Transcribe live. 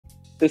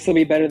This will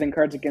be better than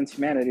Cards Against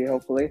Humanity,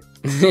 hopefully.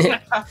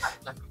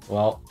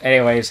 Well,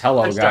 anyways,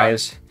 hello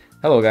guys.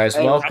 Hello guys.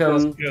 Hey,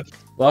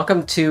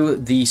 Welcome to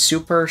the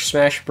Super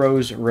Smash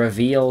Bros.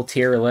 Reveal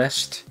tier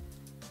list.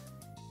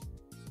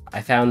 I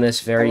found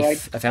this very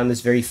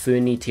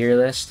funny tier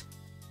list,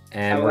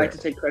 and I would like to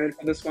take credit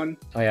for this one.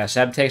 Oh yeah,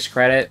 Seb takes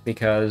credit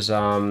because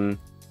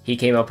he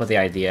came up with the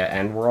idea,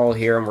 and we're all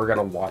here and we're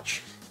gonna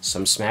watch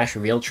some Smash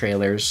Reveal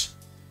trailers.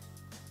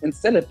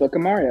 Instead of Book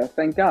of Mario,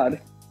 thank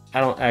God. I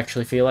don't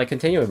actually feel like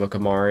continuing Book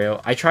of Mario.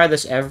 I try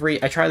this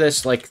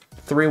like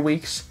 3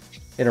 weeks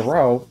in a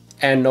row,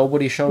 and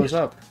nobody shows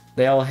up.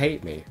 They all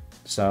hate me.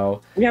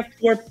 So we have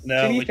four.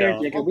 No, to be we fair,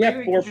 don't. Jacob, we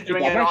have 4 people.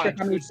 I'm not sure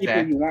how many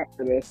people you want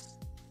for this.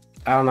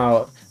 I don't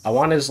know. I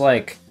want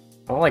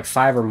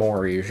 5 or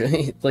more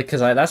usually, like because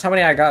that's how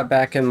many I got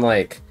back in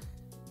like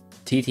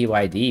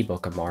TTYD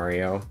Book of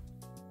Mario.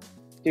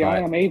 Dude, I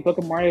don't know. Maybe Book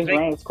of Mario's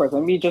running its course.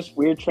 Maybe just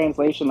weird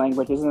translation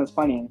language isn't as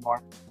funny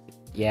anymore.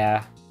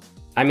 Yeah.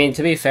 I mean,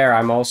 to be fair,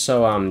 I'm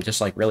also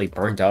just like really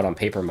burnt out on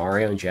Paper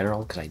Mario in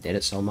general because I did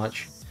it so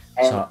much.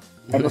 So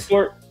and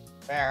before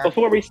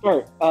we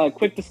start,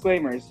 quick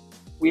disclaimers: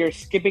 we are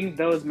skipping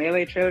those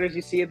Melee trailers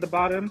you see at the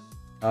bottom.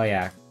 Oh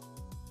yeah,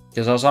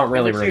 because those aren't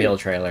really reveal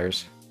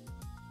trailers.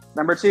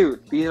 Number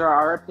 2, these are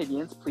our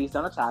opinions. Please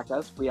don't attack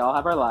us. We all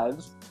have our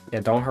lives. Yeah,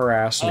 don't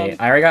harass me.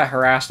 I already got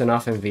harassed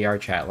enough in VR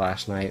chat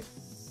last night.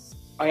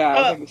 Oh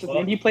yeah,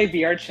 when you play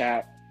VR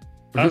chat.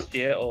 Last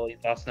year or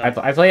last night?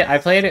 I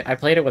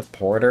played it with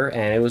Porter,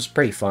 and it was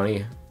pretty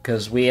funny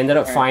because we ended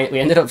up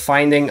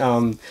finding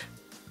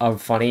a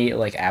funny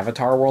like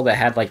avatar world that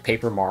had like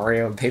Paper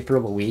Mario and Paper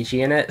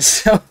Luigi in it.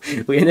 So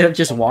we ended up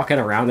just walking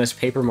around this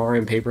Paper Mario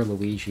and Paper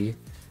Luigi.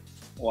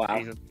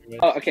 Wow.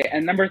 Oh, okay.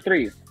 And number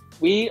 3,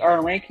 we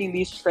are ranking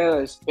these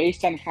trailers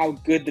based on how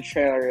good the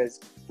trailer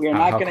is. We are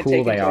not going to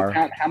take into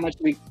account how much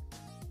we.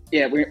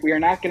 Yeah, we are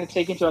not going to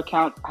take into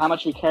account how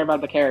much we care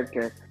about the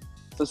character.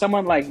 So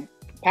someone like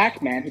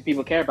Pac-Man, who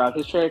people care about,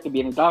 his trailer could be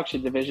in the dog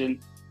shit division,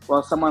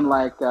 while someone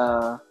like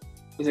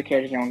who's a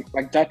character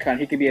like Duck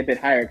Hunt, he could be a bit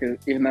higher, because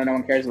even though no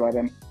one cares about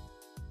him.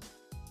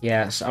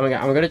 Yes, I'm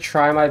gonna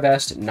try my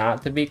best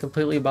not to be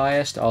completely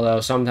biased, although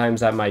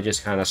sometimes that might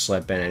just kind of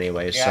slip in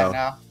anyway. Yeah, so.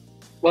 No.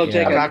 Well,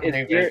 Jacob,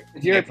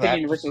 it's your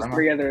opinion versus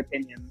 3 other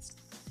opinions.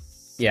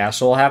 Yeah,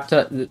 so we'll have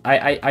to.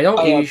 I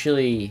don't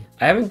usually.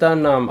 I haven't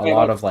done a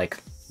lot of like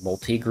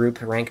multi-group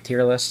rank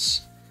tier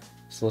lists.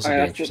 So this will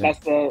be interesting. That's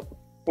the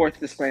 4th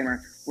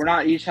disclaimer. We're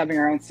not each having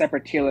our own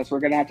separate tier list. We're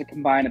gonna have to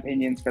combine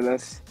opinions for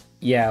this.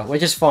 Yeah,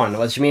 which is fun.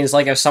 Which means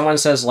like if someone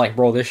says like,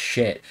 "Bro, this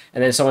shit,"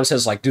 and then someone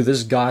says like, "Dude, this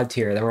is God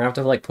tier," then we're gonna have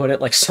to like put it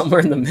like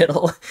somewhere in the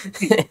middle.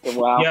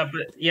 Wow.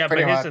 But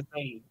here's the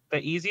thing. The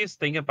easiest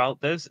thing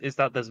about this is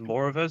that there's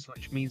more of us,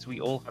 which means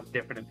we all have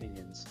different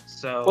opinions.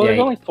 So there's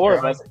only 4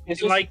 of us.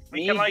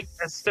 We can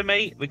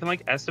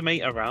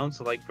estimate around.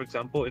 So like for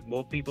example, if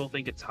more people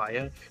think it's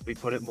higher, we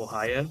put it more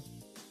higher.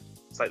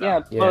 It's like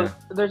that. Well,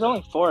 there's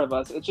only 4 of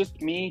us. It's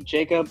just me,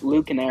 Jacob,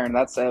 Luke, and Aaron.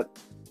 That's it.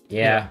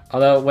 Yeah.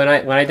 Although when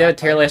I did a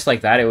tier list like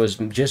that, it was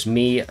just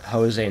me,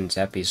 Jose, and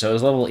Zeppi. So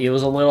there's a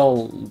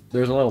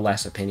little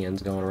less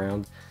opinions going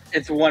around.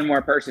 It's one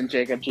more person,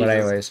 Jacob. Jesus. But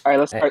anyways, all right,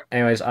 let's start.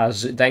 Anyways,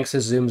 thanks to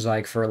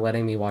Zoomzyke for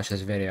letting me watch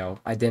this video.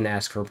 I didn't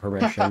ask for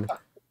permission.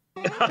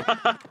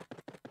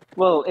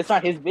 Well, it's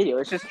not his video.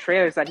 It's just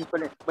trailers that he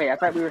put in. Wait, I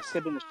thought we were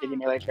skipping the shitty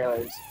Melee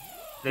trailers.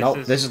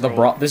 This is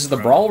the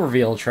Brawl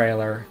reveal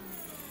trailer.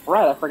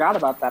 Right, I forgot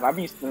about that. I'm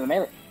used to the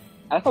Melee.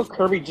 I thought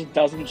Kirby just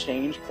doesn't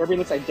change. Kirby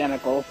looks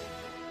identical.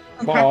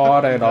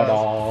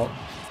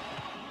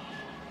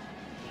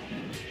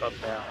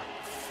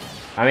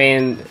 I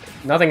mean,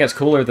 nothing is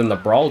cooler than the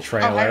Brawl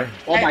trailer.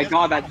 Oh my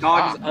god, that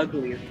dog is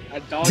ugly.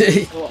 That dog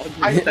is so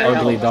ugly.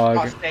 Ugly dog.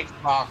 When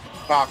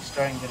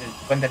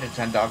the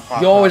Nintendo dog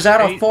popped Yo, up. is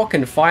that a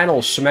fucking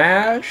final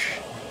smash?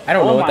 I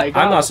don't know what that.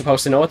 I'm not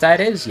supposed to know what that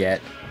is yet.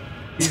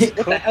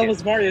 What the hell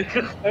was Mario?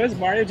 Why was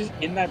Mario just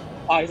in that?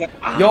 Oh, he's like,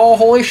 yo,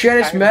 holy shit,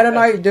 it's Meta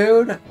Knight,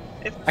 dude.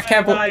 I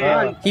can't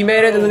believe he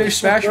made it in the new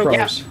Smash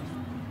Bros.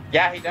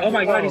 Yeah, he does. Oh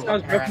my god, he's the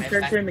most broken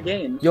character in the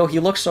game. Yo, he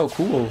looks so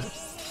cool.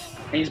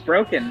 And he's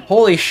broken.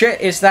 Holy shit,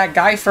 it's that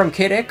guy from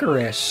Kid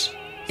Icarus.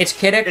 It's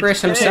Kid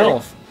Icarus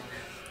himself.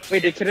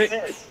 Wait, did Kid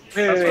Icarus...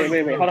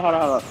 Wait, hold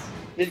on.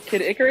 Did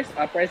Kid Icarus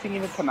Uprising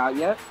even come out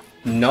yet?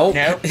 Nope.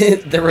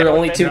 There were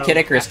only 2 Kid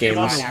Icarus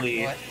games.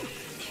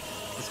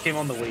 This came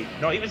on the Wii.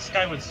 Not even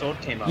Skyward Sword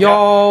came out.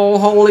 Yo,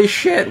 holy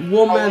shit,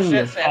 woman.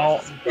 It's an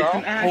ass.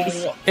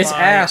 It's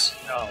ass.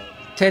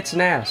 Tits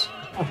and ass.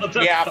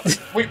 Yeah,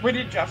 we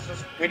did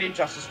justice. We did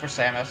justice for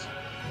Samus.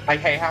 I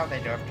hate how they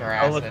nerfed her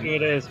ass. Oh, look who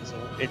it is.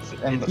 It's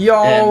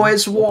Wario.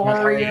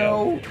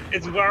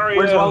 It's Wario.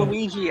 Where's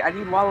Waluigi? I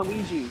need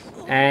Waluigi.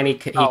 And he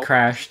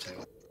crashed.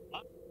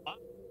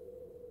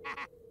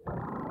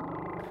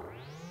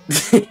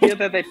 Feel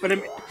that they put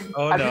him.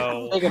 Oh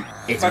no!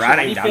 It's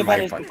running down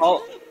my foot.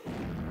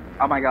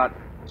 Oh my god,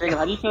 Jacob,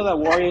 how do you feel that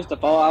Wario's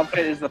default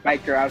outfit is the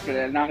biker outfit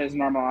and not his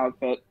normal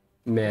outfit?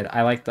 Mid.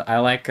 I mean,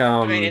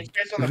 it's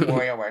based on the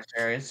WarioWare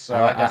series, so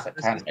I guess it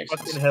kind of makes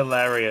sense. Fucking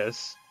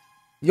hilarious.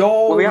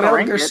 Yo, we gotta Metal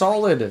rank Gear it.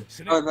 Solid.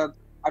 Oh,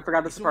 I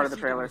forgot this is part of the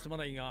trailer.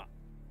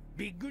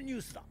 Wait,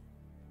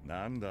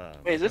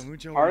 is this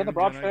part of the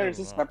Brawl trailer or is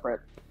this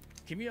separate?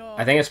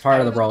 I think it's part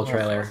of the Brawl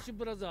trailer. Do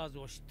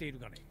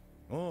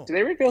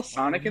they reveal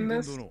Sonic in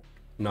this?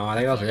 No, I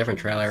think that was a different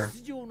trailer.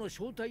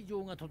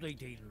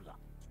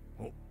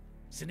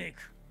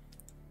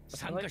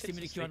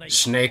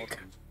 Snake.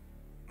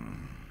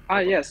 Ah,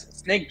 yes.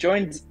 Snake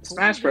joins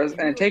Smash Bros.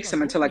 And it takes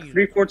him until like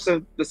 3/4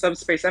 of the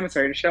subspace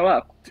emissary to show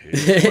up.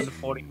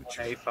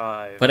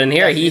 But in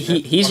here,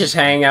 he's just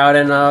hanging out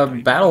in a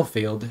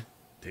battlefield.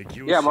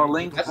 Yeah, well,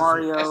 Link,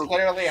 Mario,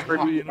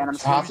 Kirby, and I'm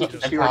sure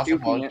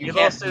doing it. He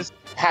lost his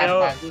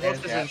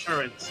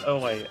insurance. Oh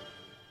wait.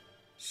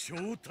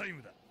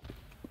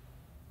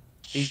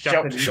 He's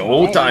Japanese.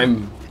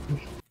 Showtime.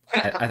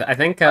 I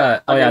think.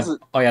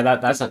 Oh yeah.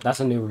 That's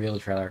a new real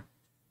trailer.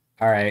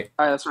 All right.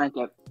 All right, let's rank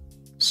it.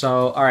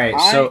 So all right.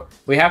 So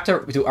we have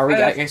to do.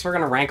 I guess we're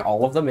gonna rank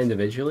all of them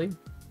individually.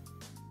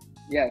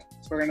 Yes,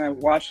 we're gonna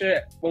watch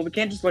it. Well, we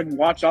can't just like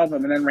watch all of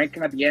them and then rank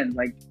them at the end.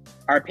 Like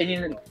our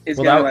opinion is.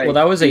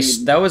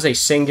 That was a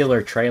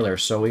singular trailer,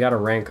 so we got to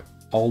rank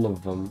all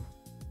of them.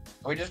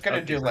 Are we just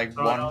gonna do like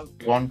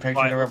one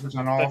picture to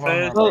represent all of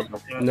them? Well,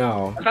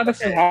 no. I thought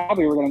this is how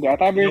we were gonna do. I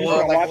thought we were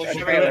just gonna watch a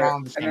trailer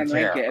and then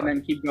rank it and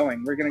then keep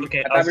going. We're gonna.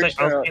 Okay,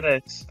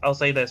 I'll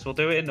say this. We'll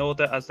do it in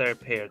order as they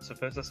appeared. So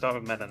first, let's start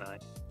with Meta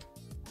Knight.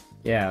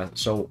 Yeah.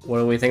 So what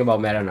do we think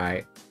about Meta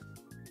Knight?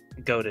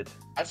 Goated.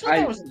 I thought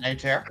that was an A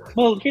tier.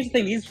 Well, here's the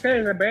thing. These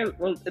trailers are barely.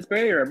 Well, it's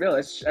barely a reveal.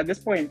 It's, at this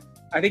point,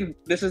 I think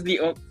this is the.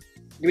 Do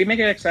we make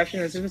an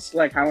exception? Is this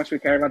like how much we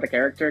care about the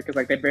character? Because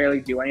like they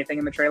barely do anything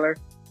in the trailer.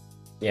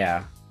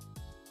 Yeah.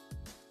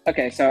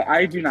 Okay, so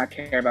I do not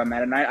care about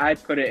Meta Knight. I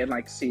put it in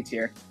like C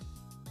tier.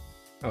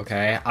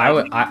 Okay,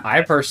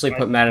 I personally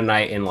put Meta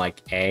Knight in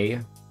like A.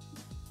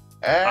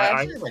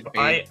 I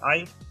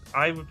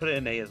would put it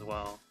in A as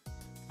well.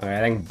 Alright,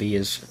 I think B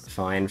is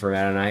fine for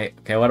Meta Knight.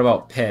 Okay, what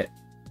about Pit?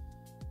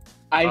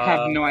 I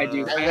have no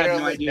idea. I have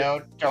no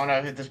idea. Don't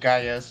know who this guy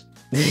is.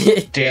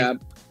 Yeah,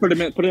 put him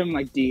in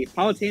like D.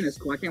 Palutena is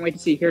cool. I can't wait to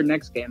see her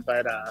next game.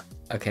 But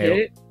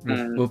okay,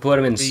 we'll put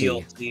him in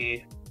C.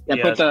 Yeah,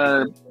 What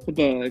about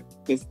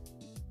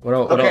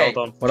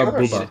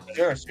Booba?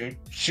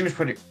 She was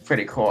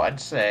pretty cool. I'd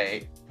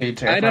say B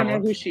tier. I don't know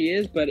who she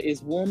is, but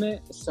is Woman.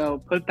 So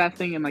put that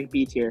thing in like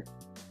B tier.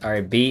 All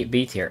right,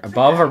 B tier.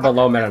 Above or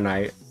below Meta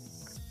Knight?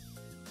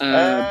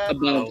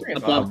 Above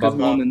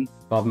Woman.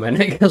 Above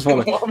Meta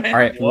Woman. All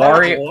right,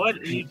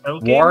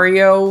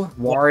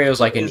 Wario's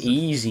like an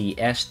easy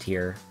S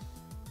tier.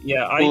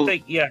 Yeah, I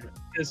think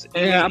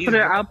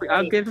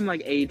I'll give him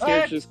like A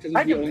tier just because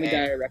he's the only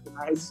guy I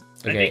recognize.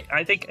 Okay,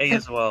 I think A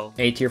as well.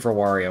 A tier for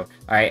Wario.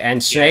 All right,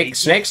 and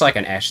Snake's like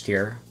an S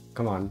tier.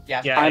 Come on.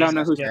 Yeah, I don't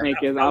know who Snake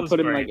is. I'll put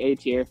him in like A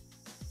tier.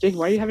 Jake,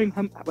 why do you have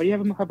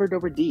him hovered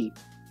over D?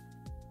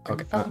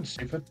 Okay. All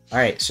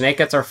right, Snake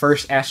gets our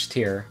first S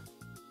tier.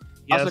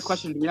 Yes. Also,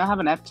 question: do we not have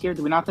an F tier?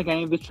 Do we not think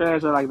any of these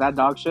trailers are like that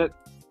dog shit?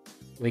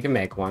 We can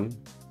make one.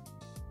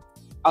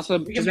 Also,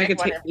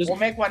 we'll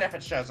make one if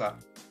it shows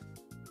up.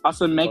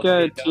 Also, make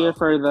a tier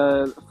for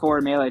the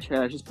 4 Melee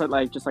trailers. Just put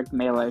like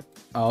Melee.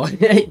 Oh,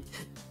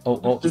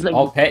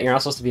 Pet, you're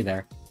not supposed to be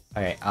there.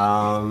 Okay.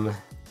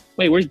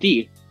 Wait, where's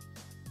D?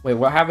 Wait,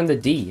 what happened to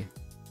D?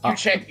 You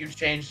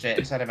changed it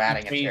instead of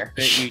adding it here.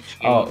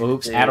 Oh,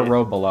 oops! Add a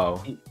row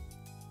below.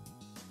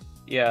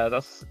 Yeah,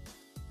 that's.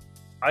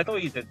 I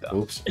thought you did that.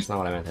 Oops, it's not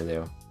what I meant to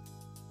do.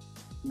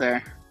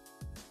 There.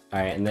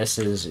 All right, and this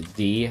is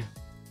D.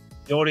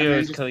 The audio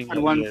is killing me.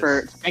 One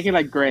for make it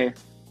like gray.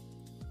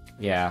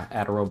 Yeah,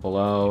 add a row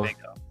below.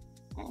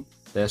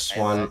 This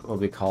one will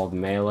be called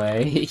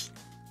Melee.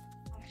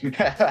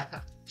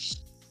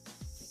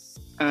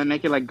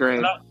 Make it like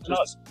gray.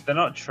 They're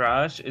not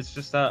trash. It's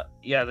just that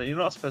you're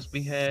not supposed to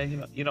be here.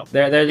 You're not.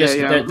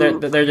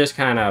 They're just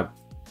kind of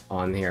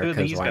on here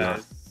because why not?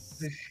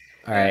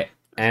 All right,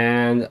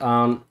 and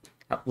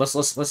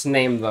let's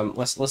name them.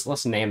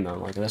 Let's name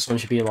them. Like this one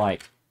should be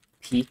like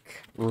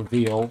Peak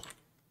Reveal.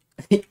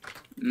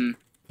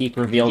 Peak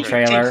Reveal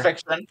trailer.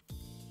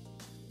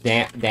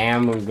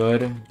 Damn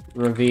good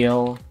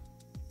reveal.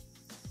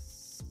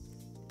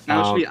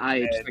 That should be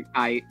I. Just like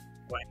I.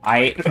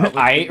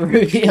 I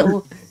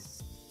reveal.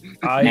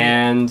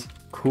 And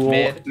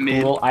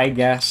cool, I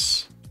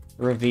guess,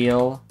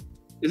 reveal.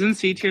 Isn't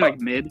C tier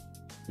like mid?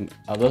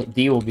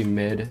 D will be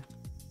mid.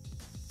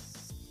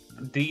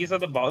 D's at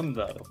the bottom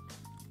though.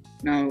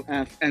 No,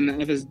 F,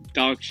 and F is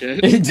dog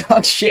shit.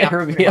 Dog shit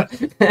reveal.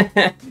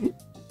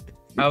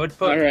 I would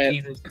put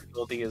either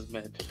D as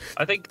mid.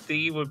 I think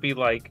D would be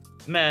like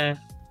meh.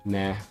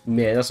 Nah,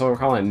 mid. That's what we're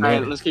calling mid.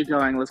 Alright, let's keep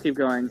going.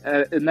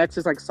 Next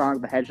is like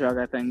Sonic the Hedgehog,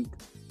 I think.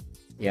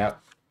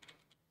 Yep.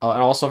 Oh,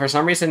 and also for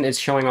some reason it's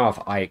showing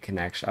off Ike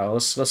next. Oh,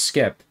 let's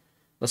skip.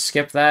 Let's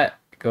skip that.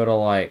 Go to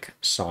like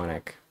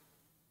Sonic.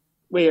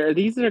 Wait, are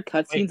these their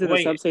cutscenes of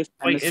the subspace?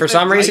 For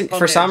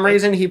some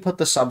reason he put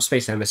the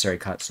subspace emissary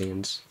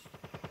cutscenes.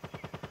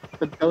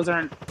 But those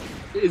aren't.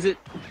 Is it?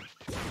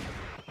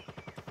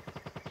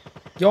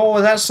 Yo,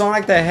 is that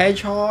Sonic the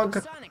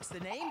Hedgehog? Sonic's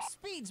the name.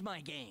 Speed needs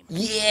my game.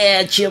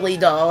 Yeah, chili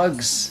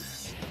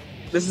dogs.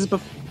 Is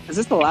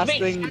this the last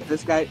thing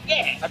this guy?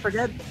 Yeah. I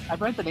forget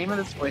the name of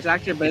this voice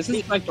actor, but is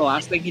this like the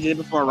last thing he did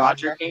before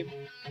Roger came?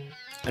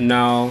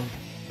 No,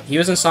 he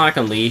was in Sonic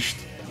Unleashed.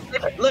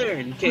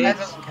 Learn, kids. That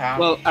doesn't count.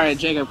 Well, all right,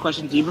 Jacob.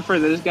 Question: do you prefer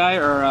this guy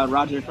or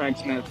Roger Craig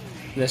Smith?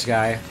 This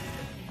guy.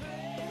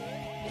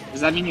 Does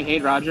that mean you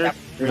hate Roger? Yep.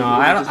 No,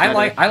 I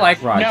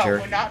like Roger.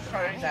 No, we're not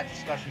starting that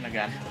discussion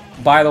again.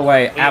 By the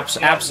way,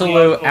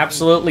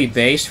 absolutely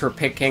based for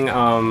picking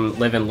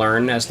Live and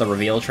Learn as the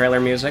reveal trailer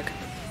music.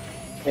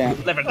 Yeah.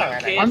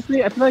 Right.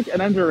 Honestly, I feel like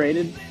an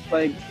underrated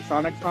like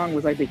Sonic song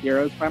was like the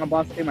Heroes final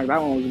boss theme. Like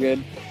that one was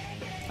good.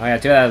 Oh yeah,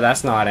 dude,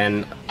 that's not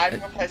in. I'm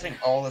replacing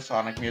all the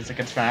Sonic music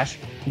in Smash.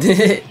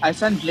 I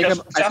sent Jacob.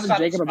 Just I sent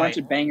Jacob a bunch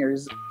of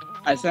bangers.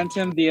 I sent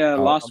him the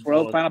Lost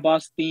World final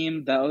boss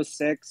theme, the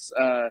 06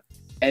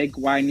 Egg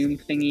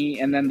Wynoom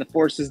thingy, and then the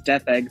Forces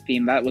Death Egg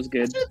theme. That was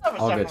good. That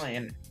was All good. definitely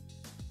in.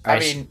 All I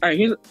right,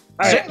 mean,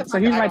 So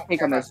here's my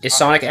take on this. is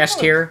Sonic S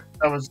tier?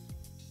 that was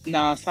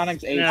No,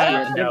 Sonic's A No,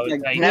 tier. no,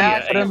 Like, it's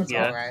yeah, put him,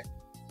 yeah. alright.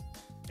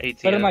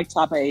 put him like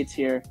top of A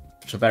tier.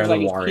 So better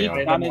Like, than it's peak.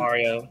 Wario. Not in-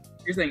 Mario.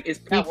 Here's the thing: is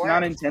Yeah, Peak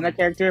not a Nintendo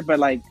character, but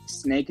like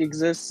Snake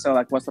exists, so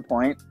like, what's the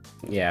point?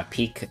 Yeah,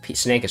 Peak.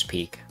 Snake is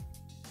Peak.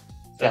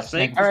 Yeah,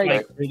 Snake All right, was,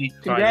 like, really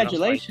trying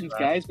Congratulations, not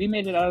to like guys! We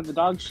made it out of the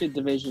dog shit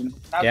division.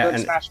 Now Yeah, go to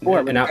and- Smash 4.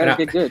 and But now- we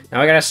gotta get good.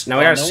 Now we gotta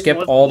no skip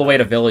one all was the way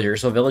to good. Villager.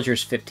 So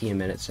Villager's 15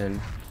 minutes in.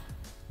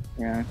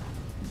 Yeah.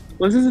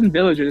 Well, this isn't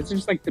Villager. This is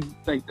just like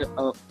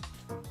the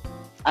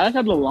I like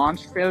how the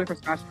launch trailer for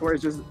Smash 4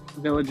 is just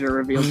Villager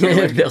reveal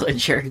trailer.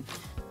 Villager.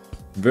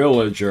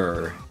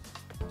 Villager.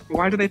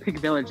 Why do they pick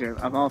Villager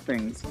of all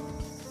things?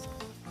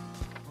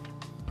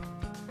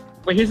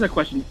 Wait, here's a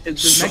question: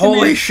 does Mega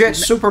Holy Man- shit!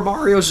 Super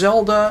Mario,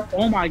 Zelda,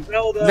 Oh my god!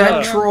 Zelda.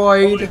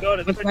 Metroid, Oh my god,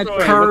 it's What's Metroid.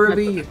 Metroid?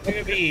 Kirby,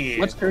 Kirby.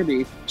 What's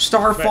Kirby?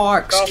 Star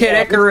Fox, Star Kid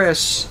Fox.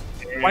 Icarus,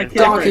 Why Kid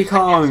Donkey Icarus?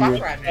 Kong,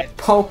 Pokemon.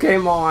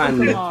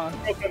 Pokemon.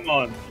 Pokemon.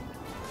 Pokemon.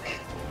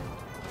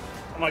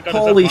 Oh my god, it's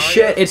Holy a Mario.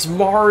 shit! It's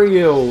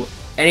Mario,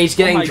 and he's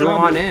getting my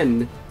drawn God. in.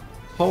 He's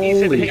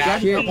Holy in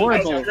shit!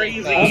 horrible. That's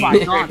crazy. Oh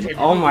my god.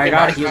 Oh my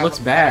god, he looks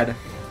bad.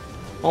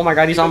 Oh my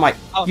god, he's on my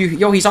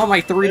he's on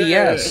my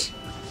 3DS.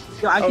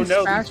 Yo, I can Oh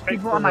no, smash these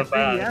people on my pixels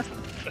are bad.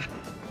 3DS.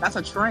 That's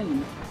a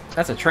train.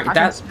 That's a train. I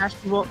can That's smash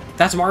people.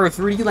 Mario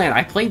 3D Land.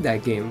 I played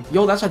that game.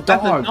 Yo, that's a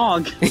That's a dog.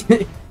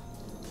 dog.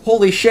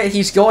 Holy shit,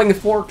 he's going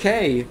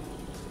 4K.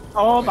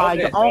 Oh my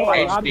god! Oh my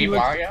HD god! He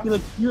Mario?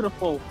 looks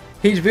beautiful.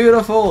 He's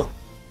beautiful.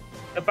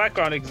 The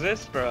background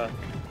exists, bro.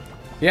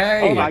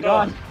 Yay. Oh my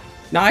god!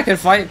 Now I can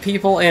fight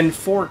people in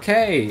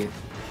 4K.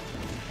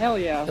 Hell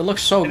yeah! It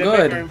looks so In a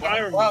better good.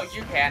 environment. Well,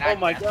 you can. I Oh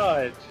my can't.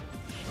 god.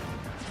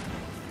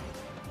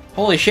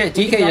 Holy shit,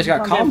 DK just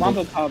got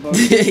combo. combo.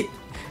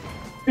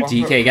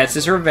 DK gets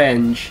his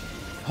revenge.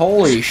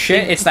 Holy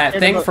shit, it's that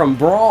thing from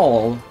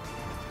Brawl.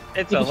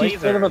 It's a He's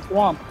straight of laser. a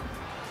swamp.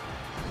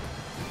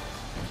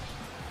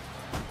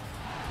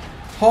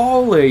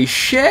 Holy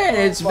shit,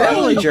 it's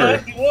Villager.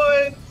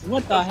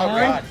 What the Oh hell?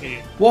 god.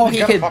 Well, He's he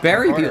got a could fucking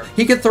bury quarter.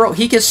 people.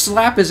 He could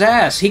slap his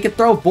ass. He could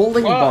throw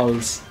bowling Whoa.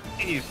 balls.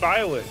 He used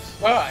fireworks.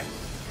 What?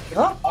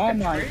 Oh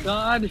my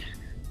god!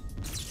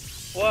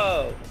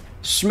 Whoa.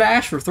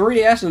 Smash for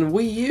 3DS and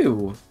Wii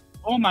U.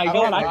 Oh my Oh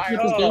god! my I can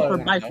play this game for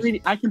God. my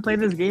 3D. I can play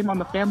this game on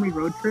the family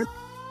road trip.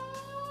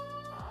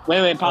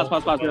 Wait!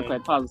 Pause! Real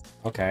quick. Pause.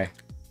 Okay.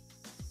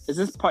 Is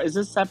this part? Is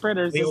this separate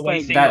or is We this were like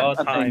wasting that- our a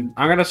thing? time.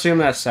 I'm gonna assume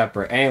that's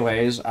separate.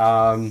 Anyways,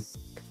 Well,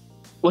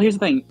 here's the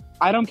thing.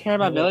 I don't care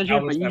about Well, Villager,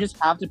 that was but you just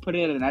have to put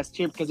it in an S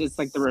tier because it's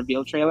like the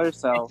reveal trailer.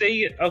 So,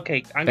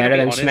 Okay, I'm Better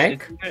gonna be than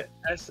honest. Snake?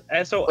 It's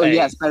SOA. oh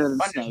yes, better than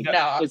But Snake.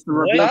 no, It's the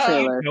What? reveal Are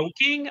trailer. you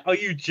joking? Are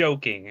you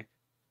joking?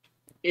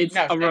 It's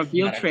No, a Snake's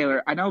reveal better.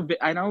 trailer. I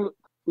know.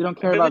 We don't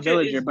care about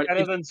Villager, is but better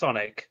it's, than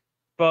Sonic,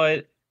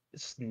 but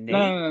Snake.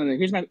 no.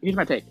 Here's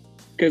my take.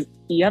 Because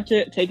you have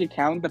to take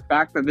account the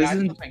fact that Yeah, I still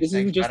think this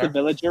isn't Snake's just the better.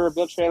 Villager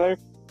reveal trailer.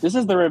 This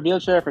is the reveal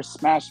trailer for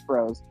Smash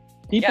Bros.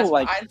 People Yes,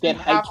 like I get didn't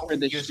have hyped for a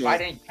this Wii U, so shit. I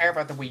didn't care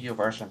about the Wii U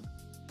version.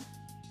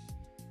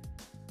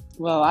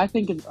 Well, I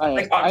think it's.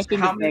 Like, I honestly,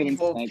 think how it's better many than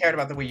people Snake. cared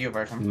about the Wii U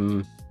version?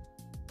 mm,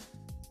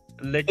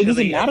 Literally, It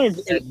doesn't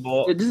matter.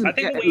 more. It doesn't- I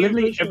think the Wii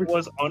literally U version every-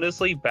 was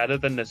honestly better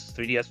than the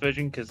 3DS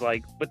version because,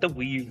 like, with the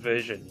Wii U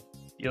version,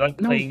 you're like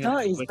No, playing.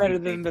 it's with better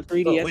the- than the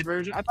 3DS with-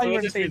 version. I thought you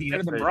were with going to say the it's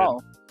better 3DS than version.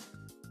 Brawl.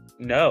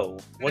 No, what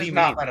do It's you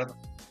not mean? better than-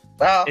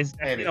 Well, It's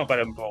definitely maybe. not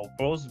better than Brawl.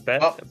 Brawl's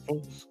better. Oh.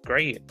 Brawl's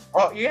great.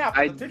 Well, yeah, but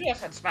I- the 3DS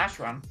had Smash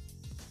Run.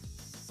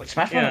 Like,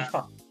 Smash Run Yeah. was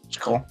fun. It's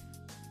cool.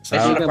 so,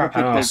 It's I just don't, a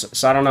I don't know.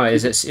 So I don't know.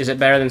 Is it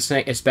better than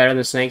Snake? It's better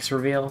than Snake's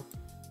reveal.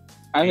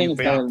 I Are think you it's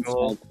better than being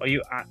cool? Snake. Are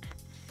you at?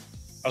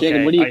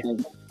 Jacob, what do you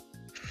think?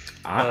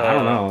 I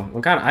don't know.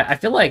 I'm kind of. I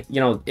feel like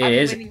I'm it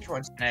is. leaning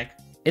towards Snake.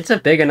 It's a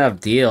big enough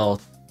deal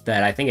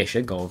that I think it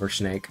should go over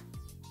Snake.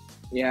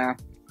 Yeah.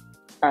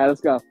 All right,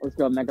 let's go. Let's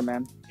go, Mega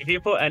Man. If you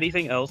put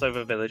anything else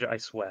over Villager, I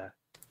swear.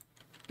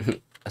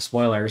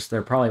 Spoilers.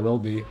 There probably will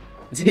be.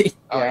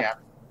 Oh, Yeah. yeah.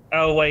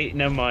 Oh wait,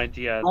 never mind.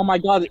 Yeah. Oh my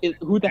God!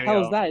 Who the There we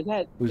hell is go. that?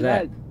 Is Who's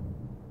that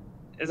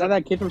that? is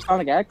that kid from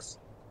Sonic X?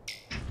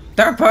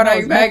 They're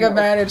putting Mega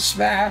Man in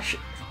Smash.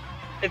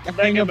 It's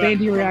Nathaniel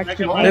Bandy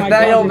reaction. Oh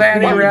Nathaniel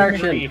Bandy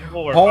reaction.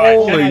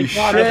 Holy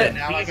shit.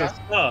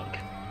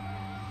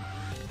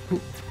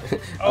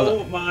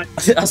 Oh my.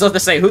 I was about to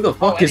say, who the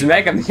fuck is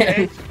Mega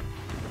Man?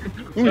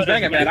 Who's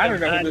Mega Man? I don't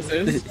know who this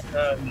is.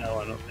 No,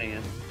 I don't think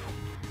it.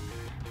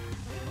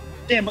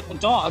 Damn, but the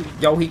dog.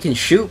 Yo, he can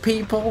shoot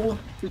people.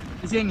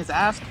 He's getting his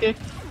ass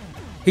kicked.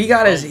 He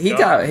got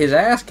his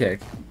ass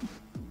kicked.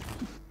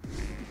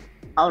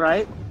 All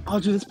right. Oh,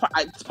 dude, this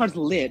part's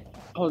lit.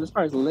 Oh, this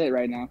part is lit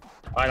right now.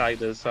 I like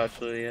this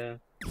actually. Yeah.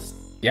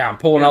 Yeah, I'm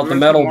pulling out the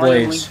metal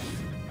blades.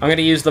 I'm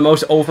gonna use the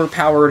most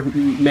overpowered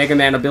Mega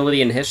Man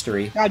ability in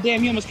history. God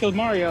damn, you almost killed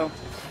Mario.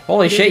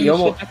 Holy shit, you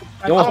almost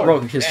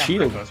broke his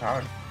shield.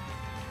 Oh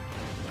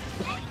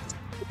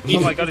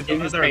my god, it's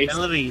another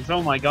abilities.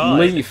 Oh my god.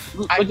 Leaf.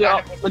 Look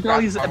at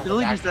all these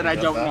abilities that I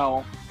don't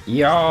know.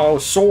 Yo,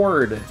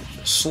 sword.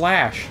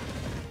 Slash.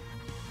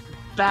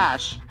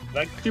 Bash.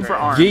 Like Super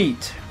arm.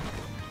 Yeet.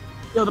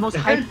 Yo, the most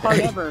hyped part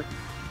ever.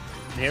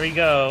 Here we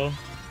go.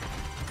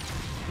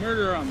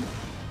 Murder him.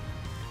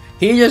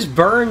 He just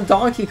burned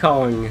Donkey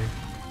Kong.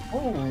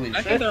 Holy I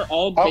shit. think they're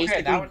all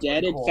basically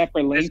dead except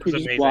for Link, who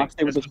just walks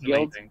in with his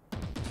shield.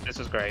 This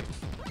is great.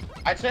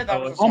 I'd say that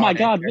was. Oh my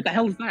god, what the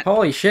hell is that?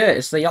 Holy shit,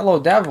 it's the Yellow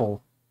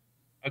Devil.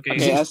 Okay.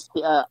 Okay, S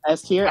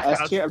tier,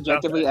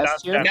 objectively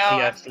S tier. No,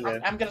 Yes,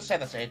 I'm gonna say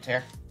that's A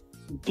tier.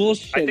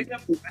 Bullshit. I think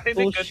the good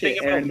Bullshit, thing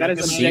about Aaron. That is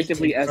Mega Man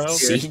objectively bro, S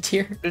tier. C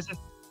tier?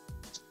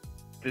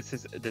 This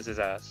is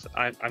ass.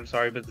 I'm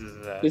sorry, but this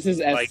is ass. This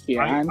is S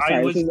tier. I'm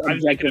sorry. This is I'm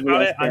thinking objectively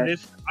about S it, and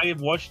tier. I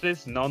have watched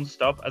this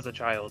non-stop as a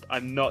child.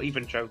 I'm not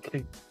even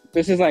joking.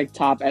 This is like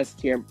top S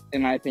tier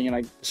in my opinion.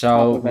 Like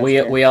So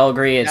we all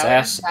agree it's No,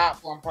 S. It is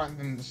not more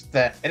important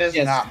than it is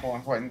Yes. not more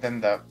important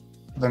than the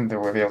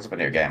reveals of a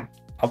new game.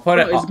 I'll put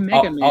it. No, it's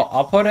Mega Man.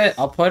 I'll put it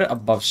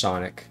above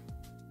Sonic.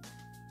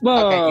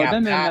 Whoa, Okay, yeah,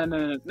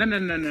 no.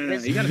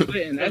 You gotta put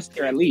it in S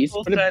tier at least.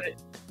 People Put it- said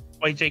it.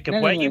 Wait, Jacob,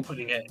 No, where are no, you no.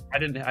 putting it? I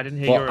didn't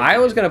hear Well, your. I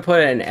was gonna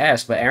put it in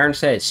S, but Aaron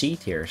said C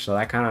tier, so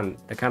that kind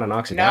of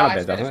knocks it down a I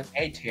bit, said doesn't it's it?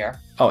 A tier.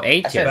 Oh,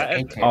 A I said tier.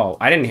 it's A tier. Oh,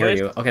 I didn't hear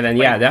you. Okay, then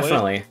yeah, Wait,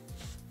 definitely.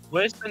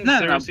 Where's the No,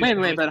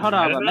 seriously but hold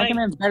on. Mega Mega Man?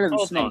 Man's better than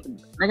Hold Snake. on.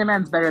 Mega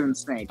Man's better than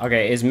Snake.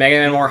 Okay, is Mega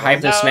Man more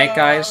hype than Snake,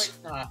 guys?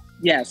 it's not.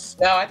 Yes.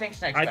 No, I think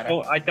Snake's I better.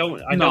 don't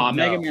No, know.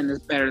 Mega Man is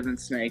better than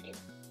Snake.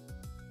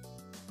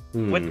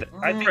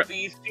 I think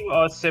these two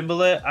are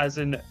similar, as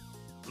in,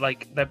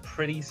 like, they're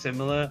pretty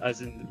similar,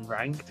 as in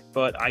ranked.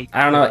 But I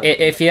don't know.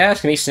 If you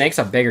ask me, Snake's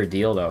a bigger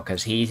deal though,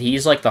 because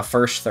he's like the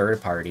first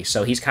third party,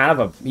 so he seems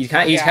more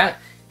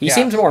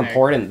Snake.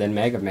 important than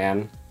Mega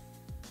Man.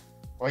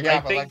 Well, yeah, I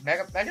but think-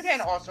 like Mega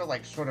Man also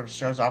like sort of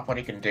shows off what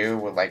he can do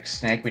with like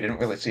Snake. We didn't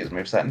really see his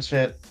moveset and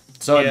shit.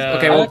 So Yeah.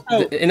 okay, well,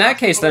 I in that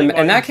case,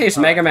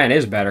 Mega Man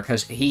is better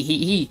because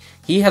he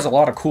has a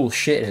lot of cool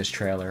shit in his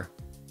trailer.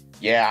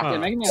 Yeah. Huh. Yeah,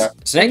 Mega Man.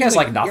 Snake has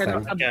like Yeah,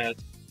 nothing. no, Yeah,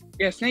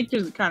 Yeah, Snake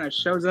just kind of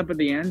shows up at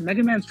the end.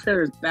 Mega Man's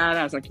trailer is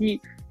badass.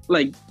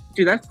 Like,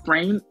 dude, that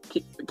frame.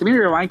 Can you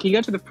rewind? Can you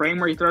get to the frame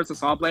where he throws the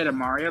saw blade at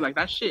Mario? Like,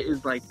 that shit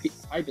is like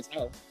hype as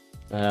hell.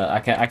 I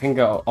can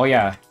go. Oh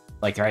yeah,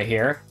 like right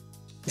here.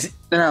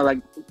 No, like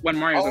when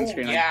Mario's on Oh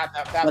screen. yeah,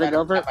 that Let it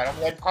go for it.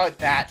 I'd call it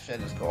that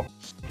shit is cool.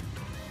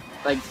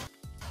 Like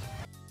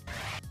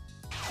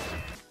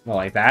Well,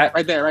 like that.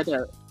 right there.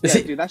 Yeah,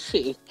 dude, that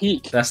shit is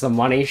peak. That's the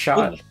money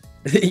shot.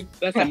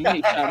 That's a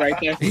money shot right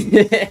there.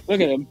 Look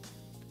at him.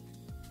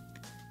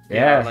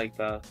 Yeah, I like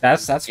that.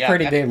 that's Yeah,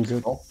 pretty that's damn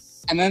good. cool.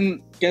 And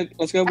then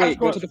let's go. Wait,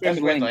 go to the frame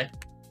of Link.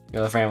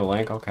 Go the frame of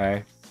Link.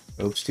 Okay.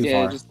 Oops, too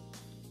Yeah, far. just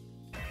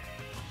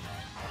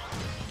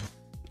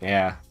Yeah.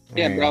 yeah,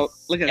 there you bro.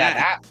 Look at Yeah,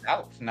 that. that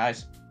looks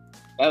nice.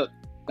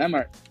 That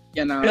mark.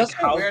 Yeah, no. Feels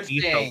how weird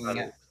detailed seeing that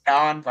is.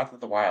 on Breath of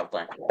the Wild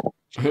Link.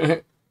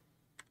 go.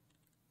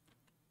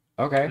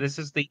 Okay. This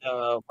is the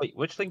wait,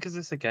 which Link is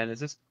this again? Is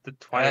this the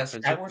Twilight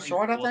Princess Skyward Link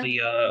Sword, I or think? the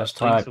That's Link's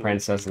Twilight Awakening?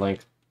 Princess Link.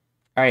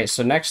 All right.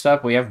 So next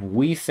up, we have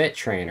Wii Fit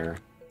Trainer.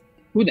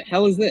 Who the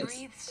hell is this?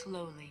 Breathe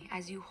slowly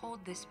as you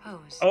hold this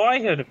pose. Oh,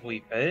 I heard of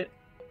Wii Fit.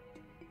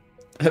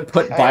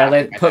 Put yeah,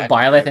 Violet. my Put dad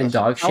Violet did and this.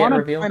 dog I shit want to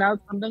reveal. point out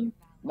something.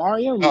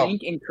 Mario, Oh.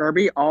 Link, and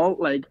Kirby all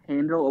like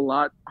handle a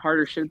lot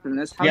harder shit than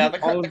this. How Yeah, do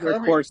the all of the their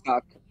Kirby- cores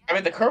suck? I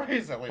mean, the Kirby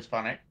is at least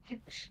funny.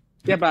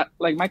 Yeah, but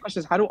like my question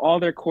is, how do all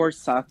their cores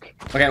suck?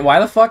 Okay. Why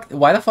the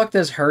fuck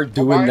does her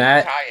doing Mario's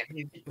that?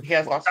 Italian. He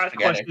has lots of That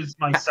spaghetti. question is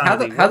my How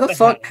sanity. the What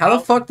fuck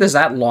heck? does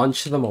that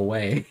launch them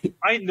away?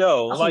 I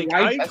know, That's like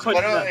right. I That's could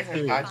literally that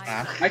his too. side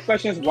smash. My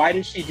question is, why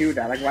did she do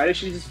that? Like, why did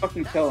she just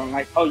fucking kill him?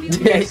 Like, oh, you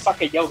guys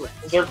suck at yoga,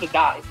 deserve to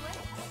die.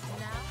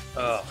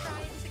 Ugh.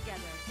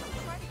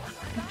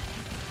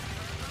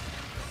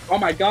 Oh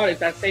my god, it's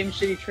that same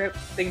shitty trip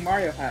thing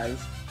Mario has.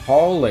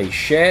 Holy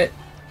shit!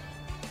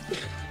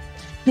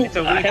 It's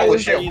a What the Wii hell Fit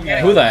is game.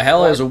 that? Who the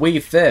hell is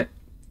Wii Fit?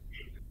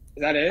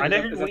 Is that it? I Is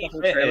know that who the Wii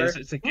whole Fit trailer? is.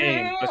 It's a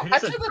game, but I'd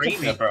who's say a that's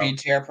trainer, a bro? B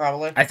tier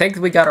probably. I think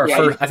we got our Yeah,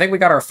 first. I think we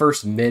got our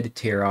first mid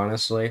tier,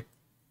 honestly.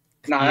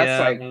 Nah, that's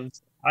like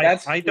I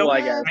that's I cool, don't.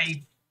 I guess.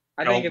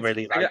 I think it's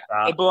really like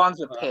that. It belongs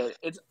with Pit.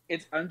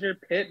 It's under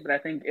Pit, but I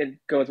think it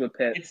goes with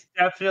Pit. It's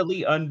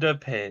definitely under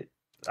Pit.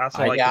 That's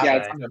all I can yeah, say.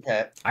 it's under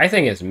Pit. I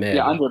think it's mid.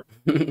 Yeah,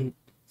 under.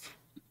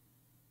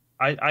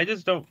 I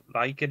just don't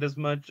like it as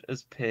much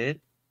as Pit.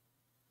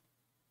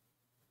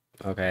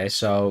 Okay,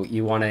 so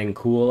you want it in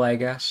cool, I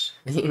guess.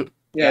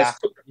 Yeah.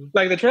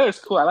 Like the trailer's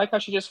cool. I like how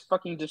she just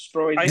fucking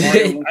destroys. I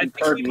think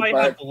we might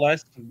have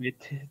less mid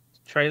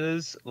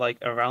trailers like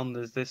around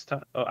this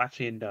time. Oh,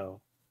 actually, no.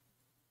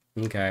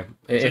 Okay.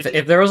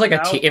 If there was like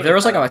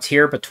a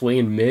tier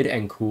between mid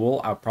and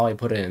cool, I'll probably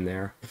put it in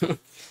there. We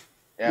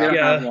don't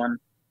have one.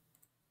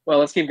 Well,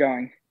 let's keep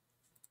going.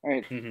 All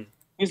right.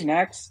 Who's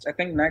next? I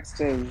think next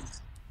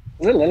is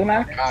it Little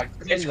Mac?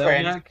 It's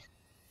Cringe.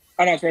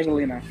 Oh no, it's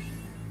Rosalina.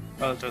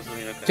 Oh, it's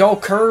Rosalina. Okay. Yo,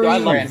 Kirby. Yo, I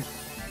love it.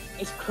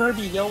 It's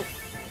Kirby, yo.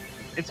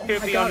 It's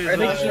Kirby on his.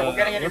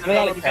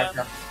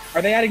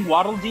 Are they adding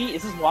Waddle Dee?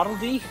 Is this Waddle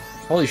Dee?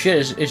 Holy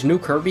shit! Is new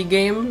Kirby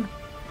game?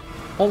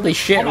 Holy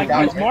shit! Oh my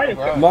God, it's Mario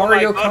Kart.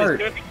 Mario Kart.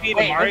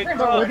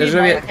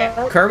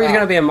 Kirby's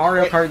gonna be a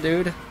Mario Kart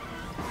dude.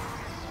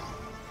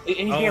 And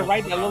he's gonna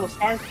ride that little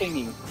star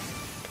thingy.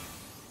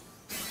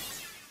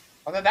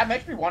 Although that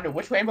makes me wonder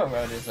which Rainbow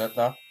Road is it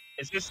though.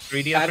 Is this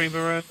 3DS Rainbow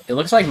Road? It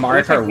looks like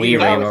Mario Kart Wii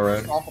Rainbow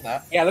Road.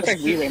 Yeah, it looks like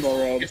Wii Rainbow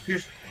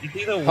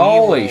Road.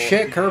 Holy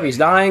shit! Kirby's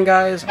dying,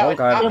 guys. Oh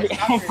god.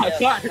 Oh my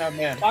God.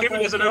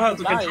 Kirby doesn't know how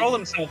to control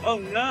himself. Oh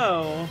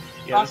no.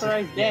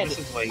 Authorized dead. This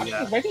is like,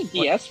 This might be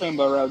DS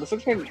Rainbow Road. This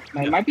looks like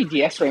it might be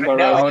DS Rainbow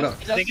Road. No. I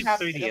think it's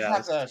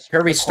 3DS.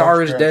 Kirby's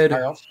star is dead.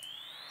 It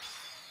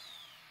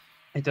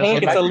Hey,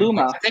 doesn't. it's a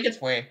Luma. I think it's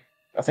Wii.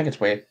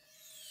 I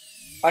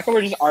like how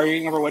we're just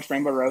arguing over which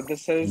Rainbow Road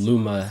this is.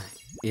 Luma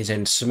is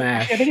in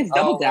Smash. I think it's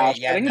Double Dash.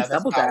 Yeah, I think it's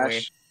Double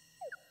Dash.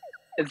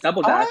 It's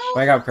Double Dash.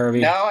 Wake up,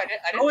 Kirby. No, I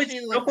didn't Oh, it's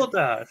see Double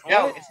Dash.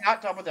 No, it's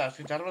not Double Dash.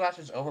 Double Dash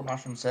is over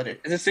Mushroom City.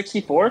 Is it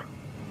 64?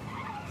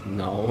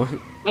 No.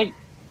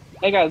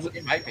 Hey guys,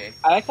 It might be.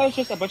 I like how it's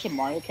just a bunch of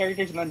Mario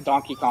characters and then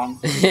Donkey Kong.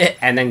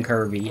 And then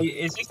Kirby.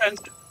 Is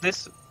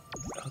this?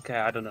 Okay,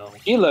 I don't know.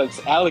 He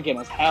looks elegant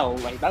as hell.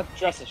 Like that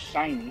dress is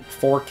shiny.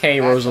 4K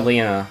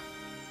Rosalina.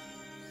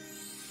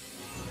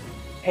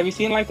 Have you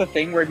seen like the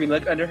thing where if you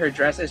look under her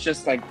dress, it's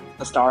just like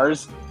the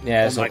stars?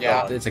 Yeah, Oh my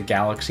God. it's a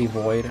galaxy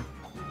void.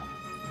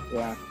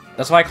 Yeah.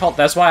 That's why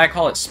I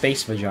call it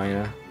space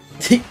vagina.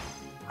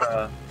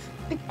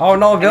 Oh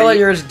no,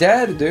 Villager's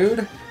dead,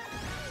 dude.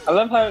 I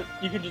love how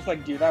you could just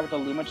like do that with the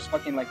Luma, just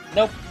fucking like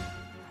nope.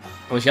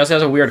 Oh, she also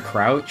has a weird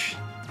crouch.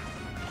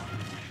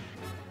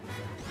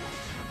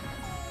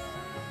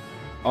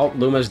 Oh,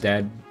 Luma's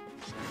dead.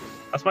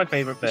 That's my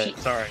favorite bit.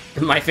 Sorry.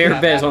 My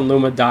favorite bit is when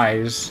Luma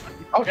dies.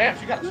 Oh damn,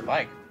 she got a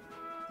spike.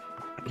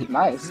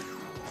 Nice.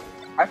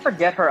 I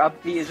forget her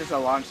up B is just a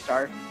launch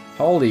star.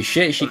 Holy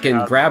shit, she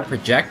can grab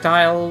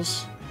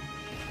projectiles.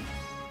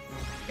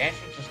 And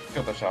she just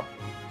killed herself.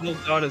 Oh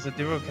god, it's a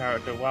duo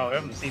character. Wow, I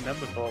haven't seen them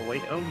before.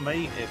 Wait, oh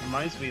mate, it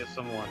reminds me of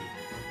someone.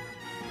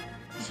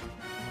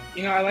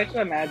 You know, I like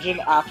to imagine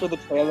after the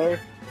trailer,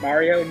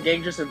 Mario and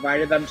Gang just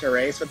invited them to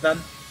race with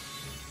them.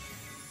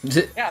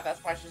 Yeah,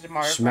 that's why she's in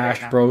Mario Kart Smash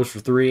right now. Bros for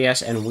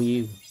 3DS and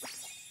Wii.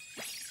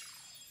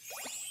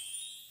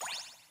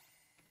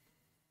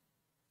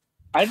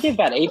 I'd give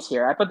that A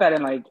tier. I put that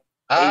in like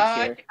A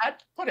tier. I'd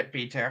put it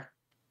B tier.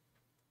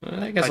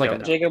 I guess I like don't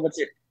know. Jacob, what's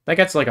your? that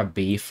gets like a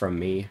B from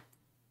me.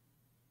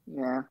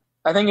 Yeah,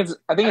 I think it's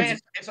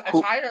It's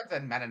cool. higher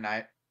than Meta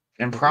Knight.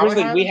 And probably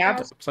Like, higher we than have.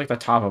 Chaos. It's like the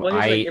top of Well,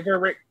 I.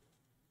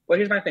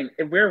 here's my thing.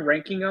 If we're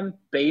ranking them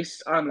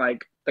based on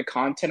like the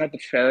content of the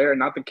trailer and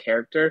not the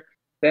character,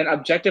 then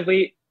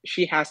objectively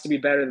she has to be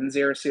better than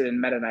Zero Suit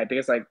and Meta Knight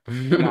because like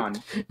come on.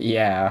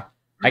 Yeah,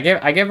 I give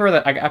her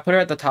the I put her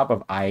at the top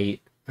of I.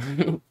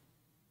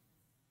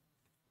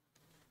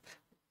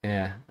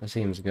 Yeah, that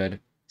seems good.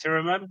 To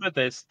remember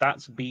this,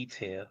 that's B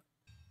tier.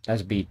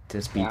 That's B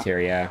Yeah. tier,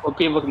 yeah. Well,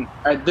 people can.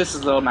 This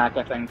is Lil Mac,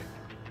 I think.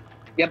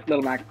 Yep,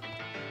 Lil Mac.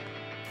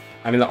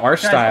 I mean, the art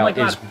Guys, oh style my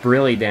God. is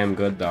really damn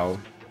good, though.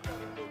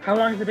 How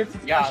long has it been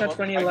since Yeah, Punch Out look,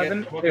 2011?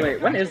 I guess-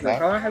 Wait, when is this?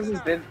 How long has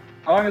this been?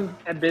 How long has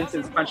it been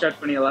since Punch Out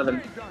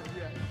 2011?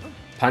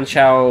 Punch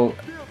Out.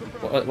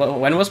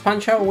 When was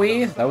Punch Out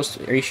Wii? That was.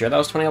 Are you sure that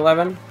was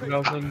 2011?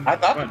 2000, I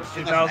thought what, it was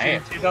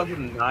 2000, 2008.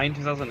 2009,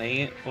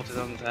 2008, or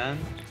 2010.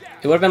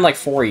 It would have been like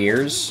 4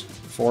 years,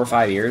 4 or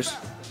 5 years.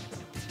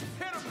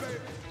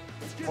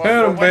 Well, Hit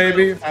 'em, when did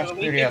baby. Fast So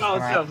we Studios came out in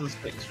come out?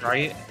 2006,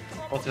 right?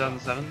 Or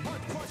 2007?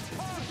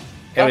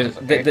 It was.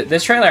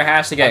 This trailer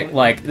has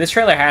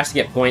to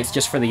get points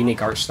just for the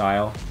unique art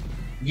style.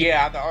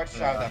 Yeah, the art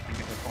style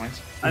definitely gets the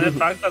points. And the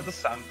fact that the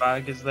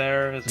sandbag is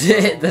there as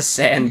well. The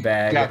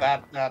sandbag.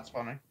 Yeah, that's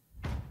funny.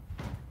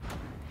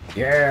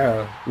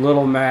 Yeah,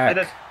 Little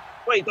Mac.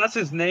 Wait, that's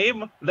his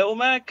name? Little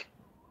Mac?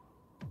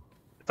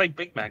 It's like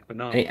Big Mac, but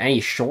no. Any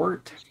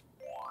short?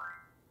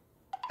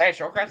 Hey,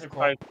 shortcuts are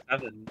cool.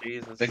 5'7",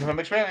 Jesus. Think of him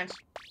experience.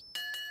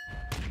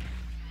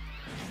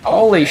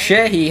 Holy dang.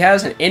 shit, he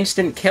has an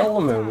instant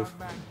kill move.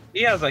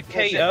 He has a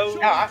KO.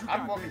 No,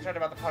 I'm more concerned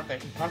about the part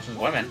that he punches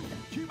women.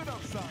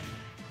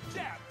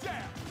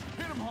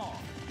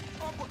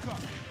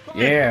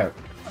 Yeah.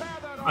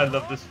 I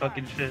love this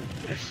fucking shit.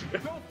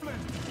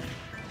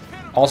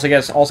 Also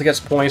gets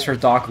points for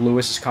Doc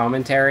Lewis's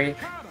commentary.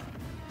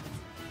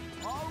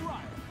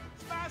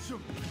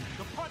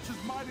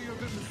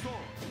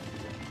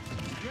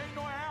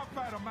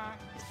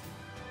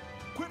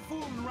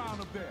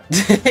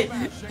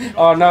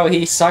 Oh no,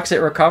 he sucks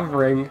at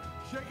recovering.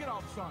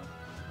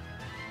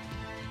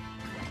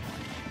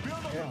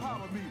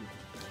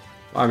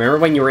 I remember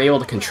when you were able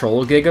to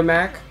control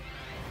Gigamac?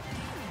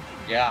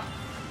 Yeah.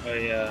 Oh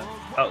yeah,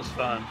 that was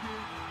fun.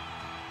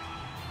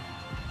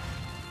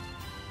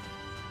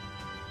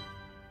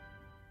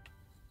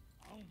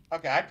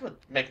 Okay, I would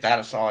make that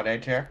a solid A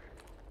tier.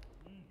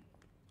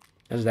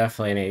 That's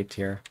definitely an A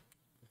tier.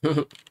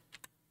 That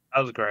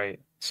was great.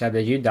 Seb,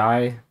 did you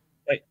die?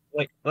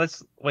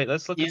 Let's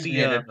look He's at the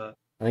muted.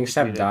 I think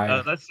Seb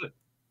died. Let's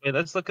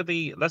look at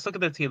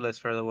the tier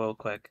list for the real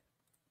quick.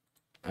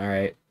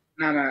 Alright.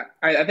 No.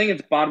 I think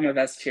it's bottom of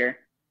S tier.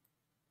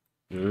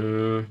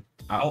 I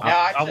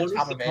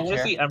want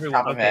to see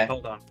everyone. Okay,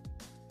 hold on.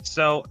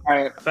 So,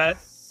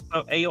 best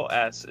A or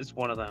S is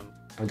one of them.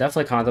 I'm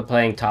definitely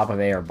contemplating top of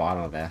A or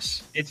bottom of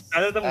S. It's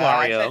better than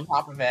I'd Wario. say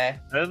top of A.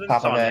 Better than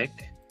Top of A.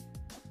 Sonic.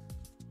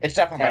 It's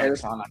definitely better than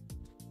Sonic.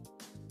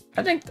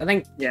 I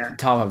think Yeah.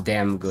 top of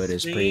damn good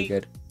is pretty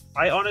good.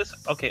 Honest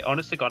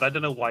to God, I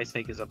don't know why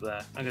Snake is up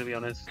there. I'm gonna be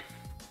honest.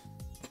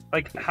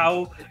 Like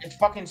how It's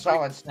fucking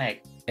Solid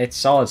Snake. It's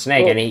Solid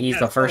Snake, Well, and he's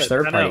the first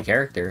third-party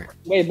character.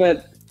 Wait,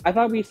 but I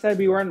thought we said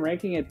we weren't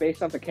ranking it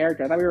based off the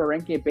character. I thought we were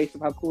ranking it based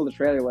off how cool the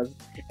trailer was.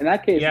 In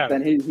that case,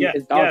 then his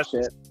dog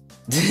shit.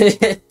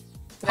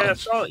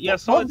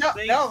 Solid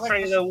Snake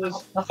trailer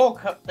was the whole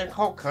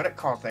codec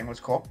call thing was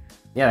cool.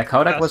 Yeah, the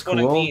codec was what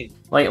I cool. mean.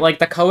 Like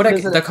the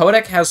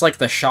codec has like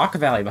the shock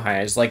value behind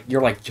it. It's like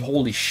you're like,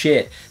 holy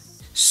shit,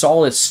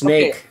 Solid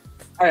Snake. Okay.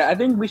 All right, I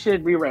think we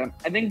should re-rank.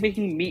 I think we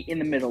can meet in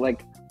the middle,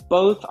 like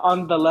both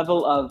on the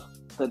level of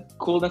the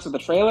coolness of the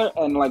trailer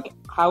and like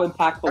how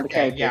impactful the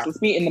character is.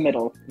 Let's meet in the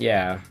middle.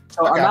 Yeah.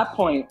 So on that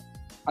point,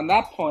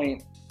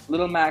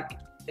 Little Mac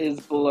is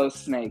below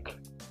Snake.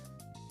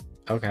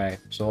 Okay,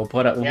 so we'll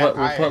put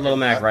Little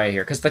Mac right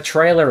here because the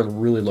trailer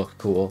really looked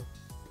cool.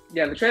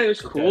 Yeah, the trailer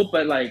was cool,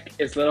 but like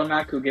it's Little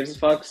Mac who gives a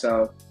fuck.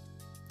 So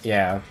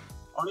yeah.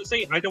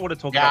 Honestly, I don't want to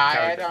talk about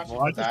characters. I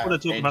just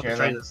want to talk about the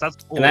trailers. That's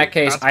cool. In that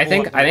case, I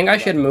think I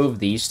should move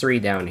these three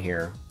down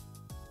here.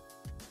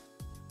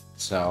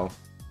 So,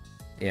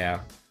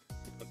 yeah.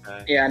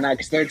 Okay. Yeah, no,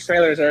 because their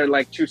trailers are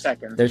like 2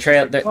 seconds.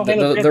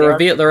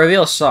 The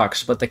reveal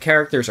sucks, but the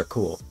characters are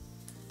cool.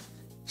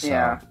 So,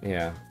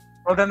 yeah.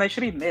 Well, then they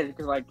should be mid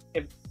because like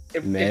if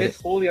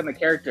it's wholly on the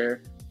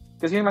character,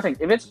 because here's my thing: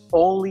 if it's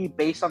wholly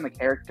based on the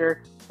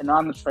character and not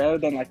on the trailer,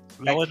 then like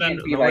that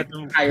can't be like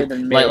higher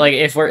than mid. Like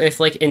if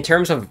like in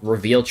terms of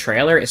reveal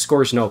trailer, it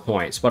scores no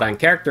points, but on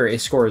character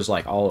it scores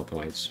like all the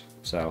points.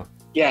 So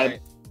yeah,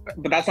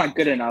 but that's not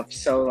good enough.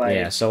 So like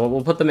yeah, so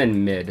we'll put them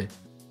in mid.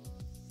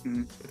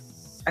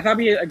 I thought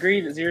we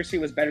agreed that Zero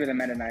Suit was better than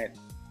Meta Knight.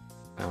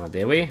 Oh,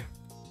 did we?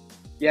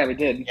 Yeah, we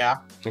did. Yeah.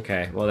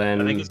 Okay, well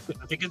then. I think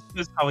it's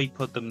just how he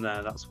put them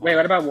there. That's why. Wait,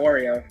 what about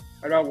Wario?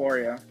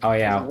 Oh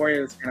yeah.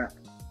 Wario's kind of.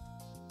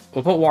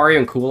 We'll put Wario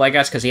in cool, I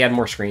guess, because he had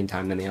more screen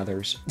time than the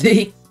others.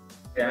 Yeah.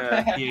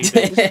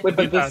 But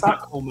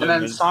and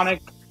then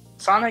Sonic.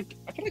 I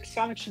feel like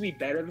Sonic should be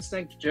better than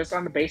Snake just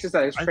on the basis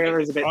that his trailer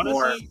is a bit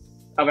more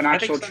of an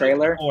actual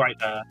trailer. Right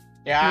there.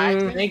 Yeah, I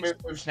think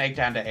move Snake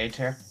down to A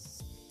tier.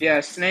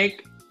 Yeah,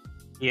 Snake.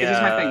 Yeah, this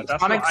is my thing.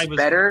 Sonic's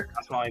better.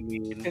 That's what I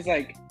mean. Because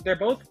like they're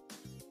both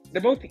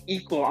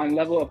equal on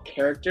level of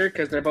character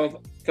because they're both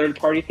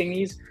third-party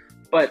thingies.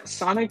 But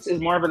Sonic's is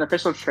more of an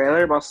official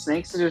trailer, while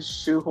Snake's is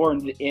just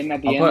shoehorned in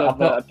at the end of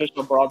the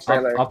official Brawl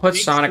trailer. I'll put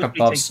Sonic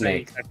above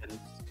Snake.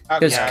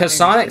 Because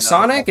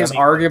Sonic is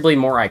arguably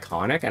more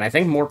iconic, and I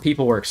think more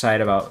people were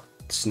excited about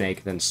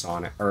Snake than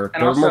Sonic, or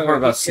more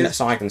about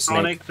Sonic than Snake.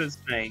 Sonic than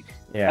Snake.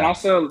 Yeah. And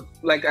also,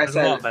 like I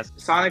said,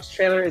 Sonic's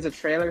trailer is a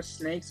trailer.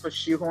 Snake's was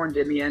shoehorned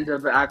in the end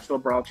of the actual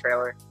Brawl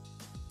trailer.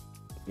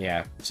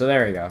 Yeah. So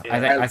there you go.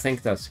 Yeah. I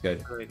think that's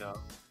good. There we go.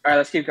 All right,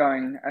 let's keep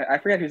going. I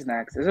forget who's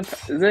next. Is it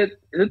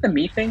the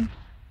me thing?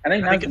 I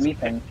think that's the me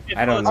thing.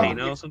 I don't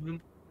know. Or something?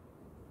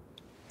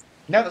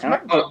 No, that's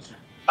not. Oh,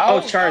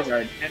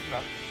 Charizard.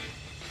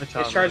 It's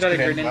Charizard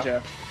and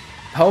Greninja.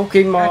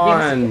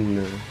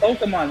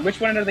 Pokemon.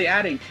 Which one are they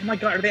adding? Oh my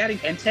god, are they adding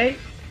Entei?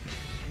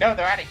 No,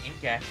 they're adding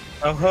Inkay.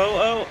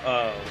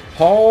 Oh.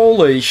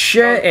 Holy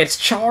shit! It's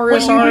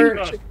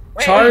Charizard.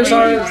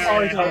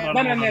 Charizard.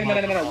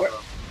 No.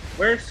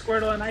 Where's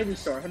Squirtle and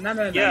Ivysaur? No.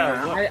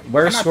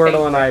 Where's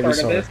Squirtle and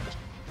Ivysaur?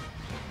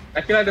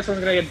 I feel like this one's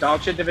gonna get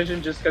dog shit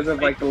division just because of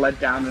like the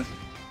letdown.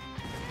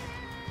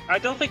 I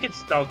don't think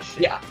it's dog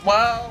shit. Yeah.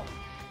 Well,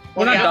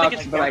 not dog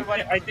it's shit, but like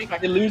I think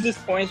it loses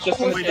points just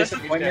on the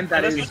disappointment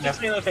that is. Let's just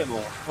say a little bit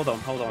more. Hold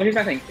on. Here's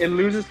my thing: it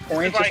loses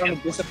points just on the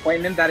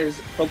disappointment that is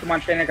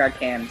Pokemon Trainer got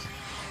canned.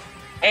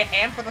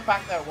 And for the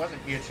fact that it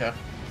wasn't Mewtwo.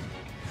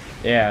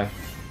 Yeah.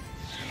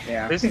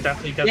 Yeah. This is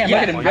definitely good. Yeah, look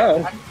at him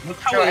go.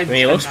 I mean,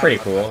 he looks pretty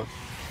cool.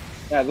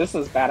 Yeah, this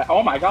is bad.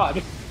 Oh my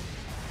god.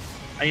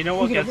 And you know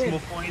what gets more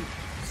points?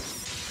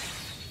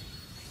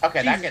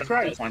 Okay, that gets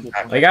more points.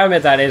 I gotta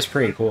admit, that is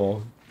pretty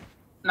cool.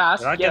 Nah,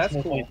 that gets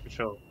more cool. points for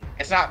sure.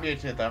 It's not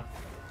Mewtwo, though.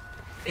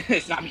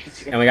 It's not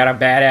Mewtwo. And we got a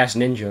badass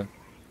ninja.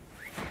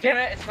 Damn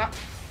it, it's not...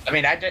 I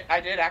mean, I did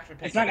actually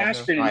pick it's not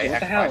Ash Greninja, what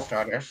the hell?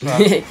 Starter, so...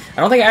 I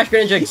don't think Ash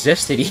Greninja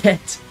existed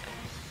yet.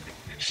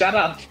 Shut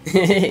up.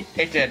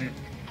 It didn't.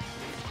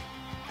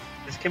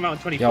 This came out in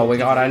 2014. Yo, we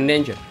got a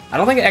ninja. I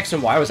don't think X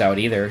and Y was out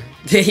either.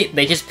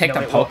 They just picked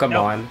a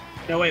Pokemon.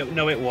 No, it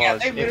was. Yeah,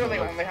 they literally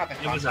only had the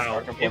concept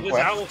art. It was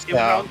out in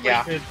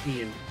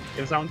 2013.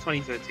 It was out in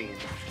 2013.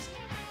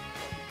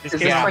 Is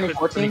this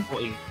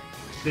 2014?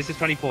 This is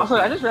 2014. Also,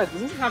 I just realized,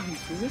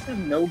 does this have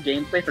no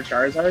gameplay for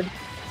Charizard?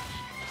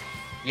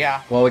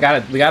 Yeah. Well, we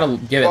gotta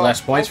give it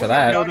less points for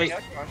that. No,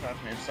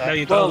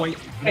 you don't wait.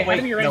 Hey, how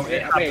do we rank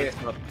it? Wait,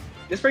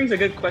 this brings a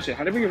good question.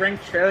 How do we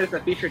rank trailers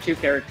that feature 2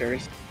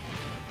 characters?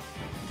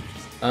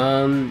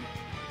 I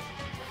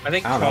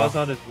think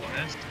Charizard is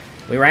worst.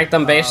 We rank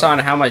them based on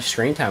how much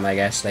screen time, I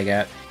guess, they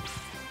get.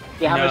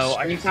 Yeah, how much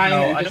screen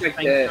time? I don't think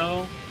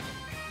so.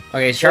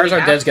 Okay,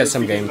 Charizard does get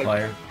some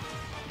gameplay.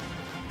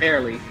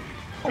 Barely.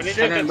 And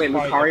then, wait,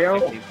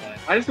 Lucario?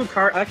 I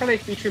like how they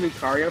feature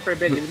Lucario for a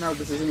bit, even though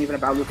this isn't even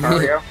about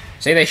Lucario.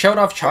 See, they showed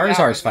off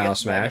Charizard's Final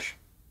Smash.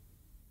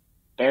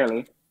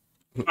 Barely.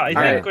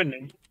 Alright,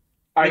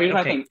 here's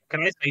my thing.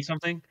 Can I say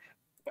something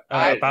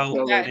about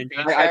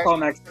Greninja? I call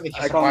next.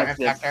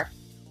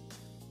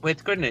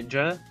 With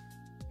Greninja,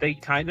 they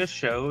kind of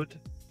showed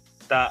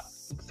that.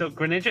 So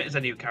Greninja is a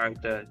new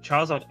character.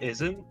 Charizard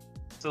isn't.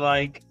 So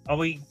like, are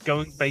we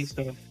going based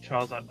off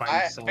Charizard by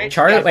himself?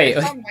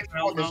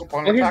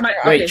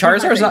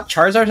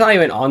 Charizard's not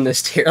even on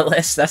this tier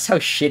list. That's how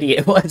shitty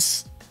it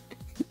was.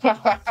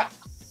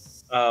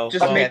 Oh,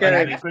 just make it.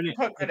 I guess we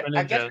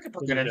could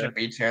put Greninja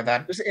B tier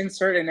then. Just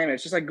insert an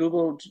image. Just like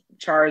Google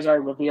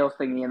Charizard reveal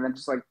thingy, and then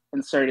just like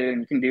insert it, and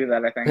you can do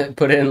that. I think.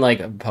 Put it in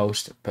like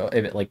post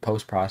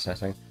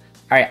processing.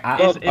 All right.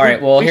 All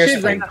right. Well, here's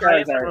the thing.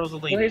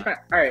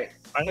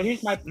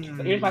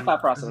 Here's my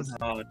thought process.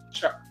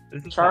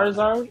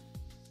 Charizard,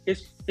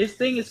 his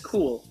thing is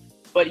cool,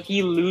 but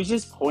he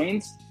loses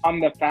points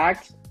on the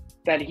fact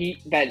that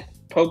he's the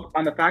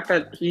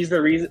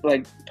reason,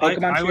 like,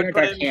 Pokemon trainer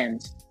got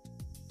canned.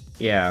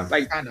 Yeah.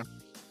 Like, kind of.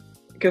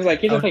 Because, like,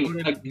 here's the thing.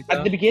 Like,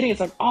 at the beginning,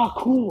 it's like, oh,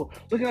 cool.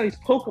 Look at all these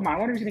Pokemon. I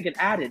wonder who's going to get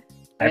added.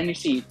 And then you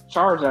see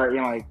Charizard,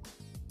 you're like,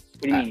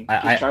 what do you mean?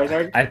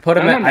 Charizard? I put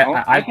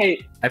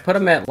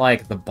him at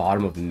like the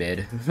bottom of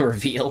mid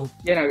reveal.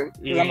 Yeah, no,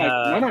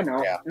 I'm like,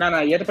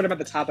 no. You have to put him at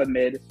the top of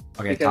mid.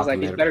 Okay, because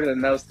like he's better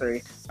than those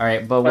 3. All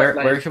right, but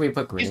where should we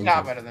put Greninja? He's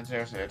not better than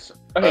Xerxes.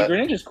 Okay,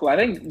 Greninja's cool. I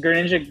think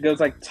Greninja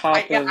goes like top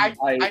of.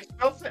 I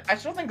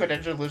still think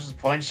Greninja loses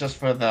points just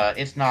for the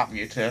it's not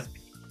Mewtwo.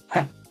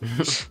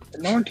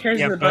 No one cares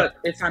about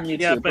it's not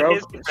Mewtwo, bro.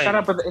 Shut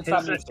up with it's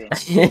not Mewtwo.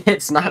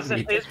 It's not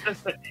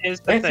Mewtwo.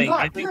 Here's the thing.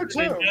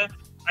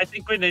 I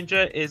think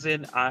Greninja is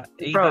in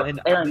either in.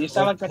 Aaron, you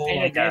sound like the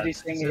thing that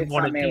he's saying it's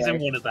not Melee.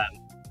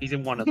 He's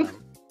in one of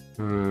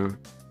them.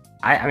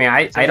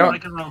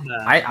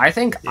 I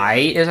think I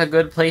is a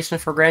good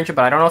placement for Greninja,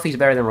 but I don't know if he's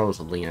better than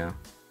Rosalina.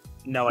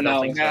 No, I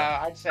don't think so.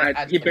 I'd say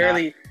he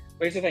barely.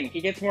 Here's the thing: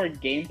 he gets more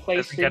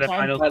gameplay screen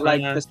time, but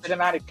like the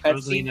cinematic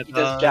cutscene, he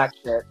does jack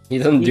shit. He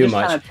doesn't do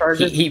much.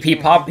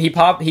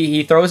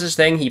 He throws his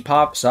thing, he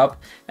pops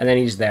up, and then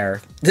he's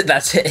there.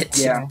 That's it.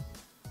 Yeah.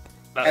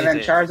 And then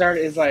Charizard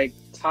is like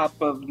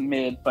top of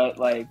mid, but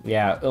like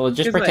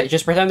just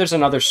pretend there's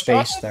another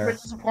space there.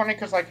 It's disappointing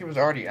because like he was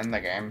already in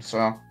the game,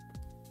 so.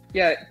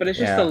 Yeah, but it's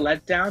just a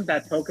letdown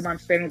that Pokemon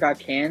Stadium got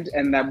canned,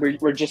 and that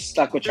we're just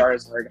stuck with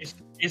Charizard.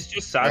 It's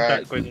just sad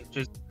that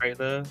Greninja's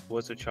trailer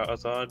was a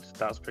Charizard.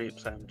 That's pretty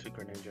upsetting to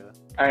Greninja.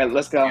 All right,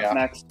 let's go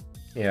next.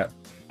 Yeah.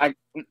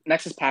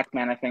 Next is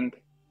Pac-Man, I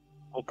think.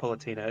 Or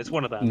Palutena. It's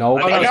one of them. No,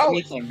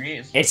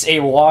 it's a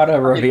Wada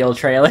reveal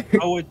trailer.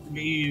 Oh, it's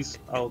Mies.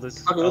 Oh,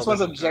 this. Okay, this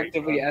one's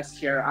objectively S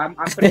tier. I'm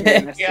putting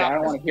it in S tier. I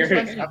don't want to hear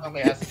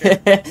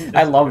it.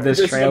 I love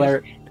this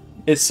trailer.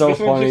 It's so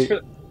funny.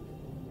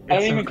 I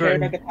don't even care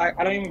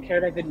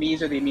about the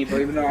Mies or the Amiibo,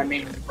 even though I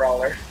made the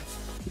Brawler.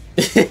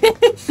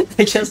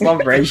 I just love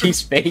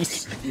Reggie's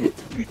face.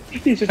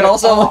 And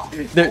also,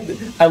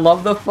 I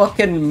love the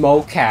fucking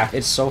mocap.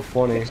 It's so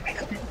funny.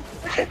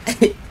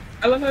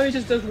 I love how he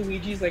just does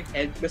Luigi's like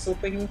head whistle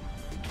thing.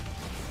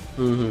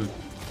 Mm-hmm.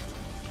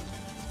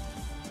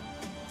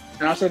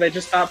 And also, they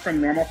just stopped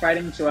from normal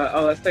fighting to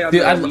let's play on the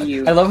Wii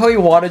U. I love how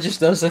Iwata just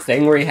does the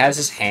thing where he has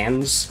his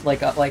hands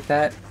like up like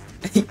that.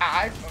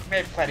 I've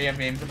made plenty of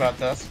memes about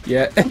this.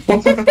 Yeah.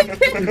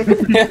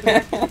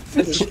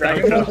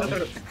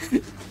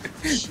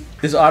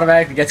 This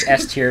automatically gets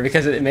S tier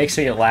because it makes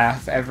me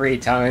laugh every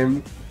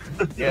time.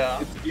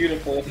 Yeah. It's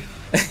beautiful.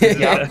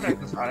 Yeah,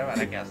 this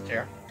automatic S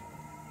tier.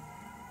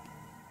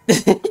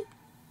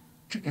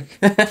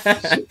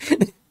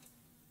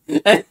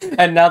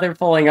 And now they're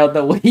pulling out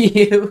the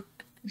Wii U.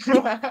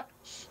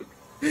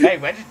 Hey,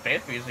 Wedge is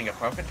basically using a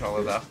Pro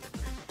Controller though.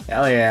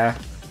 Hell yeah.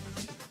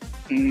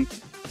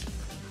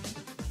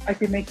 I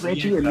could make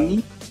Reggie a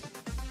me.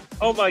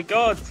 Oh my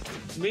god!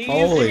 Me?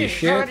 Holy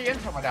shit. Already in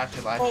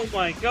Tomodachi Life. Oh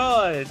my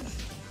god.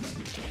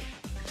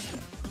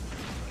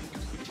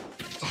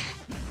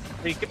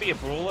 He could be a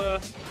brawler.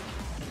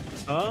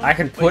 Huh? I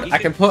can put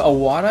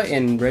Awada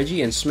in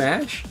Reggie and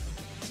Smash.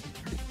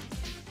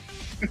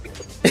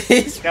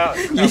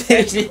 No,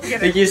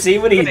 Did you see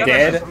what he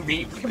did?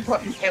 We can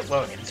put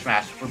Hitler in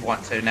Smash if we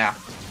want to now.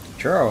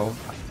 True.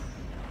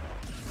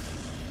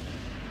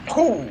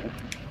 Cool.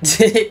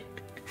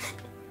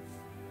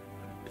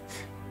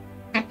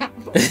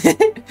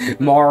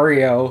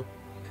 Mario.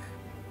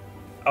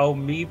 Oh,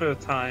 Meebo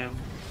time.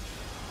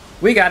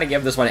 We gotta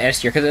give this one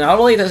S tier, because not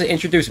only does it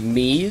introduce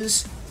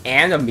Mii's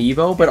and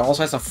Amiibo, but it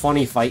also has a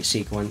funny fight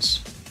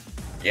sequence.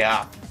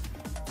 Yeah.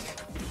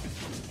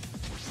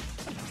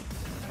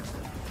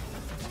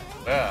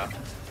 Yeah.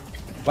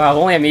 Wow, if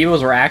only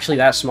Amiibos were actually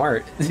that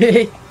smart.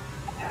 Hey,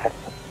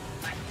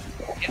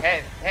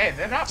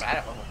 they're not bad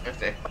at level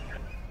 50.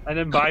 I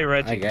didn't buy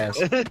Reggie. I guess.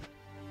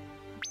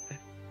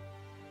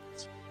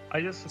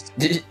 I just...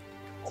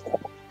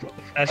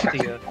 S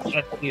tier.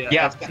 S tier.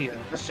 Yeah, S tier.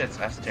 this shit's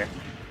S tier.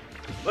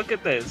 Look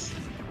at this.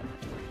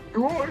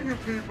 Who are you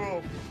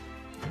people?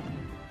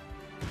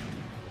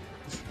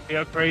 The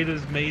upgrade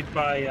is made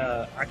by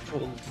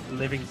actual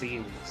living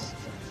beings.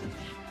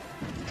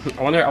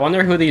 I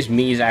wonder who these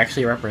Mii's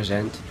actually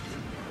represent.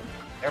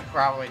 They're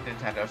probably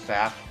Nintendo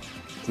staff.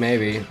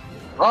 Maybe.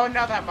 Oh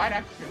no, that might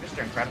actually be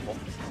Mr. Incredible.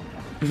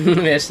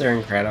 Mr.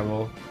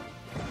 Incredible.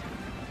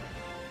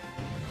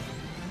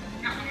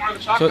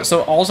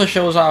 So also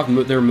shows off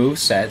their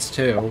movesets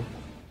too.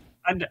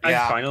 And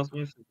finals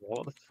moves as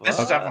well. What the fuck? This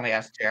is definitely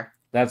S tier.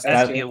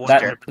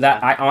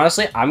 I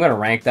honestly, I'm gonna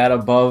rank that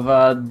above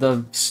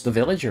the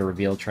villager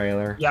reveal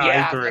trailer. Yeah,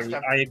 Yeah, I agree.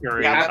 that's I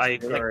agree. Yeah, I that's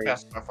like agree.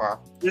 best so far.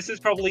 This is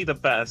probably the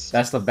best.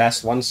 That's the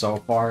best one so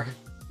far.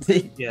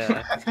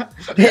 Yeah.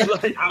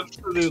 I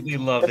absolutely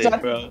love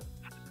it, bro.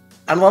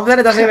 I love that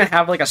it doesn't even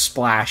have like a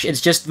splash.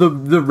 It's just the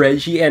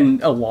Reggie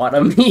and a lot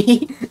of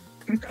me,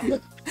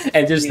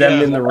 and just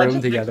them in the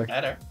room together.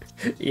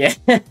 Yeah.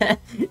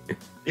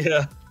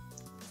 Yeah.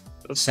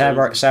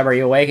 Saber,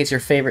 you awake? It's your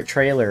favorite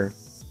trailer.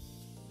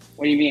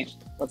 What do you mean?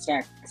 What's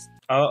next?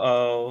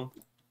 Oh,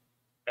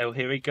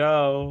 here we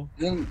go.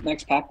 Isn't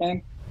next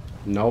Pac-Man?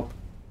 Nope.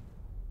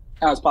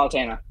 Oh, it's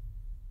Palutena.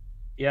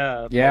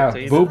 Yeah. Yeah,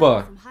 Palutena.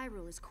 Booba. From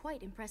Hyrule is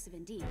quite impressive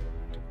indeed.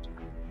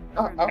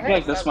 Oh, I feel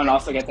like this one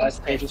also gets S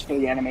tier just for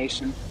the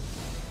animation.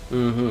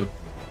 Mm-hmm.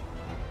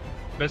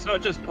 But it's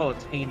not just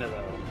Palutena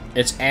though.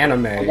 It's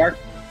anime.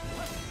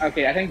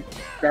 Okay, I think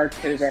Dark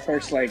Pit is our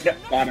first like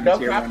bottom No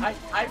tier crap, one.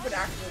 I would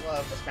actually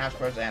love the Smash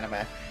Bros.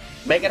 Anime.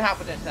 Make it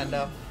happen,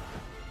 Nintendo.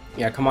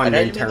 Yeah, come on,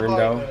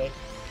 Nintendo.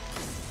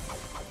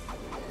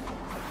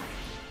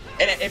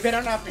 And it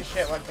better not be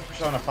shit like the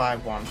Persona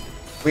 5 one.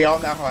 We all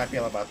know how I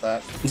feel about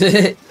that.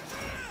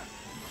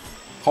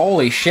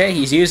 Holy shit,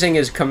 he's using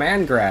his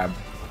command grab.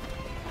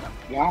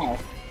 Wow.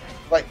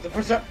 Like the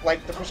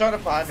Persona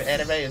 5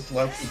 anime is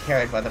low-key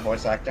carried by the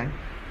voice acting.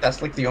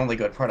 That's like the only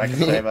good part I can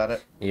say about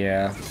it.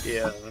 Yeah.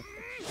 Yeah.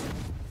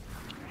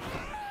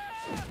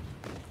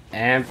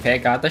 And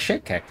Pit got the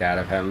shit kicked out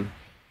of him.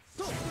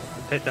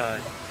 Pit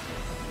died.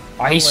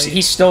 Oh,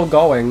 he's still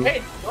going.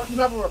 Hey, don't you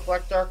have a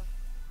reflector?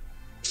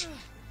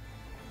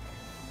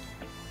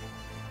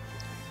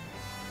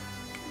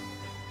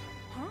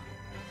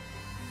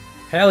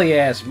 Hell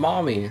yes,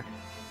 mommy.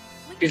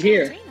 He's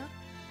here.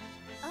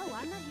 Oh,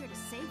 I'm not here to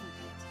save you,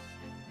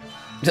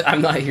 Pete.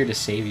 I'm not here to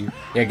save you.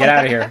 Yeah, get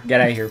out of here.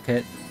 Get out of here,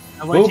 Pit.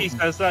 And when Oop, she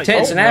says that,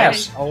 tits and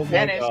ass. Oh my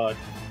Vanish. god.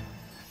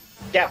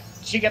 Yeah,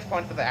 she gets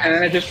one for the ass. And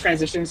then it just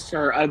transitions to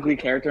her ugly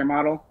character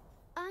model.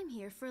 I'm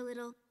here for a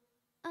little,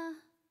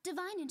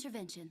 divine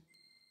intervention.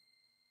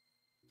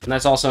 And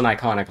that's also an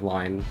iconic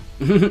line.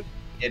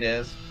 It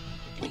is.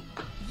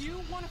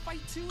 You want to fight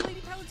too,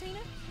 Lady Palutena?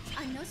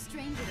 I'm no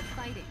stranger to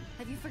fighting.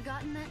 Have you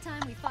forgotten that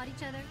time we fought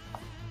each other?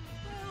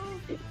 Well,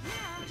 yeah,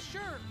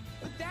 sure.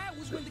 But that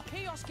was when the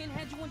Chaos Skin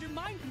had you under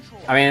mind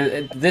control. I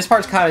mean, this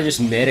part's kind of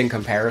just mid in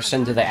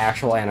comparison to the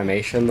actual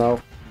animation,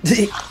 though.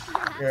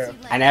 Yeah.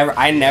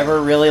 I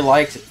never really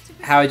liked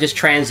how it just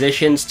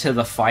transitions to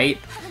the fight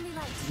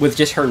with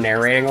just her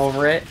narrating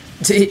over it.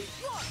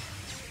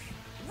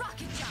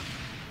 Rocket jump.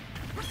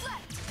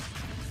 Reflect.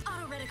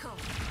 Auto reticle.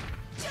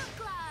 Jump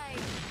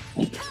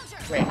glide. Counter.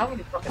 Wait, how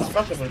many fucking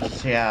special moves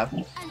does she have?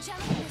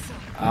 Angelic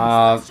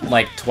missile.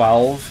 Like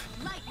 12.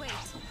 Lightweight.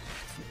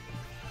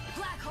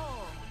 Black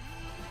hole.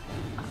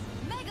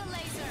 Mega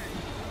laser.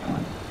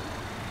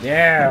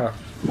 Yeah.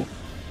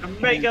 A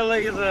mega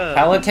laser!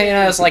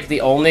 Palutena is like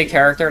the only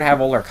character to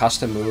have all her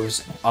custom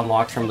moves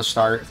unlocked from the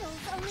start.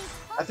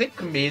 I think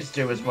Kami's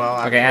do as well.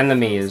 Okay, and the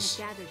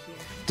Mii's.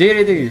 Do.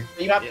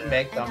 You have to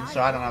make them,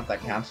 so I don't know if that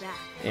counts.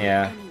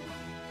 Yeah.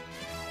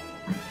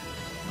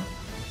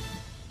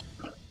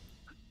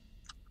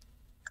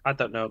 I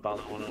don't know about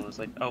that one. I was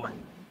like, oh.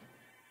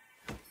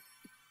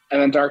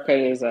 And then Dark Pit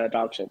is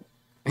dog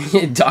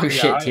shit. Dog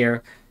shit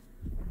tier.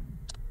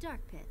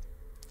 Dark Pit.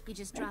 You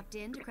just dropped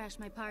in to crash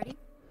my party?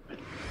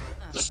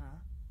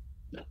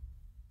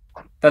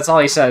 That's all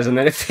he says, and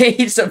then it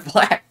fades to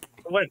black.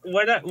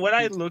 when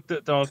I looked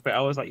at Dorks,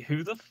 I was like,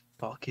 who the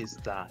fuck is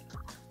that?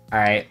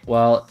 Alright,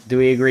 well, do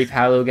we agree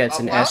Palu gets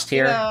an S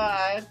tier?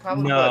 I'd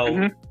probably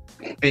No.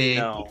 B.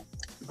 No.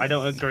 I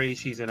don't agree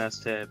she's an S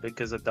tier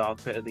because of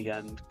Dark Pit at the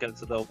end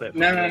gets a little bit.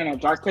 No.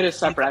 Dark Pit is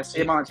separate. I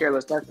see him on the tier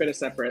list. Dark Pit is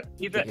separate.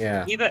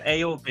 Either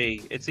A or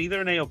B. It's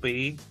either an A or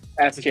B.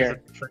 S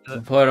tier.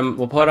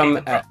 We'll put him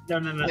at...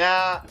 No.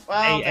 Yeah,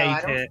 well,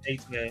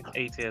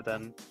 A tier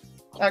then.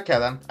 Okay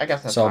then, I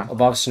guess that's so fine.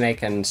 above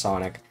Snake and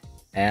Sonic.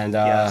 And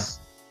Yes.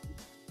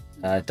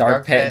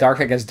 Dark Pit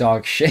gets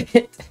dog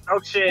shit. Oh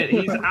shit,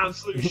 he's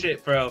absolute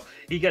shit, bro.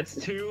 He gets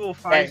 2 or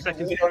 5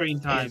 seconds of screen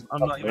time.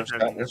 I'm not even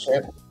joking.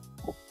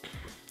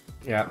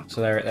 Yeah, so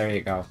there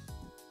you go.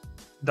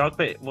 Dark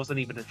Pit wasn't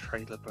even a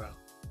trailer, bro.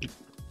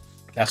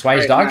 That's why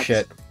he's dog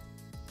shit.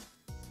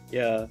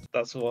 Yeah,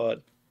 that's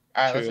what.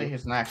 Alright, let's see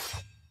who's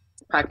next.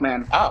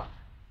 Pac-Man. Oh.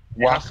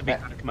 It has to be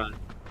Pac-Man.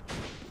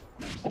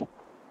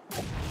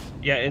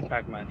 Yeah, it's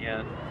Pac-Man,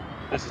 yeah.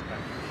 This is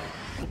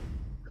Pac-Man.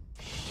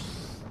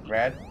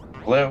 Red,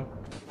 blue.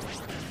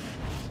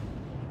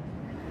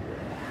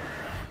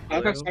 I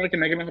like how Sonic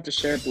and Mega Man have to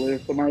share blue.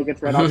 The Mario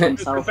gets red off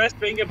himself.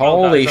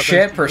 Holy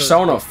shit,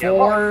 Persona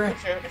 4!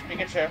 It's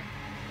Pikachu.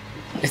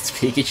 It's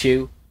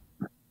Pikachu.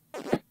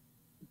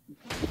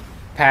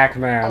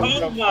 Pac-Man.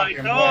 Oh my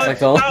god!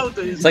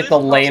 It's like the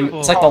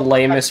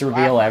lamest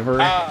reveal ever.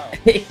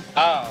 It's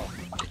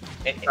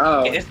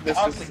the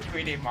ugly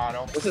 3D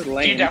model. This is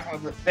lame.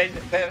 They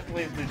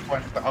definitely lose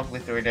points for the ugly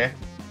 3D.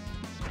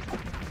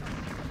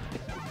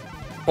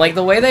 Like,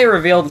 the way they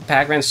revealed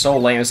Pac-Man's so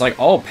lame, it's like,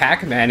 oh,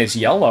 Pac-Man is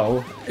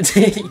yellow.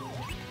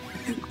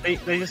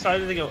 They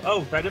decided to go,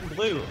 oh, red and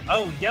blue,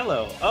 oh,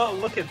 yellow, oh,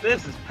 look at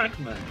this, it's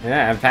Pac-Man.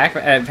 Yeah, and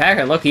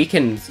Pac-Man, look, he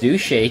can do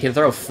shit, he can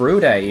throw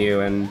fruit at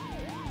you, and...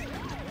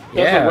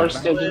 Yeah. That's the worst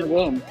stage in the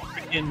game.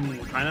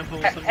 Freaking pineapple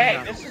or something.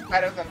 Hey, this is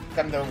better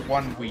than the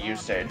one Wii U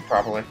stage,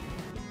 probably.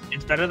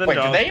 It's better than Wait,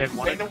 Dog did they Pit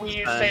bring the Wii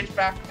U stage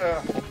back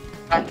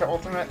to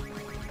Ultimate?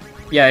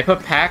 Yeah, they put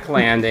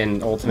Pac-Land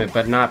in Ultimate,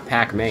 but not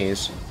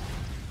Pac-Maze.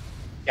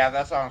 Yeah,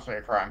 that's honestly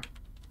a crime.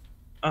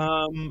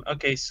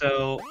 Okay,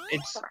 so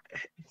it's...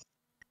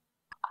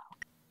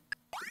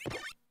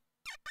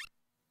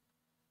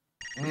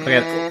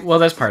 Okay, well,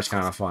 this part's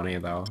kind of funny,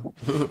 though.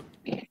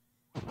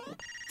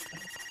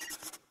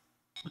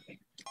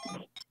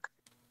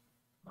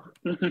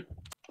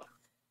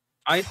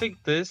 I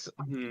think this...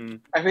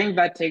 I think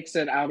that takes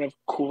it out of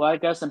cool, I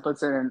guess, and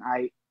puts it in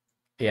I.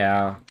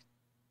 Yeah.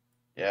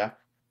 Yeah.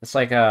 It's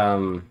like, I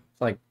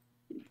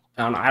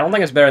don't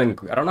think it's better than...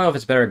 I don't know if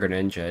it's better than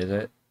Greninja, is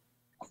it?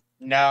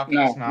 No,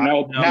 it's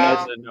not.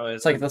 No.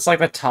 It's like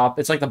the top...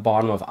 It's like the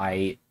bottom of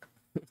I.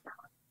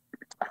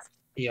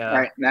 Yeah.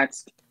 Alright,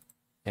 next.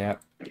 Yeah.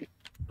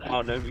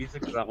 Oh, no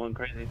music for that one,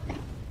 crazy.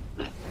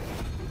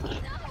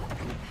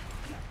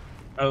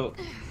 Oh.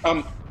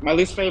 My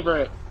least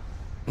favorite.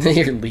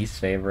 Your least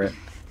favorite.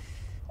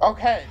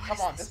 Okay, come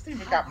on, this theme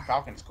with Captain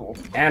Falcon's cool.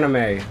 Anime.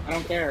 I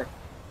don't care.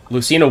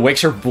 Lucina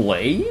wakes her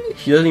blade?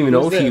 She doesn't even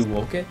know if he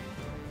woke it.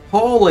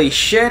 Holy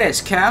shit,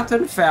 it's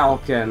Captain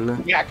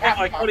Falcon! Yeah,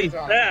 Captain Falcon's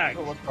back.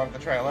 Coolest part of the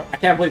trailer. I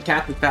can't believe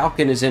Captain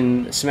Falcon is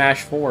in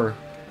Smash 4.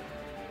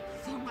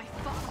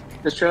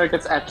 This trailer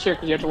gets F tier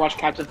because you have to watch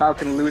Captain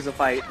Falcon lose a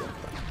fight.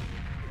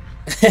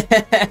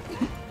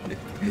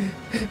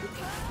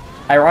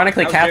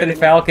 Ironically, Captain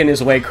Falcon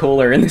is way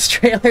cooler in this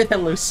trailer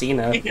than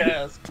Lucina.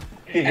 Yes.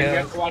 And you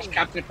have to watch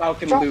Captain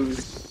Falcon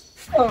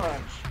lose.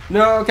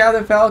 No,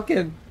 Captain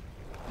Falcon!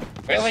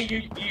 Really?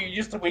 You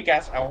used the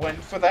weak-ass Elwind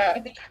for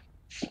that?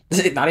 Is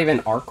it not even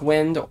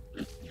Arcwind?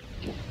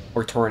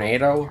 Or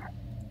Tornado?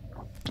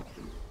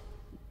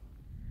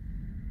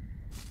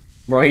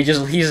 Bro, he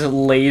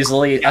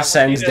lazily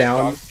ascends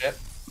down.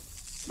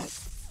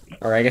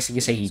 Or I guess you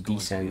could say he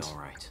descends.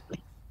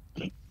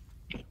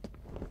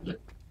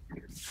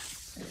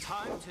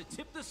 Time to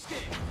tip the scale.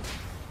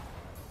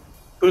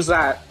 Who's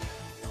that?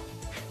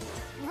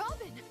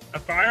 Robin. A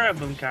Fire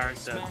Emblem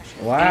character.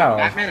 Wow.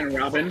 Batman and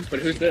Robin, but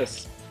who's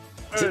this?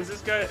 Oh, is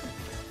this guy?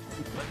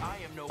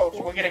 Oh,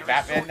 so we're getting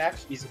Batman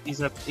next?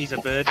 He's a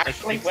bird.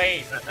 Actually,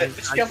 wait.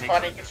 This feels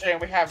funny considering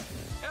we have...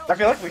 I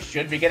feel like we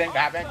should be getting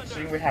Batman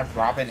considering we have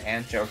Robin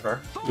and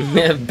Joker.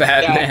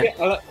 Batman.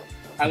 Yeah,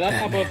 I love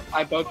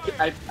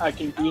how I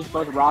can use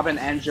both Robin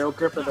and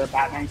Joker for the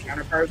Batman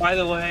counterpart. By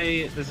the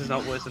way, this is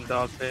not worse than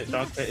Dark Pit.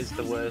 Dark Pit is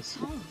the worst.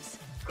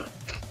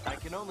 I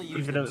can only use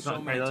Even though them it's so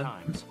not many Halo.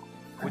 times,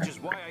 which is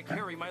why I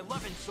carry my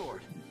loving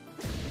sword.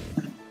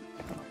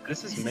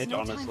 This is mid,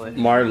 honestly.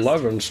 My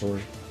loving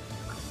sword.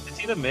 It's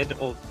either mid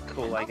or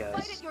cool, I Fight at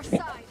guess. your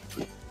side.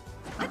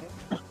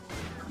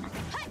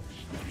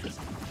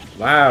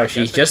 Wow,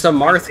 she's just a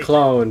Marth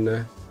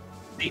clone.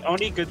 The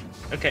only good...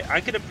 Okay,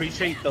 I can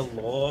appreciate the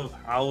lore of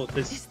how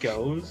this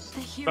goes,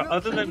 but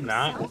other than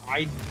that,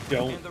 I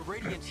don't And the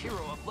radiant hero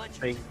of legend.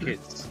 think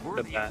it's the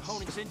Worthy best.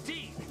 opponents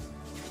indeed.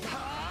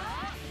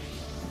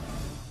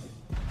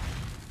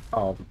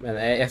 Oh,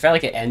 man, I felt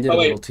like it ended a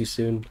little too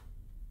soon.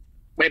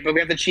 Wait, but we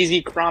have the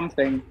cheesy Crom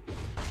thing.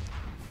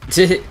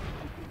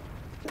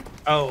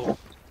 Oh.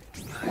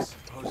 I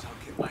suppose I'll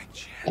get my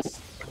chance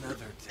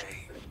another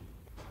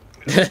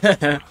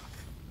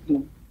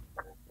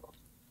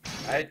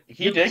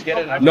He did get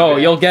it. No,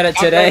 you'll get it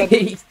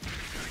today.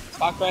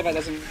 Sakurai, that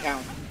doesn't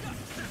count.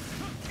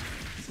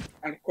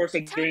 And of course,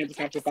 they're doing it to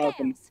Captain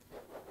Falcon.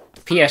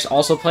 P.S.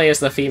 Also play as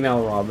the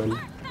female Robin.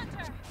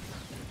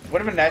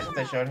 Would have been nice if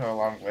they showed her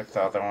along with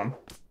the other one.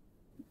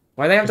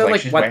 Why they have to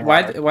like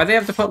why they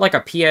have to put like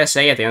a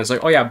PSA at the end? It's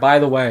like, oh yeah, by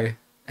the way,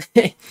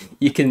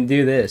 you can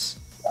do this.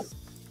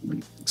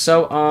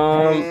 So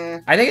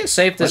I think it's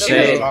safe to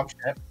say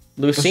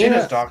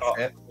Lucina's dog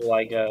shit. Well,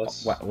 I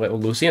guess. What,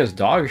 Lucina's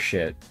dog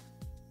shit.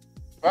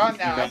 Well,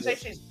 no, I'd say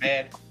she's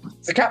bad.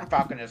 The Captain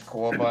Falcon is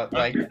cool, but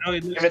like,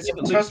 if it's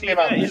supposed to be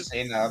about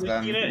Lucina,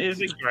 then Lucina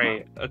isn't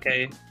great.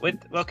 Okay,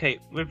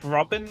 with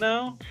Robin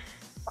though,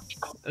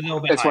 a little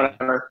bit. It's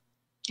whatever.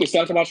 We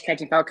still have to watch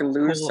Captain Falcon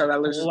lose, so that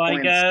loses I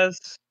points.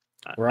 guess.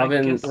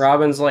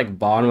 Robin's like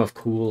bottom of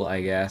cool,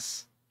 I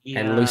guess, Yeah,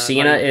 and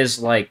Lucina like, is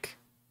like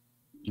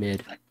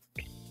mid.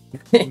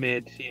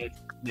 mid,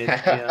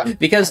 yeah.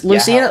 Because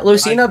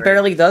Lucina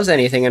barely does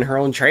anything in her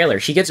own trailer.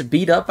 She gets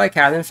beat up by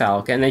Captain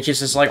Falcon, and then she's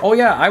just like, "Oh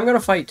yeah, I'm gonna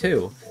fight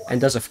too," and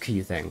does a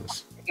few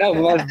things. No,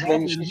 well,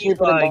 then she should be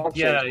put in dog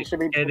shit. She should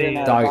be put in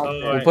dog.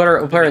 We'll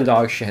put her in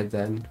dog shit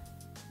then.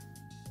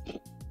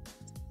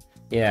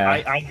 Yeah.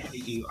 I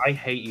hate you. I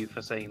hate you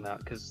for saying that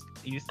because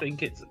you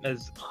think it's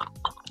as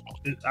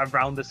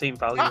around the same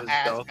value as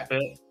Dark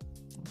Pit.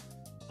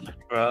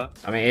 Bruh.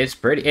 I mean,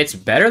 it's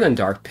better than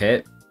Dark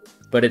Pit,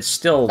 but it's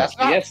still. That's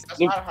not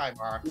a high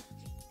bar.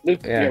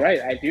 Luke, you're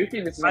right. I do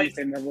think this is on the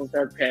same level as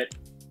Dark Pit.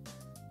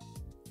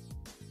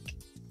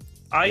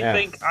 I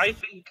think,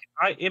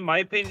 in my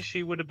opinion,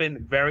 she would have been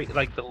very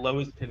like the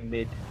lowest to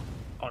mid.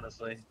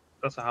 Honestly,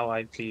 that's how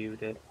I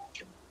viewed it.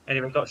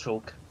 Anyway, got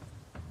Shulk.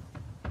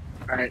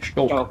 Alright,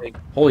 Shulk.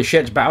 Holy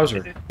shit, it's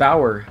Bowser.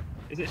 Bauer.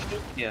 Is it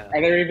Shulk? Yeah.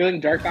 Are they revealing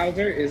Dark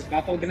Bowser? Is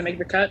Bothell gonna make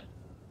the cut?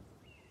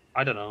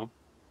 I don't know.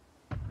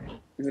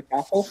 Is it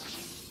Bothell?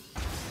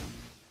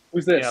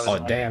 Who's this? Oh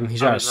damn,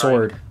 he's got a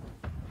sword.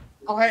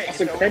 Oh hey,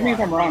 so correct me if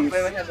I'm wrong.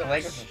 Has a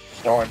leg with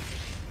a sword.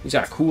 He's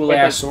got a cool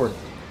ass sword.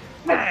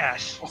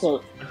 Ash.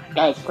 Also,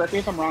 guys, correct me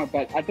if I'm wrong,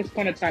 but at this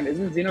point in time,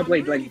 isn't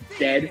Xenoblade like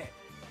dead?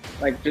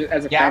 Like just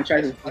as a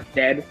franchise, is just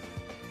dead.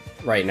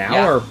 Right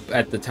now, or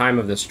at the time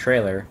of this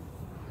trailer?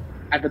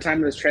 At the time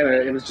of this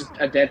trailer, it was just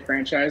a dead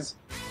franchise.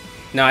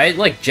 No, it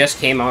like just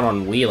came out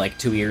on Wii like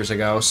 2 years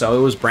ago, so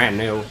it was brand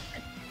new.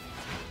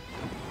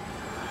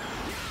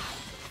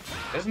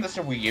 Isn't this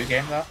a Wii U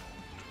game though?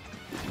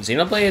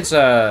 Xenoblade's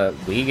a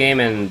Wii game,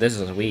 and this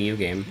is a Wii U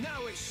game.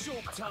 Now it's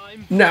Shulk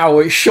time. Now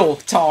it's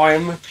Shulk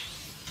time.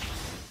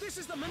 This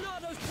is the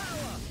Monado's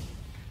power.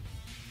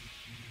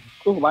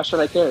 Cool. Why should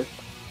I care?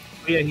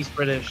 Yeah, he's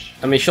British.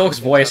 I mean, Shulk's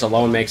voice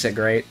alone makes it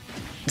great.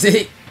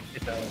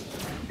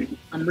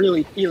 I'm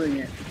really feeling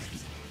it.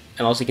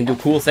 And also, he can do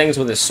cool things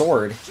with his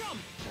sword.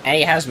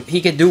 And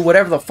he can do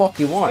whatever the fuck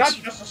he wants. It's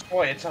not just a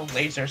sword; it's a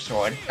laser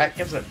sword. That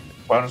gives it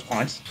bonus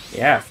points.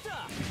 Yeah.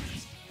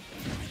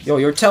 Yo,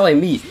 you're telling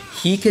me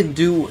he could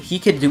do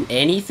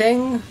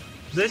anything?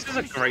 This is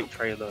a great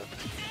trailer.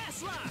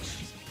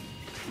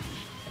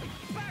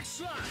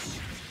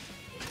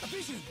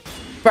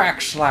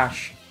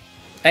 Backslash.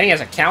 And he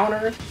has a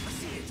counter.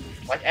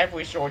 Like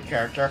every sword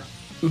character,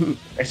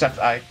 except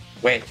Ike.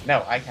 Wait,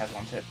 no, Ike has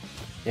one too.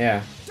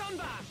 Yeah.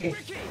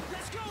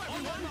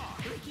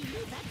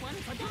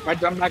 My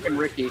Dumback and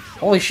Ricky.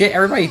 Holy shit!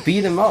 Everybody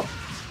beat him up.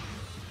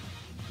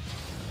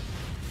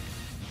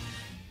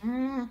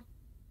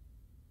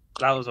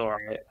 That was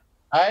alright.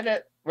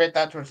 I'd rate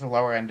that towards the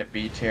lower end of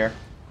B tier.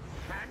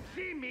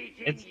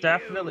 It's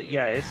definitely,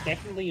 it's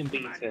definitely in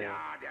B tier.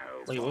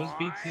 Wait, what was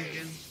B tier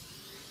again?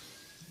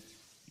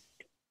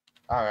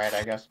 Alright,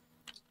 I guess.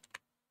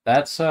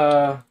 That's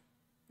not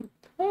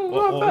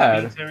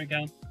bad. Was B tier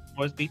again?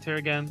 What was B tier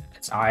again?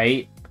 It's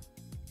aight.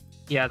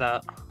 Yeah,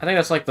 that. I think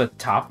that's like the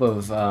top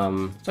of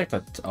it's like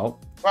the Well,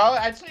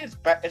 I'd say it's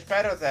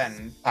better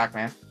than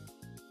Pac-Man.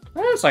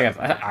 It's like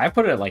I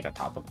put it at like the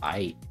top of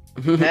aight.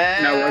 Nah,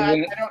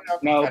 I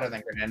don't know if it's better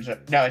than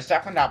Greninja. No, it's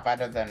definitely not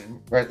better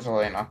than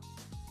Rosalina.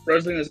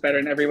 Rosalina is better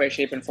in every way,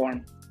 shape, and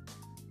form.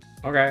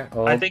 Okay.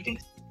 Well, I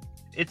think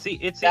it's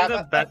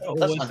either better or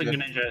worse than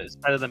Greninja. It's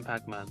better than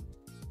Pac-Man.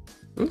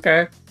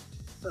 Okay.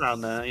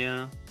 Around there,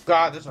 yeah.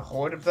 God, there's a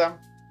horde of them.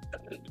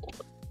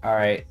 All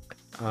right.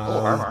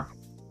 Armor.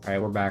 All right,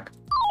 we're back.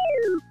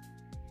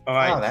 All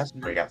right. Oh, that's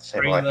where you got the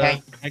same.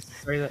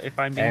 If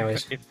I'm being,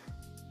 anyways,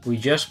 we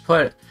just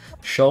put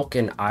Shulk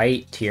in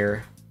aight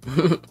tier.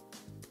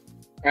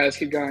 Alright, let's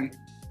keep going.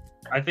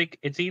 I think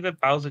it's either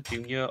Bowser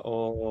Jr.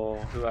 or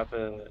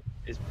whoever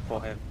is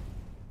before him.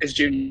 It's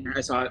Junior.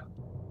 I saw it.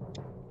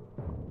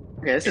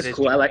 Okay, this is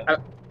cool. I like.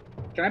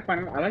 Can I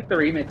point out? I like the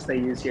remix they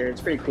use here.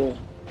 It's pretty cool.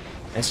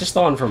 It's just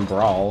the one from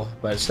Brawl,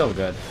 but it's still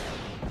good.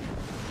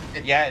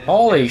 Yeah.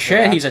 Holy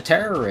shit, he's a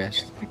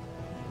terrorist.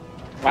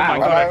 Wow.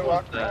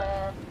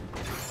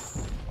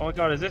 Oh my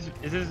god, is this a?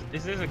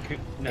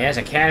 No. He has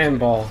a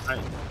cannonball.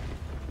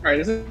 Alright,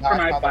 this is for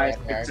my bias.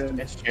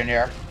 It's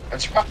Junior.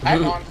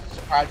 I'm honestly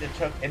surprised it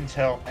took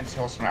until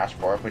Smash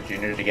 4 for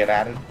Junior to get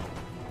added.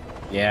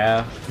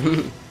 Yeah.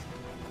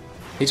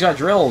 He's got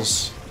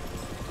drills.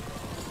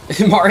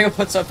 Mario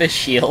puts up his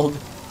shield.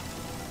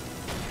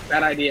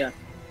 Bad idea.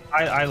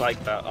 I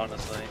like that,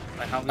 honestly.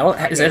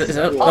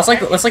 That's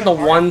like the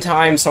one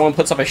time someone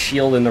puts up a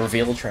shield in the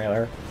reveal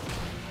trailer.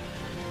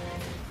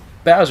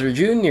 Bowser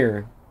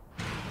Jr.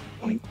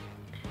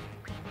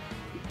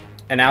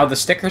 And now the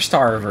Sticker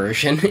Star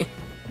version.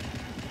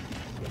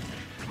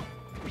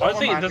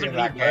 Honestly, it doesn't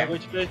really matter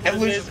which version it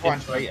loses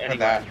points for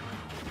that.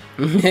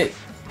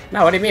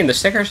 No, what do you mean? The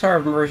Sticker Star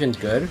version's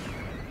good.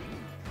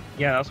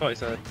 Yeah, that's what I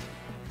said.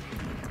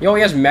 Yo,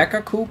 he has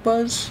Mecha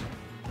Koopas.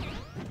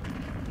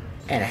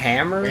 And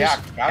hammers. Yeah,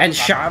 and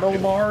Shadow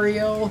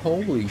Mario.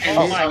 Holy shit.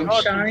 Oh my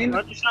god,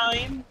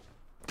 Sunshine?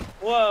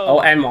 Whoa. Oh,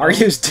 and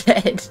Mario's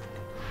dead.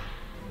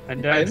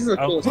 And This is a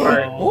cool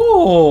part.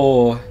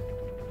 Oh.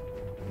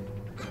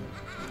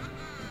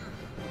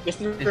 Just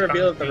the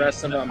reveal of the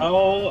rest of them.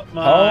 Oh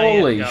my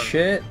Holy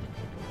shit.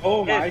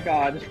 Oh my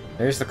god.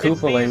 There's the It's these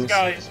Koopalings.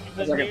 guys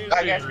from the news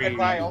I guess series.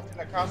 goodbye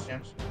alternate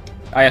costumes.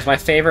 Oh, yes, my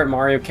favorite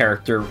Mario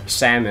character,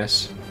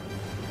 Samus.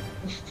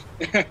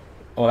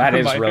 Oh, that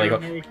is My really favorite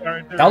good. movie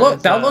character That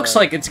is, looks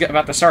like it's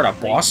about to start a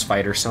boss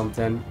fight or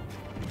something.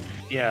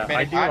 Yeah, Man,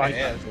 I do like it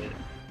that. is. bit.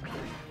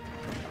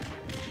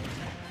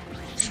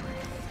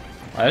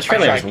 Oh, this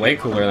trailer is way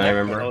cooler than I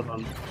remember. Hold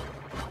on.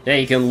 Yeah,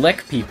 you can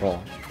lick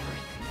people.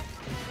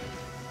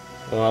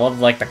 Well, I love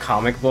like the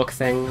comic book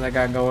thing that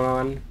got going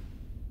on.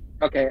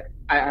 Okay,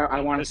 I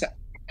want to say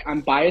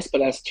I'm biased,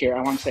 but S tier.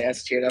 I want to say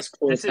S tier. That's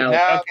cool as This is- hell.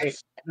 No, Okay,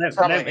 that's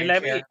let probably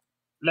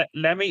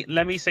me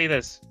let me say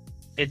this.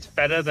 It's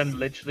better than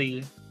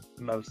literally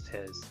most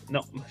his.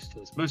 Not most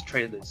his. Most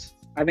trailers.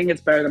 I think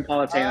it's better than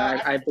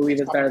Palutena. I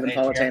believe it's better than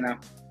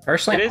Palutena.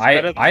 Personally, It is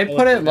better than I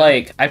put it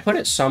Palutena. I put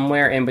it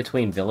somewhere in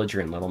between Villager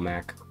and Little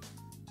Mac.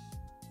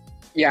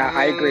 Yeah,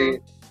 I agree.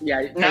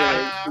 Yeah,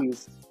 Nah.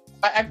 please.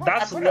 I put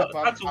That's it above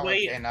that's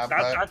way Palutena, that's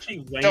but actually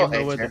way still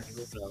lower A than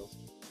tier. Little.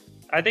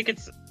 I think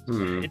it's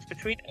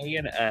between A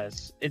and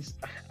S. It's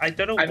I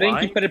don't know I think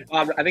why. you put it.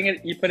 I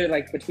think you put it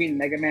like between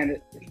Mega Man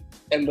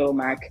and Little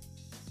Mac.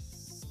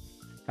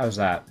 How's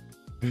that?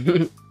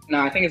 No,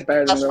 I think it's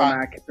better than That's Little fine.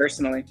 Mac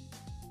personally.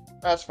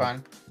 That's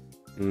fine.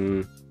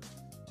 Mm.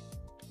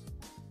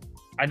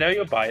 I know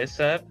you're biased,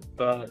 Seb,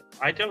 but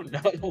I don't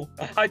know.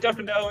 I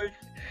don't know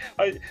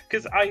if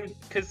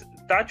because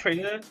that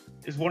trailer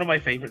is one of my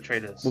favorite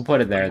trailers. We'll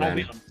put it there I'll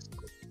be then. honest.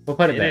 We'll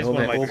put it It there. is We'll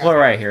one of my put it favorites.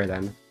 right here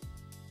then.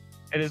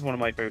 It is one of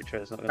my favorite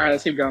trailers. All right,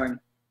 let's keep going.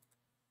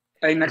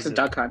 I think next Is is it?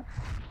 Duck Hunt.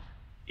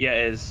 Yeah,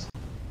 it is.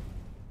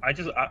 I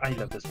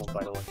love this one,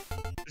 by the way.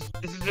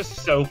 This is just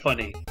so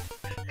funny.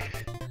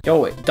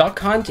 Yo, Duck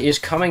Hunt is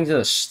coming to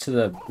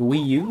the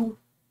Wii U.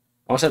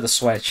 I almost said the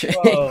Switch.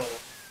 Whoa.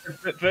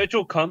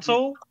 Virtual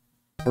console?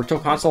 Virtual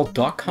Console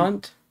Duck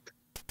Hunt.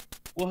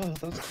 Whoa,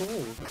 that's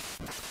cool.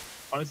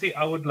 Honestly,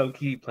 I would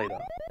low-key play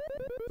that.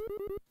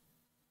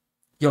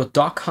 Yo,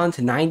 Duck Hunt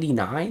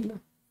 99.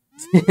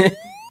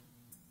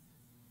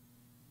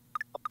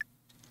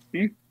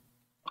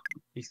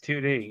 He's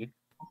 2D.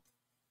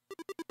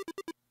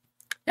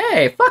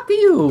 Hey, fuck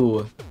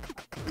you!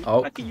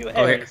 Oh, Fuck you,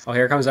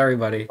 here comes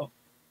everybody.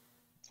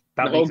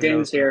 The whole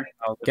game's here.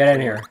 Get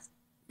in here.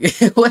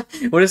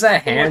 what is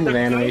that hand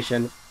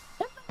animation?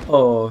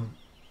 Oh,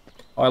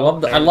 I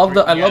love the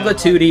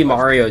 2D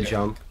Mario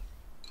jump.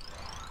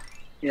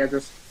 Yeah,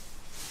 just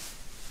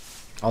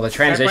Oh, the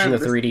transition to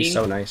this 3D is theme-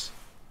 so nice.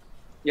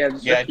 yeah, the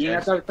Yeah, theme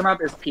just- that's come out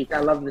is peak. I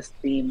love this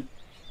theme.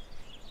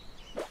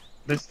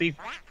 This Steve.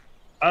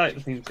 I like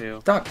the theme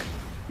too. Dog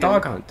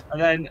Hunt.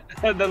 And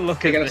then look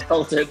They at got this.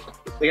 assaulted.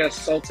 They got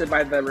assaulted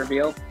by the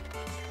reveal.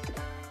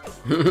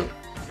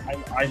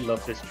 I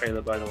love this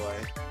trailer, by the way.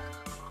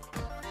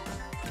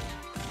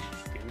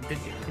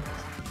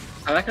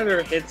 I like how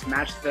their hits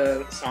match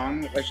the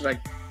song, which is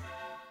like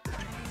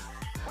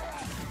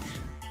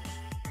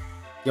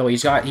Yo,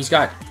 he's got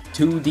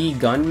 2D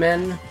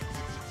gunmen.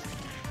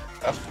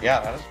 Yeah,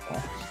 that is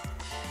cool.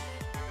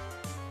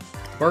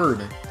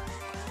 Bird.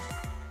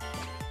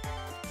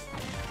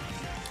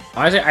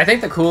 Honestly, I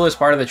think the coolest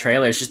part of the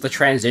trailer is just the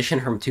transition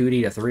from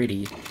 2D to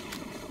 3D.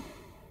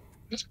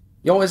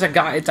 Yo, it's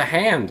a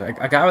hand,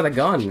 a guy with a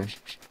gun.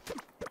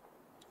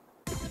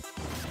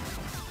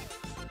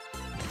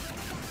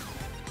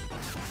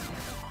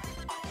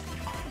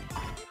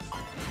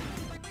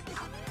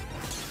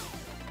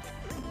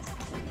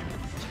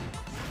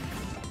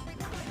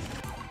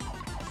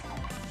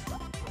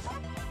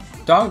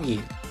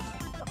 Doggy.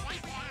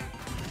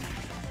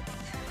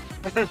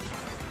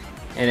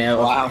 And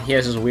Wow. he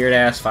has his weird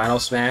ass final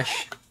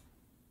smash.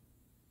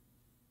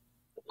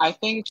 I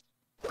think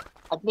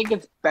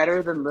it's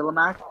better than Little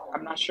Mac.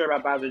 I'm not sure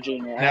about Bowser Jr.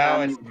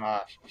 No, it's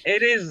not.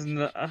 It is,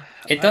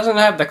 It doesn't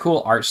have the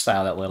cool art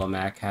style that Little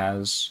Mac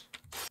has.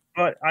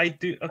 but I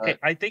do. Okay,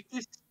 I think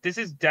this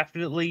is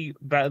definitely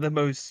better than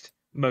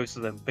most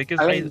of them because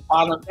I think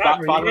bottom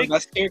really? of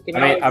S tier. Can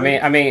I you all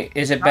agree? mean,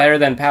 is it better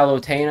than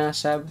Palutena,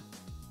 Seb?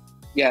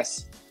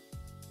 Yes.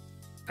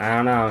 I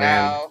don't know,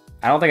 man. No,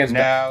 I don't think it's.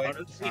 no, it's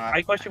honestly, not.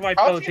 I question why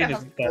Palutena Palutena has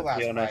isn't cool better, to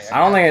be ass honest. fight.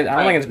 I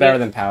don't think it's better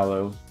than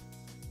Palu.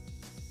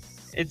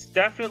 It's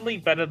definitely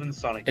better than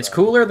Sonic. It's though.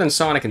 cooler than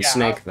Sonic and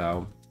Snake,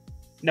 though.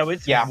 No,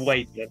 it's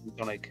way better than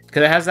Sonic.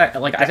 Because it has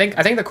that, like, I think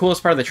the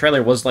coolest part of the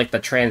trailer was, like, the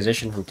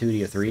transition from 2D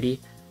to 3D.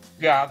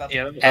 Yeah,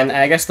 and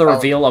I guess the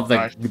reveal of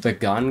the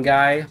gun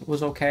guy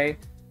was okay.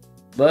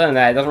 But other than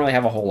that, it doesn't really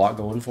have a whole lot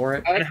going for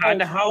it.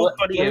 And how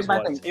funny it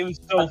was. It was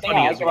so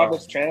funny as well.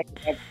 This trailer,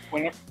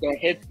 when the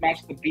hits match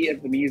the beat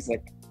of the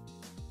music.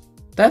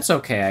 That's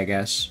okay, I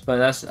guess.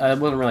 But I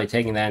wasn't really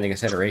taking that into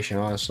consideration,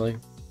 honestly.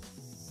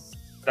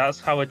 That's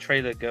how a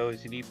trailer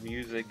goes. You need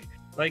music.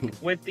 Like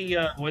with the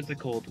what's it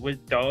called?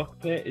 With Dark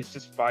Pit, it's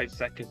just 5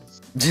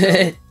 seconds.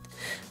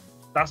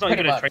 That's not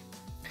even a trailer.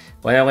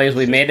 Well, anyways,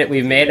 we made it.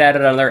 We've made it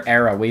another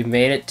era. We've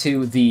made it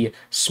to the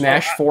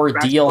Smash 4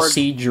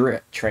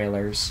 DLC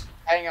trailers.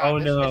 Hang on. Oh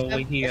no,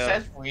 it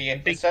says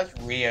weird. It says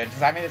weird. Does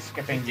that mean it's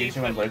skipping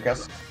Mewtwo and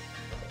Lucas?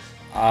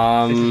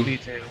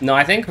 No,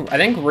 I think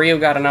Ryu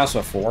got announced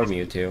before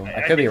Mewtwo.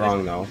 I could be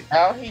wrong though.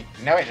 No, he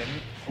didn't.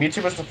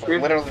 Mewtwo was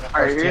literally the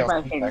first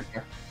DLC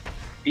character.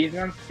 These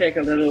ones take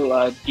a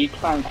little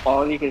decline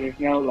quality because there's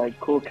no like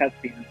cool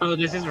cutscenes. Oh,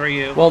 this is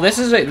Ryu. Well, this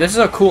is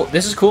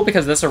cool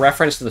because this is a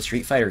reference to the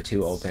Street Fighter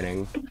 2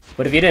 opening.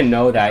 But if you didn't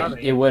know that,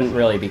 it wouldn't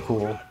really be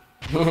cool.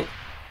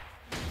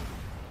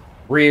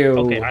 Ryu.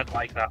 Okay, I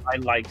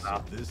like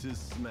that. This is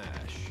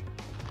Smash.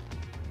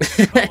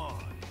 Come on.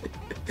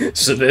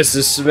 So this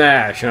is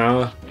Smash,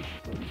 huh?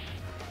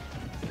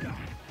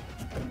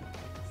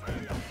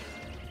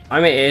 I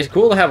mean, it's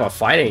cool to have a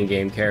fighting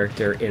game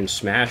character in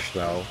Smash,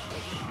 though.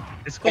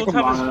 It's cool to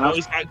have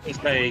his voice actor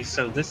say,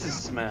 so this is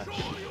Smash.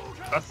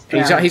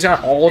 He's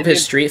got all of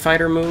his Street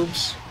Fighter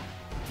moves.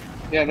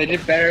 Yeah, they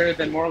did better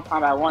than Mortal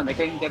Kombat 1. They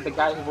couldn't get the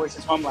guy who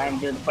voices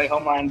Homelander to play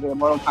Homelander in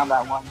Mortal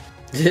Kombat 1.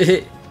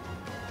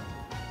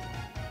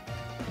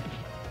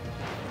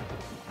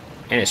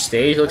 And his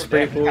stage looks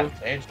pretty cool.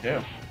 Stage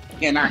too.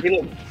 Yeah, he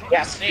looks.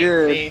 Yeah,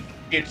 Steve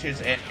Mewtwo's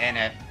in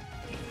it.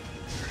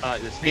 I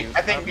think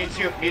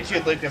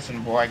Mewtwo, Lucas,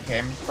 and Boy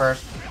came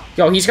first.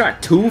 Yo, he's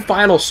got 2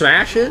 final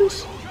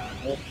smashes?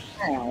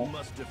 You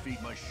must defeat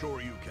my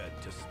Shoryuken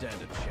to stand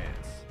a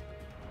chance.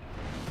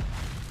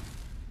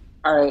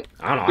 Alright.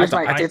 I don't know. I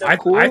thought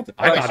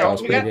that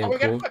was pretty damn cool. We're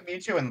gonna put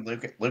Mewtwo and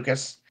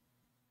Lucas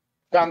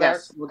down there.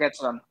 Yes, we'll get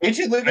to them.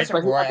 Mewtwo, Lucas,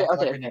 and Boy.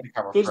 Okay.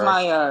 Here's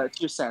my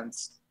 2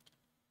 cents.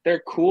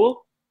 They're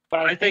cool,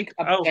 but I think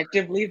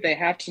objectively they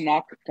have to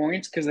knock the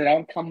points because they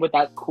don't come with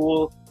that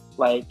cool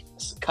like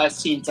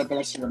cutscenes that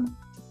there's them.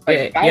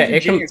 Like,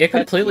 it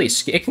completely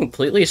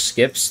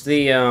skips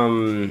the I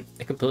mean,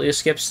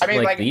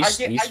 like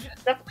these. I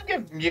definitely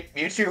give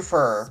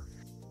Mewtwo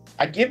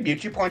I'd give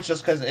Mewtwo points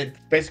just because it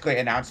basically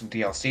announced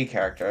DLC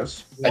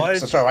characters.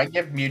 So I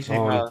give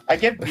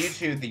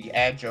Mewtwo the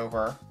edge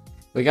over.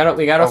 We gotta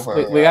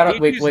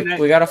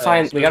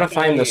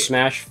find the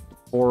Smash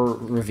 4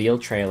 reveal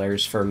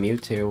trailers for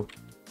Mewtwo.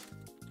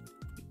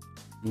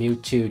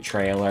 Mewtwo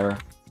trailer.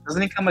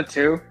 Doesn't he come with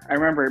 2? I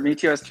remember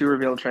Mewtwo has 2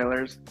 reveal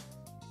trailers.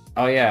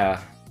 Oh yeah.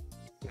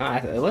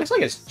 It looks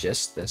like it's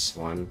just this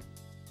one.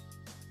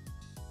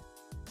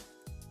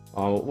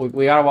 Oh,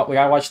 we gotta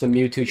watch the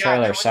Mewtwo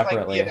trailer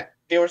separately.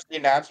 There was the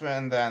announcement,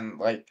 and then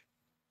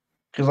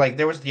because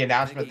there was the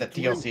announcement that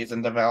DLC is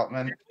in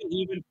development.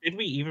 Did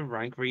we even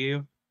rank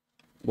Ryu?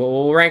 Well,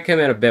 we'll rank him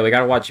in a bit. We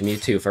gotta watch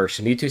Mewtwo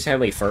first. Mewtwo's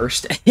heavily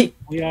first.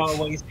 We are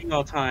wasting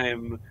our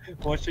time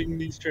watching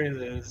these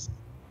trailers.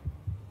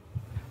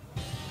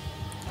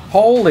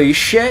 Holy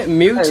shit,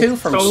 Mewtwo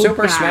from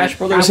Super Smash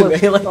Bros. Melee.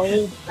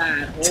 So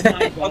bad.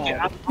 Oh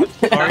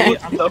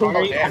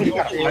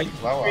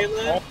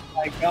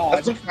my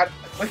god. This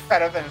looks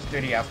better than his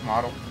 3DS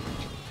model.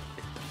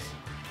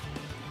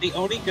 The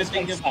only good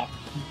thing is I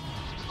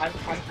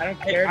don't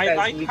care. I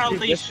like how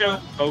they show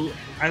both.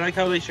 I like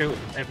how they show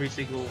every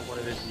single one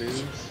of his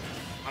moves.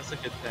 That's a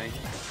good thing.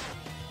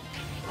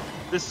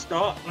 The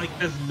start,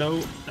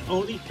 the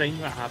only thing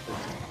that happens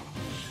is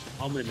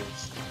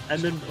ominous,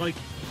 and then 5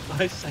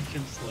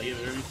 seconds later,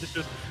 it's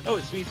just, oh,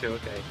 it's Mewtwo,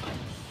 okay.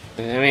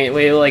 I mean,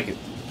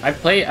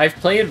 I've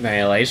played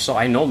Melee, so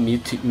I know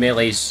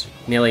Melee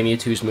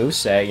Mewtwo's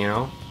moveset, you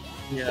know?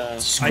 Yeah.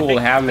 It's cool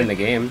to have him in the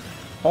game.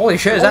 Holy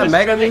shit, is that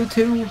Mega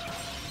Mewtwo?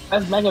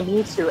 That's Mega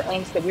Mewtwo,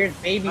 and it's the weird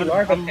baby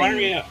larva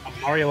thing.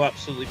 Mario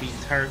absolutely being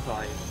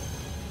terrified.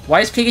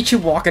 Why is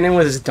Pikachu walking in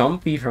with his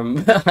dumpy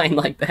from behind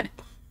like that?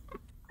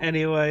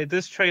 Anyway,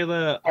 this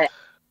trailer...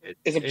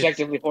 It's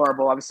objectively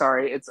horrible, I'm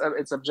sorry. It's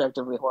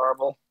objectively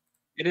horrible.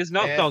 It is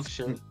not dog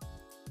shit.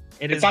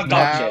 It's not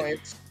dog shit.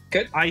 It's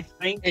good. I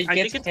think it's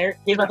okay.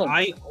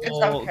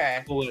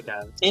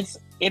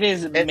 It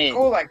is mid. It's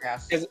cool, I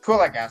guess. It's cool,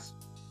 I guess.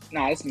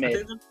 Nah, it's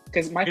mid.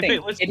 Because my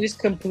thing, it is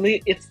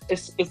complete. It's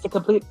the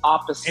complete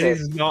opposite. It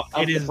is not.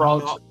 It is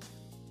not.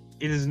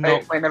 It is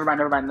not. Wait, never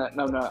mind.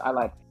 No, I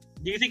lied.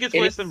 Do you think it's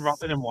worse than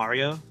Robin and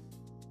Wario?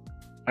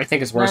 I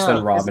think it's worse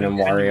than Robin and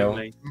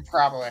Wario.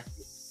 Probably.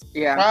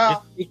 Yeah.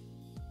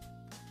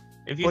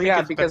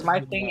 Well, because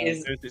my thing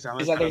is that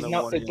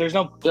there's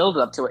no build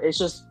up to it. It's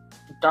just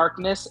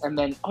darkness, and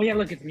then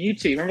look, it's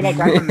Mewtwo. Remember that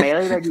guy from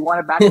Melee that you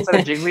wanted back instead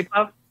of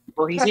Jigglypuff?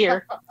 Well, he's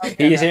here.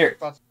 He's here.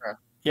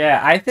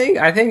 Yeah, I think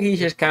he's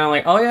just kind of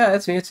like, oh yeah,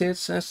 it's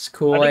Mewtwo. That's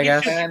cool, I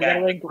guess. And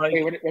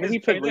where did we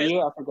put Ryu?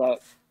 I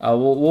forgot.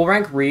 We'll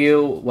rank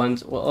Ryu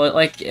once. Well,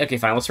 like, okay,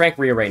 fine. Let's rank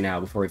Ryu right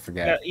now before we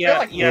forget.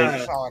 Yeah,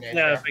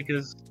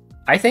 because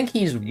I think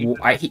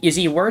is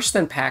he worse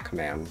than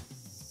Pac-Man?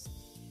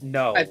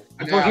 No.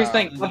 Well, here's the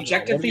thing.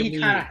 Objectively, he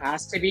kind of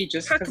has to be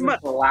just because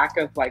of the lack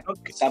of like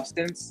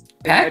substance.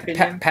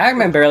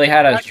 Pac-Man barely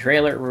had a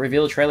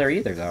reveal trailer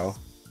either, though.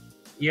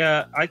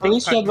 Yeah, I think. At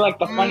least you had like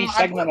the funny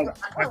segment of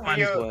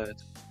Pac-Man's word.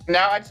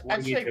 No, I'd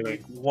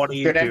say what are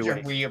you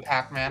doing? Ryu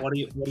Pac-Man. What are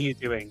you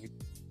doing?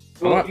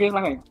 Well, here's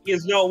my thing. He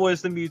is not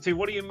worse than Mewtwo.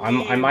 What do you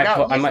mean? He's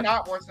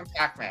not worse than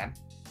Pac-Man.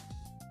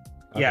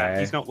 Yeah, Okay.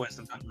 he's not worse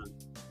than Pac-Man.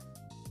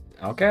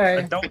 Okay.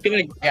 I don't feel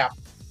like. Yeah.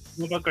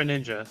 What about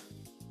Greninja?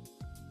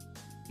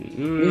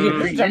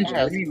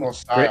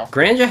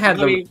 Greninja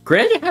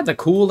had the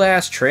cool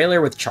ass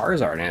trailer with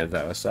Charizard in it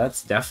though, so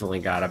that's definitely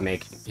gotta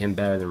make him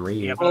better than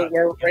Ryu. Yeah, well,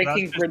 we're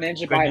ranking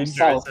Greninja by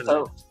himself,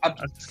 so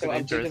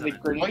objectively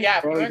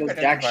Greninja really does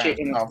jack shit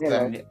in his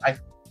trailer. I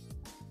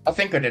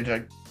think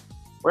Greninja.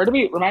 Where do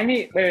we remind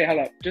me? Wait,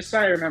 hold up. Just so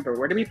I remember,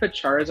 where do we put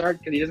Charizard?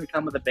 Because he doesn't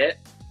come with a bit.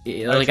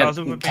 Yeah, like a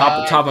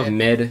top of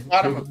mid.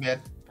 Bottom of mid.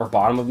 Or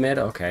bottom of mid.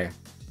 Okay.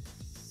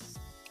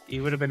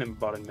 He would have been in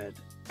bottom mid.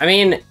 I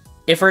mean,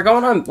 if we're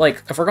going on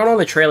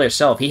the trailer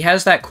itself, he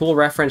has that cool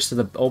reference to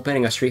the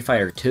opening of Street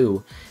Fighter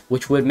 2,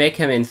 which would make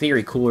him in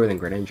theory cooler than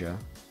Greninja.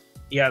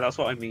 Yeah, that's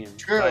what I mean.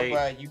 True,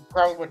 but you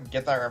probably wouldn't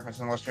get that reference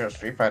unless you're a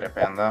Street Fighter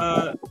fan,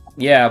 though.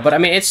 Yeah, but I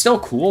mean, it's still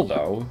cool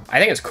though. I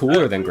think it's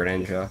cooler than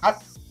Greninja.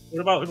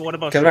 What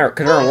about?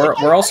 Because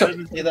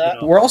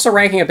we're also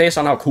ranking it based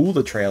on how cool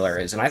the trailer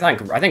is, and I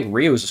think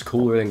Ryu is just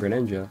cooler than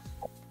Greninja.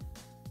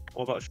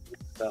 What about Shulk,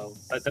 though?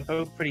 They're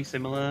both pretty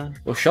similar.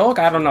 Well, Shulk,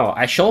 I don't know.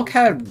 Shulk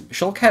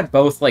had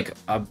both like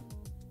a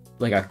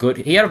good.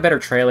 He had a better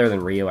trailer than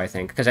Ryu, I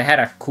think, because it had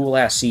a cool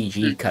ass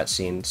CG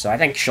cutscene. So I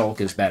think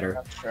Shulk is better.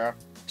 That's true.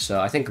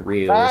 So I think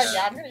Ryu is.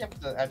 Yeah, I'm gonna give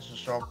the edge to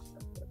Shulk.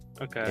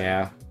 Okay.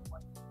 Yeah.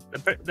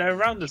 They're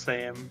around the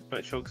same,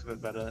 but Shulk's a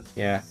bit better.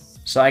 Yeah.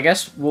 So I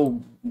guess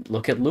we'll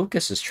look at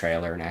Lucas's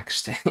trailer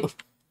next.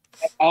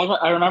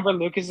 I remember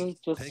Lucas's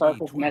just start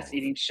with mess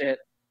eating shit.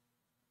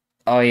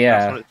 Oh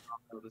yeah.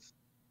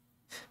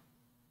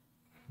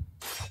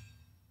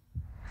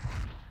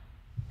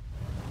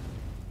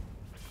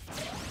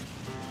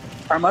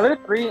 Are Mother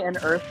 3 and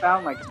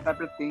Earthbound like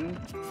separate themes?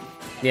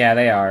 Yeah,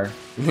 they are.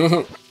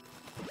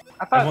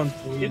 I thought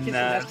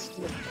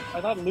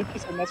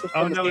Lucas and Ness was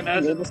from the same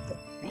Ness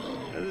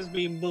is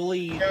being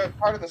bullied. They're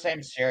part of the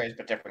same series,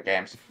 but different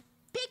games.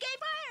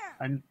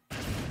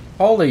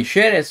 Holy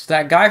shit, it's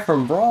that guy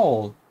from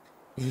Brawl.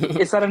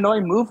 It's that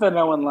annoying move that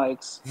no one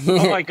likes.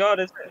 Oh my god,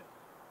 is it?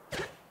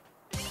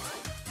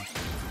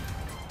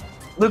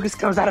 Lucas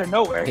comes out of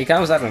nowhere. He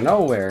comes out of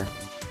nowhere.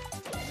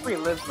 That's where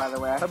he lives, by the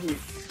way. I hope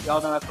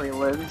y'all know that's where he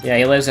lives. Yeah,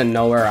 he lives in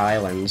Nowhere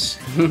Islands.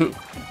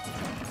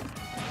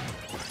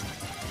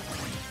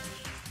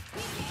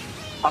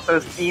 Also,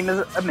 his theme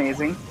is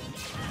amazing.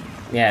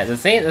 Yeah, the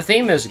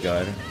theme is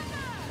good,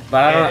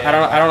 but I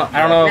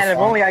don't know. Man, if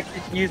only I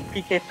could use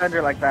PK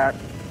Thunder like that.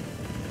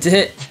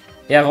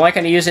 Yeah, why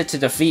can't I use it to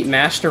defeat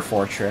Master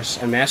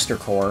Fortress and Master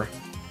Core?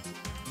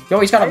 Yo,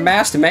 he's got a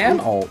Masked Man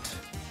ult.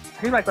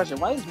 Here's my question: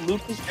 why is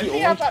Lucas the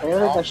only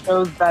trailer that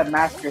shows that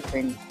Master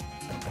thing?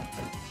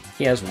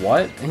 He has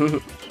what?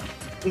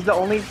 He's the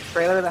only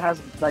trailer that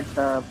has like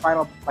the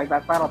final, like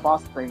that final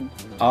boss thing.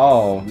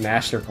 Oh,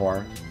 Master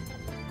Core.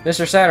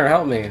 Mr. Saturn,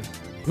 help me.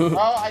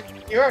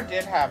 Hero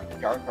did have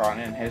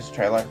Gargon in his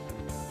trailer.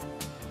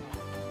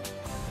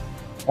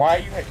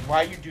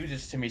 Why you do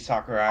this to me,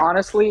 Sakurai?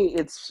 Honestly,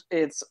 it's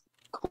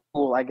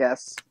cool, I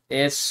guess.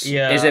 Is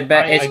it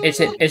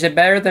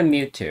better than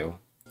Mewtwo?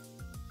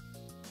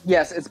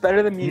 Yes, it's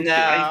better than Mewtwo. No,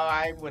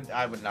 I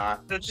would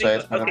not say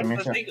it's better than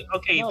Mewtwo.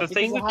 The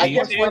thing with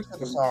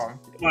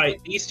Mewtwo,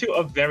 right, these two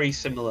are very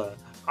similar.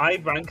 I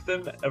rank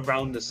them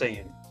around the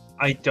same.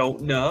 I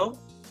don't know.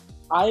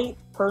 I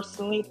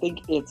personally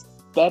think it's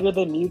better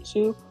than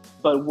Mewtwo,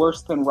 but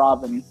worse than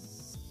Robin.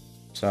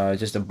 So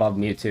just above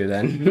Mewtwo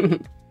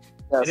then.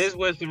 Yes. It is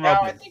worse than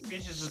Robin. No, I think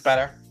Mewtwo's is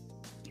better.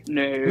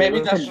 No,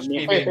 maybe that's just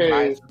me being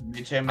biased with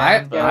Mewtwo,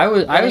 man.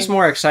 I was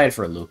more excited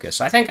for Lucas.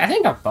 I think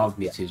above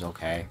Mewtwo's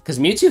okay because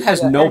Mewtwo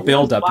has no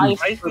build up.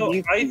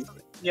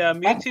 Yeah,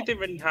 Mewtwo didn't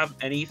really have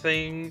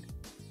anything.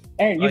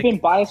 Aaron, you've been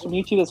biased for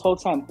Mewtwo this whole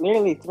time.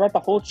 Literally, throughout the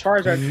whole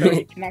Charizard trailer,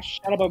 you cannot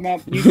shut up about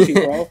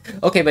Mewtwo, bro.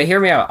 Okay, but hear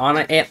me out.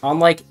 On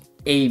like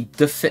a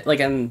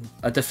definitive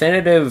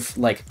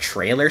like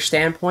trailer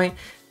standpoint,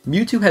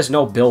 Mewtwo has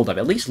no build up.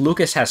 At least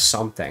Lucas has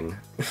something.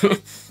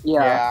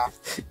 Yeah.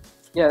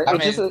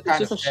 It's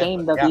just a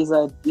shame that these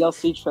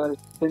DLC trailers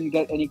didn't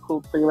get any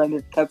cool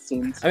pre-rendered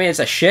cutscenes. I mean, it's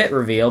a shit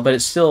reveal, but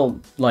it's still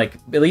like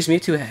at least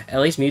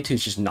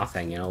Mewtwo's just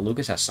nothing. You know,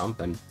 Lucas has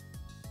something.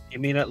 You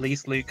mean at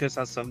least Lucas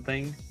has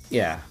something?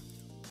 Yeah.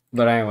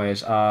 But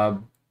anyways,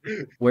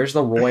 where's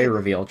the Roy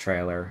reveal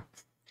trailer?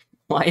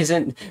 Why is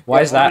that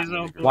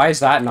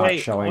not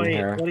showing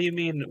here? What do you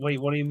mean?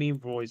 Wait, what do you mean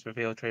Roy's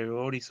reveal trailer? We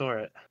already saw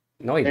it.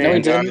 No, he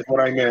didn't.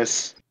 What I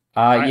miss.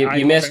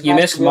 You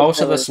missed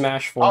most of the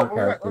Smash 4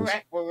 characters.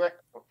 We're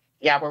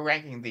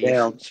ranking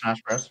the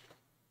Smash Bros.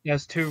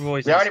 There's 2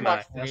 Roys. We already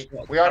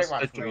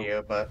watched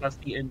Ryu, but that's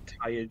the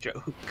entire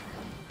joke.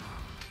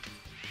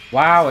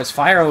 Wow, it's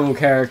Fire Emblem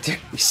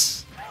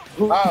characters.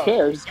 Who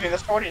cares? I mean, the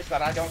stories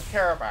that I don't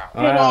care about.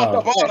 Put him on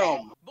the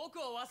bottom.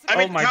 I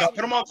mean, my God.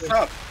 Put him on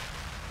top.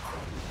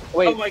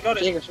 Wait, oh my God,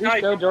 Jacob, should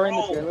we go during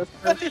the tier list?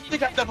 Put this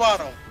thing at the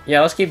bottom.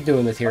 Yeah, let's keep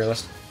doing the tier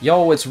list.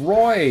 Yo, it's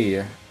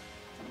Roy.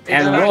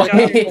 And Roy.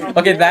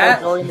 Okay,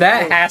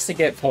 that has to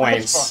get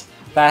points.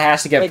 That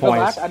has to get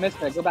points. Go back. I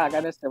missed it. Go back. I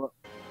missed it.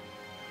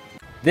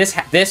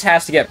 This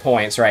has to get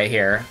points right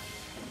here.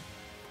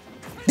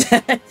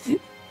 True.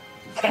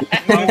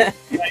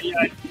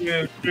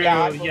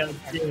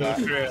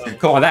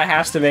 Come on, that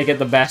has to make it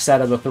the best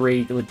out of the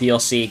 3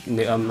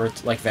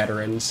 DLC like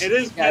veterans. It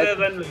is better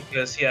than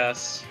Lucas,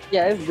 yes.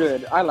 Yeah, it's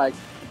good. I like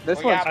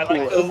this one's cool.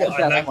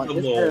 I like the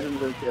lore.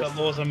 The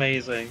lore's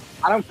amazing.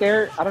 I don't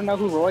care. I don't know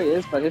who Roy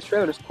is, but his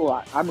trailer is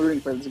cool. I'm rooting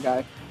for this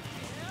guy.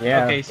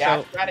 Yeah. Okay,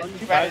 so fun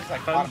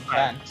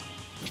fact.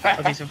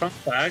 Okay, so fun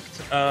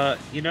fact.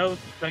 You know,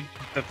 like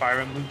the Fire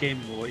Emblem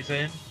game Roy's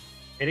in.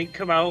 It didn't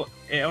come out.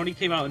 It only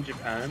came out in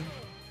Japan.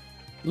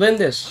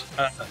 Lindis.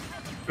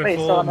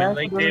 Before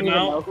Melee came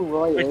out,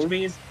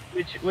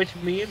 which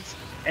means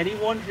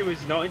anyone who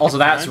is not in also,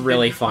 Japan, that's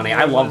really funny.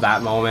 I love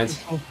that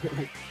moment.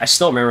 I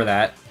still remember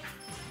that.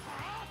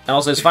 And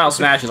also, his Final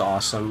Smash is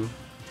awesome.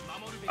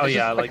 Oh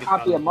yeah, I like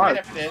copy of Mark.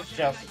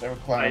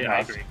 I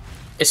agree.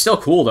 It's still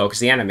cool though, because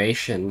the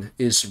animation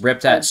is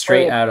ripped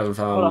straight out of.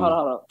 Hold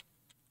on.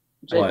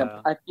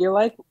 Jacob, I feel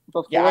like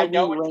before I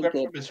know we it's rank ripped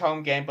it, from his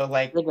home game, but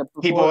like Jacob,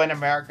 people in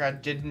America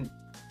didn't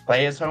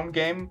play his home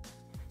game,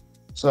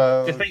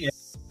 so the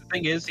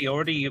thing is, he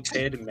already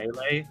appeared in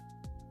Melee,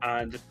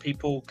 and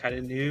people kind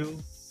of knew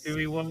who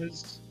he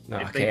was.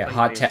 Okay,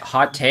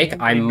 hot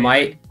take. I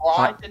might. Well,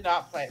 I did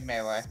not play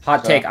Melee.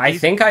 Hot take. I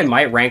think I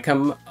might rank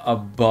him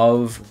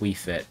above Wii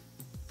Fit.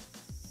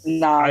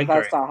 Nah,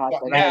 that's not hot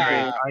take.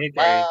 I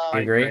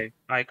agree.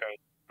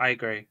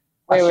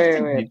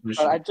 Wait.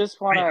 But I just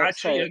want to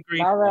say,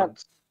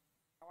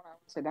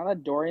 now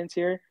that Dorian's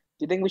here, do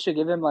you think we should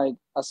give him like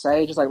a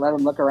say? Just like let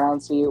him look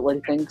around, see what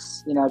he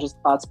thinks. You know, just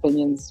thoughts,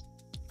 opinions.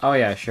 Oh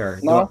yeah, sure.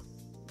 No?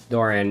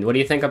 Dorian, what do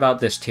you think about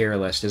this tier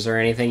list? Is there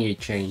anything you'd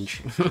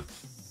change?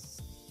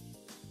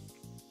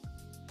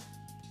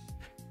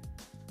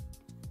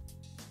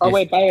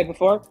 Wait, by the way,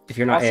 before... If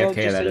you're not also,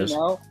 AFK, that is.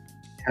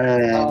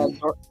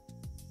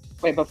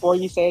 Wait, before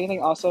you say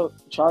anything, also,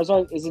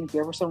 Charizard isn't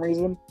here for some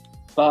reason,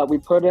 but we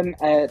put him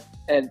at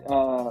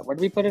where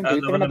did we put him? Did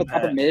we put him at the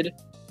top of mid?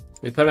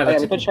 We put him at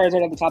we put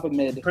Charizard at the top of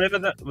mid.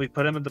 We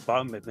put him at the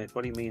bottom of mid.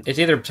 What do you mean? It's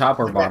either top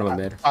or bottom of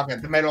mid. Okay,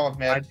 the middle of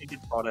mid. I think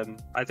it's bottom.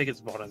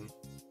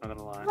 I'm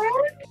gonna lie.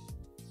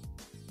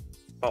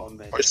 Bottom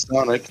mid. Or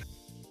Sonic.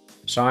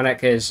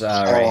 Sonic is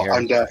right here.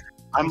 I'm deaf.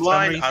 I'm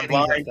blind.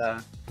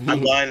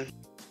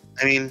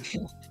 I mean,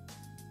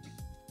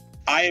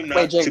 I am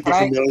not super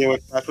familiar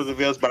with Clash of the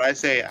Veils, but I'd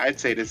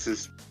say this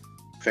is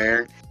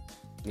fair.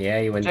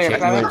 Yeah, you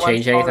wouldn't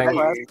change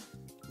anything?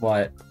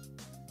 What?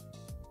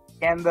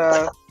 Can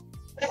the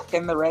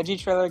Reggie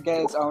trailer get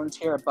its own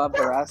tier above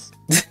the rest?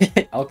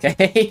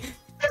 Okay.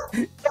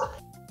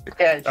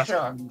 Yeah,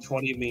 sure.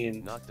 What do you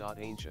mean? Not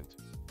ancient.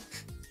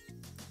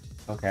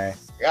 Okay.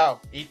 What's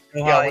up?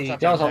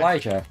 That was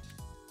Elijah.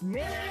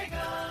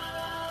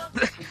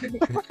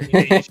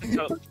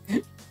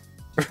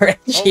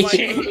 Reggie.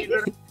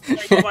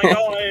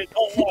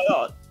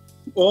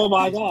 Oh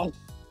my god.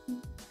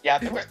 Yeah,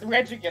 the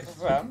Reggie gets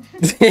his own.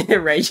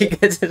 Reggie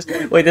gets his...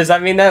 Wait, does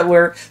that mean that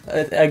we're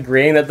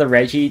agreeing that the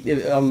Reggie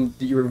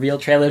reveal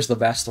trailer is the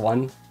best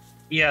one?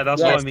 Yeah,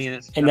 that's what I mean.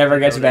 It never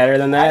gets better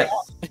than that?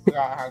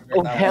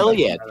 Oh, hell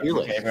yeah,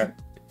 really?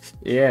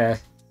 Yeah.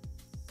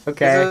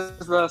 Okay.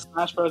 This is the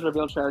Smash Bros.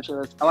 Reveal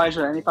trailer.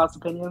 Elijah, any thoughts,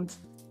 opinions?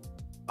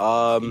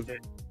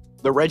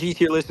 The Reggie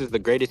tier list is the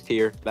greatest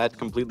tier. That's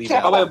completely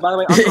valid. Oh, wait, by the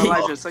way, also,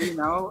 Elijah, so you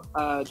know,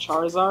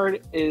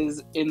 Charizard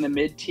is in the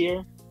mid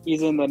tier.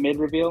 He's in the mid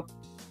reveal.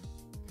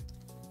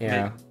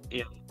 Yeah.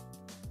 Yeah.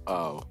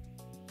 Oh.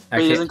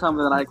 Actually, he doesn't come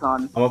with an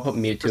icon. I'm gonna put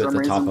Mewtwo at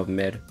the top of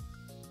mid.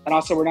 And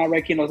also, we're not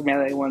ranking those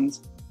melee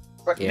ones.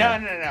 No.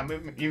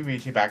 Move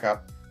Mewtwo back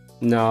up.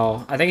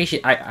 No, I think he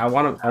should. I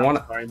want to.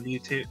 Sorry,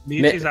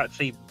 Mewtwo's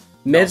actually.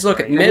 Mid's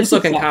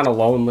looking kind of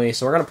lonely,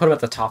 so we're gonna put him at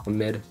the top of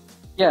mid.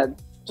 Yeah,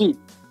 dude.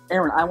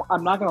 Aaron,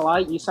 I'm not gonna lie,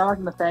 you sound like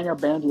Nathaniel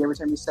Bandy every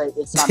time you say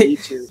it's not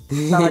Mewtwo.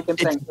 You sound like him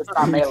saying it's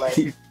not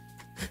melee.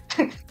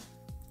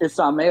 It's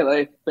not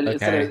melee, but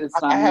it's not Mewtwo.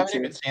 I haven't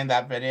even seen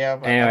that video.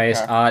 But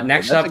anyways,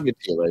 next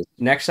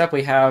up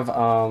we have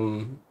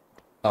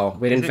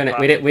we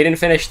didn't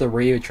finish the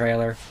Ryu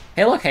trailer.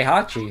 Hey, look,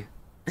 Heihachi.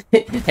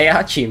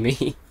 Heihachi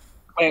me.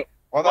 Wait,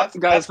 well, that's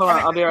guys. Hold on,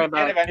 I'll be right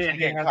back.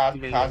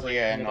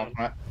 Kazuya and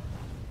Ultimate.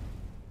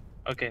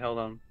 Okay, hold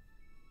on.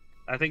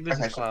 I think this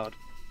is Cloud.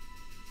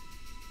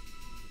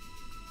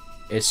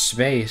 It's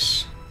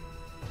space.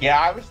 Yeah,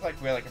 I was like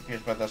really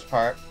confused about this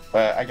part,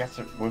 but I guess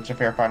it was if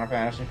you're a Final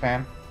Fantasy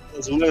fan.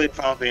 It's literally a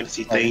Final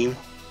Fantasy theme.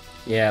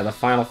 Yeah, the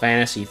Final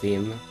Fantasy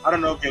theme. I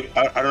don't know if you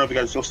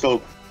guys are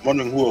still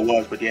wondering who it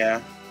was, but yeah.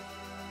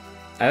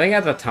 I think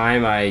at the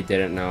time I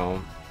didn't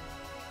know.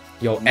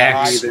 Yo, No,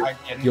 X.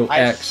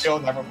 I still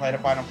never played a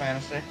Final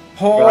Fantasy.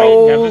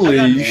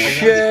 Holy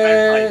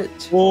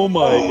shit! Oh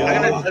my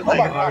god.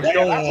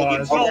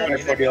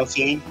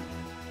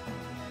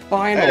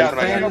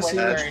 Final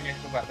Fantasy.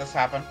 Let this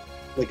happen.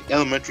 Like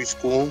elementary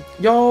school.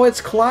 Yo,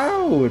 it's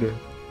Cloud.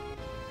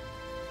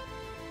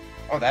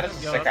 Oh, that is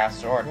a sick ass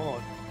sword.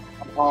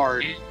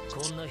 Hard.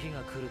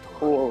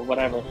 Cool,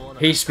 whatever.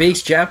 He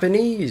speaks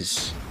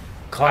Japanese.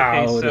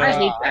 Cloud. Okay, so, I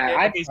hate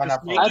that. He's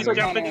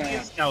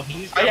Japanese. No,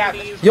 he's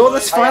Japanese. Yo,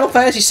 that's Final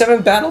Fantasy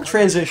VII battle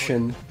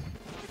transition.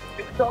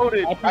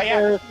 I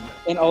prefer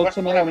in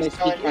Ultimate when they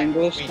speak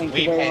English. Thank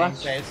you very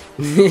much.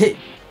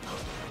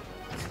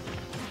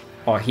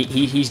 Oh,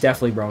 he's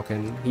definitely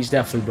broken. He's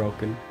definitely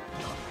broken.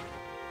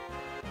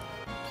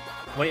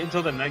 Wait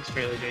until the next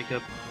trailer,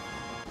 Jacob.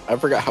 I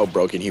forgot how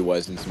broken he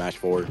was in Smash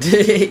 4.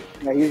 Yeah,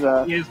 he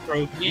is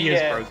broken. He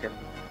is broken.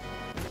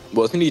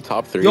 Wasn't he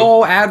top 3?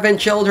 Yo, Advent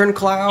Children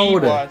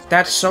Cloud.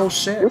 That's so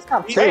sick. He's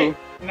top 2.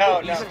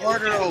 No, he's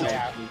arduous.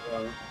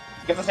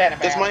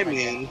 That's my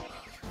main.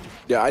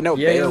 Yeah, I know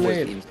Bayo was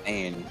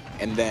insane,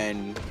 and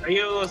then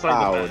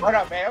Cloud. What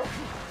up, Bayo?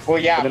 Well,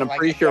 yeah. And then I'm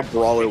pretty sure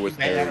Brawler was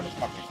there.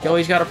 Yo,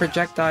 he's got a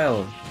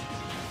projectile.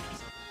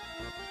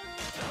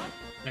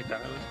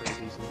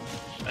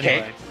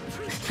 Anyway.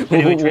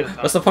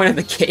 What's the point of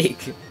the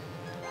cake?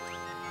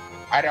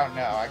 I don't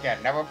know.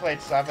 Again, never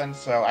played 7,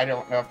 so I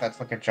don't know if that's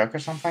like a joke or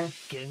something.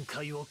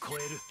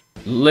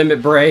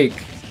 Limit break.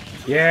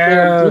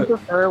 Yeah. Do you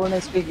prefer when they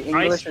speak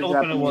English or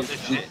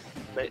Japanese?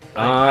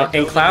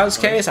 In Cloud's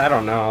case, I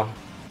don't know.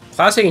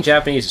 Cloud speaking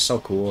Japanese is so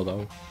cool,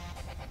 though.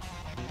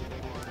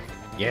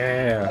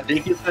 Yeah. I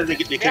think it's because they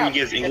couldn't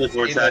get his English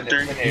voice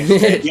actor.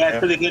 Yeah,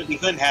 because they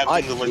couldn't have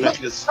English voice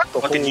actors.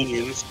 Fucking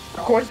unions.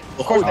 Of course,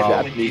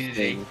 Japanese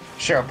thing.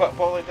 Sure, but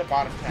at the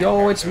bottom.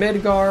 Yo, it's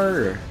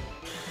Midgar.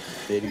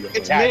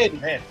 It's mid.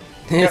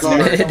 It's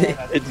mid.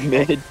 It's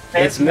mid.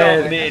 It's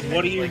mid.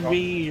 What do you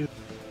mean?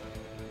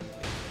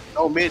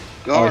 Oh, mid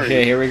guard.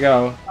 Okay, here we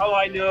go. Oh,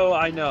 I know.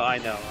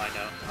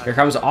 Here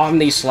comes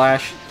Omni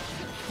Slash.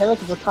 Hey,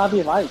 look, it's a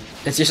copy of Ike.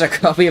 It's just a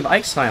copy of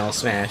Ike's Final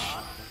Smash.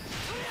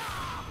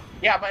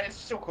 Yeah, but it's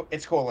still cool.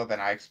 It's cooler than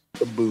Ike's.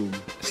 Boom.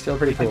 Still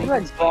pretty I cool. think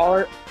like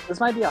Brawler, this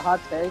might be a hot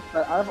take,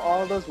 but out of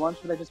all of those ones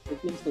where they just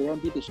pick you into the air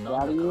and beat the shit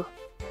out of you,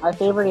 my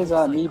favorite is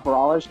me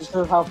Brawler, just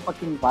because of how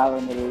fucking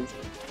violent it is.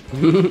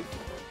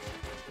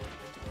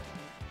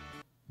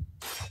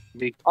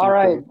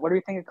 Alright, what do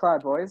we think of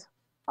Cloud, boys?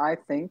 I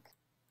think...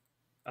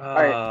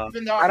 Alright,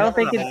 I don't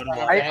think it's...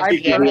 I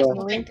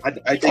personally... I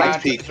think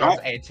it's peak.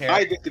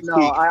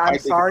 I'm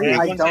sorry,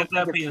 I don't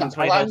think it's...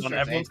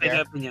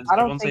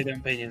 Everyone say their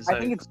opinions. I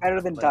think it's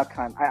better than Duck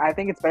Hunt. I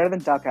think it's better than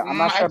Duck Hunt. I'm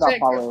not sure about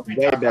Paulo.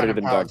 Way better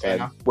than Duck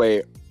Hunt.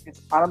 Wait.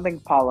 I don't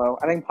think Paulo.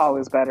 I think Paulo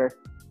is better.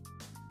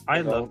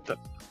 I love Duck.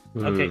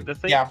 Okay, the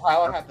thing... Yeah,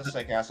 Paulo had the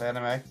sick-ass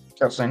anime.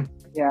 Cutscene.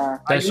 Yeah.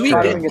 Can we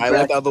get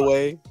Violet out of the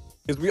way?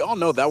 Because we all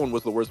know that one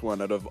was the worst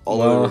one out of all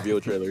the reveal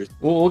trailers.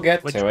 We'll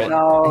get to it.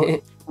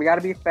 No, we gotta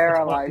be fair,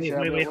 Elijah.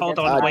 Wait, hold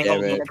on. Wait,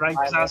 hold on. Frank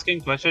is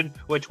asking a question.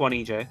 Which one,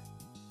 EJ?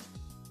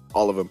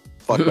 All of them.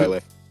 Fuck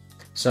Violet.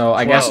 So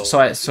I guess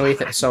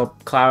so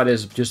Cloud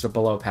is just a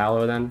below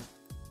Paolo then.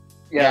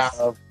 Yeah,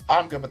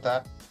 I'm good with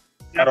that.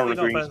 I don't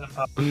agree.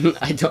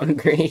 I don't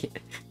agree.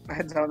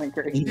 I don't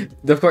agree.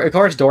 Of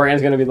course,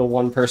 Dorian's gonna be the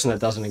one person that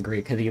doesn't agree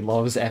because he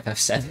loves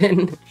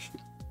FF7.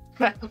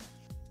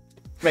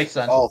 Makes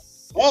sense.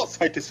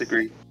 False, I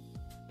disagree.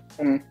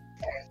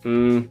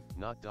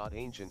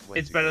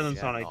 It's better than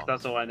Sonic,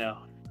 that's all I know.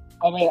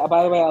 Oh, wait,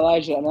 by the way,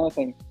 Elijah, another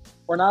thing.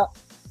 We're not...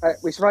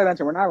 we should probably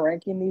mention, we're not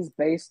ranking these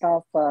based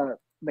off the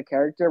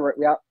character.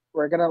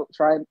 We're gonna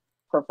try and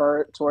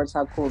prefer it towards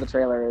how cool the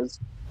trailer is.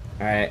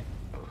 Alright.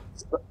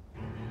 So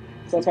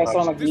that's why I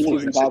sound like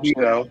Mewtwo's and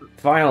Bowser.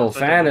 Final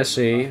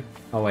Fantasy.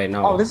 Oh wait,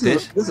 no. Oh, this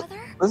is this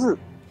one.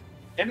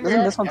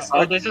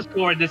 Oh, this is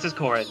Corrin. This is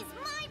Corrin.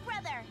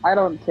 I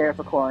don't care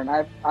for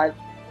Corrin.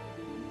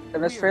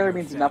 And this trailer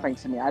means nothing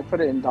to me. I'd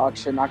put it in dog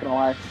shit. Not gonna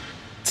lie.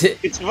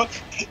 It's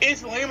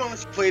lame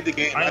unless you played the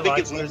game. I think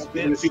it's lame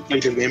unless you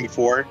played the game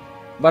before.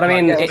 But I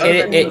mean,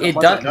 it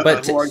does.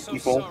 But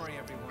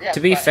to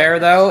be fair,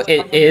 though,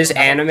 it is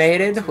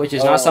animated, which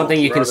is not something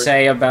you can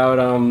say about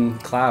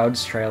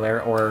Cloud's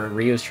trailer or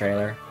Ryu's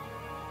trailer.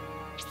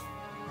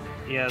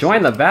 Yes.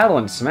 Join the battle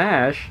in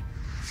Smash.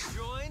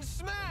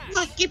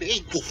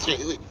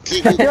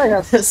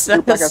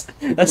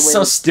 That's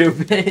so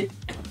stupid.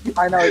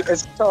 I know,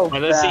 it's so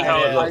bad. Let's see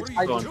how it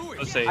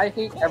looks. I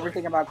hate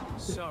everything about...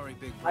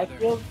 I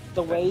feel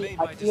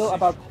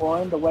about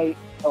Corrin the way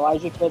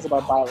Elijah feels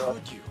about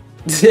Violet.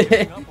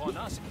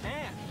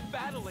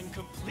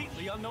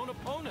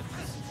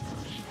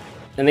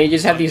 And they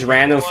just have these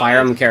random Fire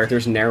Emblem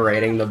characters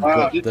narrating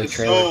the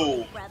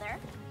trailer.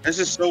 This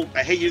is so...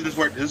 I hate using this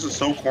word. This is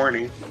so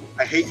corny.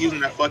 I hate using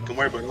that fucking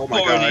word, but oh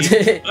my god.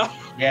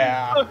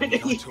 Yeah.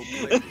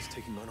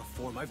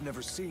 I've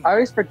never seen. I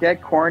always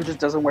forget Corrin just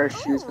doesn't wear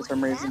shoes for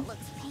some reason.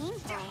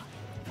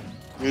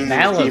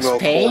 That looks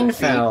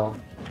painful.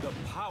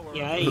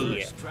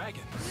 Yeah.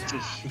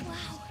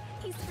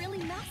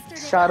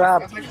 Shut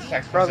up.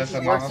 Bro, this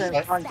is worse than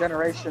on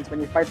Generations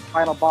when you fight the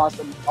final boss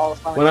and all the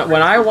final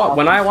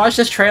when I watched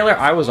this trailer,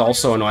 I was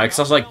also annoyed because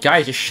I was like,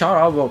 guys, just shut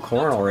up about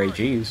Corrin already,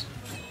 jeez.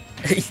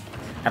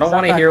 I don't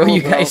want to hear what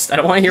you guys. I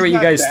don't want to hear what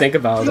you guys think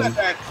about him. Not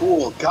that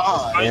cool,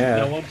 God. Yeah.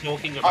 No one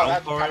talking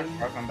about Corrin.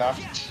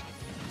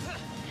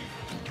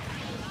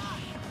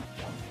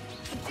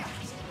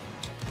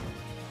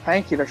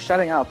 Thank you, they're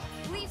shutting up.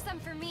 Leave some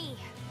for me.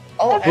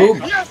 Oh,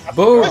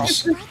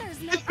 boobs.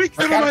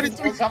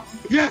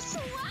 Yes.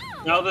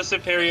 Now the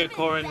superior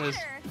Corrin is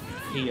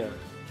here.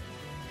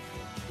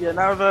 Yeah,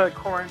 now the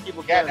Corrin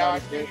people Yeah, care no, I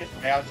about think it.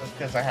 it's now just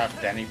because I have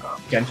Genji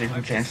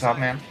from Chainsaw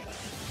Man.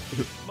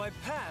 My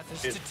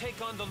path is to take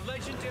on the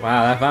legendary.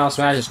 Wow, that final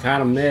smash is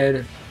kind of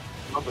mid.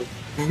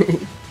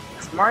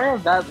 Is Mario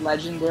that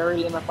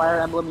legendary in the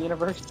Fire Emblem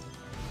universe?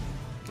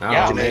 Oh,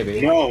 Yeah,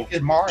 maybe. No.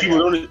 It's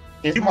Mario.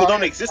 People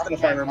don't exist in the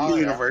Fire Emblem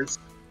universe.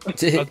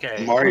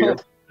 Okay. Mario.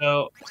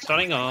 So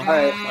starting off.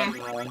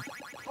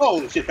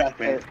 Oh shit,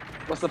 Pac-Man. Hey,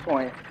 what's the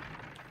point?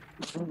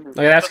 Look,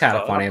 that's kind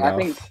of funny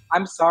though.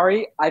 I'm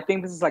sorry. I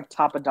think this is like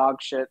top of dog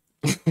shit.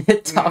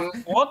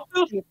 What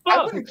the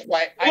fuck?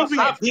 That's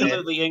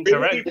absolutely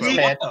incorrect.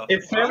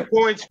 If Sam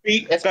Corrin's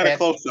feet got a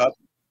close up,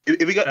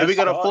 if we got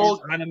a full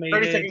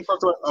 30-second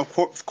close up of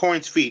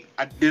Corrin's feet,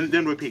 I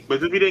didn't repeat.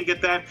 But if we didn't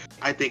get that,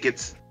 I think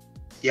it's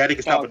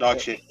top of dog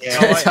shit. Yeah.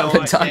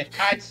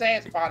 I'd say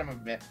it's bottom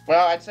of mid.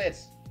 Well, I'd say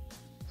it's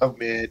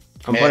mid.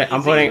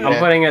 I'm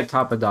putting it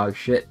top of dog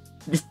shit.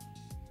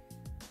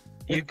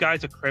 You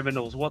guys are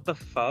criminals. What the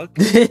fuck?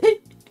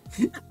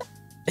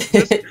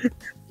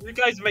 You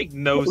guys make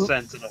no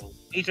sense at all.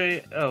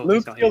 EJ,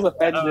 Luke feels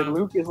offended.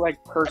 Luke is like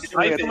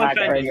personally attacked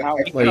right now.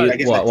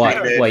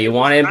 What? You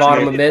want it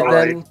bottom of mid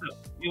then?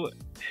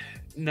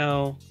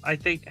 No, I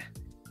think.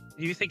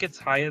 You think it's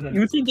higher than?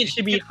 You think it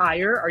should be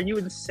higher? Are you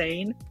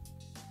insane?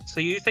 So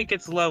you think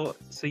it's low?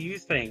 So you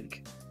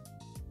think?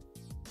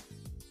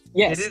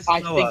 Yes,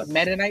 I think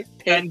Meta Knight,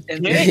 Pit,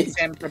 and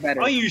Sam are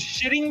better. Are you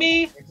shitting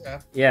me?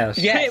 Yes.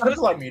 Yeah, it was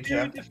like 2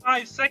 to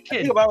 5 seconds. I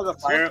think if I was a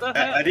fire,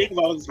 I think if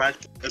I was a Smash,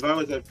 if I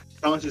was a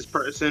talented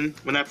person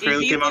when that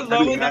trailer came out,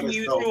 lower than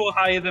Mewtwo or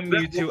higher than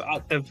Mewtwo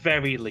at the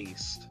very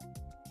least.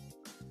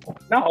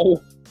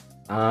 No.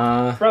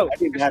 Bro, I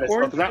think that is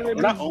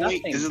not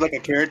only this is like a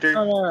character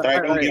that I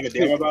don't give a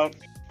damn about,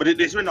 but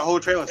it's been the whole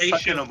trailer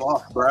sucking them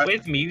off, bro.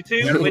 With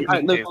Mewtwo,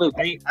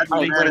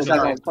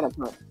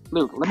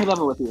 Luke, let me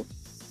level with you.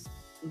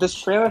 This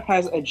trailer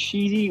has a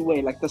cheesy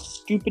way, like the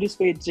stupidest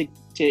way to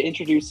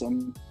introduce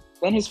him.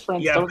 Then his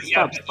friends don't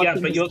stop.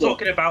 But you're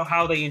talking about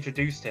how they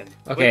introduced him.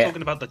 Okay. We're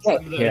talking about the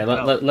yeah.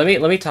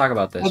 Let me talk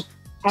about this.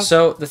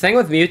 So the thing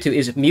with Mewtwo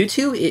is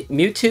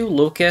Mewtwo,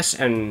 Lucas,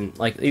 and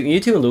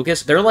Mewtwo and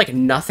Lucas, they're like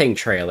nothing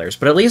trailers,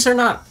 but at least they're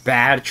not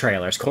bad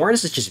trailers.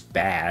 Corrin's is just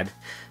bad.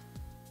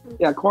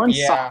 Yeah, Corrin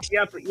sucks.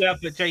 Yeah,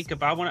 but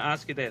Jacob, I want to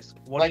ask you this: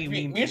 What do you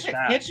mean by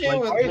that?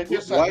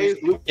 Why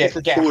is Luke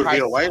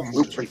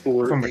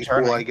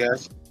cool? I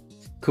guess.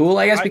 Cool,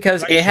 I guess,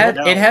 because it had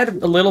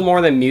a little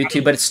more than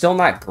Mewtwo, but it's still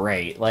not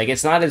great. Like,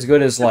 it's not as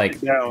good as like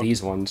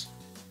these ones.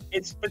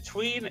 It's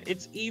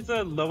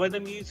either lower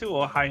than Mewtwo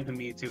or higher than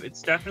Mewtwo.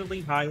 It's definitely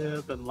higher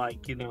than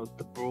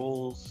the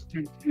brawls.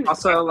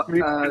 Also,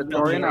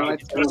 Dorian, I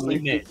like to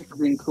for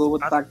being cool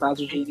with the fact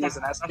Bowser Jr. is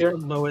an S tier.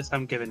 That's the lowest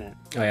I'm giving it.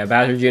 Oh yeah,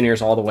 Bowser Jr.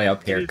 is all the way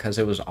up here because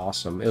it was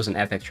awesome. It was an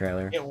epic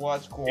trailer. It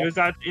was cool. It was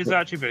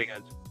actually pretty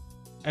good.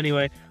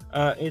 Anyway,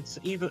 it's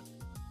either.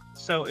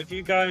 So if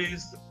you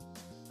guys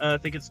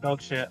think it's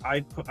dog shit,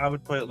 I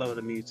would put it lower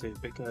than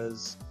Mewtwo,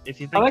 because if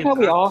you think I like how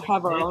we all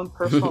have our own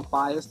personal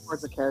bias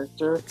towards a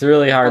character. It's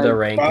really hard to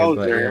rank it,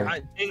 but yeah.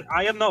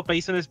 I am not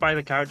basing this by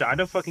the character. I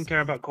don't fucking care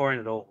about Corrin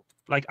at all.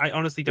 Like, I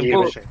honestly don't give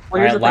a shit.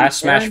 Alright,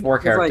 last Smash 4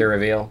 character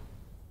reveal.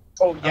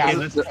 Oh yeah,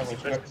 okay, this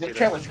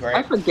trailer's great.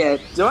 I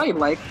forget. Do I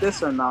like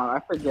this or not? I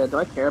forget. Do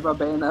I care about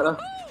Bayonetta?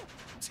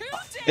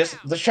 This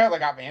trailer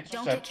got me interested.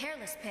 Don't get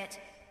careless, Pit.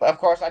 But of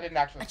course, I didn't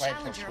actually play it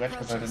for Switch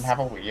because I didn't have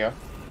a Wii U.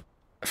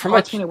 From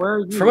a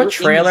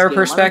trailer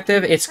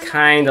perspective, it's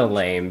kind of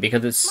lame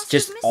because it's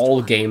just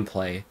all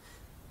gameplay.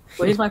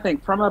 Well, here's my thing.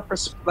 From a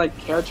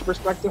character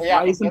perspective,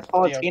 why isn't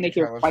Palutena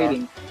here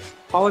fighting?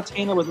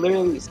 Palutena was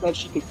literally said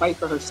she could fight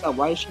for herself.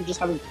 Why is she just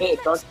having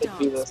Dark Pit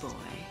do this?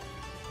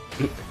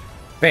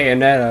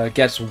 Bayonetta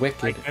gets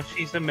wicked.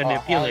 She's a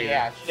manipulator.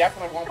 Yeah, she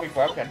definitely won't be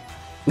broken.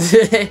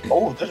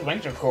 Oh, those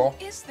wings are cool.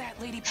 Who is that,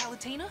 Lady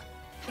Palutena?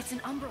 It's an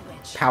Umbra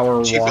Witch. Power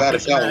walk.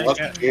 Goated.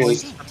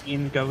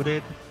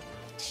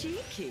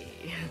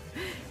 Cheeky.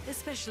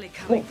 Especially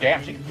coming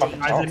from she can fucking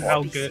talk.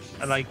 How good,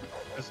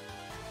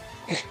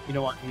 you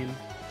know what I mean?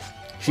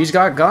 She's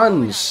got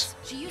guns.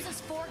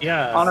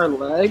 Yeah. On her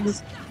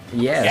legs?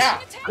 Yes. Yeah.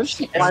 How does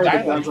she fire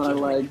the guns on her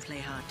legs?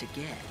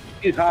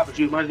 She's hot, but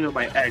she reminds me of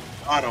my ex.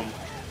 Bottom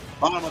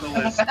of the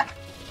list.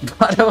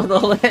 Bottom of the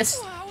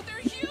list.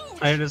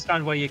 I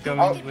understand where you're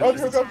going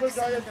with this.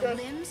 The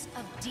limbs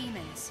of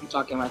demons. I'm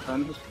talking, my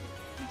friend.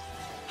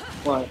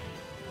 What?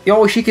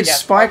 Yo, she could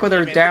spike with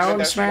her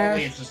down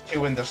smash. Just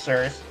 2 in the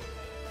series.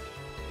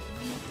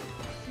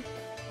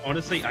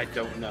 Honestly, I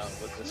don't know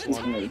with this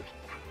one.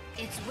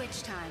 It's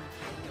witch time.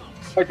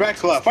 Fight back,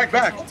 Claw! Fight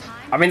back!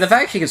 I mean, the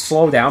fact she can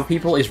slow down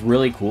people is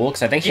really cool,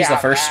 because I think she's the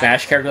first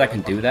Smash character that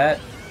can do that.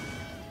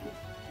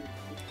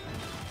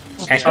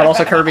 And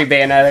also Kirby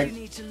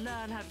Bayonetic.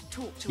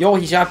 Yo,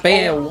 he's got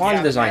Bayonetta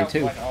 1 design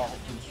too. It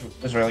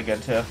was really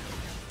good too.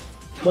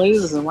 What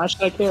is this? Why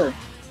should I care?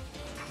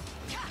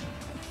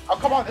 Oh,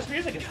 come on, this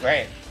music is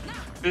great.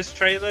 This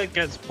trailer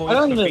gets points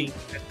for being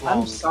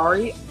long. I'm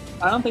sorry.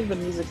 I don't think the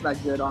music's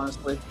that good,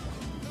 honestly.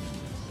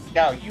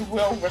 No, you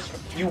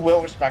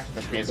will respect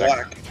this music.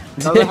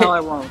 No, the hell I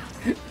won't.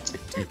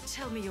 Don't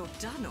tell me you're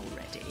done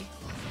already.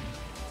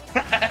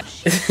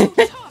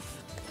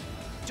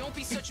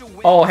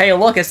 Oh, hey,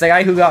 look, it's the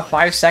guy who got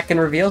 5-second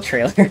reveal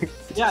trailer.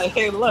 Yeah,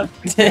 hey, look.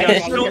 Damn,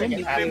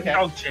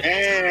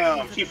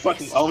 she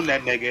fucking owned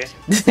that nigga.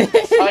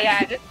 Oh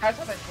yeah, I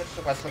thought I switched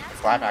to Wesley for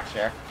climax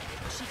here.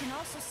 She can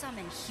also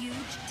summon huge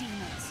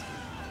demons.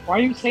 Why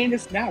are you saying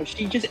this now?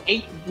 She just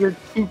ate your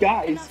 2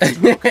 guys.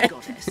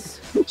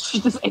 She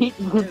just ate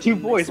your 2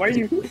 boys. Why are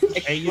you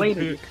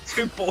explaining?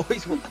 2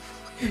 boys.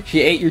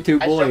 She ate your 2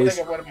 boys. I still think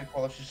it would have been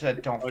cool if she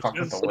said, "Don't fuck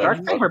with the witch."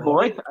 Dark Pit, her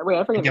boy. Wait,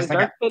 I forget.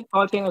 Dark Pit,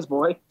 Palutena's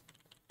boy.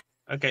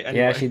 Okay.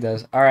 Anyway. Yeah, she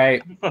does. All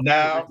right.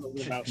 No,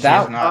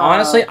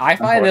 honestly, I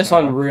find this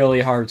one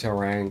really hard to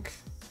rank.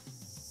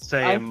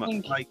 Same.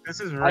 Like this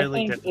is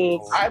really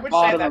difficult. I would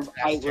say that's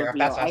S tier.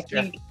 That's S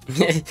tier.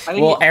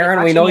 Well,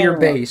 Aaron, we know you're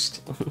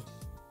based.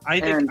 I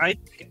think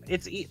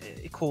it's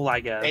cool. I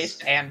guess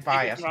based and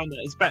biased.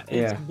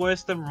 It's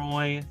worse than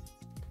Roy.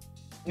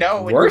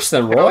 No, worse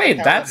than Roy?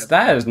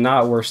 That is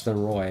not worse than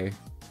Roy.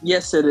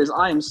 Yes, it is.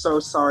 I am so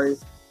sorry.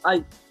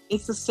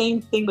 It's the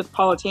same thing with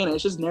Palutena.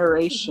 It's just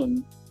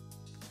narration.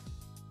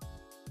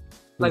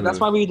 Like that's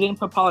why we didn't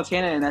put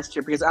Palutena in S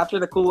tier, because after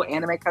the cool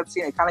anime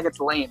cutscene, it kind of gets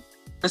lame.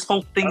 This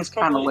whole thing's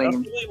kind of lame.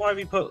 That's probably why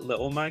we put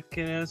Little Mac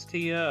in S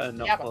tier and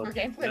not but her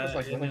gameplay was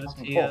like really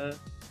fucking cool.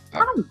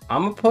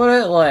 I'm gonna put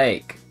it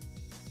like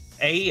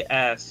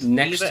AS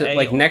next to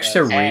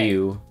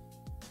Ryu.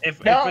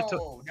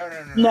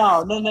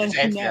 No.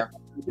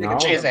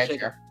 She is S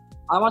tier.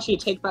 I want you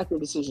to take back your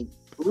decision.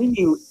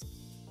 Ryu.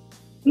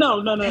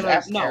 No.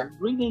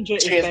 Green Ninja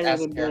is better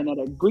than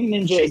Bayonetta. Green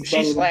Ninja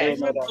is better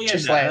than Bayonetta. She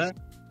slays.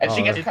 And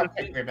she gets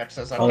cupcake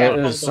remixes.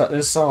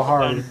 It's so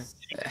hard.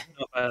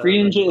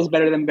 Green Ninja is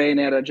better than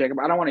Bayonetta, Jacob.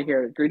 I don't want to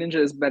hear it. Green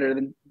Ninja is better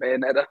than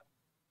Bayonetta.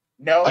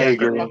 No, I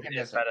agree.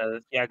 It's better.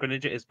 Yeah, Green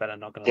Ninja is better.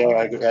 Not gonna. Yeah,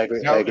 I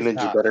agree. No, Green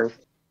Ninja better.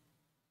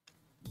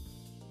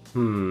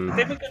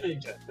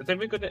 The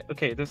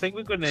thing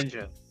with Good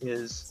Ninja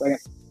is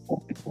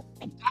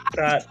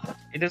that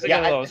it doesn't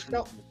get lost.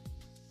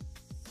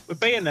 With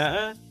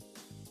Bayonetta,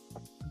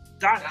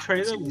 that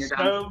trailer was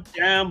so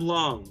damn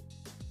long.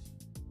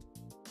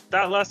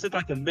 That lasted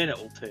like a minute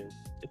or 2.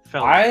 It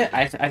felt.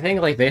 I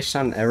think like based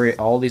on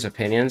all these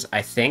opinions,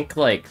 I think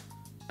like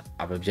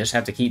I would just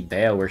have to keep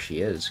Bayo where she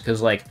is,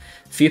 because like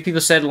a few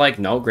people said like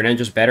no, Green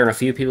Ninja's better, and a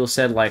few people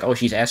said like oh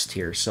she's S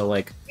tier. So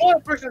like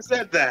one person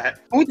said that.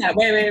 Who's that?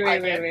 Wait.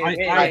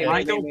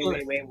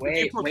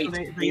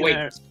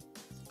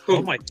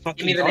 Oh my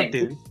fucking god,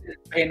 dude!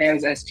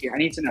 Bayonetta's S tier. I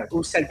need to know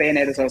who said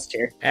Bayonetta's S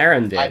tier.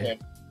 Aaron did. I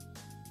did.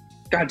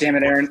 God damn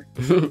it, Aaron.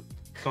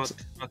 God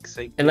fuck's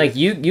sake. And like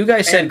you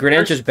guys said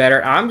Greninja's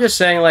better. I'm just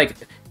saying like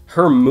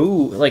her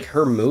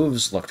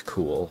moves looked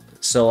cool.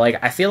 So like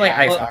I feel like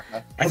I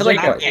feel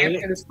like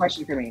answer this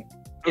question for me.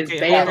 Is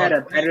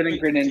Bayonetta better than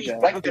Greninja?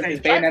 Is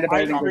Bayonetta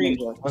better than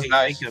Greninja?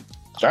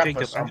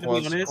 Jacob, I'm gonna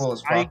be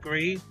honest.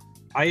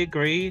 I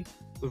agree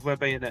with where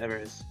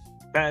Bayonetta is.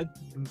 Better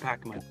than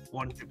Pac-Man,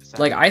 100%.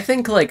 Like I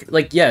think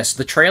like yes,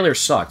 the trailer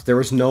sucked. There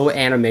was no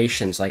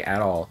animations like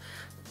at all,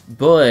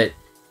 but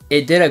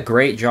it did a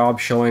great job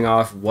showing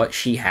off what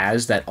she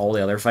has that all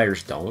the other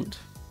fighters don't.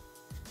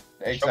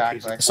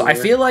 Exactly. So I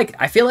feel like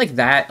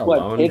that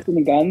alone. What,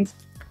 and guns?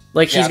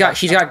 Like she's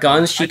got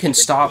guns. She can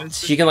stop.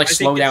 She can like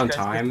slow down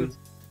time.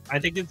 I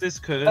think it's this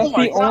because that's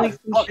the only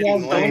thing she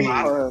has going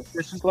for her.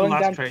 Slowing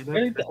down.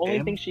 Really, the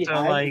only thing she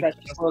has is that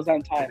she slows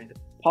down time.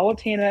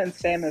 Palutena and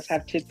Samus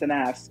have tits and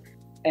ass,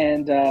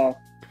 and a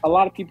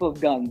lot of people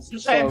have guns.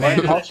 So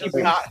all she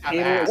brings to the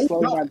table is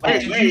slowing down time.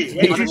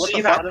 Did you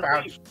see that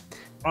crouch?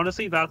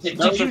 Honestly, that's Did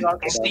you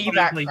see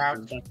that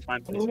crouch?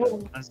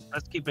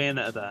 Let's keep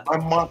Bayonetta there.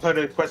 I'm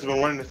monitoring the quest. I've been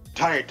running this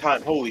entire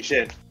time. Holy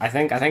shit! I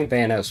think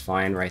Bayonetta's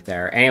fine right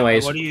there.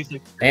 Anyways, what do you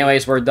think?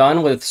 Anyways, we're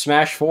done with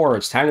Smash 4.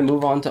 It's time to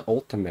move on to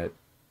Ultimate.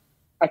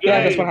 I feel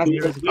like this one has to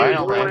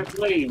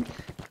be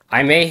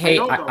I may hate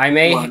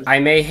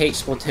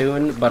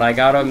Splatoon, but I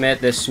gotta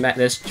admit this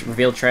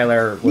reveal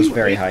trailer was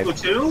very hype.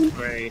 Splatoon?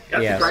 Great.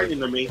 That's surprising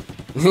to me.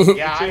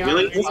 Yeah, I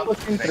really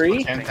Splatoon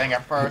 3 thing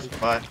at first,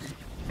 but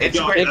it's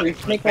great. We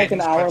make like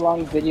an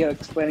hour-long video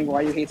explaining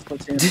why you hate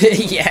Splatoon.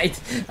 Yeah,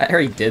 I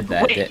already did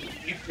that. Wait,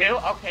 you do?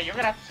 Okay, you're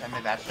gonna have to send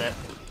me that shit.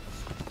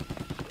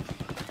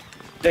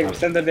 Jacob,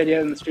 send the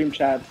video in the stream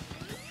chat.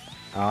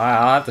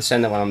 I'll have to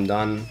send it when I'm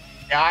done.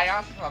 Yeah, I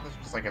also thought this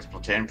was announced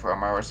like a Splatoon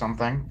promo or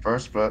something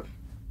first, but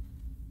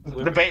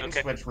the bait and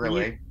switch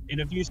really.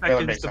 In a few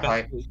seconds, the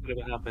best was going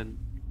to happen.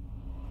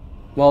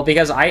 Well,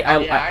 because I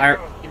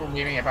know people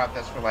memeing about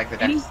this for like the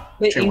next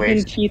 2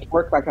 weeks. Teeth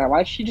work like that? Why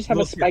does she just have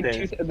a spiked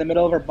tooth in the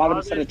middle of her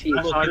bottom set of teeth?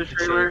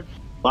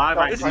 Live,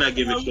 I did not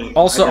give a shit.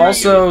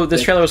 Also,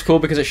 this trailer was cool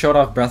because it showed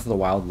off Breath of the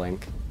Wild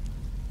Link.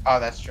 Oh,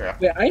 that's true.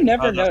 Yeah, I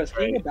never noticed.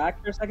 Can you go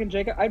back for a second,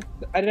 Jacob?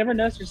 I never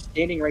noticed you're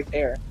standing right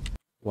there.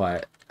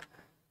 What?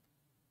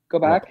 Go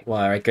back.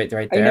 What? Right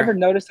there? I never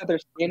noticed that they're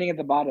standing at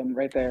the bottom,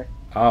 right there.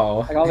 Oh.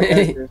 Like all the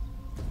characters.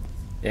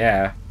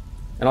 Yeah.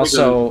 And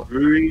also...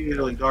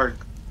 really dark.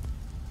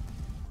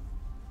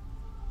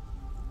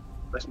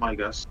 That's my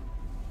guess.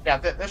 Yeah,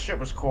 this shit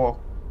was cool.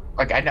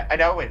 Like, I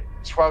know it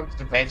sparked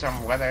debates on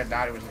whether or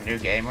not it was a new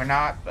game or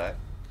not, but...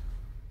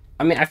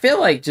 I mean, I feel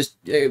like just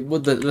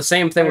with the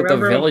same thing with the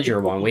Villager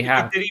one. We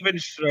have... It didn't even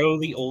show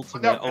the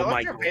ultimate. No, oh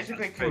my god. God.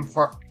 Basically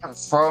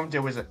confirmed it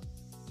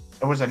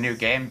was a new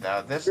game,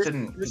 though. This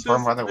didn't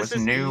confirm whether it was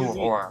new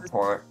or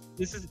port.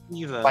 This is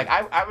neither. Like,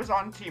 I was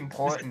on Team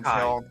Port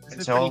until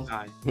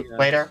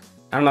later.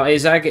 I don't know,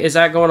 is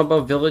that going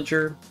above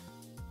Villager?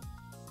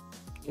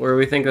 Or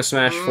we think the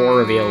Smash 4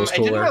 reveal is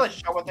cooler? It didn't really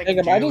show what they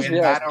could do I just in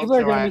realized battle, people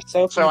are going to be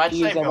so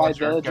confused on why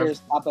Villager Villager is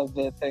top of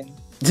the thing.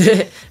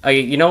 Okay,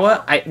 you know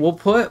what? We'll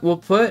put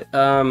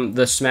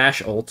the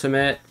Smash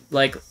Ultimate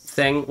like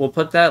thing. We'll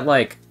put that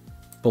like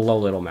below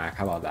Little Mac.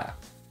 How about that?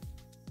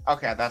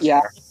 Okay, that's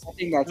fair. I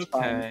think that's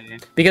fine.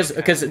 Because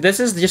this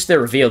is just the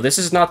reveal. This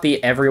is not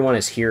the Everyone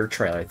Is Here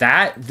trailer.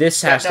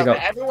 This has to go.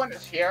 Everyone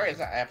Is Here is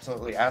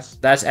absolutely S.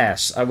 That's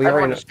S.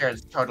 Everyone Is Here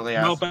is totally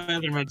S. No better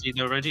than Reggie.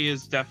 No, Reggie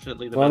is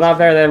definitely the best. Well, not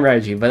better than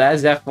Reggie, but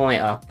that's definitely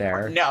up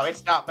there. No,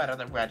 it's not better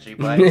than Reggie,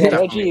 but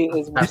Reggie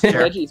is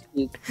Reggie's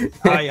peak.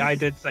 I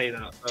did say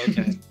that.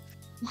 Okay.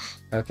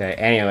 Okay.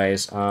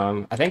 Anyways,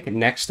 I think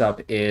next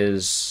up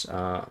is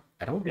I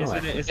don't know.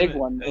 It's a big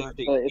one. It's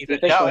the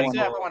no, one.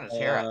 Everyone Is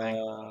Here, I think.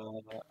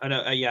 I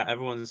know. Yeah,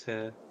 everyone's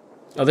here.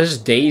 Oh, this is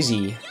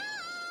Daisy.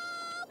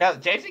 No,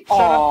 Daisy showed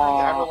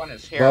up. Everyone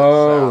Is Here. Boo.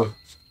 So.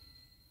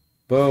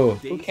 Boo.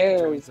 Who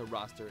cares?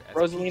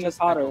 Rosalina's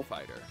hotter.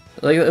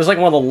 Like it was like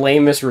one of the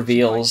lamest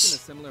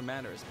reveals.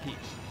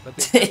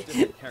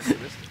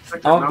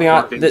 I'll be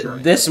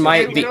honest. This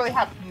might be. We really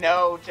have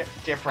no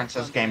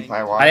differences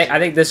gameplay-wise. I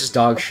think this is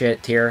dog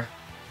shit tier.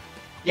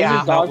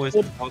 Yeah,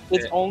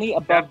 it's only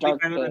above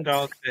Dark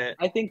Pit.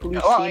 I think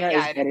Lucina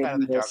is better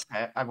than this.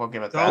 I will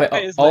give it that.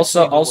 Wait,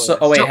 also,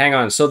 oh wait, hang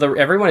on. So the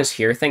Everyone Is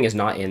Here thing is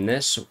not in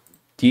this.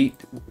 We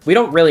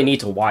don't really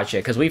need to watch it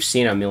because we've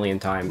seen it a million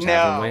times,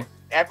 haven't we?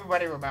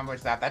 Everybody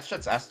remembers that. That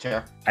shit's S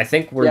tier. I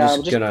think we're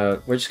just gonna.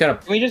 Can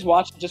we just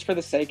watch it just for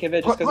the sake of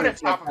it? Just because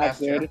it's not that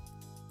good.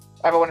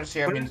 Everyone Is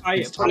Here means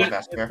top of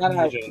S tier.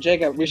 No,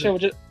 Jacob, we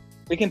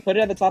can put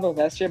it at the top of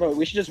S tier, but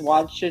we should just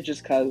watch it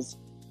just because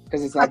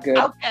it's not good.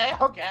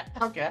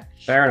 Okay.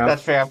 Fair enough.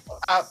 That's fair.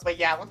 But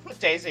yeah, let's put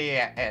Daisy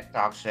at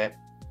dog shit.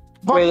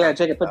 Wait, yeah,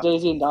 Jacob, put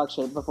Daisy in dog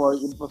shit before we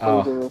do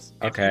this.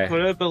 Okay.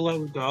 Put it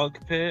below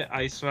Dark Pit.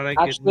 I swear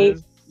to Actually,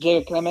 goodness.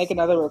 Jacob, can I make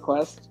another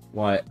request?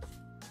 What?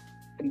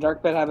 Can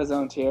Dark Pit have his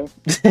own tier?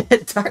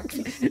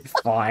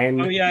 Fine.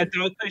 Oh yeah,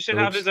 Dark Pit should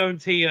have his own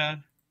tier.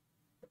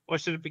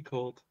 What should it be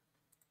called?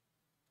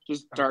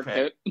 Just Dark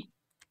Pit.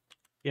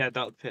 Yeah,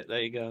 Dark Pit. There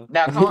you go.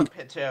 Now call it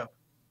Pit 2.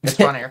 It's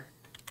funnier.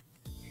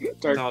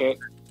 Dark Pit.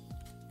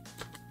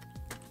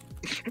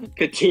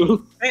 Pit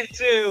 2. Pit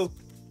 2.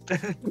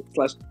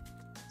 Slash.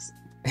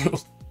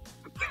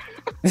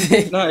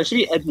 No, it should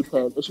be Edgy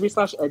Pit. It should be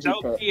slash Edgy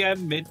Pit.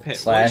 PM Mid Pit.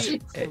 Slash.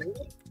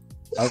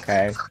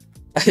 Okay.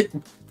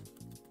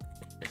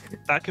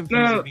 That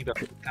confuses me.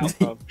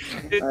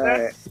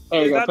 Alright.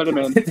 There you go. Put him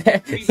in.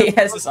 He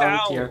has his own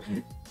tier.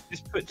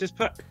 Just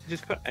put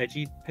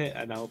Edgy Pit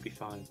and I'll be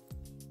fine.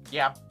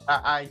 Yeah,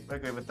 I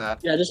agree with that.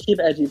 Yeah, just keep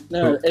Edgy.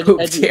 No,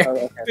 Edgy. Oh,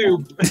 okay.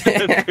 Poop.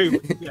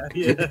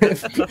 Yeah.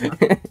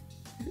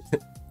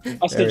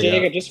 Also,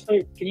 Jacob,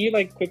 can you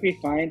like quickly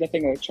find the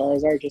thing like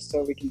Charizard just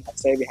so we can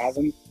say we have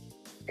him?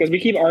 Because we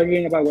keep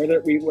arguing about where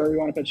we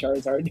want to put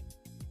Charizard.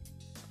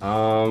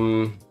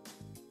 Well,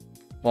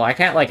 I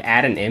can't like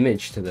add an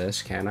image to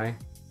this, can I?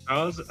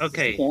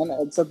 Okay. You can.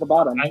 It's at the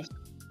bottom.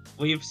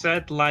 We've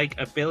said like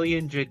a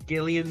billion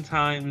jagillion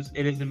times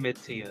it is a mid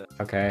tier.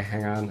 Okay,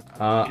 hang on.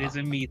 It is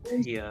a mid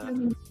tier.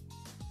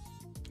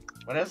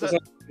 What is it?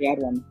 Add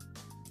one.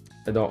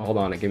 Don't hold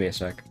on. Give me a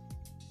sec.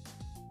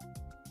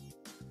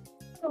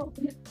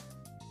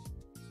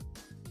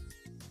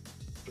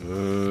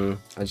 I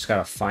just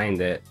gotta find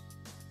it.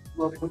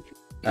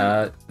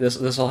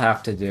 This will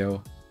have to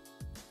do.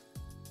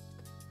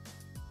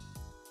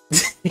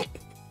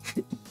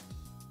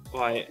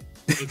 Right.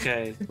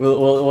 Okay.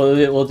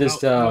 We'll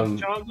just do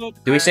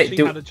we say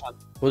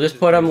we'll just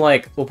put him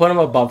like we'll put him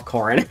above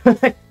Corrin.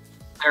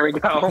 There we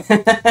go.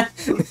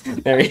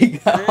 There you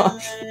go.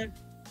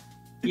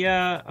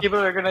 Yeah. People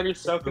are gonna be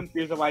so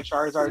confused on why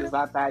Charizard is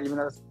that bad, even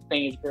though this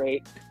thing is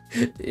great.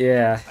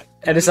 Yeah,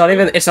 and it's not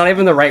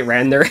even the right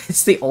render.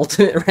 It's the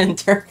ultimate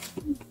render.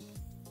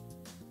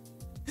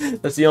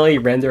 That's the only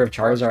render of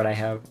Charizard I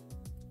have.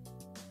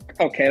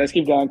 Okay, let's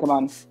keep going. Come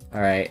on.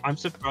 All right. I'm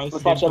surprised.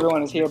 Let's watch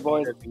everyone is here,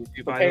 boys.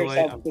 Prepare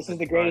yourself. This is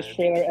the greatest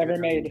trailer ever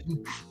made.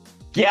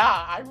 Yeah,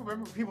 I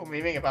remember people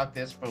memeing about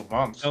this for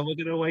months. So we're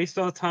gonna waste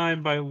our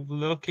time by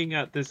looking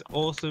at this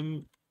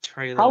awesome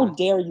trailer. How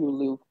dare you,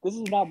 Luke? This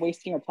is not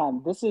wasting our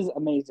time. This is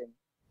amazing.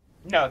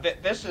 No,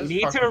 this is.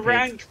 You need to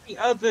rank the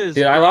others.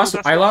 Dude, I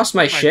lost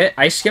my shit.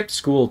 I skipped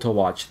school to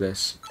watch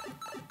this.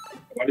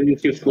 Why did you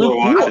skip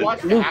school?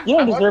 Luke, you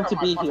don't deserve to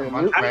be here.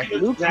 Luke,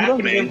 you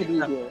don't deserve to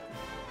be here.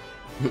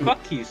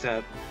 Fuck you,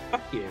 Seb.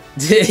 Fuck you.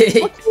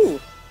 Fuck you.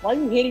 Why are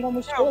you hating on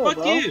this trailer, fuck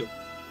bro? you.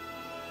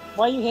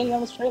 Why are you hating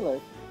on this trailer?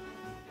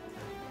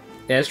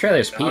 Yeah, this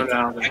trailer's peak.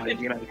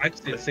 I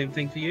did the same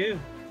thing for you.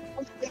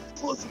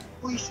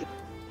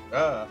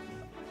 Oh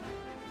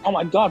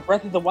my god,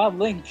 Breath of the Wild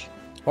Link.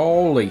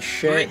 Holy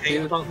shit,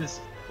 dude.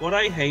 What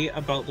I hate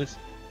about this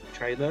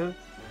trailer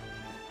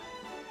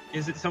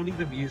is it's only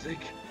the music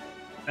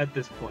at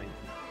this point.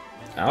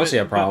 I don't see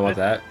a problem with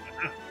that.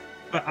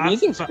 But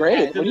music's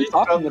great. What are you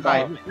talking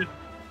about?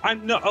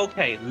 I'm not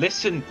okay.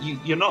 Listen,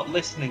 you're not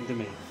listening to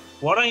me.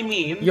 What I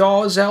mean,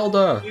 yo,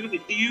 Zelda.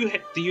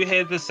 Do you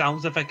hear the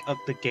sounds effect of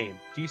the game?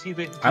 Do you see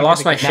the? I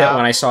lost my shit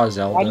when I saw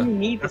Zelda. Why do you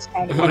need the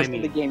sound effects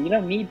of the game? You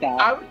don't need that.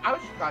 I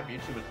was just glad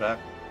YouTube was back.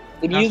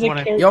 The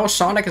music. Yo,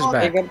 Sonic is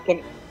back.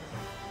 Can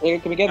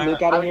we get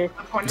Luke out of here?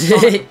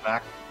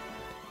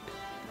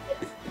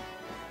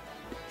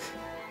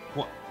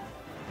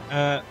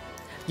 What?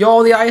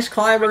 Yo, the ice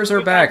climbers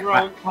are back.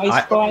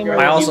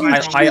 I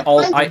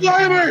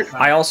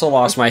also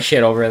lost my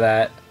shit over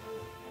that.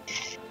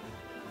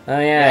 Oh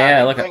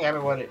yeah, look at.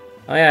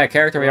 Oh yeah,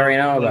 character we already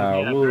know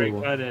about.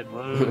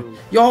 Woo.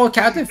 Yo,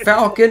 Captain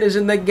Falcon is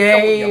in the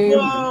game.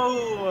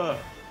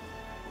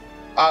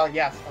 Oh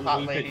yes,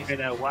 hot ladies. Yo,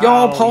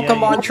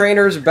 Pokemon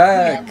Trainer's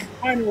back.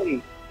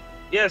 Finally.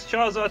 Yes,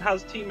 Charizard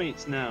has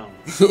teammates now.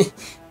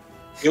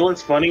 You know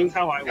what's funny?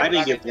 I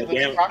didn't give a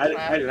damn.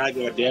 I did not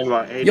give a damn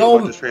about anything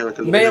about this trailer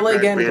because Melee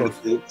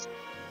Ganondorf.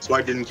 So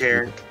I didn't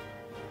care.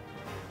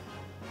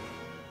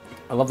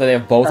 I love that they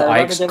have both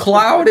Ikes.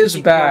 Cloud is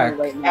back.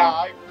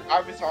 Yeah,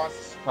 I was also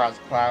surprised.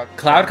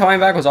 Cloud coming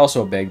back was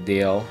also a big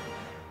deal.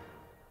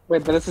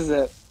 Wait, but this is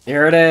it.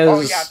 Here it is.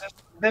 Oh yeah,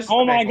 this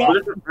oh my god.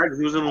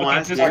 Who's in the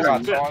last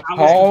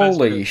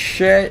Holy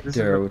shit,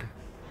 dude.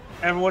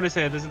 Everyone is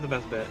saying this is the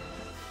best bit.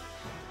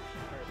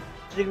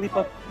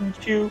 Jigglypuff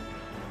Pichu.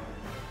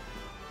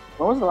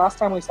 When was the last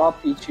time we saw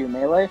Pichu?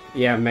 Melee?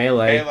 Yeah,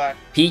 Melee.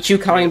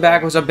 Pichu coming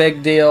back was a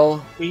big deal.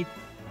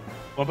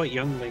 What about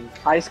Young Link?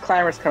 Ice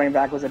Climbers coming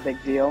back was a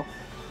big deal.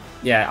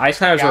 Yeah, Ice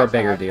Climbers were a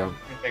bigger deal.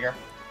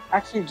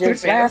 Actually,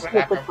 James, can I ask you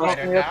a quick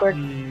question real quick?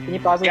 Can you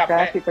pause it? Can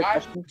I ask you a quick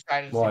question?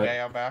 What?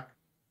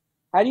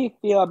 How do you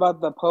feel about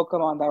the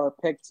Pokemon that were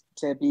picked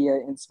to be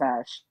in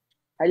Smash?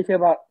 How do you feel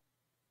about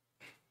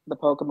the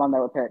Pokemon that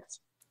were picked?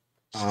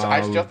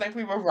 I still think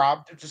we were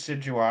robbed of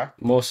Decidueye.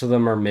 Most of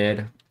them are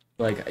mid.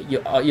 Like,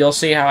 you'll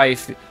see how I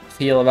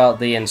feel about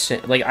the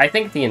Like, I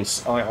think the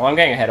well, I'm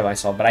getting ahead of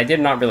myself, but I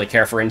did not really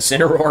care for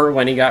Incineroar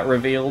when he got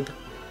revealed.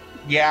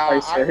 Yeah, Are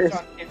you serious?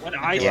 When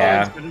I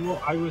saw Incineroar,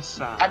 I was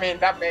sad. I mean,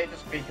 that may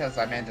just be because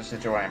I'm into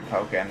Decidueye and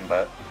Pokken,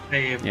 but...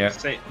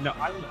 No,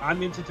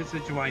 I'm into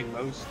Decidueye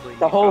mostly.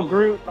 The whole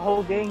group, the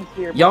whole gang's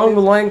here. Young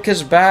Link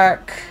is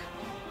back.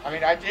 I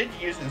mean, I did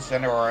use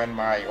Incineroar in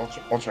my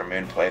Ultra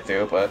Moon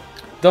playthrough, but...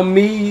 The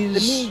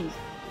Mii's.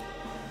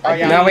 Oh,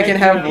 yeah, now we can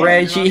have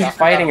Reggie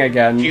fighting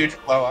again. Huge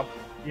blow up.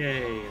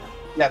 Yay.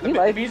 Yeah, the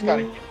Mii's got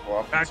a huge blow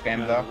up in this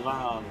game, though.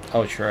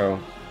 Oh, true.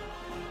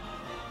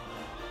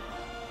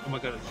 Oh my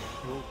god.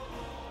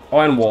 Oh,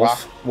 and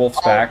Wolf.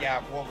 Wolf's back.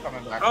 Yeah, Wolf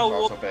coming back is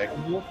also big.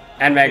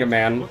 And Mega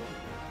Man.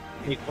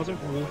 It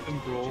wasn't Wolf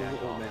and Brawl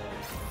or Melee.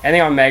 I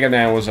think on Mega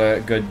Man was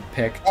a good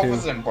pick, too. Wolf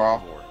was in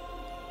Brawl.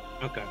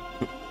 Okay.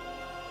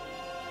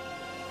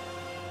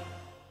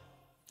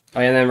 Oh,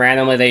 and then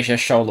randomly they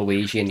just show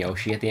Luigi and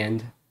Yoshi at the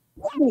end.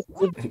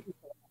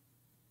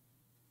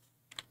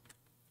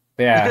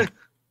 Yeah,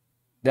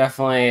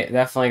 definitely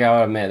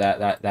gotta admit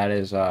that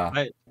is a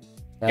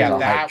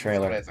hype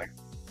trailer.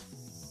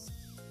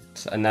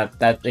 And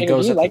that it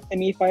goes. Do you like the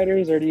Mii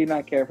fighters or do you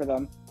not care for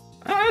them?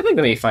 I think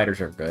the Mii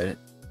fighters are good.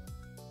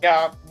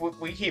 Yeah,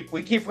 we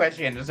keep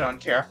Reggie in his own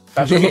tier.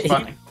 That's what's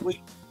funny.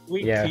 We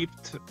keep.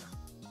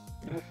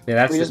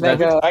 Yeah, that's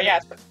Oh yeah,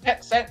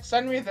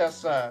 send me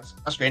this a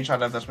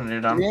screenshot of this when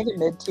you're done. Do we make it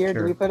mid tier?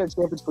 Sure. Do we put a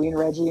tier between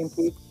Reggie and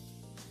Peak?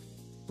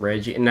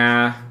 Reggie,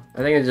 nah. I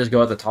think it just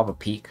go at the top of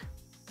Peak.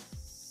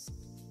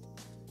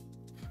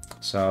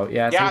 So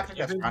yeah, I think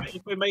that's fine.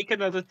 If we make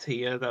another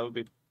tier, that would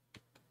be.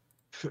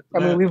 I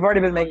mean, we've already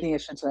been making a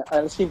shit ton.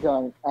 Let's keep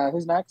going.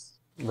 Who's next?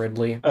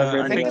 Ridley.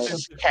 I think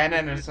it's Ken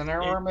and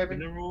Incineroar, maybe.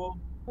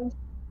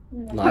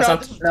 No,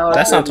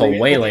 that's not till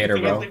way later,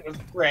 bro. Ridley was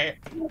great.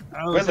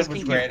 Ridley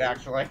was great,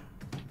 actually.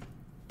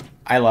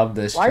 I love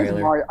this trailer.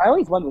 Is Mario? I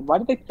always wondered, why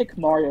did they pick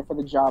Mario for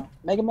the job?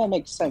 Mega Man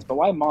makes sense, but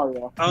why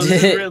Mario? Oh,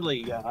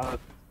 really? Yeah.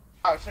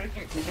 Oh, so we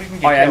can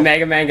get yeah,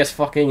 Mega Man gets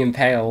fucking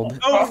impaled.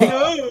 Oh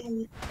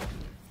no!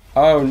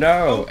 Oh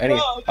no!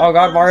 Oh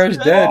god, Mario's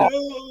dead.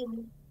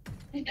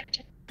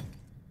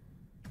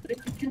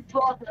 You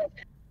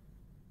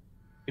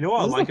know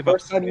what I like the about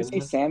first time you see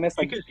Samus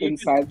like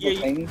inside the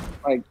thing?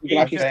 Like you can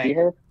actually see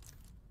her.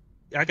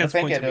 I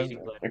think it is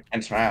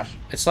in Smash.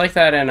 It's like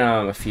that in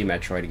a few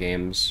Metroid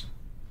games.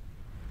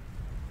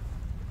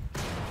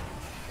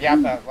 Yeah,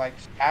 but like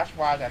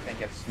Smash-wise, I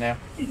think it's new.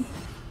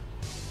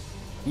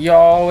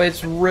 Yo,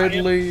 it's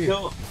Ridley.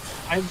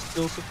 I'm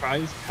still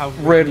surprised how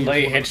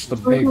Ridley hits the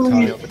big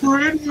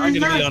time. I'm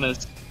gonna be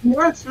honest.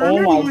 Yes,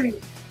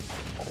 Ridley.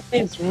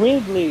 It's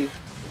Ridley.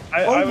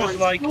 I was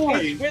like,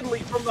 it's Ridley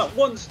from that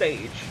one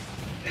stage.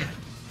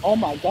 Oh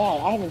my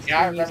god, I haven't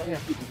seen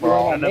these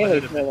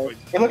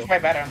It looks way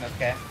better in this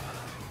game.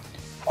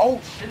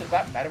 Oh shit, is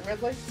that Meta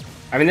Ridley?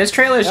 I mean, this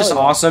trailer is just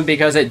awesome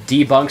because it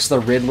debunks the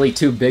Ridley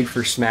too big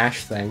for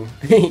Smash thing.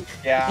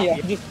 Yeah.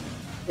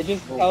 It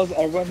just tells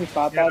everyone who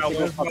thought that to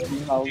go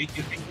fucking hell.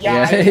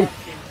 Yeah. I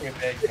too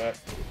big, but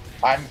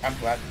I'm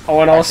glad. Oh,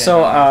 and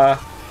also,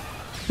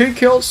 he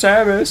killed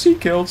Samus. He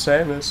killed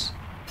Samus.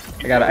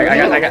 I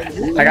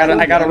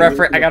gotta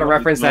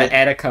reference that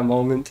Attica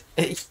moment.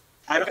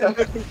 I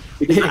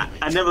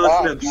never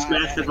listened to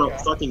Smash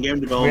about fucking game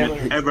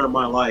development ever in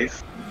my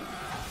life.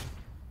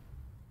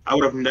 I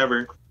would have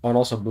never. Oh, and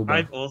also Booba.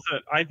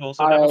 I've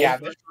also never. Yeah,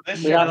 this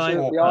shit is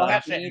cool.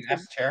 That shit in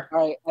S tier.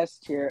 Alright, S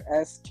tier.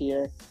 S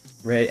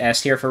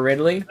tier for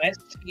Ridley? S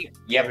tier.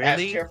 Yeah, really? S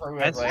tier for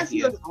Ridley. S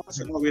tier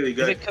is really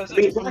good. Is it because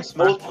it's from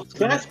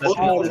Smash?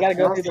 Oh, we gotta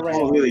go through the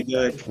rank. Really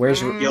good.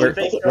 Where's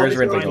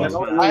Ridley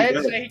going?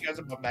 I'd say he goes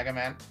above Mega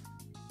Man.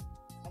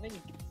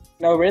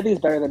 No, Ridley's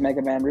better than Mega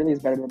Man. Ridley's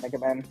better than Mega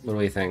Man. What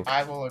do you think?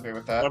 I will agree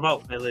with that. What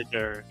about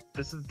Villager?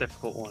 This is a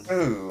difficult one.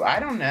 Ooh, I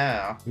don't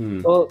know.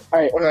 Well,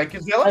 alright.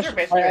 Because Villager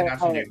basically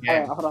announced a new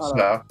game. Hold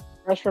on.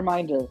 Fresh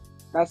reminder.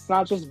 That's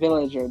not just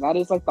Villager. That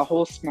is like the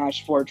whole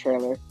Smash 4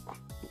 trailer.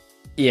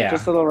 Yeah.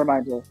 Just a little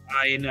reminder.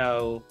 I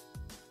know.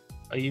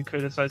 Are you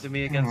criticizing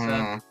me against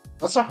that?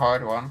 That's a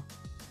hard one.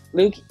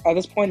 Luke, at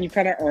this point, you've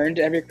kind of earned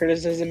every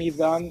criticism you've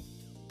done.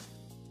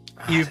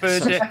 You've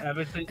earned it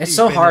ever since. It's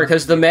so hard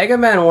because the Mega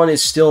Man one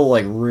is still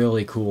like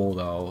really cool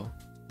though.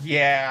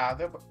 Yeah,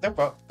 they're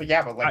both. But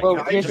yeah, but like,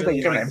 well, here's the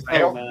thing.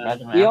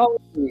 We all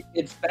agree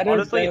it's better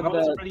Honestly, than I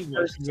was the pretty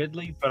first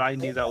Ridley, but I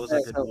knew that was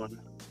a good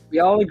one. We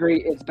all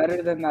agree it's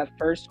better than that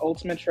first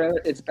Ultimate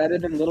trailer. It's better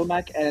than Little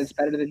Mac, and it's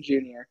better than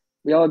Junior.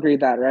 We all agree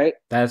that, right?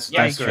 That's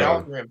true. I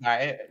all agree with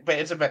that. But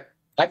it's a bit.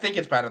 I think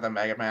it's better than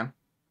Mega Man.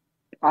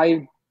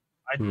 I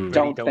really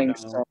don't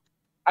think know. so.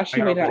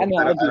 Actually, I think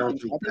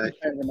it's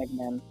better than Mega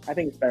Man. I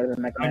think it's better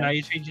than Mega Man. Oh, now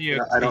you changing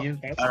your opinion?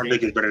 I don't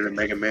think it's better than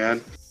Mega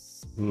Man.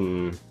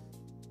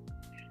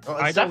 Well,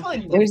 I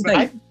definitely.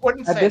 I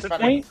wouldn't at say this it's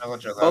better point, than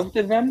Villager, though. both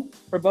of them,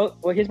 for both.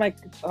 Well, here's my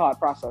thought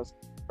process.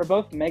 For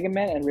both Mega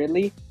Man and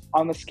Ridley,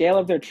 on the scale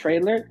of their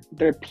trailer,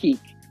 they're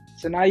peak.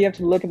 So now you have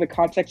to look at the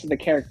context of the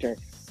character.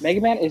 Mega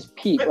Man is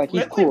peak, But like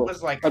he's Ridley cool,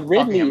 was, like, but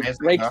Ridley fucking amazing,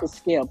 breaks though. the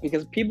scale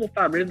because people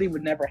thought Ridley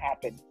would never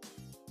happen.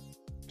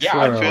 Yeah,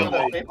 Sure.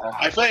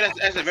 I feel like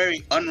that's a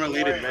very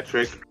unrelated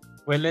metric.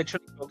 We're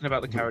literally talking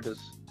about the characters,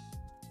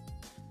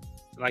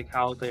 like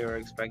how they were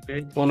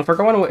expected. Well, if we're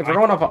going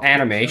off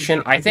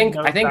animation, I think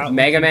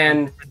Mega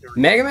Man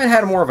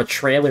had more of a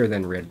trailer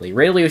than Ridley.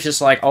 Ridley was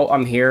just like, oh,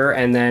 I'm here,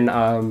 and then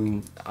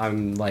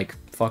I'm like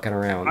fucking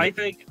around. I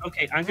think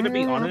I'm gonna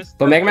be honest.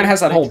 But Mega Man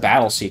has that whole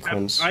battle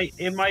sequence.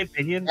 In my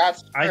opinion,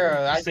 That's true.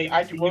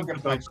 I will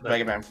give points to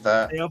Mega Man for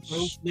that. They are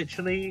both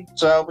literally.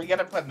 So we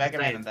gotta put Mega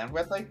Man and then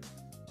Ridley.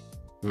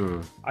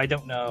 I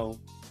don't know.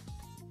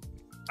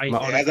 As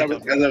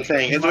I'm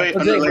saying, it's very Wait,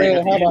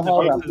 unrelated.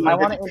 hold on. I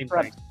want to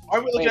interrupt.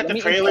 Are we looking at the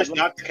trailers,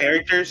 not the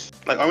characters?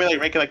 Like, are we like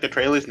ranking like the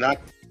trailers, not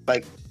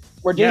like?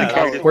 We're doing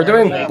both.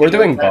 We're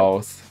doing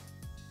both.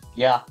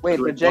 Yeah. Wait,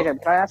 but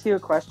Jacob, can I ask you a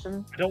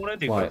question? I don't want to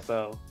do both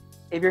though.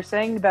 If you're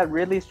saying that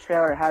Ridley's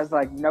trailer has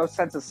like no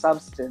sense of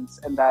substance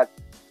and that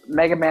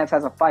Mega Man's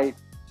has a fight,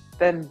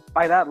 then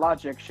by that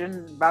logic,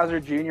 shouldn't Bowser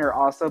Jr.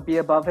 also be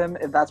above him?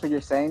 If that's what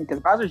you're saying, because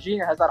Bowser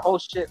Jr. has that whole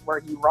shit where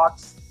he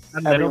rocks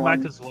and Little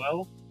everyone. Mac as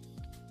well.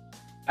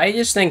 I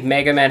just think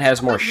Mega Man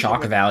has more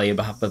shock value,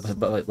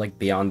 but like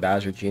beyond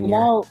Bowser Jr.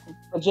 No,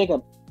 but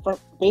Jacob,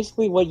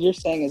 basically what you're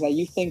saying is that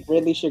you think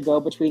Ridley should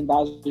go between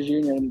Bowser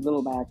Jr. and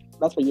Little Mac.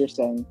 That's what you're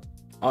saying.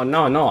 Oh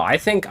no! I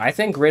think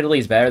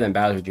Ridley's better than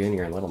Bowser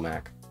Jr. and Little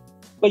Mac.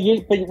 But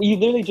you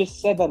literally just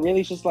said that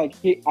Ridley's just like,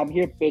 I'm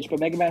here, bitch. But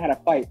Mega Man had a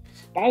fight.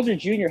 Bowser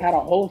Jr. had a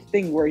whole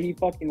thing where he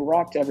fucking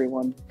rocked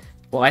everyone.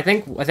 Well, I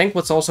think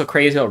what's also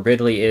crazy about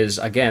Ridley is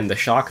again the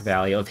shock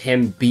value of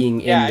him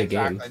being in the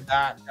game.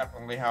 That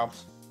definitely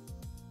helps.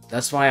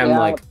 That's why I'm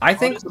like, I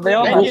think they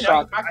all have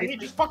shock. He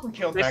just fucking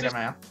killed Mega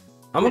Man.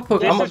 I'm gonna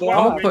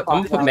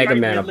put Mega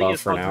Man above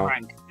for now.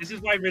 This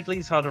is why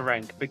Ridley's hard to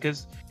rank,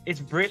 because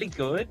it's really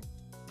good,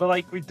 but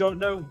like we don't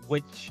know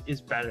which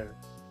is better.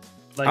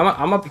 Like,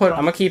 I'm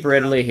gonna keep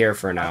Ridley here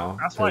for now.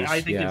 That's why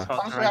I think it's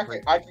hard to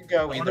rank. I can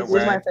go either Here's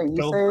way. my thing.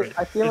 You say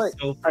I feel like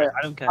I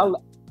don't care.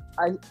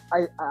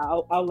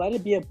 I'll let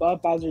it be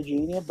above Bowser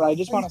Jr., but I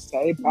just want to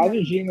say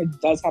Bowser Jr.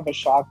 does have a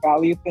shock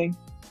value thing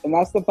And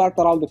that's the fact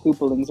that all the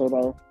Koopalings are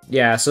there.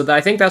 Yeah, so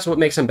I think that's what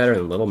makes him better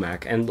than Little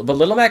Mac. But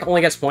Little Mac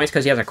only gets points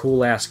because he has a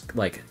cool ass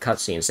like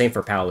cutscene. Same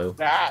for Palu.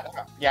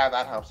 Yeah,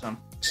 that helps him.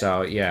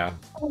 So yeah.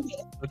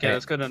 Okay,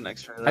 let's go to the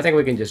next trailer. I think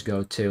we can just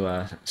go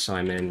to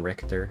Simon and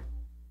Richter.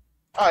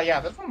 Oh yeah,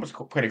 this one was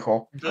pretty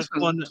cool. This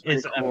one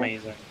is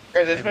amazing.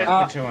 There's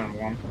basically 2 in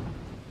 1.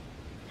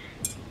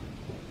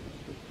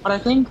 But I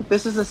think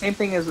this is the same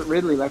thing as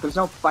Ridley. Like, there's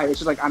no fight. It's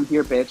just like, I'm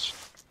here, bitch.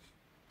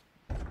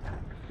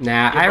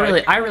 Nah,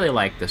 I really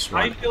like this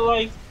one.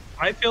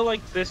 I feel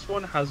like this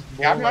one has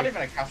more, I'm not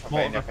even a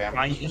Castlevania fan.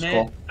 Fight in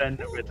it than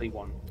the Ridley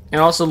one.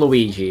 And also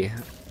Luigi.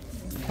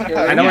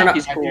 Yeah, I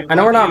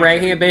know we're not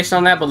ranking it based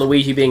on that, but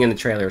Luigi being in the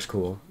trailer is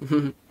cool.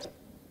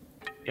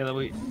 Yeah,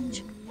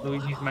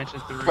 Luigi's Mansion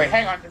 3. Wait,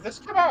 hang on. Did this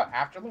come out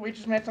after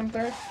Luigi's Mansion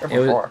 3? Or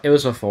before? It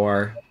was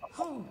before.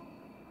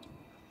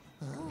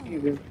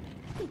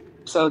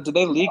 So, did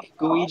they leak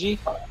Luigi?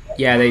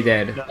 Yeah, they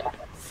did.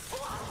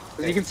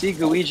 Because you can see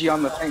Luigi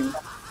on the thing.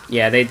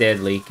 Yeah, they did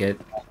leak it.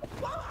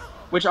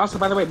 Which also,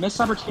 by the way, missed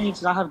opportunity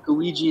to not have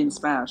Luigi in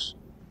Smash.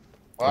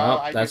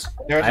 Well, there's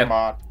a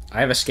mod. I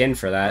have a skin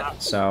for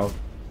that, so.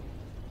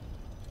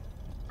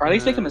 Or at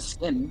least make him a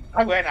skin.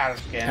 I ran out of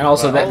skin. And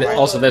also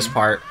also this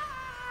part.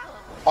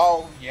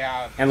 Oh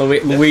yeah. And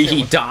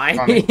Luigi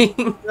dying.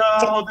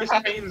 No, this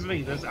pains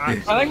me.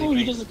 I like when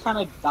he just kind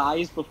of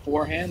dies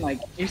beforehand. Like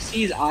you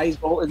see his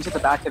eyes roll into the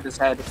back of his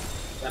head.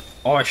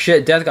 Oh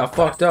shit! Death got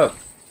fucked up.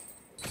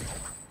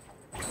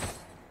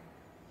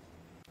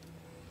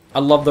 I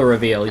love the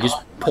reveal. He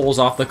just pulls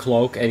off the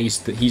cloak and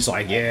he's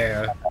like,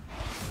 yeah.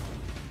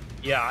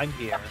 Yeah, I'm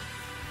here.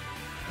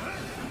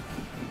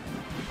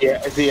 Yeah,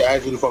 see, I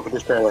actually fuck with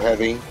this trailer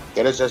heavy.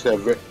 That is just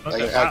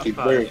actually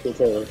very cool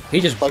trailer.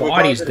 He just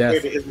bodies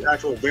Death. It's an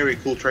actual very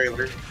cool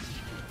trailer.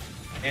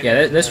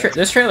 Yeah,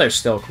 this trailer is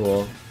still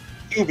cool.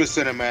 Super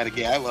cinematic,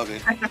 yeah, I love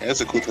it. Yeah,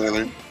 it's a cool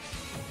trailer.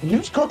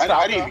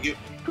 I didn't give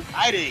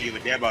a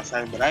damn about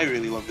Simon, but I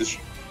really love this.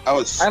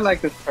 I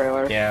like this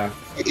trailer. Yeah.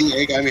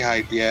 It got me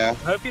hyped, yeah.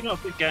 I hope you're not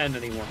forgetting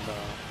anyone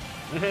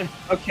though.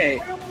 Okay,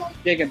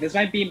 Jacob,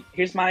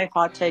 here's my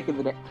hot take of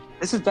the day.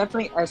 This is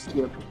definitely S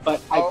tier,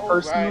 but I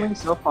personally,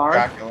 so far,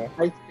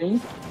 I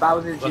think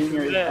Bowser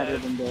Jr. is better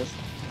than this.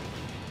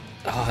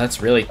 Oh,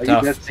 that's really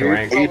tough to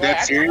rank. Are you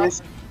that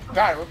serious?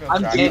 Are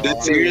you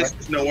that serious?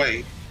 There's no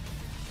way.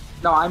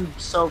 No, I'm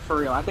so for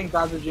real. I think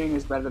Bowser Jr.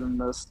 is better than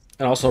this.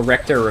 And also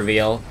Richter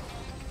reveal.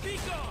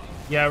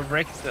 Yeah,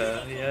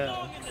 Richter,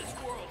 yeah.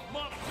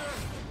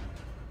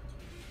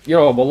 You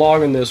don't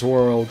belong in this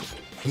world.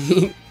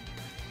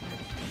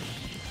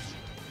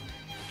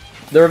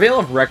 The reveal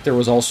of Richter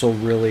was also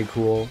really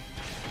cool.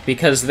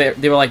 Because they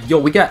were like, yo,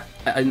 we got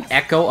an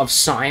echo of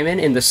Simon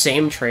in the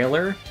same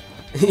trailer?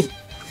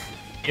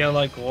 Yeah,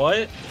 like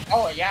what?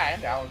 Oh yeah,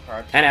 and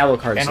Alucard. And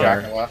Alucard's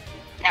there. Dracula.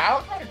 Yeah,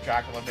 Alucard and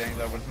Dracula being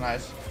there was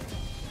nice.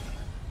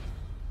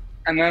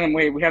 And then,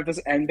 wait, we have this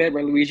end bit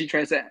where Luigi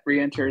tries to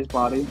re-enter his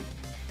body.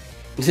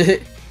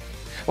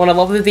 Well, I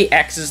love that the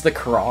X is the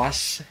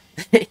cross.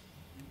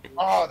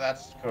 Oh,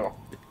 that's cool.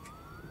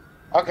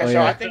 Okay, so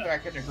yeah. I think I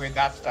could agree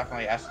that's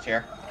definitely S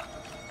tier.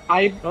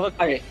 My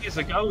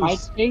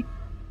take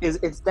is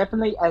it's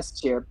definitely S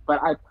tier,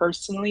 but I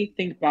personally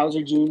think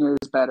Bowser Jr.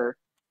 is better.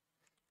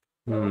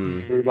 I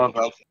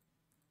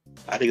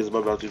think it's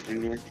above Bowser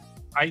Jr.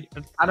 I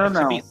don't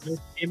know.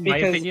 In my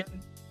opinion,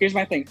 here's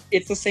my thing.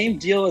 It's the same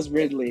deal as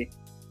Ridley.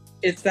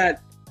 It's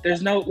that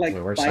there's no like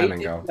where's fight.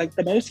 Simon go? Like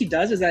the most he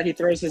does is that he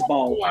throws his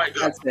ball.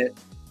 That's it.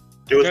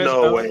 There was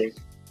no way.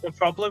 The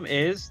problem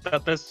is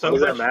that there's so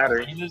much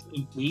matter. And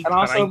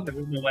also,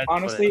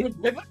 honestly,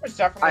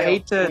 I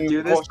hate to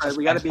do this, but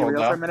we gotta be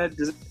real for a minute.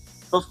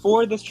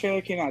 Before this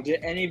trailer came out,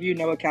 did any of you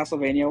know what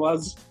Castlevania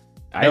was?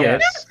 I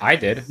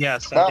did.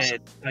 Yes, I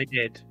did.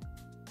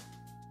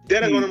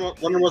 That is one of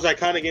the most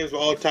iconic games of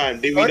all time.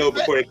 Did we know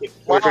before the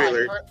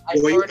trailer? Are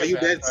you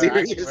dead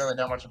serious? I don't really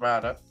know much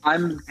about it.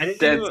 I'm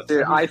dead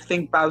serious. I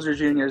think Bowser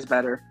Jr. is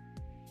better.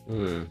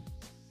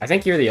 I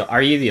think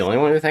are you the only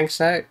one who thinks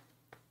that?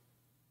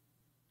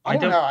 I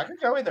don't know. I could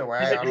go either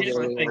way.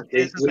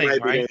 Here's the thing,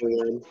 right?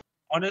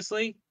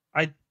 Honestly,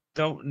 I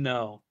don't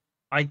know.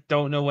 I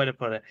don't know where to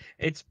put it.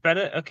 It's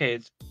better. Okay,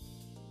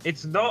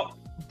 it's not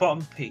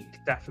bottom peak.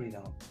 Definitely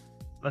not.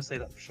 Let's say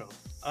that for sure.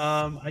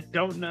 I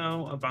don't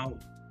know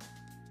about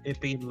it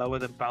being lower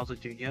than Bowser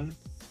Jr.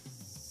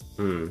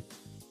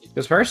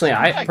 Because personally,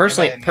 I'd put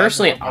it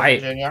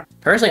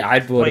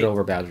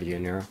over Bowser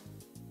Jr.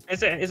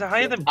 Is it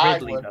higher than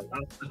Ridley though?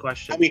 That's the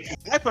question. I mean,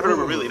 I put it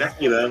over Ridley. That's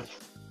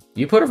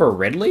You put over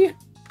Ridley?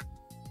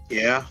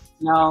 Yeah.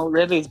 No,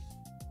 Ridley's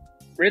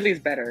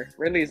better.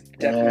 Ridley's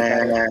definitely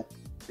better.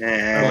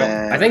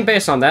 I think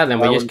based on that, then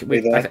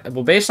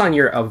based on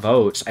your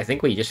votes, I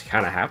think we just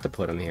kind of have to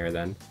put him here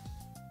then.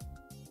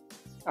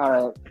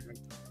 All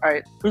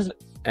right.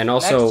 And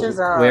also,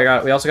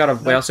 we also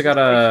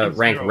gotta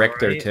rank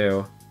Richter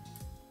too.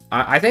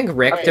 I think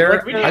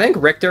Richter. I think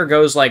Richter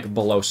goes like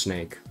below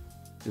Snake.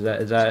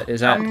 Is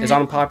that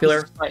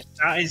unpopular?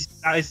 That is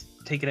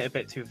taking it a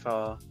bit too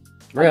far.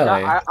 Really?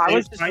 I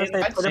was just gonna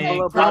say put him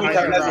below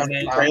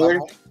Bowser.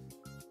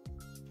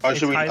 Or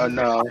should we?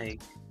 No.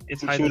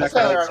 It's Should we hide not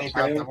and go seek.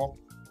 level?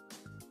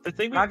 The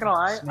thing Not gonna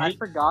lie, I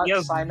forgot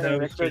Simon and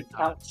Richter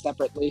count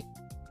separately.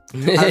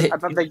 I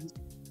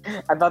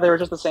thought they were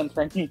just the same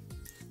thing.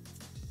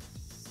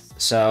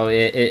 So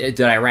did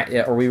I rank?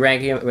 Are we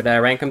ranking? Did I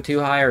rank them too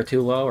high or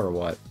too low or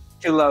what?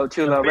 Too low.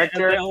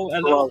 Richter, too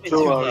low.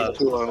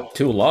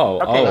 Too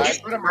low. Okay. Oh. I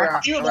put him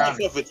around.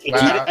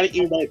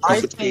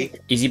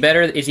 Is he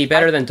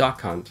better than Duck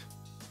Hunt?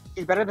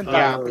 He's better than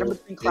Cloud. Put him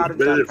between Cloud and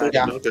Duck Hunt.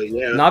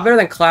 Not better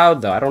than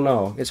Cloud though. I don't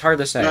know. It's hard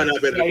to say. No,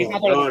 not better. Yeah, he's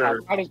not better than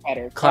Cloud. Cloud is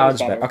better. Cloud's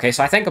better. Okay,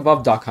 so I think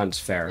above Duck Hunt's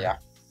fair. Yeah.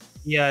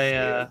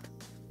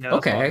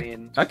 Okay.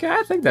 Okay,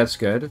 I think that's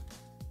good.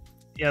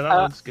 Yeah, that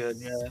looks good.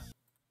 Yeah.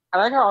 I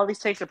like how all these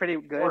takes are pretty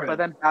good, but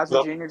then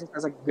Bowser Jr. just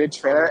has a good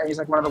trailer, and he's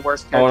like one of the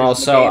worst characters. Oh, and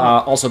in the game.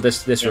 also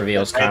this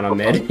reveal is kind of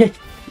mid.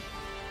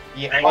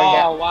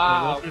 Oh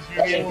wow!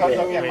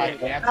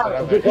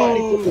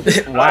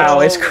 Wow,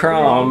 it's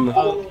Crom. You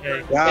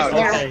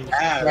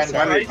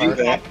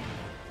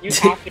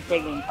have to put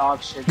it in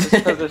dog shit just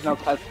because there's no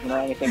cutscene or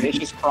anything. It's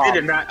just Crom.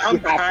 You have to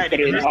put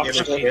it in dog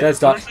shit. That's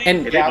dog.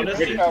 And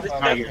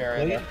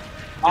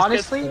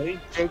honestly,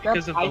 Jacob,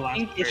 I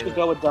think you should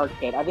go with Dark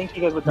Pit. I think he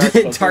goes with Dark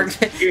Pit. Dark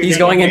Pit. He's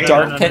going in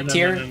Dark Pit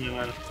tier.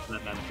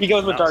 He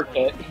goes with Dark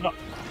Pit.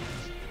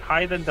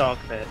 Higher than Dark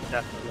Pit,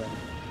 definitely.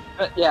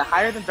 Yeah,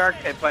 higher than Dark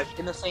Pit, but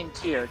in the same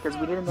tier because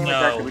we didn't name it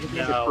Dark Pit. We just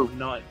named it Poop.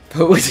 Not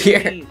Poop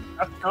tier.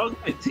 A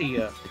Dark Pit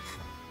tier.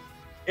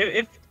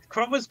 If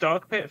Crom was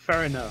Dark Pit,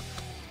 fair enough.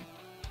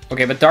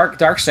 Okay, but Dark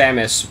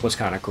Samus was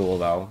kind of cool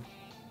though.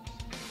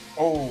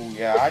 Oh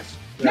yeah.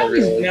 No.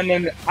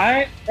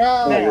 I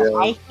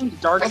think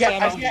Dark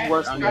Samus is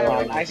worse than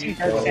Crom. I think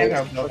Dark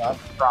Samus is worse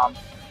than Crom.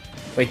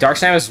 Wait, Dark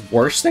Samus is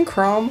worse than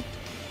Crom?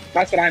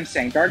 That's what I'm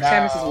saying. Dark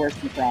Samus is worse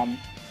than Crom.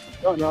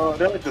 No,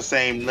 they're like the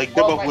same. Like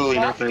they're both really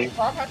nothing.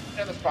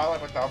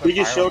 We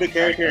just showed the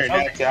character and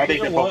that's it. I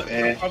think they're both.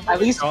 At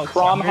least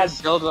Crom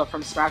has build-up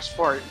from Smash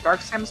 4. Dark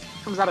Samus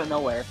comes out of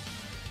nowhere.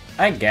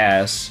 I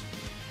guess.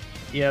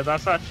 Yeah,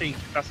 that's actually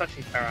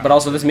fair. But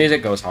also, this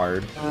music goes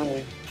hard.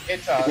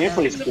 It's the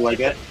gameplay's cool, I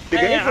guess. The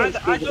gameplay's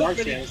cool for Dark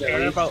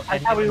Samus. I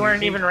thought we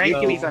weren't even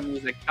ranking these on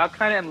music. Duck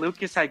Hunt and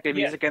Lucas had good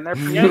music in there.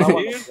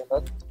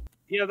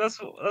 Yeah,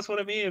 that's what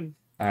I mean.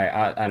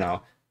 I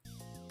know.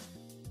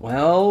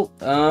 Well,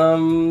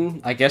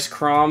 I guess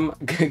Crom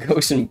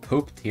goes in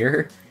Poop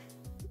tier.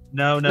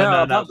 No.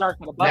 Dark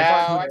Hunt.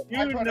 Do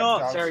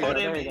not put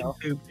him in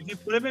Poop. If you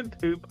put him in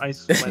Poop, I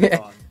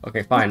swear on.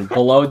 Okay, fine.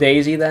 Below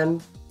Daisy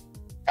then?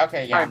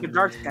 Okay, yeah. Alright, but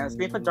Dark Samus. Can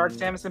we put Dark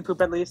Samus in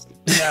Poop at least?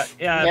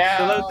 Yeah.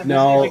 Below Daisy,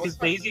 no. Because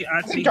Daisy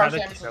actually had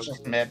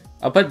a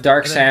I'll put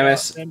Dark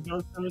Samus. And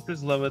Dark Samus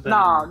is lower than...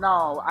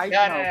 No.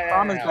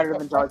 Crom is better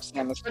than Dark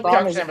Samus.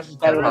 Crom is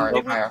better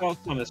than Dark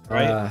Samus,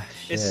 right?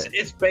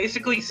 It's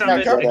basically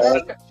Samus.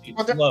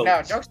 No,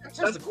 Dark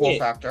Samus is the cool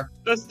factor.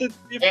 That's the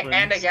difference.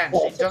 And again,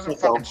 she doesn't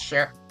fucking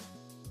share.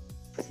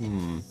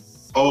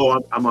 Oh,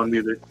 I'm on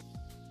music.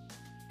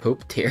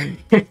 Poop tier.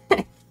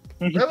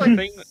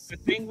 The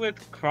thing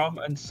with Crom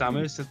and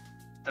Samus is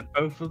they're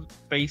both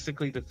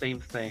basically the same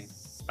thing.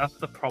 That's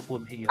the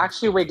problem here.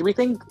 Actually, wait, do we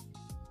think...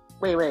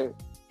 Wait.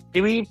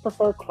 Do we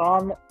prefer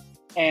Crom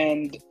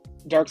and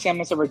Dark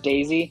Samus over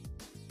Daisy?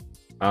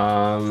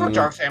 For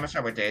Dark Samus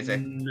over Daisy.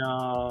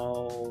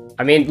 No.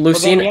 I mean,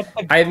 Lucina...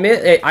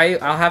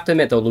 I'll have to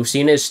admit, though,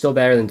 Lucina is still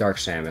better than Dark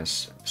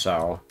Samus,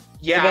 so...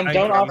 Yeah, so then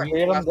don't all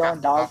three of them go in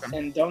Dog,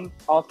 and don't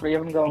all three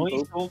of them go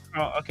in Poop?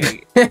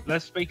 Okay,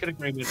 let's make an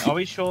agreement. Are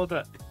we sure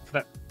that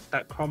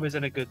Crom is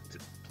in a good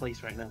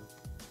place right now?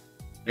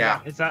 Yeah.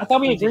 Is that? I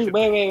thought we agreed.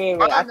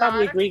 Wait. I thought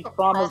we agreed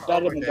Crom was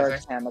better than Dark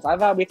Samus. I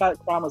thought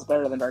Crom was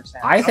better than Dark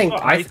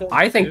Samus.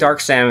 I think Dark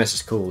Samus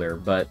is cooler,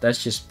 but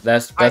that's just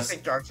that's. I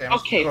think Dark Samus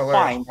okay, is cooler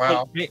fine. as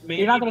well.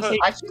 You're not gonna say.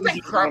 I still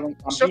think Crom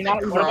is a bit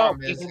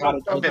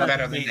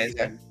better than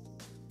Daisy.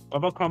 What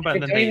about Crom better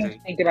than Daisy? Don't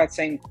even think about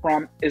saying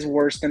Crom is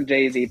worse than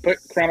Daisy. Put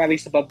Crom at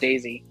least above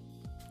Daisy.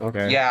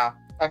 Okay. Yeah,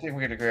 I think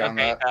we could agree on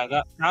that.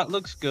 That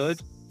looks good.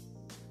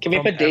 Can we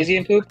put Daisy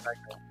in Poop?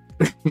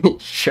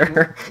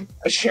 Sure.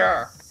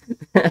 Sure.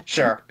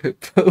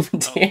 Poop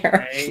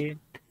tier. Okay.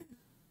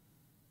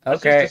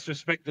 Okay. That's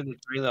just disrespecting the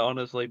trailer,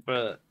 honestly,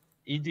 but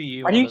you do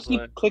you. Why do you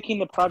keep clicking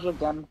the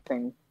Project M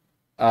thing?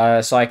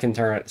 So I can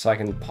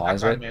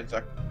pause it.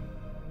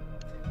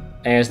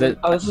 And is that?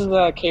 Oh, this is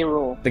the K.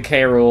 Rool. The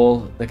K.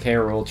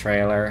 Rool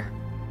trailer.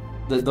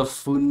 The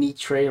funny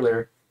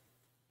trailer.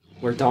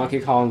 Where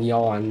Donkey Kong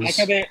yawns.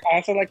 I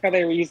also like how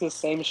they reuse the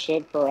same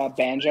shit for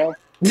Banjo.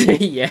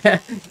 Yeah.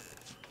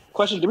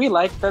 Question: do we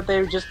like that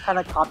they just kind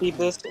of copied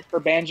this for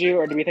Banjo,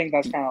 or do we think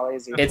that's kind of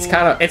lazy? It's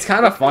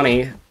kind of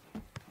funny.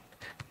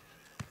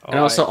 And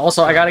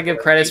also, I gotta give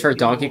credits for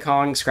Donkey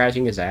Kong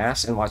scratching his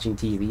ass and watching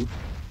TV.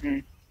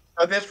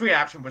 Oh, this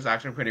reaction was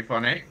actually pretty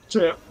funny.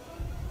 True.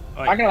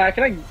 I'm not gonna lie, I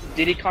feel like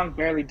Diddy Kong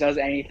barely does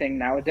anything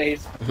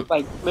nowadays.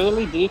 Like,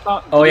 literally, Diddy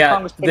Kong... Oh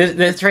yeah,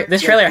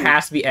 this trailer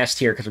has to be S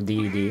tier because of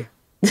DDD.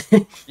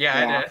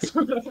 Yeah, it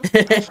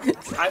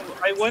is.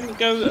 I wouldn't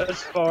go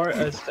as far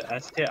as to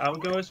S tier. I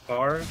would go as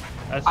far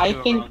as I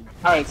think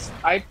Alright, so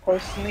I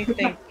personally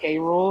think K.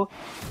 Rool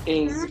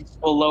is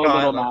below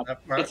Little Mac.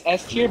 It's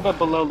S tier, but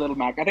below Little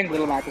Mac. I think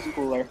Little Mac is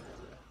cooler.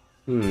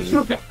 I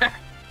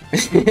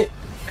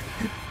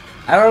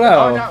don't know.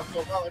 Oh, no.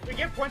 Well, if we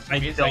give points to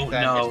music,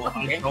 then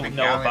I don't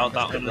know about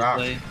that,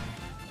 honestly.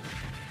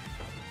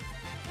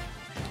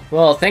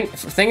 Well,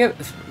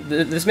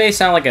 this may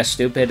sound like a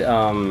stupid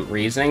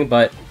reasoning,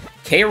 but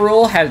K.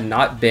 Rool has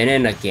not been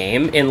in a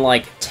game in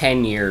like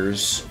 10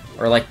 years.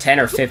 Or like 10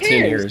 or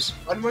 15 years.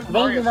 I think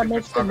that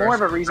makes it more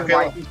of a reason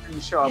why he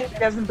didn't show up. He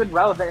hasn't been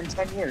relevant in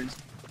 10 years.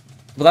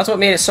 Well, that's what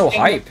made it so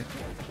hype.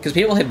 Because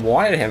people had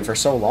wanted him for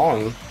so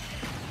long.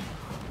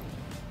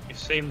 It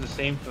seemed the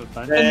same for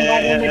Bunny.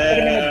 I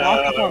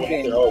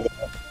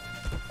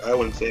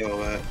wouldn't say all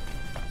that.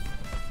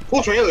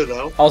 Cool trailer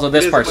though. Also,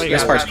 this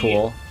part's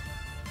cool.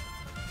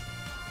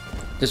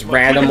 Just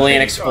randomly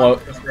an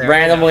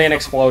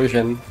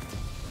explosion.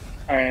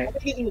 Alright.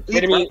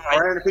 Here's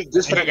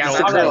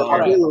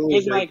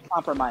my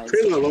compromise.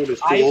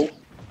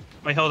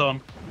 Wait, hold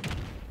on.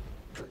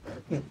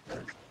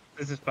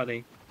 This is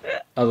funny.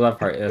 Oh, that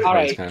part is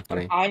kind of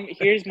funny.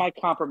 Here's my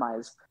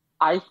compromise.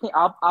 I think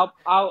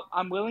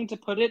I'm willing to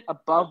put it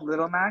above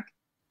Little Mac,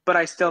 but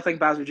I still think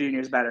Bowser Jr.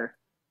 is better.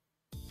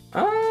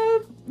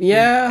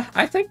 Yeah,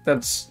 I think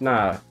that's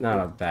not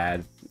a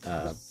bad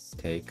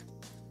take.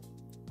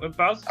 With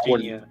Bowser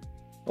Jr.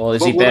 Well,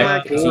 is he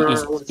back? No.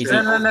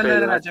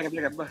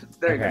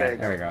 There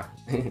we go.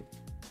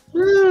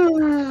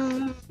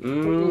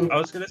 I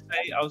was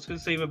gonna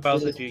say with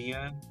Bowser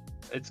Jr.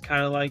 It's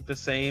kind of like the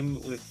same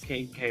with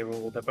K.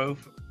 Rool. They're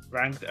both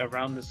ranked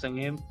around the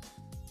same,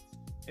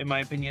 in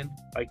my opinion.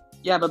 Like,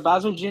 yeah, but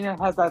Bowser Jr.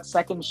 has that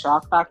second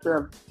shock factor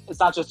of it's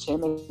not just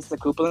him; it's the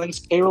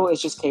Koopalings. K. Rool is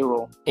just K.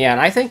 Rool. Yeah,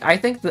 and I think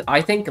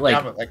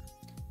like.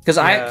 Because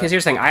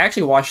here's the thing, I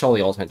actually watched all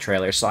the Ultimate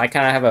trailers, so I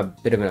kind of have a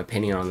bit of an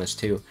opinion on this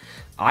too.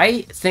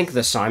 I think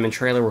the Simon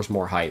trailer was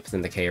more hype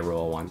than the K.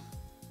 Rool one.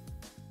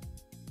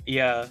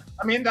 Yeah.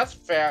 I mean, that's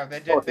fair. They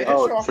did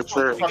show off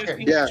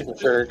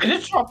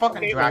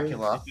fucking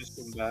Dracula.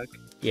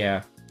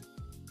 Yeah.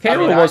 K.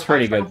 Rool was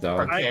pretty good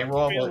though. K.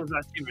 Rool was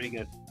actually really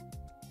good.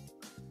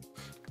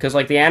 Because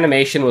like the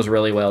animation was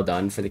really well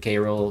done for the K.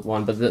 Rool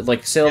one, but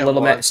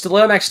Little Mac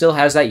still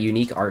has that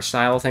unique art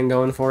style thing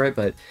going for it,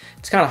 but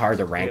it's kind of hard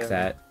to rank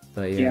that.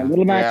 But yeah,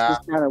 Little Mac's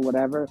just kind of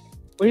whatever.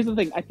 But here's the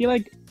thing: I feel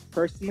like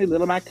personally,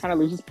 Little Mac kind of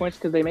loses points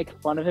because they make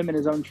fun of him in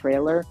his own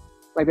trailer.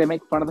 Like they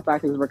make fun of the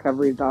fact that his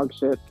recovery is dog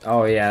shit.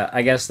 Oh yeah,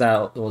 I guess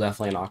that will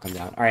definitely knock him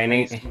down. All right,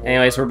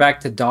 anyways, we're back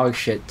to dog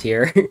shit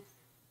tier.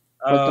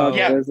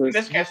 Yeah,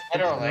 this guy's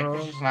literally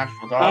this is an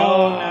actual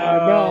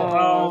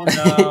dog.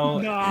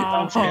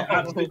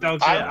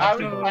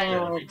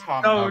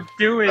 Don't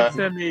do it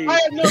to me. I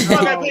have no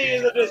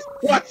opinion of this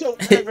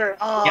whatsoever.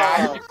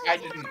 Yeah, I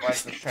didn't like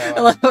the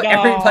trailer.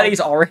 Everybody's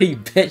already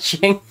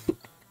bitching.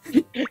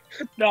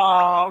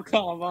 No,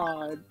 come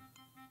on.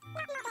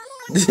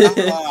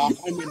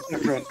 I'm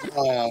indifferent.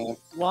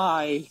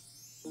 Why?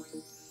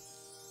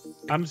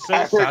 I'm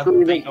so sad.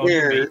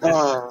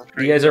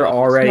 You guys are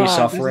already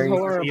suffering.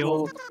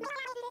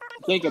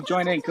 Jacob,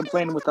 join in,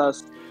 complain with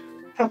us.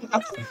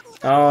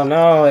 Oh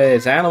no,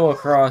 it's Animal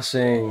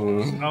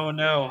Crossing. Oh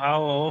no,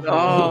 how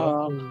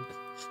awful.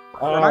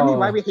 Remind me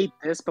why we hate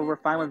this, but we're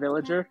fine with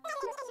Villager.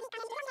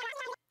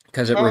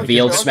 Because it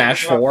revealed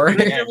Smash 4.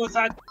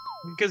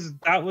 Because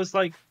that was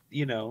like,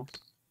 you know.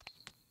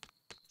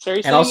 So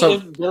you're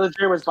saying if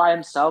Villager was by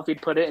himself,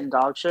 he'd put it in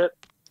dog shit?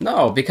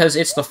 No, because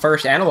it's the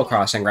first Animal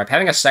Crossing rep.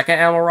 Having a second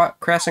Animal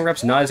Crossing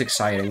rep's not as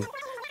exciting.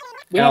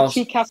 We have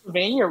 2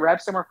 Castlevania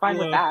reps, and we're fine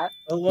with that.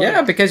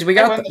 Yeah, because we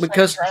got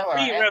because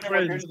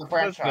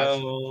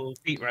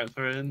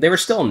they were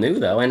still new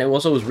though, and it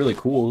was really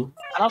cool.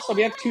 And also,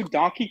 we have 2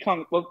 Donkey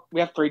Kong. Well,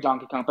 we have 3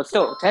 Donkey Kong, but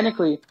still,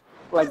 technically,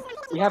 like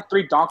we have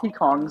 3 Donkey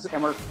Kongs,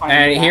 and we're fine.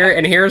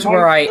 And here's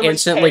where I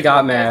instantly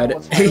got mad.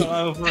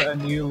 Over a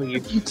new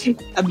leaf.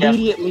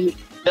 Immediately.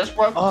 This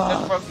broke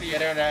the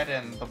internet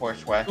in the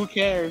worst way. Who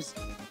cares?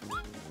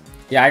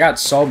 Yeah, I got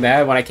so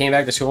mad when I came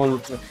back to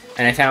school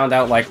and I found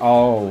out, like,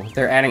 oh,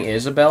 they're adding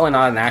Isabelle and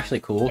not an actually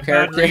cool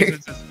character.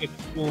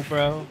 Cool,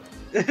 bro.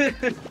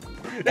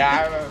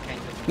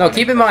 No,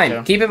 keep in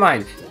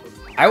mind,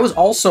 I was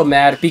also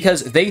mad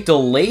because they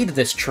delayed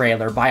this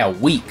trailer by a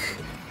week.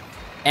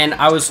 And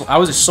I was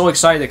just so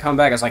excited to come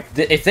back. I was like,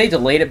 if they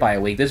delayed it by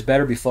a week, this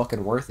better be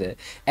fucking worth it.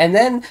 And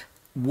then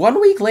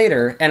 1 week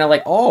later, and I'm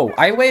like, oh,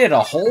 I waited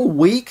a whole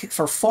week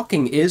for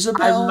fucking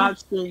Isabelle? I'm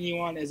not cheering you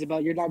on,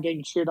 Isabelle. You're not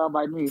getting cheered on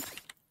by me.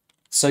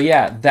 So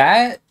yeah,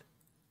 that...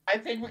 I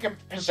think we can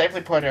safely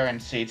put her in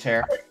C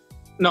tier.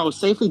 No,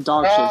 safely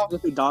dog shit.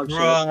 Safely dog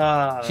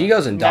shit. She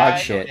goes in dog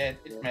shit.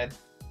 It's mid.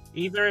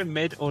 Either in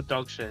mid or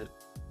dog shit.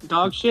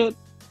 Dog shit?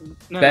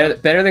 No.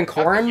 Better than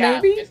Corrin,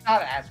 maybe? It's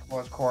not as cool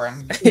as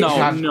Corrin.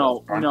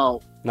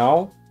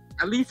 No?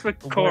 At least with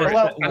Corrin.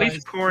 At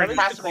least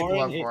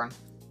Corrin.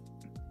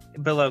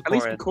 Below At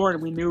least with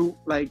Corrin, we knew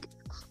like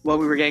what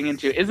we were getting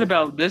into.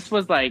 Isabelle, this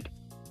was like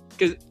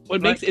because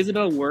what makes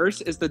Isabel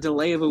worse is the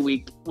delay of a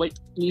week. What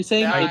you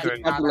saying? Yeah,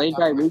 it got delayed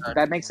by a week.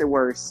 That makes it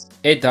worse.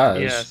 It does.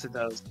 Yes, it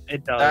does.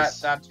 It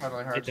does. That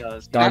totally hurts. It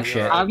does. Dog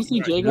shit.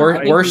 Obviously,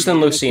 Jacob. Worse than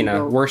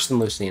Lucina. Worse than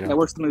Lucina. Yeah,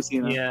 worse than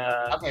Lucina.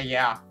 Yeah. Okay,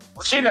 yeah.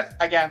 Lucina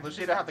again.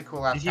 Lucina had the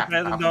cool ass. Is she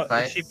better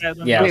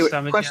than Yeah. Wait,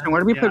 question: where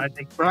do we put?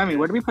 Remind me,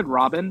 where do we put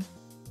Robin?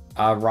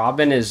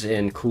 Robin is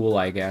in cool,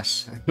 I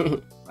guess.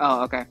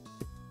 Oh, okay.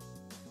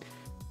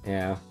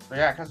 Yeah.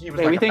 Yeah, because he was.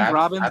 Wait, like we think bad,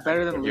 Robin's bad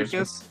better than producer.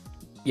 Lucas?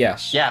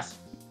 Yes. Yes.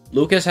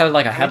 Lucas had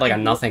like a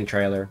nothing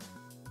trailer.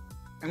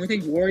 And we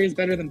think Wario's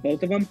better than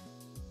both of them?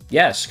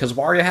 Yes, because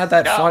Wario had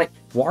that funny.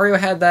 Wario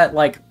had that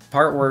like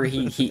part where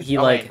he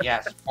like. Wait,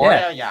 yes.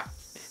 Wario, yeah.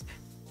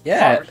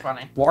 Yeah.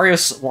 Funny.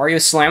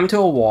 Wario slammed to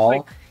a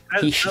wall.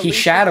 He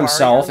shat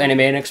himself and he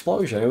made an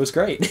explosion. It was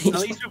great. At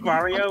least with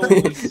Wario,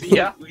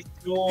 we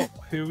saw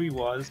who he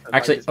was.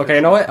 Actually, okay,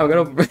 you know what? I'm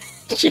gonna.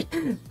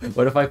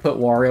 What if I put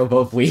Wario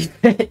above Wii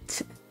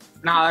Fit?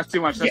 Nah, that's too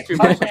much. That's too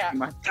much. That's too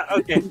much.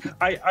 Okay,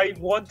 I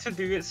want to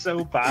do it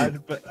so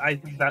bad, but I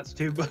think that's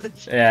too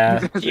much.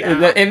 Yeah.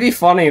 It'd be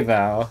funny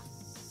though.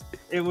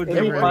 It would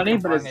It'd be really funny,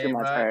 but it's too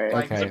much.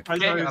 Okay.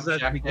 Anyways,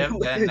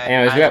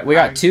 Anyways, we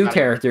got two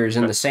characters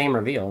in the same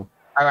reveal.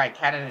 Alright,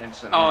 Ken and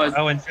Incineroar.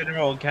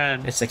 Incineroar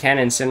Ken. It's the Ken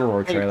and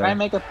Incineroar Hey, trailer. can I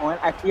make a point?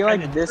 I feel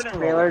like this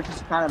trailer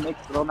just kind of makes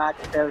Little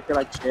Mac's trailer feel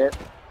like shit.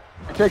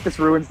 I feel like this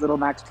ruins Little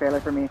Mac's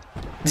trailer for me.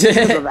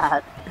 Because of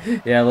that.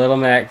 Yeah, Little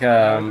Mac.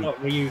 What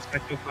were you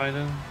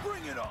sacrificing him?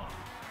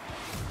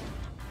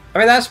 I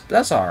mean,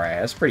 that's all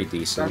right. That's pretty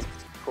decent.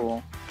 That's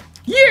cool.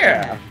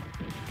 Yeah.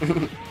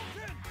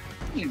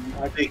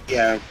 I think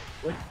yeah.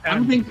 I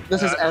don't think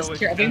this is S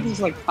tier. I think this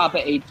is like top of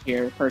A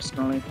tier,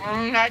 personally.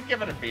 I'd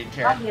give it a B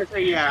tier.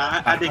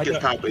 Yeah, I think it's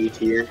top A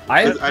tier.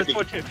 I'm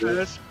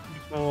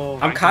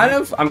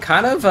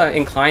kind of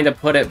inclined to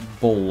put it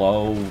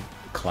below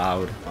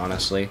Cloud,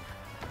 honestly.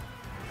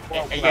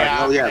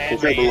 Yeah, for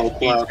sure below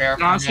Cloud.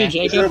 Honestly,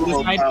 Jacob,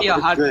 this might be a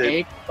hot Good.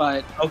 take,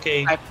 but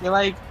okay. I feel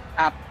like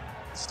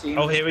Steam.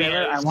 Oh, here we go.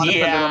 I want to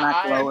put Little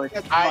Mac lower.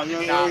 Put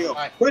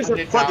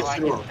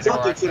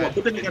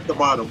the nigga at the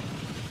bottom.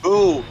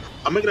 Oh,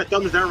 I'm making a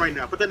thumbs down right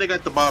now. Put that nigga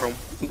at the bottom.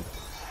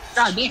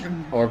 God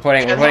damn. We're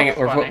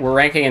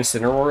ranking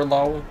Incineroar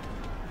low.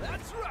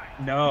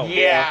 No.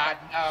 Yeah,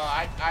 no,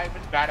 I've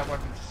been bad at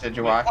working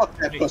Decidueye. Fuck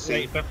that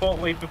pussy.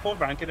 Before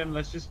ranking him,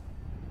 let's just.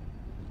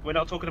 We're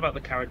not talking about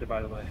the character,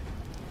 by the way.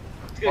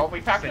 Well, we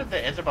factored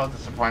the Isabel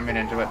disappointment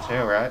into it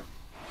too, right?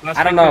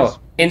 I don't know.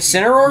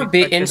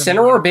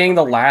 Incineroar being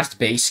the last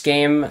base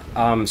game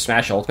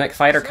Smash Ultimate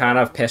fighter kind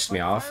of pissed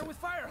me off.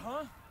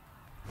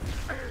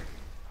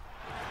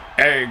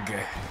 Egg.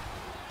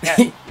 Yeah,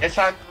 it's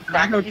like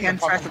Ken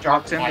tries to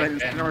talk to him,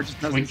 but Incineroar just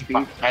doesn't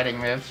speak. Fighting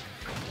moves.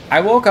 I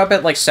woke up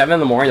at like 7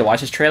 in the morning to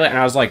watch this trailer, and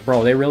I was like,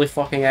 "Bro, they really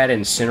fucking added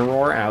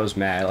Incineroar," and I was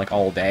mad like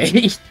all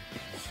day.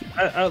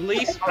 at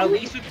least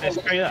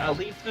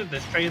with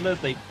this trailer,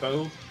 they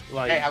both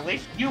like. Hey, at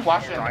least you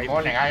watched it in the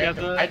morning. I had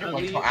to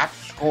wait till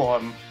after school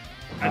and.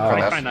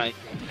 I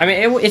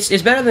mean, it's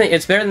better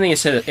than the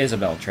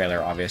Isabel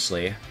trailer,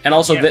 obviously, and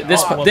also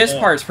this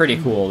part's pretty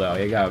cool though.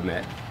 You gotta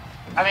admit.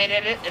 I mean,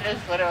 it is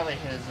literally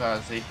his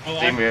Z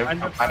move.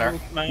 But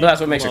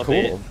that's what makes it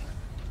cool.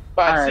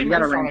 But Z moves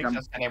gotta don't rank them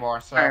exist anymore.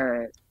 So.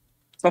 Alright.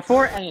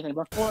 Before anything.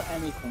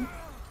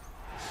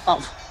 Oh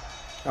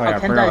yeah,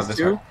 Ken dies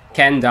too?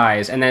 Ken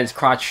dies, and then it's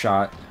crotch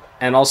shot,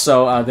 and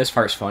also this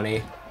part's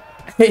funny.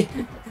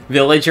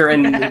 Villager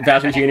and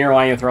Bowser Jr.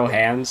 wanting to throw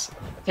hands.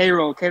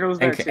 K-Rool's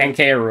there too. And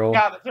K-Rool.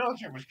 Yeah, the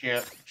Villager was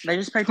cute. They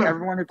just picked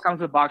everyone who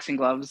comes with boxing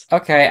gloves.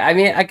 Okay, I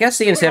mean, I guess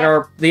the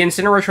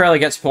Incineroar trailer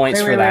gets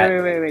points for that.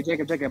 Wait,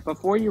 Jacob.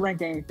 Before you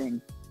rank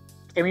anything,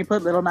 can we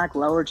put Little Mac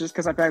lower just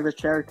because I feel like this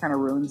trailer kind of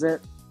ruins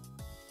it?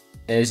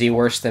 Is he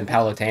worse than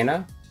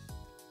Palutena?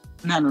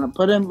 No.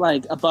 Put him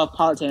like above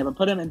Palutena, but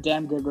put him in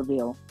damn good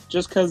reveal.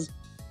 Just because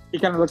he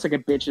kind of looks like a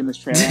bitch in this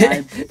trailer.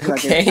 I feel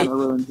like it kind of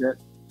ruins it.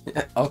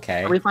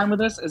 Okay. Are we fine with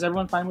this? Is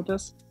everyone fine with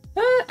this?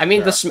 I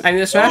mean, the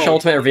Smash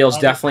Ultimate reveal is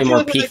definitely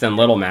more peak than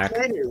Little Mac.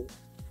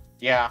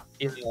 Yeah.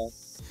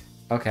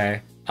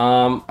 Okay.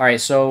 All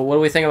right. So, what do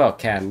we think about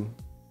Ken?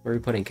 Where are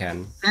we putting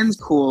Ken? Ken's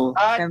cool.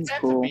 Ken's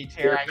cool.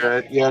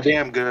 Good. Yeah,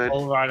 damn good.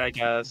 All right, I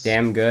guess.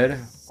 Damn good.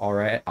 All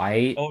right.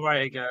 All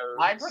right, I guess.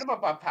 I put him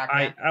above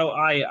Pac-Man.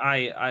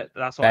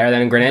 That's all. Better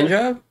than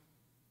Greninja?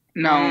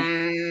 No.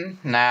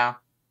 No.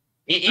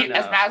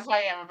 As mad as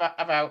I am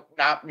about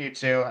not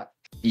Mewtwo.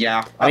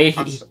 Yeah. I mean,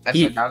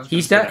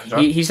 he's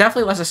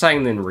definitely less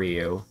exciting than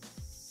Ryu.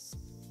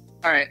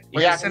 Alright,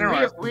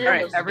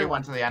 Incineroar.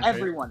 Everyone to the end.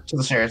 Everyone. To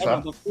the series,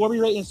 though. Before we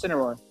rate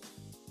Incineroar,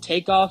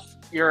 take off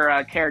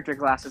your character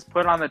glasses,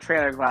 put on the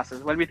trailer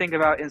glasses. What do we think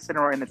about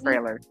Incineroar in the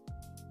trailer?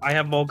 I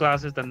have more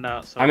glasses than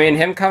that. So. I mean,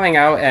 him coming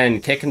out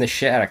and kicking the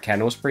shit out of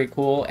Ken was pretty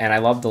cool, and I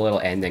love the little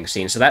ending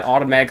scene. So that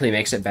automatically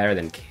makes it better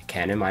than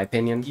Ken, in my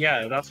opinion.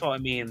 Yeah, that's what I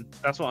mean.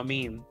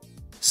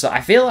 So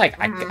I feel like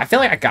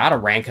I gotta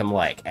rank him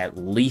like at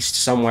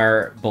least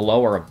somewhere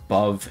below or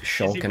above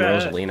Shulk and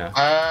Rosalina.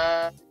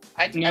 I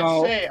I'd say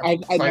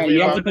no,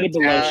 you have to put it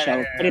below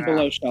Shell. Put it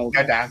below Shell.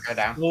 Go down.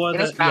 Well,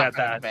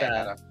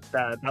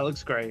 that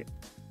looks great.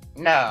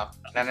 No.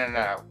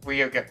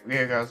 Ryu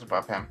goes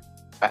above him.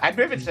 I'd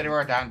move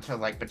Incineroar down to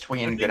like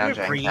between Greninja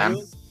and Chem.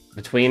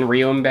 Between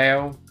Ryu and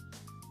Bayo?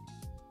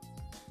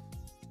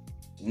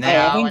 No,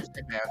 I'd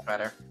say Bayo's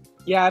better.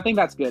 Yeah, I think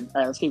that's good.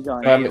 All right, let's keep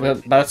going.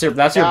 That's your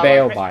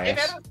Bayo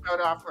bias. It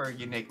showed off for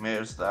unique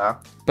moves though.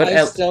 But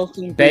I still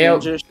think Bayo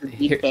should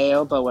beat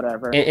Bayo, but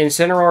whatever.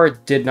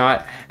 Incineroar did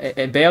not.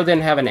 Bayo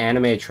didn't have an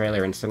animated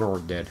trailer.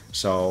 Incineroar did.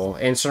 So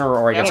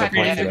Incineroar gets a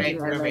point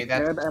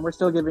for and we're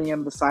still giving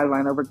him the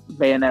sideline over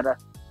Bayonetta.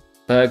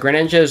 The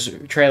Greninja's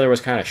trailer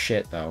was kind of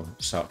shit though.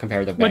 So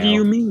compared to Bayo. What do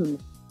you mean?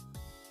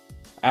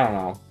 I don't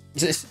know.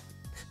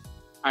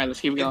 Alright,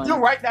 let's keep going. They're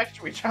right next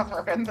to each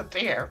other in the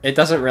tier. It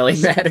doesn't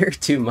really matter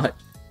too much.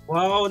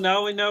 Well,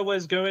 now we know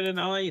what's going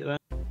tonight.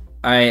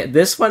 Alright,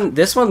 this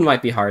one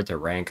might be hard to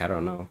rank. I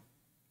don't know.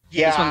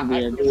 Yeah.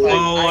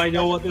 I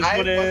know what this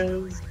one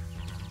is.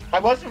 I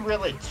wasn't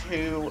really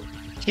too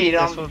keen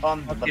on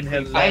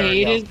the I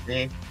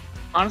hated.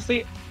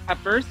 Honestly, at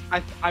first,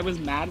 I was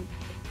mad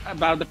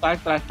about the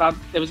fact that I thought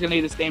it was gonna be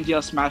the same deal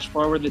as Smash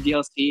 4, where the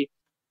DLC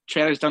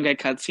trailers don't get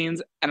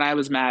cutscenes, and I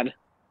was mad.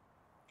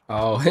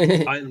 Oh.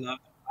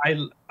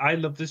 I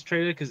love this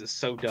trailer because it's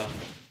so dumb.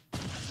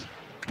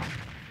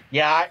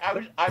 Yeah, I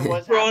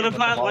was. Piranha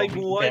Plant, like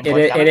what?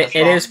 It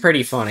is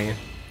pretty funny.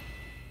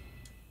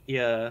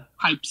 Yeah.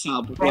 Pipes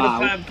up. Piranha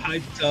Plant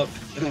pipes up.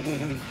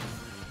 The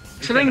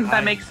thing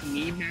that makes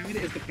me mad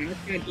is the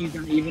fact that he's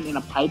not even in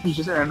a pipe; he's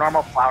just in a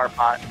normal flower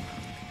pot.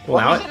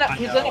 Well,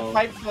 he's in a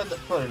pipe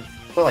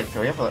for like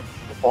 3 of the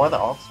 4 of the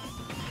alts.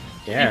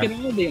 Yeah. Why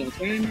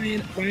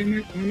am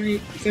I?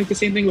 It's like the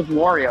same thing with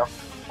Wario.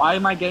 Why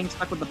am I getting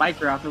stuck with the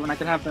biker outfit when I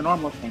can have the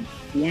normal thing?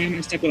 Why am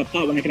I stuck with a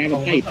pot when I can have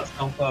a pipe? That's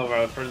not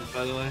reference,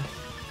 by the way.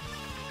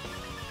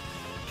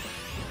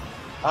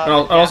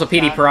 Also,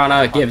 PD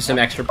Piranha gives some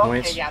extra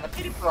points. Okay, yeah, the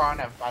PD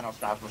Piranha final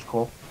smash was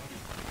cool.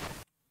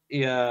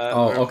 Yeah.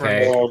 Oh,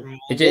 okay.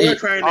 They're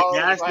trying to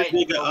gas the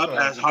nigga up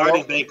as hard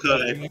as they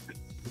could.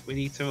 We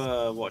need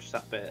to watch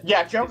that bit.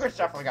 Yeah, Joker's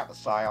definitely got the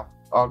style.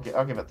 I'll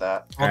give it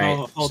that.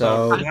 Hold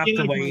on. We have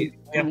to wait.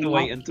 We have to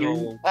wait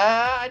until.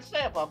 I'd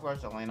say above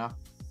Rosalina.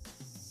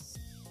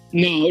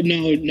 No.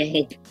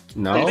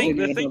 No.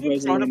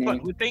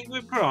 The thing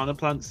with Piranha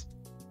Plants.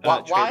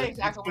 Why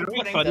exactly?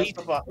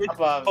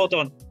 Hold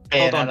on.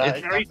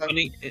 It's very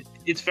funny.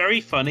 It's very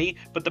funny,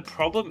 but the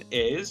problem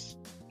is.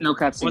 No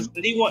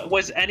cutscene.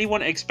 Was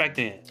anyone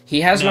expecting it?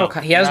 He has no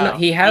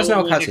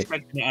cutscene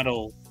expecting it at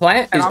all.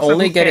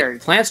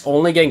 Plant's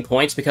only getting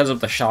points because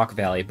of the shock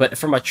value, but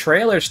from a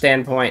trailer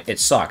standpoint, it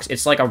sucks.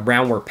 It's like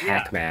around where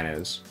Pac-Man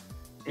is.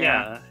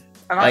 Yeah.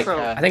 And also,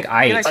 I think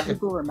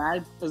people were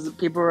mad because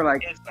people were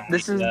like,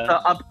 "This is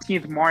the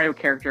upteenth Mario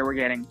character we're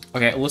getting."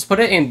 Okay, let's put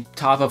it in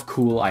top of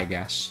cool, I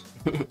guess.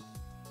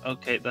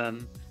 Okay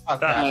then.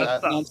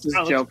 That's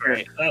just Joker.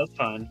 Great. That was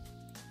fun.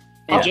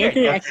 Yeah.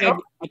 Joker, I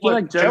feel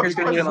like Joker's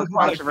gonna be the most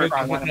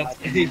controversial one.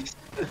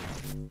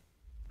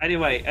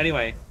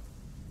 Anyway.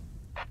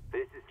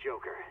 This is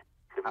Joker.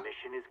 The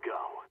mission is go.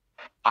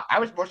 I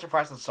was more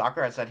surprised than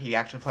Soccer. I said he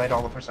actually played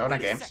all the Persona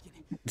games.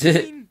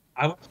 You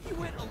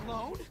went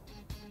alone?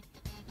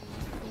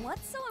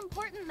 What's so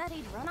important that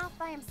he'd run off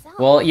by himself?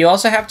 Well, you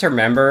also have to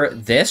remember,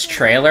 this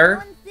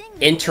trailer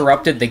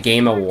interrupted the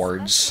Game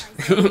Awards.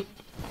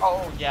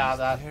 Oh yeah,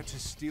 that.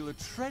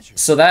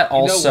 So that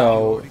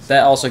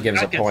also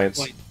gives it points.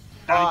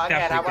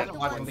 Again, I wasn't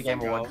watching the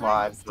Game Awards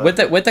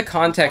live. With the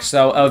context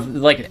though of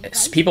like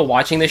people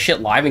watching this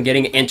shit live and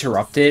getting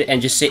interrupted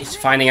and just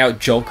finding out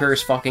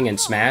Joker's fucking in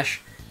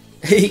Smash.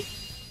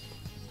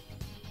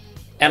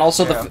 And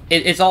also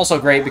it's also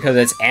great because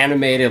it's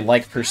animated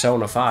like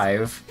Persona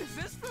 5.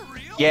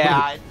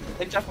 Yeah,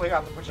 it definitely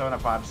got the Persona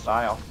 5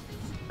 style.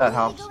 That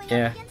helps.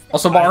 Yeah.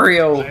 Also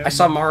Mario. I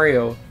saw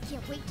Mario.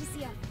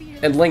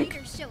 And Link.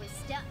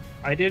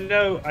 I do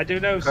know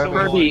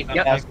someone really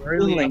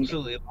absolutely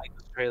liked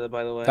this trailer,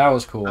 by the way. That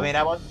was cool. I mean,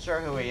 I wasn't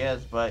sure who he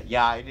is, but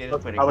yeah, it is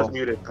pretty cool. I was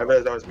muted. I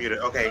realized I was muted.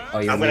 Okay,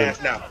 I'm gonna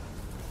ask now.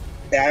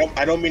 Yeah,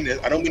 I don't mean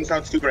to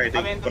sound stupid or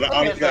anything, but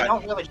honestly, they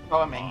don't really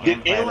show him in gameplay.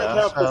 Did anyone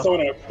have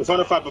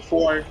Persona 5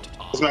 before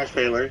the Smash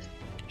trailer?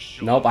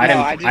 Nope, I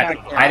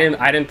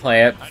didn't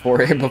play it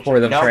before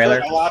the trailer.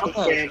 A lot of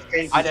fans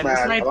came to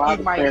Smash. A lot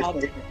of fans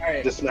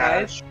came to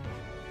Smash.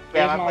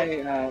 Yeah,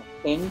 my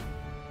thing.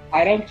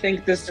 I don't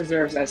think this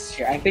deserves S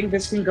tier. I think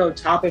this can go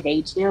top of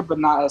A tier, but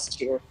not S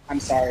tier. I'm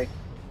sorry.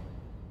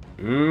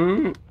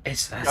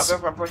 It's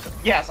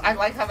yes, I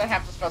like how they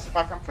have to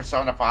specify from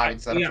Persona 5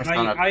 instead of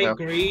Persona 2.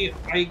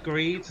 I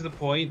agree to the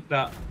point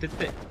that did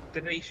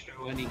they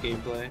show any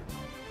gameplay?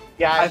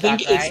 Yeah, I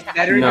think it's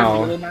better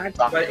than Blue Max,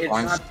 but it's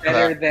not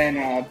better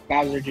than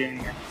Bowser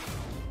Jr.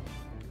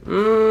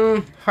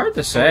 Hard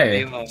to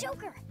say.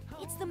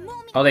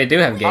 Oh, they do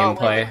have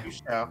gameplay.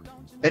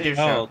 They do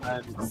show.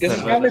 This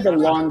is probably the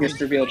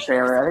longest reveal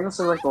trailer. I think this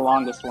is like the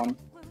longest one.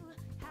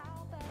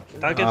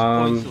 That gets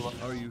points.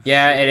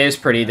 Yeah, it is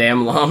pretty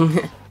damn long.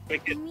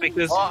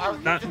 Because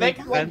they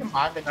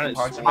combine the two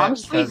parts of it?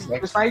 Honestly,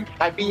 this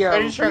might be a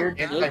weird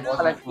take,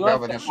 but I feel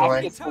like the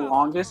fact it's the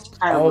longest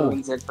kind of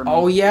ruins it for me.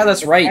 Oh yeah,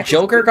 that's right.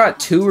 Joker got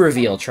 2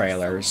 reveal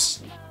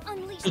trailers.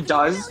 He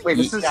does? Wait,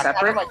 this is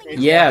separate?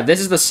 Yeah,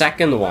 this is the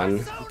second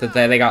one that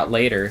they got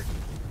later.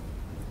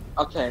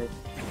 Okay.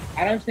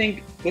 I don't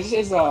think... This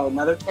is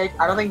another take.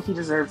 I don't think he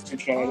deserves 2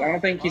 trailers. I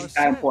don't think he's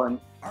that important.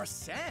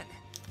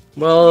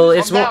 Well,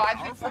 it's more...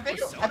 I think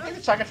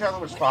the second trailer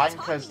was fine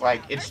because,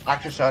 like, it's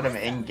actually showed him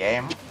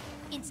in-game.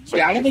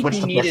 Yeah, I don't think which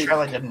he the needed...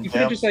 trailer didn't You do.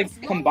 could just,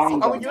 like, combine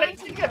them. Are we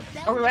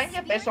ranking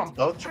it based on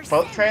both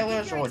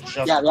trailers or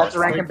just... Yeah, we have to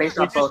rank it based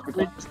on both.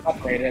 We just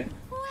separated.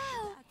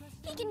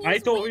 I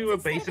thought we were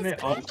basing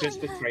it off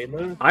just the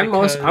trailer. I'm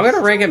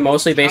gonna rank it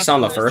mostly based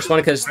on the first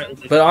one,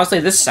 but honestly,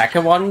 this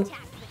second one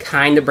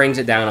kind of brings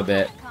it down a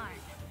bit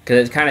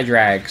because it kind of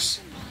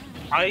drags.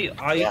 I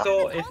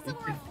thought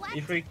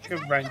if we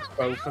could rank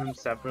both of them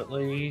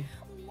separately,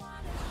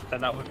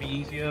 then that would be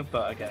easier.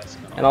 But I guess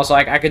not. And also,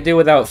 I could do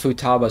without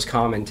Futaba's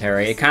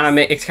commentary. It kind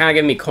of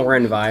giving me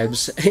Corrin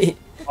vibes.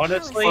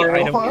 Honestly,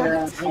 I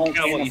don't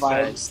care what he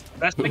says.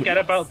 Let's forget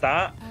about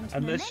that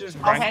and let's just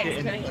rank it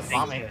in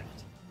A.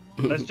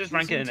 Let's just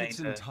rank it in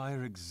A.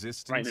 Entire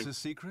existence a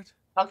secret?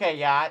 Okay,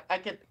 yeah, I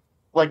get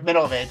like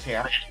middle of A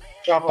tier.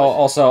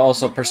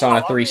 Also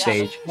Persona 3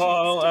 stage.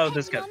 Oh,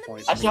 this gets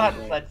points. I still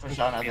haven't played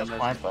Persona at this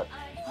point, but.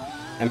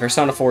 And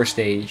Persona 4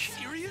 stage.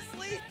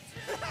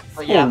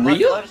 But yeah,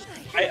 real?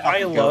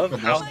 I love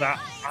how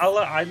that.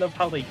 I love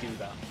how they do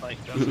that.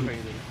 Like that's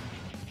crazy.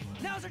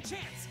 Now's our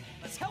chance.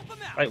 Let's help him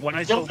out. Like when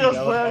I saw the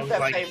I was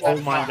like, oh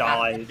my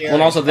god. Well,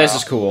 and also this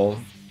is cool.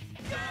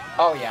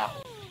 Oh yeah.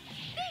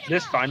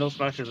 This Final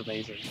Smash is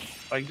amazing.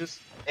 Like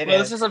just.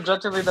 This is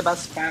objectively the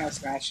best Final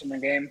Smash in the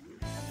game.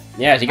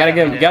 Yeah, so you gotta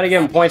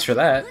give him points for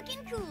that.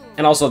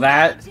 And also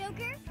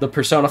the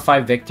Persona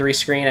 5 victory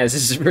screen as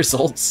his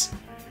results.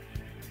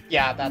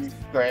 Yeah, that's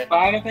great. But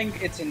I don't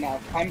think it's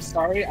enough. I'm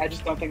sorry, I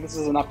just don't think this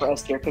is enough for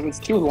S tier because it's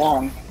too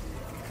long.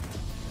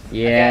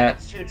 Yeah.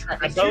 Again,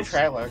 it's two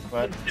trailers,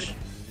 but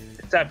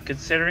except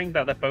considering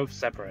that they're both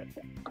separate.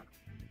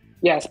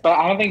 Yes, but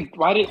I don't think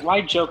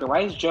why Joker?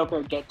 Why does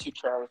Joker get 2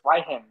 trailers?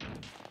 Why him?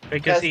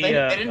 Because they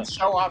didn't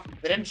show off.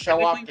 They didn't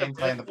show off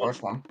gameplay in the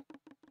first one.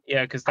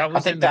 Yeah, because that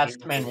was. I think that's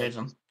the main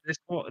reason.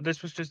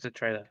 This was just a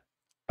trailer.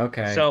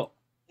 Okay. So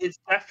it's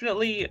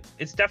definitely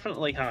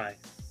high.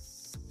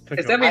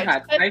 It's definitely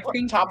high. I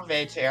think top of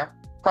A tier.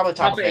 Probably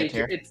top of A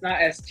tier. It's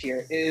not S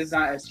tier. It is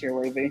not S tier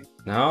worthy.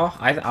 No,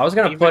 I was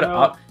gonna put it.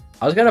 I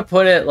was gonna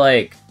put it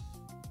like.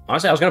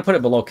 Honestly, I was gonna put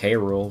it below K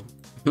Rule.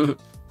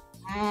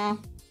 I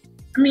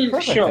mean,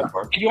 sure.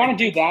 If you want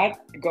to do that,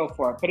 go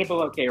for it. Put it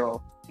below K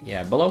Rule.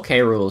 Yeah, below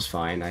K Rule is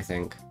fine, I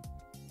think.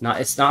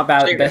 It's not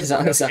bad. It's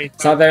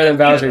not better than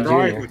Bowser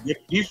Jr.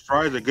 These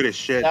fries are good as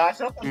shit. No, I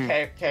still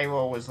think K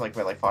Rule was like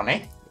really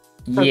funny.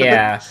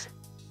 Yeah,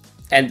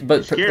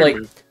 but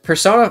the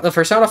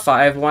Persona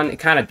 5 one, it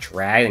kind of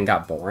dragged and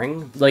got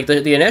boring. Like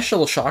the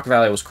initial shock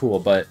value was cool,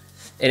 but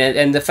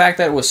and the fact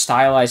that it was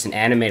stylized and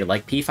animated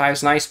like P5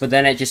 is nice, but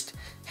then it just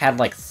had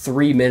like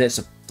 3 minutes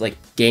of like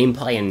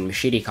gameplay and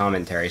shitty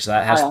commentary, so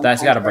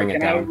that's got to bring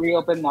it down. Can I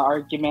reopen the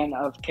argument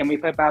of can we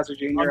put Bowser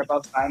Jr.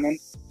 above Simon?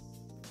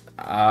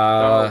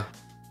 I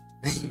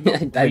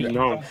don't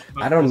know.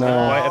 Quite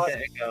a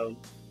bit ago.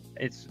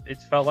 It's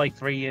felt like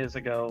 3 years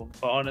ago,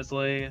 but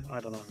honestly, I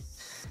don't know.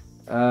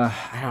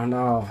 I don't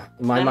know.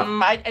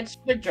 I'd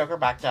stick Joker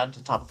back down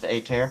to top of the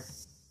A tier.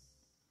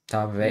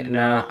 Top of 8?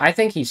 No, I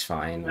think he's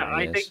fine. No,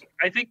 I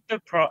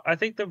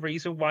think the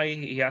reason why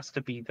he has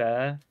to be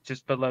there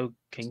just below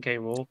King K.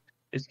 Rool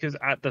is because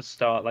at the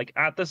start,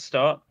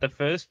 the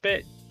first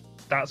bit,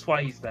 that's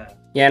why he's there.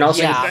 Yeah, and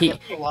also he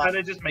kind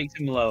of just makes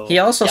him low. He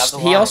also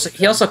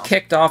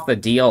kicked off the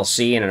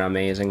DLC in an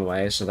amazing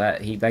way, so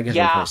that gives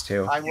him points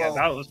too. Yeah,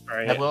 that was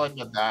great. I will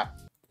admit that.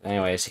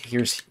 Anyways,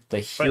 here's the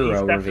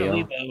hero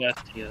reveal.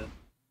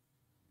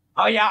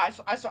 Oh yeah,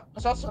 I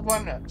saw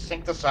someone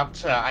sync this up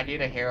to "I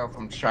Need a Hero"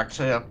 from Shrek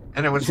 2,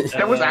 and it was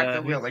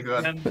actually really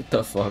good. What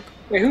the fuck?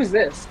 Wait, who's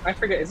this? I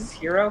forget. Is this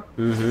Hero?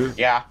 Mm-hmm.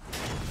 Yeah.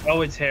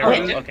 Oh, it's Hero.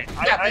 Okay.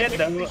 I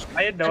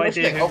had no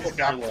idea who this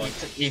guy was.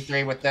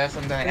 E3 with this,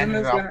 and then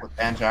ended up with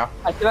Banjo.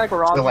 I feel like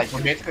we're all. So like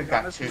we basically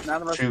got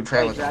two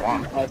trailers in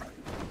one.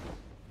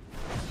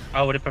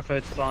 I would have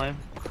preferred Slime.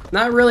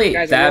 Not really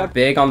that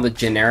big on the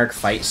generic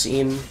fight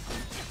scene.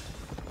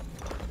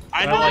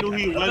 I know who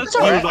he was.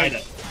 He was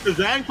like, the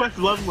Dragon Quest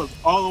 11 was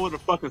all over the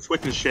fucking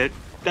Switch and shit.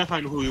 That's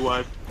not who he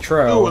was.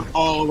 True. He was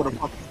all over the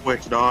fucking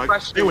Switch, dog.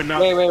 They would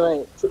not.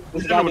 Wait.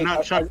 They would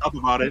not shut up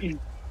about it.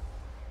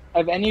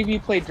 Have any of you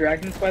played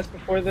Dragon Quest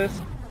before this?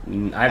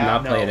 I have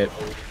not played it.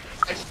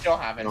 I still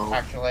haven't,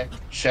 actually.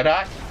 Should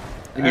I?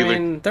 I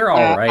mean, they're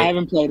alright. I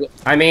haven't played it.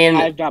 I mean,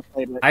 I've not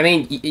played it. I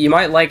mean, you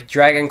might like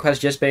Dragon Quest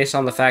just based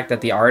on the fact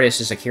that the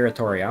artist is Akira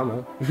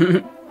Toriyama.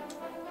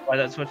 Why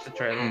that's what's the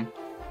trailer?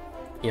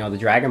 You know, the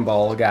Dragon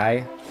Ball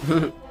guy.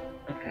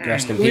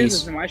 Rest in Who peace. is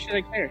this and why should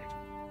I care?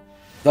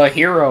 The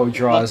hero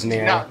draws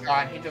near,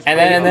 and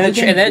then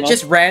it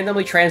just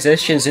randomly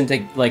transitions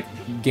into like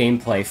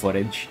gameplay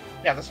footage.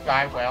 Yeah, the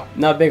Sky Whale.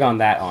 Not big on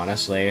that,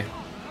 honestly.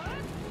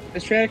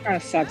 This trailer kind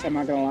of sucks, I'm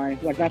not gonna lie.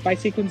 Like, that fight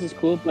sequence is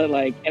cool, but,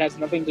 like, it has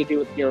nothing to do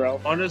with Hero.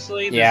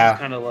 Honestly, this is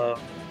kind of low.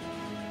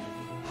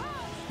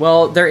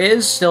 Well, there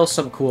is still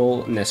some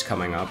coolness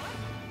coming up.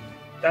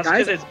 That's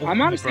Guys, it's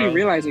I'm honestly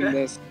realizing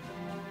this.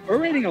 We're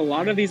rating a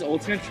lot of these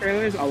Ultimate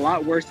trailers a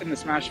lot worse than the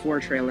Smash 4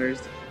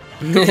 trailers.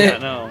 Yeah,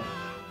 no.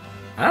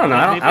 I don't know.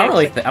 I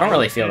don't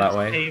really feel that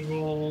way.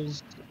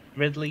 Tables,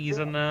 Ridley's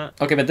and that.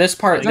 Okay, but this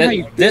part's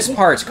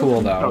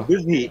cool though.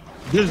 This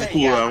is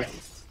cool though.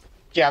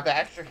 Yeah, the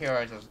extra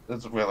heroes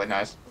is really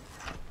nice.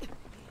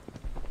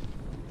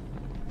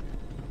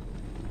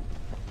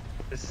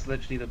 This is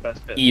literally the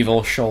best bit.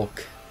 Evil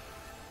Shulk.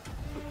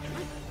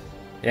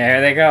 Yeah,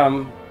 here they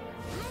come.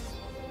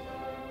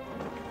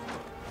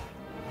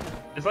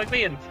 It's like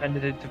they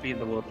intended it to be in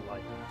the world of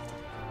light.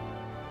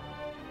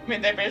 I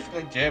mean, they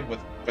basically did with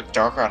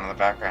Darkrai in the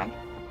background.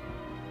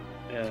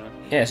 Yeah.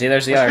 Yeah, see,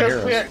 there's the other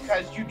heroes. Weird,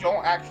 because you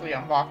don't actually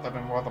unlock them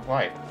in World of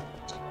Light.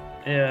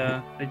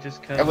 Yeah, they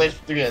just kind of... At least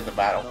 3 in the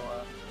battle.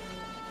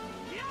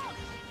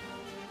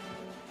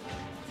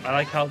 I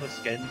like how the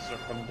skins are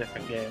from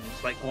different games.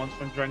 Like, one's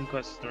from Dragon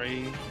Quest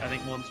 3, I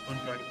think one's from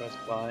Dragon Quest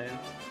 5.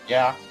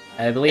 Yeah.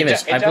 I believe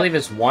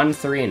it's 1,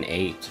 3, and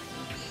 8.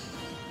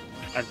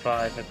 And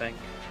 5, I think.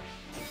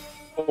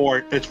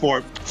 4. It's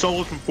 4.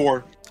 Solo's from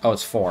 4. Oh,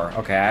 it's 4.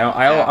 Okay,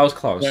 I was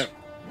close. Yeah.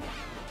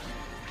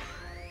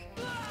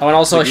 Oh, and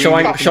also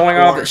showing off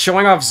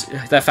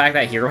the fact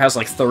that Hero has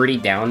like 30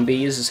 down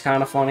Bs is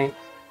kind of funny.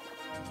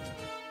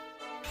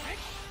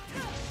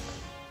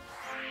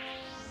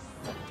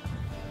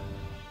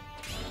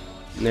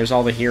 And there's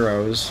all the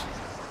heroes.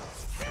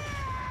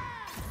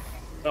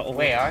 Oh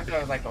wait, aren't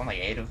there like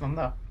only 8 of them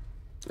though?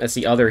 That's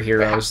the other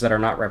heroes that are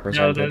not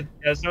represented.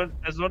 No,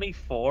 there's only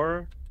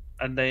 4,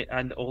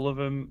 and all of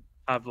them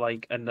have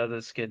like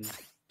another skin.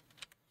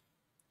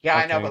 Yeah,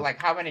 okay. I know, but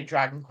like, how many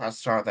Dragon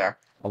Quests are there?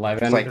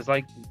 11. There's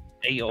like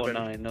 8 or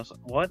 9. Or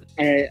something. What?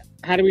 Alright,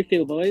 how do we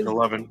feel, boys?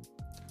 11.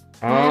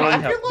 I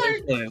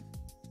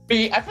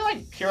feel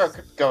like Hero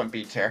could go in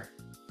B tier.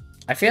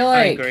 I feel like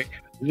I agree.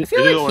 I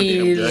feel like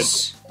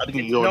he's... I think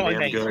he's going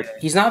damn good.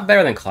 He's not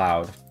better than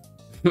Cloud.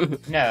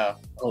 No.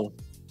 Oh.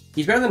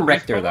 He's better than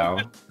Richter, though.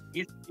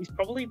 He's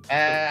probably...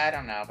 I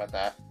don't know about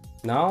that.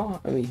 No?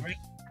 I mean...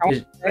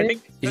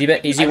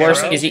 Is he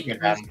worse? Is he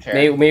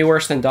maybe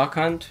worse than Duck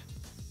Hunt?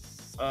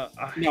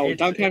 No,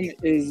 Duck Hunt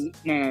is...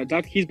 No,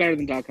 he's better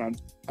than Duck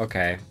Hunt.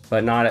 Okay,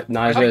 but not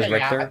as good as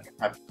Richter?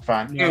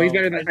 Fun. No, he's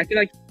better than... I feel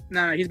like...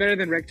 No, he's better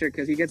than Richter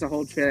because he gets a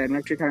whole trailer, and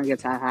Richter kind of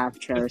gets half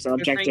trailer, so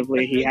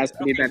objectively he has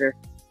to be better.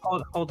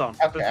 Hold on.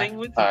 Okay. The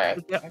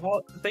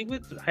thing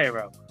with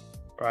Hero,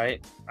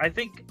 right? I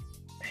think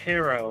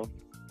Hero...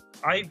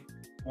 I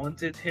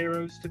wanted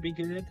Heroes to be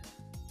good.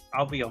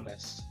 I'll be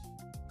honest.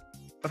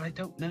 But I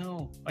don't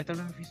know. I don't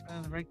know if he's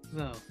better than Richter,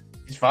 though.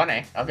 He's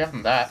funny. I'll give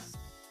him that.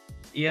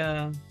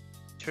 Yeah,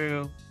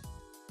 true.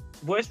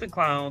 Worse than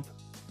Cloud.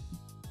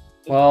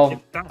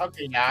 Well,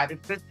 okay, yeah.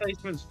 If this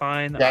placement's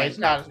fine. Yeah, he's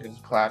not as good as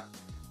Cloud.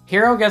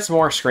 Hero gets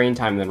more screen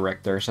time than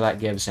Richter, so that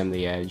gives him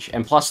the edge.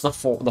 And plus, the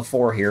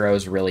four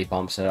heroes really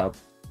bumps it up.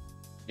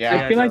 Yeah,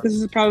 I feel like this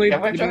is probably the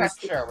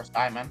most. With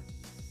Simon.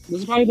 This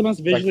is probably the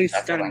most visually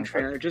stunning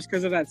trailer, just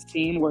because of that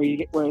scene where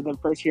the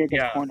first hero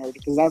gets cornered,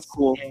 because that's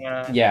cool.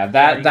 Yeah,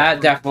 that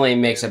definitely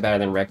makes it better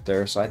than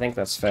Richter, so I think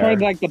that's fair.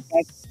 Probably like the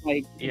best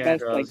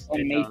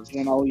animation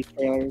in all these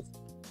trailers.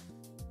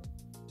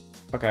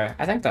 Okay,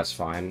 I think that's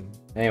fine.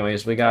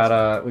 Anyways, we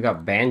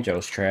got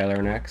Banjo's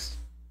trailer next.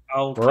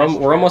 Oh,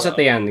 we're almost at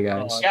the end,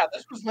 guys. Yeah,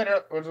 this was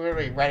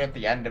literally right at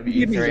the end of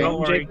E3. Don't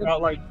worry, we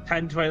got like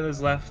 10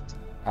 trailers left.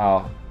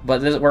 Oh,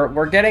 but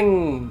we're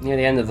getting near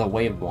the end of the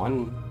Wave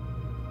 1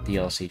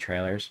 DLC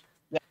trailers.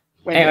 Yeah.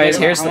 Anyways,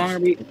 here's we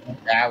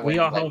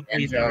are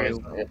halfway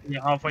through.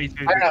 We're halfway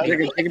through. I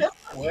don't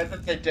know.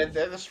 That they did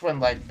this when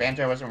like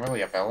Banjo wasn't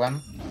really a villain.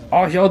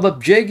 Oh, yo, the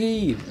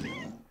Jiggy.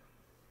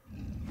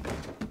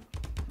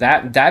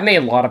 That made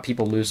a lot of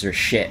people lose their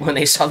shit when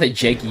they saw the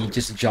Jiggy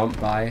just jump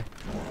by.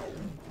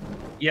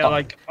 Yeah,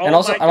 like and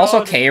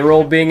also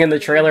K-Rool being in the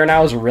trailer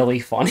now is really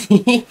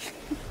funny.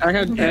 I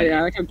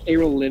like how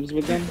K-Rool lives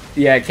with them.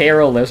 Yeah,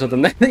 K-Rool lives with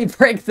them. Then they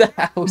break the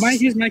house.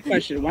 Here's my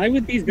question: why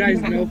would these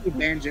guys know who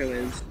Banjo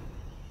is?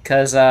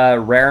 Cause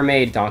Rare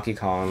made Donkey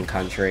Kong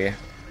Country.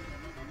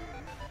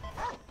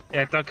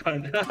 Yeah, Donkey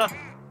Kong.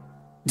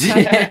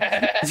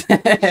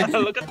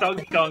 Look at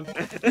Donkey Kong.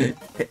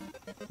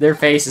 Their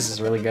faces is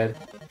really good.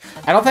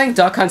 I don't think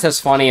Duck Hunt's as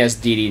funny as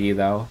DDD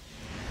though.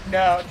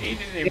 No,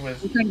 DDD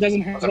was. He kind of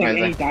doesn't have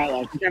any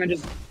dialogue. He kind of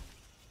just.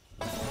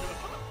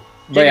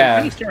 But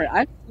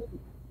yeah.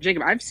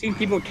 Jacob, I've seen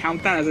people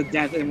count that as a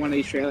death in one of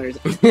these trailers.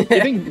 you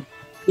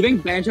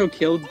think Banjo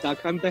killed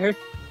Duck Hunt there?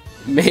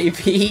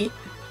 Maybe.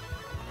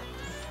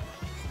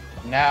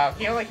 No,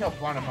 he only killed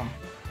one of them.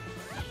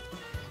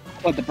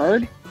 What, the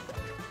bird?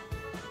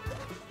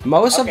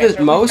 Most of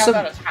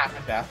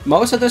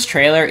this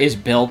trailer is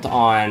built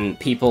on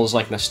people's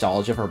like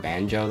nostalgia for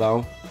Banjo,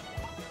 though.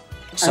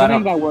 So I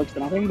don't think that works.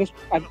 Then I think this.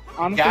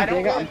 Honestly,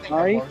 Jacob, I'm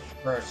sorry.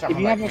 If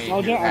you have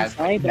nostalgia, I'm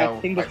sorry, but I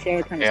think the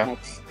trailer kind of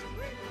sucks.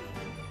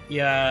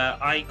 Yeah,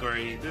 I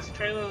agree. This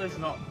trailer is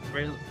not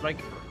really like.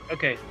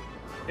 Okay,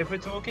 if we're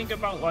talking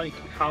about like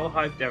how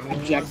hyped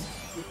everyone was,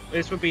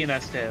 this would be an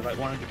S tier, like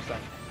 100%.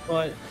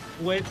 But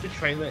with the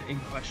trailer in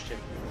question,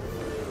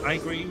 I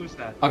agree with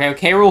that. Okay,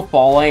 K. Rool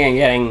falling and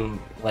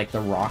getting like the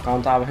rock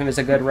on top of him is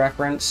a good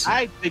reference.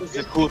 I think it's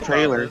a cool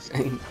trailer.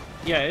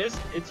 Yeah, it's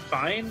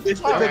fine.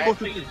 It's alright.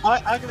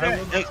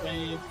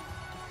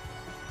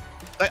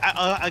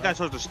 I got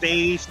sort of the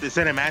stage, the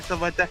cinematic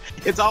stuff like that.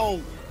 It's all,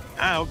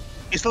 I don't know.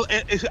 It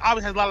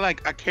obviously has a lot of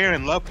like a care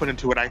and love put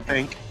into it. I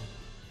think.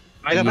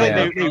 I feel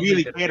like they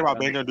really cared about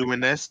Banjo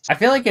doing this. I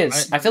feel like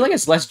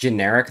it's less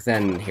generic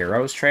than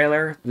Heroes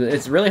trailer.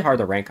 It's really hard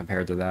to rank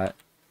compared to that.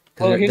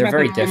 Well, they're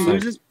very different. It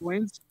loses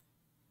points.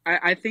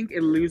 I think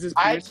it loses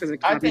points because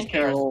it copies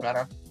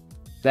K-Rool.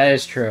 That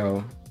is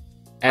true.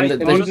 And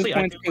honestly,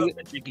 I do love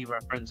the Jiggy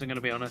reference. I'm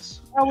gonna be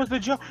honest. That was the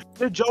joke.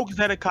 The joke is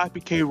that it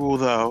copied K. Rool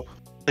though.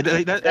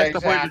 That's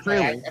the point of the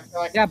trailer.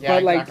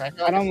 But like,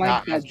 I don't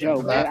like that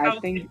joke. I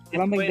don't think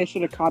they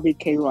should have copied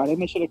K. Rool. I think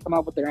they should have come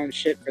up with their own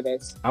shit for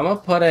this. I'm gonna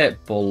put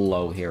it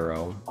below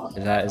Hero.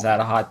 Is that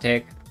a hot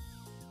take?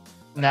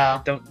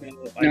 No.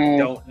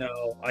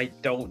 I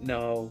don't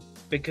know.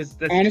 Because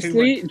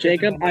honestly,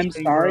 Jacob, I'm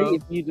sorry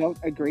if you don't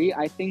agree.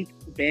 I think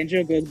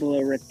Banjo goes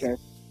below Richter.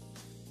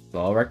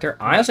 Below Richter?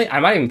 Honestly, I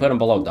might even put him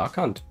below Duck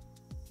Hunt.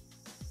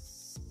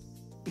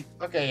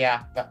 Okay,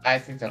 yeah, I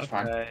think that's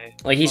fine.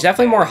 Like, he's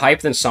definitely more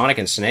hyped than Sonic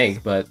and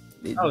Snake, but...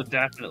 Oh,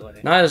 definitely.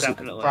 Not as,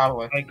 definitely.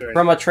 Probably. I agree.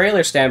 From a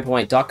trailer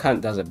standpoint, Duck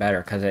Hunt does it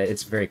better, because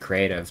it's very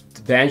creative.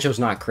 Banjo's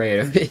not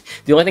creative.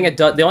 The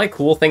only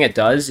cool thing it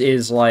does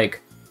is,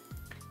 like,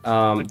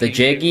 the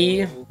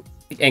Jiggy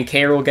and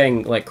K. Rool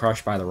getting, like,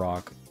 crushed by the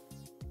rock.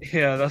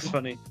 Yeah, that's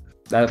funny.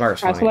 That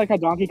part's funny. I feel like how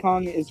Donkey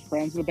Kong is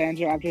friends with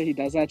Banjo after he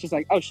does that. Just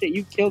like, oh shit,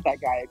 you killed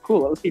that guy.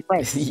 Cool, let's be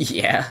friends.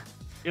 Yeah.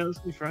 Yeah, let's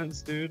be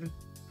friends, dude.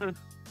 Oh,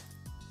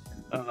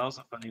 that was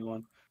a funny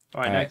one.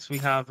 All right, next we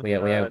have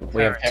Terry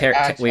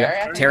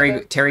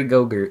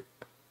Gogurt.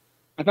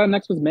 I thought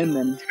next was Min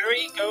Min.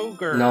 Terry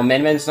Gogurt. No,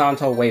 Min Min's not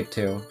until Wave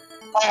 2.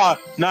 Oh,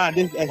 nah,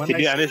 this is S tier.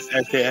 Yeah, this is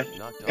S tier.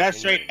 That's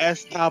straight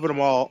S top of them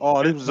all.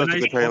 Oh, this was such a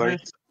good trailer.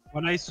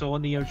 When I saw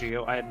Neo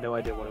Geo, I had no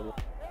idea what it was.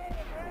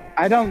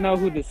 I don't know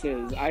who this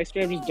is. I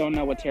straight just don't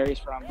know what Terry's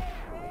from.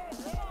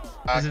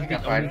 This is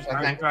the only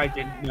character I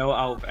didn't know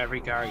out of every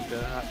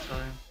character,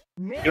 actually.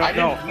 I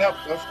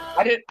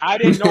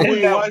didn't know who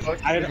he was.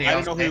 I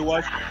didn't know who he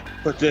was.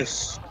 But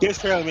this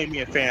trailer made me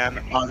a fan.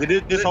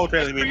 This whole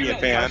trailer made me a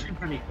fan. It's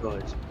pretty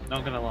good.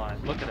 Not gonna lie.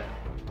 Look at it.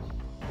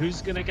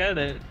 Who's gonna get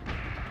it?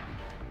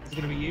 Is it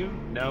gonna be you?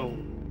 No.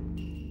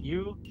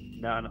 You?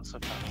 No, not so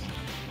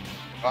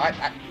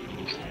fast.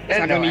 It's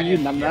not gonna be you,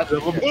 numbnut.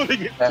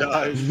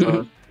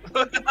 I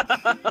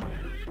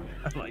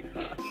like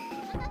that.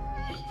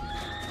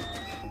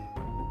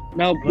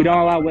 No, we don't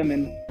allow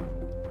women.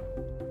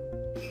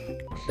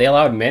 They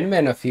allowed Min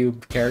Min a few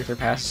character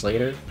passes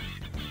later.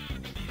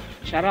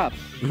 Shut up.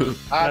 They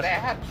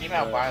had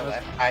female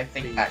Violet. I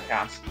think that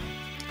counts.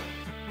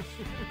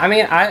 I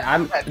mean,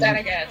 I'm. Then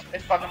again,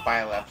 it's fucking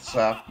Violet,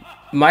 so.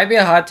 Might be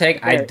a hot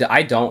take.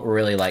 I don't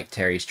really like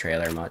Terry's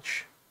trailer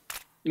much.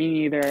 Me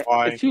neither.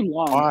 Why? It's too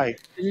long. Why?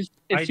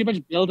 It's too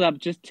much build up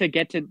just to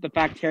get to the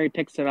fact Terry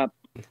picks it up.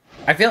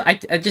 I feel I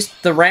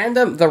just the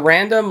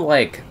random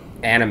like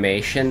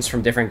animations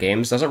from different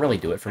games doesn't really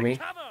do it for me.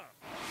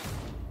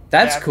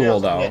 That's cool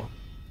though.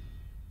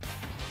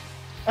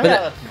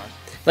 But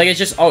like it's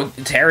just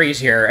Terry's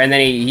here and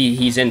then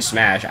he's in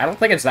Smash. I don't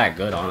think it's that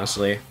good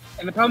honestly.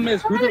 And the problem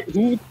is who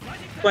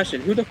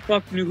the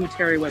fuck knew who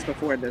Terry was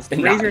before this?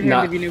 Raise your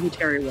hand if you knew who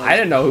Terry was. I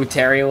didn't know who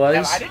Terry was.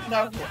 No, I didn't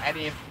know who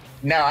any of.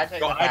 No, I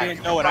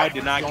didn't know, and I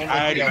did not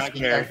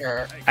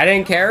care. I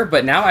didn't care,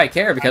 but now I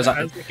care because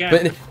I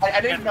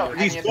didn't know.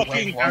 He's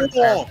fucking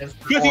cool.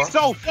 Because he's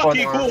so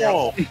fucking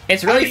cool.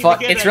 It's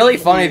really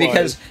funny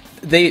because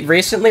they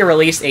recently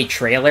released a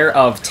trailer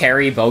of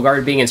Terry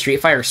Bogard being in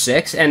Street Fighter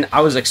 6, and I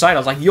was excited. I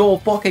was like, "Yo,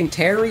 fucking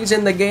Terry's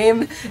in the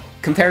game."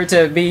 Compared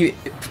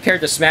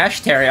to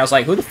Smash Terry, I was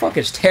like, "Who the fuck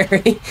is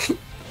Terry?"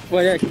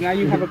 Well, yeah, now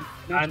you have a.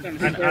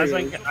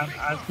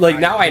 Like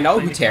now I know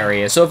who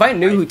Terry is, so if I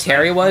knew who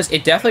Terry was,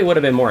 it definitely would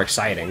have been more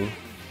exciting.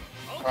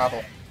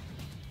 Probably.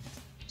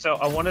 So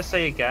I want to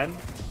say again,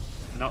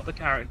 not the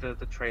character,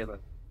 the trailer.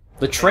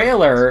 The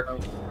trailer.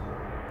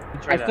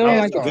 I still don't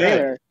like the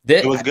trailer.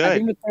 It was good. I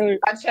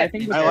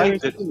think the trailer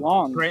is too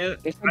long. There's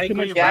too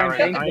much damn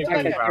things.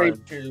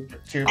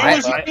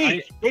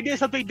 They did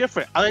something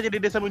different. I like that they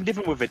did something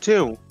different with it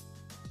too.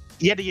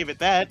 You had to give it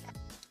that.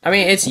 I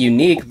mean, it's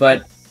unique,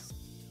 but.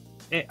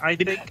 I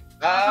think.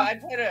 I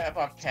put it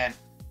above 10.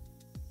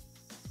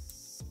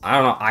 I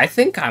don't know. I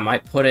think I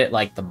might put it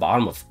like the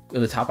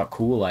top of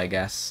cool. I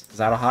guess is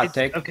that a hot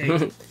take? Okay.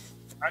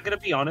 I'm gonna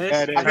be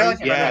honest.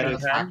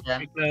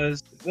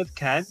 Because with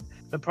Ken,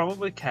 the problem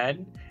with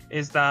Ken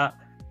is that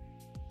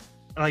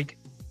like.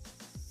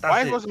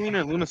 Why was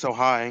Luna so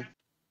high?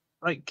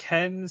 Like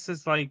Ken's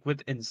is like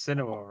with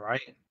Incineroar,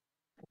 right?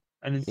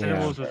 And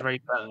Incineroars was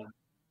right better.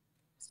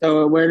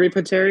 So where do we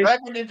put Terry? I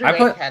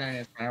put Cannon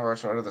and Incineroar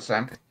sort of the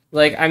same.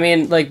 Like, I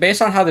mean, like,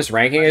 based on how this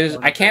ranking is,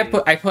 I can't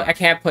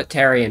put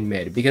Terry in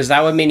mid, because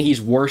that would mean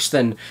he's worse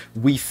than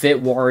We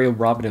Fit, Wario,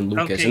 Robin, and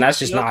Lucas, Okay, and that's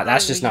just not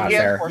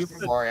fair.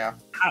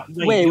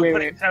 Wait.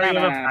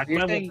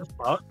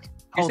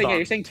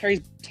 You're saying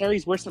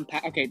Terry's worse than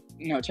Pac. Okay,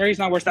 no, Terry's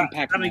not worse than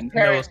Pac-Man.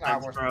 Terry's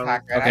not worse than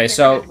Pac-Man. Okay,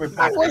 so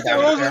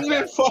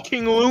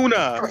fucking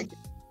Luna.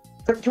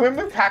 Can we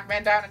move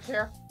Pac-Man down a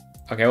tier?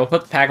 Okay, we'll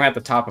put Pac-Man at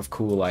the top of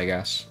cool, I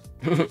guess.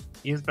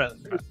 He's better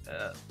than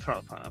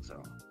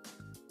so.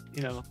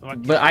 You know,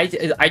 but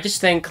I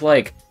just think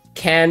like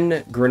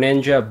Ken,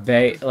 Greninja,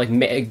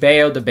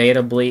 Bayo,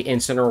 debatably,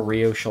 Incineroar,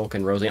 Ryu, Shulk,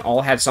 and Rosie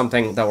all had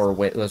something that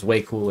was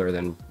way cooler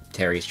than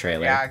Terry's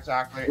trailer. Yeah,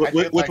 exactly.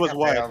 Which was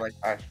what?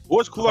 What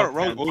was cool about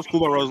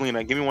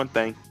Rosalina? Give me one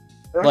thing.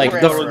 Like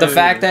the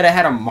fact that it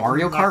had a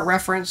Mario Kart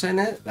reference in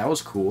it, that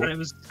was cool. It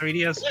was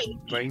 3DS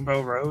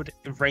Rainbow Road.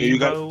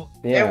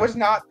 It was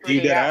not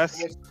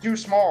 3DS. It's too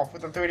small for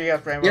the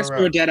 3DS Rainbow Road. Yes,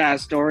 for dead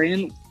ass,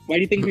 Dorian. Why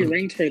do you think we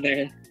ranked her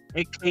there?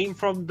 It came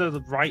from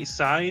the right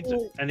side,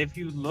 and if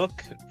you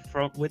look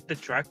with the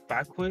track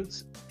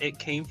backwards, it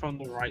came from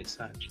the right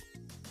side.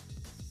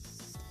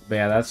 But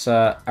yeah, that's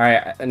all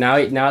right. Now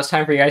it's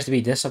time for you guys to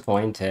be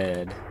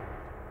disappointed.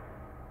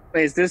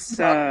 Wait, is this?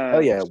 Oh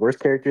yeah,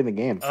 worst character in the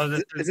game. Oh,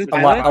 is this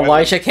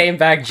Elijah came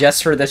back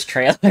just for this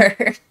trailer.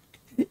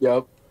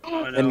 Yep.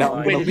 And now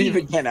I'm gonna leave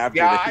again after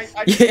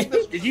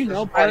this. Did you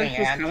know Byleth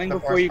was coming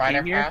before you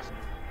came here?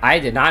 I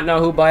did not know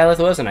who Byleth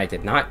was, and I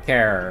did not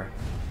care.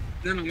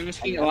 No, I'm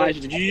asking Elijah.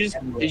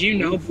 Did you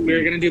know we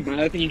were gonna do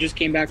Byleth and you just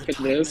came back for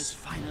this?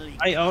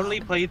 I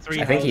only played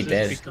 3 I think he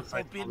did. Because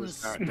I did.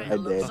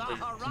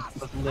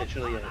 That's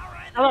literally it.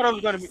 I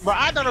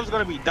thought it was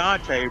gonna be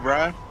Dante,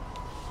 bro.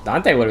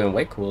 Dante would have been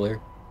way cooler.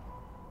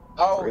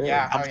 Oh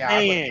yeah,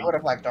 I would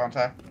have liked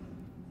Dante.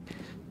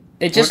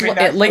 It just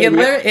it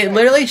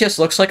literally just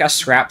looks like a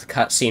scrapped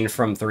cutscene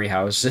from Three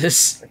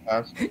Houses.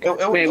 Guys, we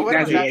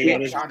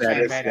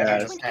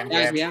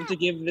have to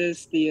give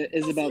this the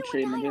Isabel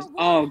treatment.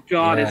 Oh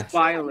god, Yeah. it's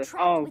Violet.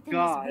 Oh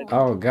god.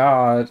 Oh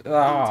god.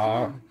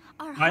 Oh.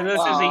 Violet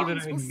is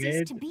either in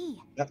mid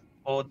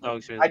or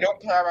Dogs. I don't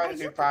care about a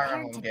new Fire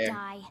Emblem game.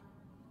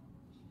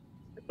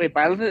 Wait,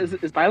 Violet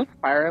is Violet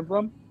Fire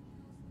Emblem?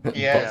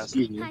 Yes.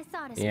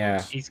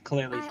 Yeah. He's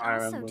clearly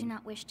Fire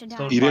Emblem.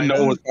 You didn't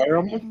know it was Fire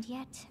Emblem?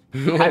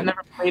 I've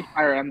never played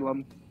Fire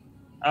Emblem.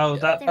 Oh,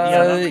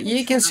 that.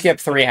 You can skip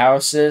Three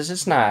Houses.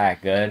 It's not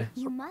that good.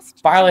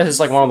 Violet is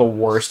like one of the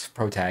worst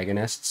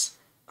protagonists.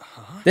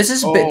 This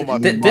is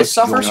this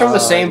suffers from the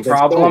same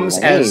problems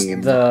as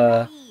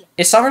the.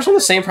 It suffers from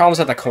the same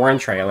problems as the Corrin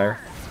trailer.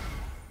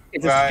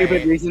 It's a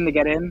stupid reason to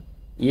get in.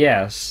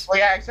 Yes. Well,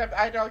 yeah, except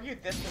I'd argue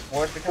this is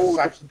worse because it's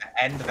actually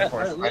the end of the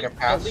course.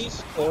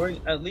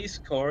 At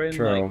least Corrin.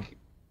 True. Like,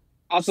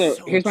 Also,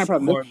 here's my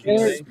problem. What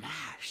was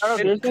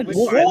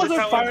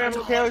the Fire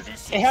Emblem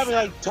characters? They have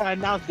like to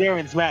announce they're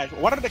in Smash.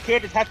 What do the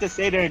characters have to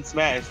say they're in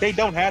Smash? They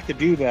don't have to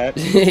do that.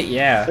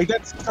 Yeah. Like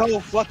that's so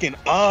fucking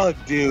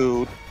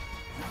dude.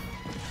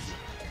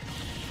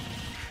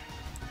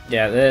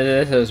 Yeah,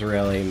 this is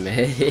really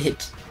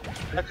mid.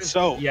 That's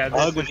so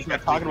ugly. When you're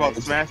talking about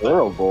Smash.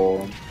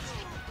 Terrible.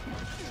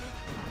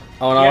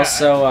 Oh, and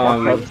also,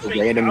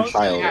 random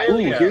child. Ooh,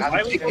 here's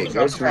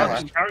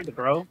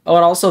oh,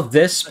 and also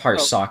this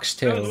part sucks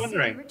too.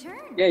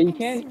 Yeah, you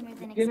can't.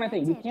 Here's my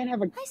thing. You can't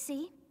have a.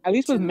 At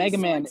least with Mega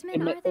Man,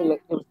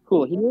 it was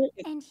cool. Here,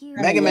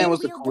 Mega Man was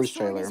the coolest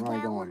trailer. I'm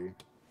not gonna lie.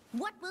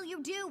 What will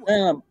you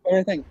do?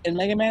 Other thing. In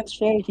Mega Man's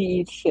trailer,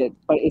 he eats shit,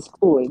 but it's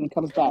cool and he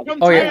comes back.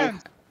 Oh yeah.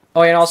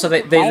 Oh, and also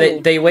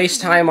they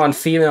waste time on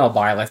female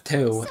Byleth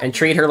too, and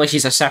treat her like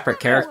she's a separate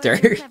character.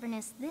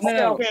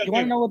 No, you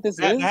wanna know what this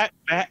is?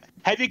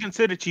 Have you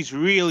considered she's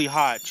really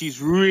hot?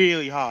 She's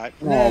really hot.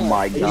 Oh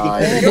my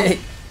god.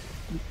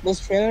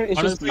 This trailer is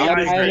Honestly, just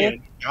male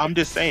Byleth. I'm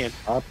just saying.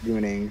 Stop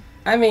doing.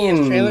 I mean,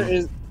 this trailer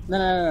is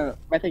no.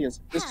 My thing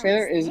is, this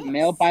trailer is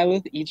male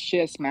Byleth eats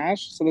shit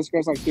Smash. So this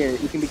girl's like, here,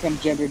 you can become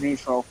gender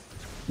neutral.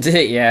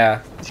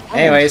 Yeah.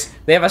 Anyways,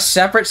 they have a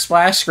separate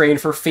splash screen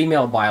for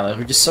female Byleth,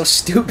 which is so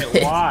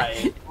stupid.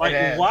 Why?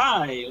 Like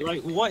why?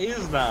 Like what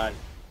is that?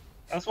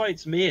 That's why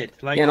it's mid.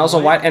 Like yeah, and also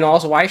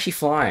why is she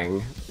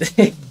flying?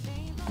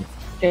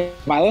 Can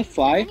Byleth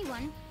fly?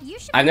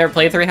 I've never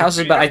played Three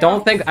Houses, but I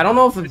don't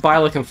know if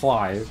Byleth can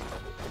fly.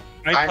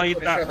 I played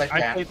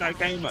that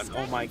game and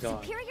oh my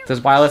god.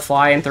 Does Byleth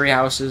fly in Three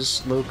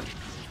Houses, Luke?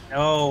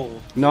 No.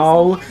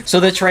 No. So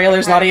the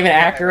trailer's not even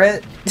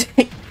accurate.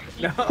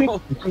 No.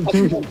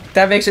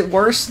 That makes it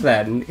worse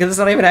then, because it's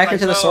not even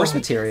accurate to the source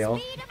material.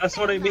 That's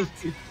what I mean.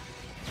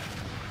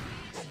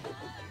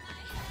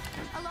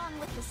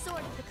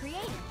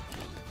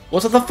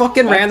 What's with the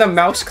fucking random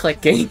mouse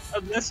clicking?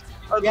 Unless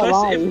if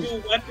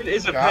your weapon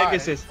is a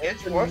Pegasus.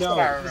 It's worse than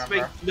I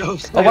remember.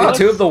 Oh wow,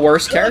 two of the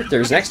worst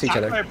characters next to each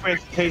other.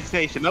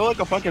 Presentation. They're like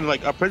a fucking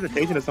a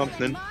presentation or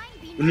something.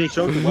 When they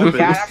showed the weapon.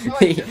 Yeah, I feel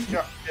like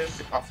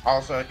this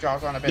also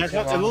draws on a bit too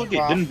long. It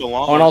didn't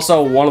belong. Oh, and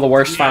also one of the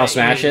worst Final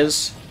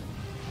Smashes.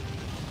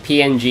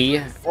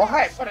 PNG. Well,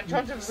 hey, but it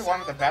turns into one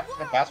of the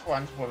best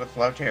ones with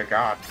low tier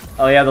god.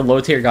 Oh yeah, the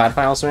low tier god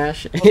Final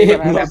Smash. Have you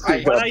gotten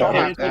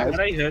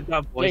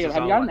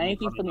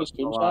anything from your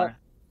stream chat?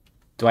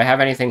 Do I have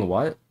anything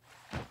what?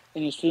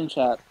 In your stream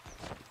chat.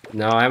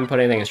 No, I haven't put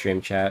anything in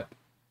stream chat.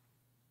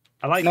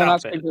 I like no, that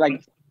not bit. stream,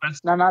 like,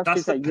 no, not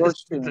stream chat, your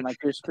stream,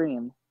 like your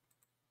stream.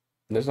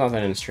 There's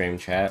nothing in stream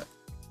chat.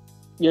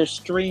 Your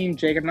stream,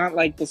 Jacob, not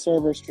like the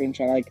server stream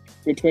chat, like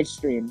your Twitch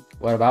stream.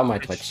 What about my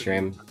Twitch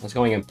stream? What's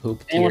going in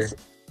poop tier?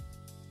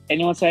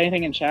 Anyone say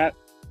anything in chat?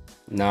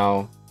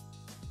 No.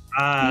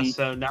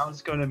 So now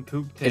it's going in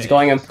poop tier. It's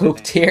going in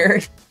poop tier.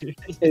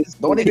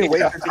 Don't even waste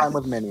your time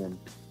with Minion.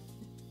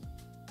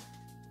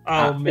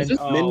 Oh, Min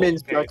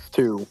sucks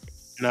too.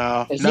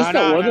 No. The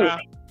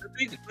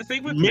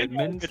thing with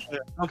Min.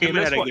 Okay,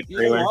 let's watch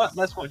it.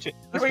 Let's watch it.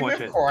 Can we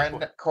move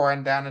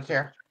Corin down a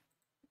tier?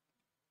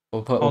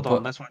 Hold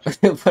on, let's watch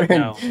it. Put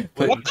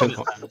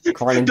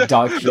Corin in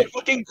dog shit. The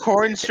fucking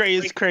Corin stray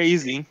is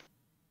crazy.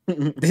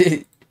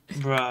 Bruh.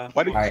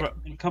 Right.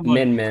 Come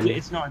on. Min.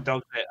 It's not a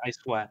dog shit, I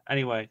swear.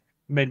 Anyway,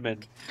 Min.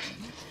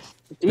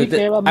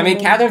 I mean,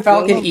 Captain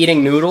Falcon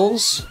eating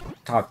noodles,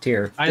 top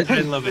tier. I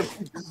love it.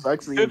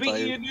 Kirby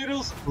eating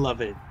noodles,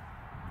 love it.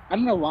 I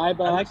don't know why,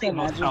 but I like to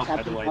imagine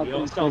Captain Falcon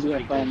and Kirby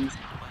are friends.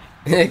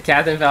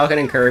 Captain Falcon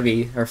and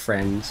Kirby are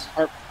friends.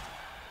 I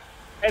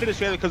hated the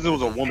trailer because it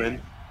was a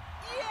woman.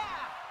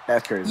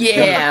 That's crazy.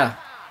 Yeah.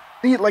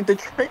 See, like the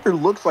trailer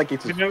looks like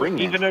it's a spring.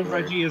 Even though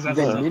Reggie is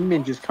then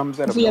Min just comes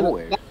out of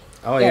nowhere.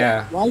 Oh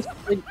yeah. Why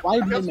Min? Why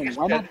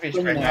not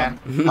Springman?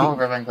 Oh,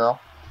 Ribbon Girl.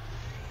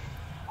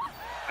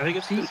 I think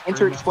it's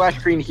insert splash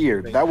screen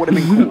here. That would have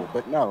been cool,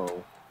 but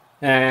no.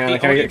 Can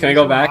we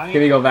go back?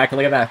 Can we go back and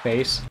look at that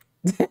face?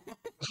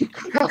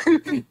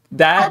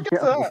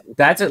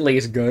 That's at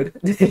least good.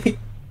 It's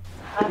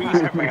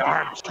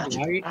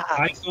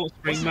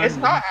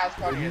not as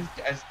funny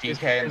as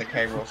DK in the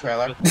K-Rool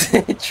trailer.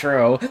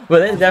 True,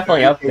 but it's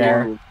definitely up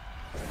there.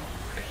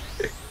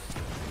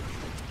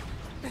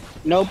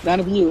 Nope,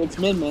 none of you. It's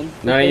Min.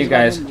 None of you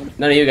guys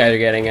are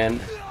getting in.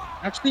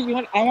 Actually, you know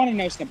what? I want to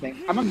know something.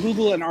 I'm gonna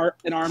Google an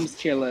ARMS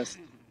tier list.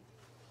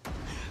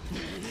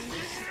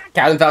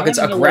 Captain Falcon's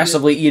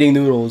aggressively eating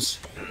noodles.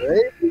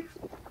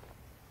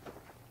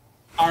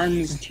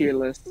 ARMS tier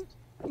list.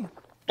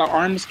 The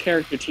ARMS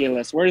character tier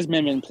list. Where does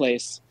Min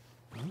place?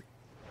 I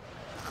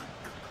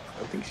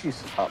think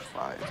she's top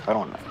 5. I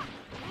don't know.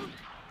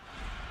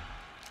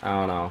 I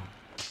don't know.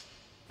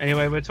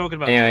 Anyway, we're talking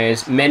about.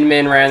 Anyways,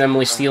 Min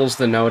randomly steals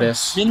the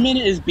notice. Min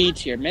is B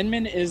tier.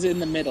 Min is in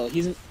the middle.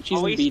 She's in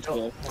B tier.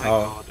 Oh my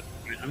god.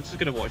 I'm just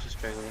gonna watch this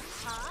trailer.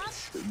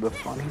 The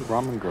funny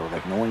ramen girl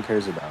that no one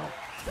cares about.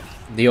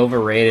 The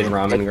overrated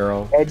ramen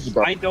girl.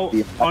 I don't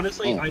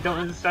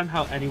understand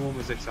how anyone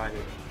was excited.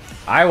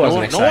 I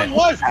wasn't excited.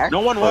 No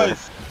one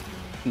was.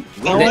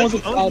 Unless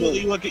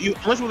you like a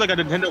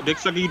Nintendo dick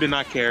sucker, you did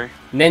not care.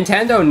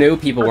 Nintendo knew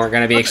people weren't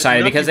going to be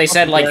excited because they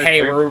said like,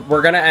 "Hey,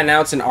 we're going to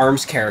announce an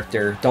ARMS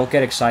character. Don't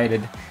get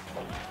excited."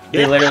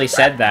 They literally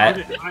said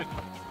that.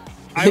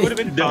 I would have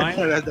been fine.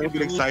 They would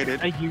be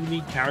excited. A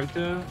unique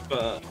character,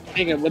 but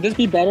would this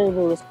be better if it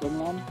was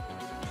Springman?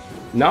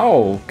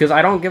 No, because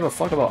I don't give a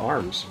fuck about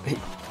ARMS.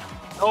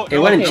 It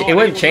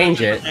wouldn't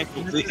change it. At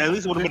least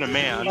it would have been a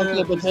man.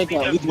 Okay, but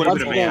Jacob,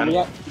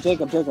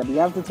 you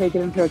have to take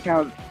it into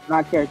account,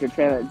 not character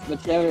trailer, the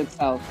trailer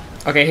itself.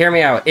 Okay, hear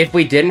me out. If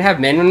we didn't have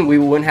Min, we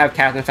wouldn't have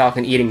Captain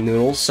Falcon eating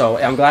noodles, so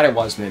I'm glad it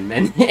was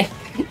Min.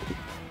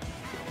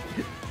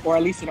 Or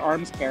at least an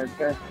ARMS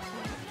character.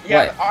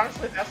 Yeah,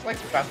 honestly, that's like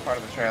the best part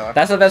of the trailer.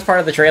 That's the best part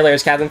of the trailer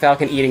is Captain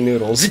Falcon eating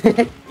noodles.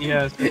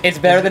 Yes. It's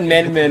better than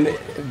Min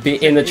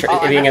being in the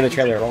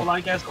trailer at all. Well,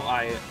 I guess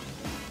Well,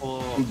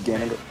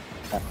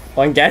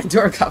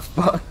 Ganondorf got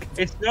fucked.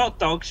 It's not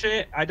dog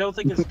shit. I don't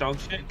think it's dog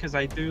shit because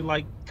I do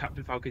like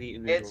Captain Falcon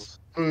eating noodles.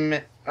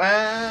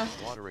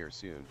 Water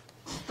soon.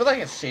 I feel like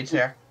it's C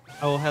tier.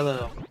 Oh,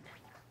 hello.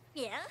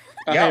 Yeah.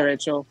 Hey,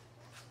 Rachel.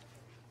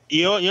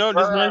 There's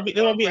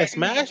gonna be a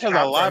Smash has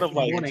a lot of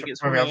like.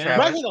 Smash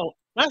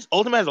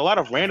Ultimate has a lot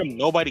of random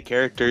nobody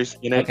characters.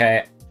 You know.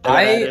 Okay.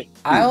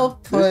 I'll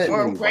put.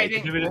 I'll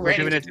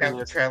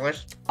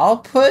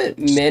put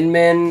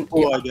Min.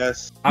 Cool, I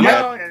guess. I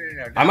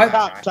might.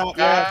 Top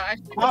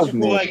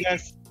cool, I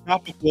guess.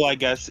 Topical, I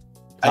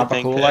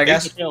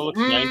guess.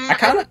 I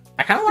kind of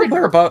want to put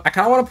her above. I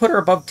kind of want to put her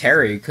above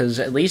Terry because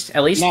at least.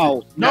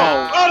 No.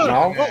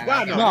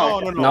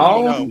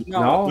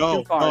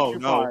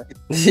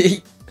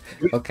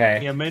 Okay.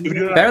 Yeah,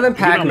 better than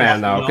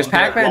Pac-Man though, because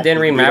Pac-Man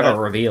didn't even have a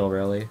reveal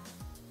really.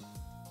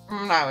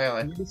 Not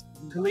really.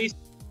 At least.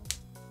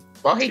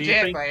 Well, he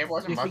did, but it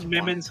wasn't much.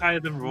 Min's higher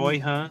than Roy,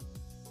 huh?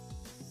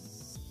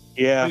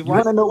 Yeah. You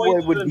want to know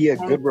what would be a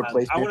good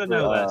replacement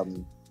for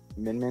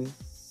Min?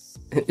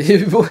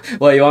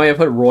 Well, you want me to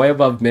put Roy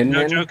above Min?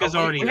 No, Joker's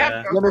already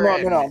there. No.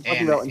 I'm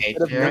talking about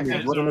instead of Min.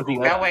 I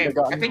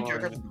think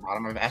Joker's at the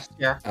bottom of S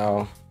tier.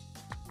 Oh.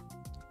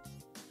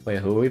 Wait,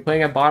 who are we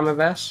playing at bottom of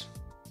S?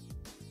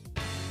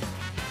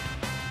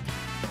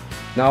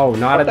 No,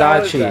 not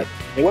Adachi.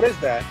 What is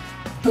that?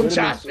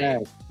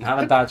 Adachi. Not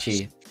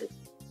Adachi.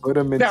 Put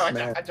him in No,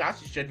 Smash.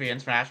 Josh should be in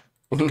Smash.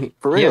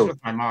 For real. With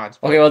my mods.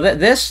 Okay, well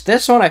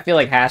this one I feel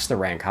like has to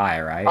rank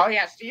high, right? Oh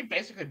yeah, Steve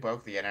basically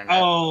broke the internet.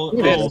 Oh,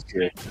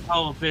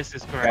 this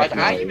is correct. Like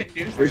I even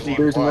knew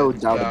there's no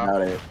doubt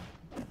about it.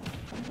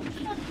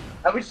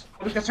 I was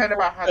concerned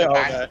about how the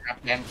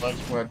background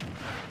looks would.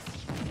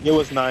 It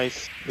was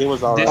nice. It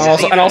was alright.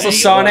 Also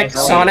Sonic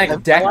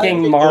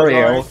decking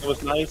Mario. It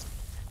was nice.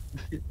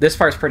 This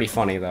part's pretty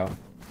funny though.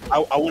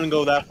 I wouldn't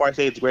go that far,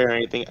 say it's great or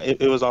anything.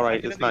 It was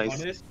alright. It's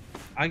nice.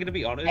 I'm gonna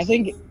be honest. I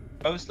think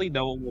mostly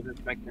no one was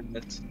expecting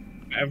this.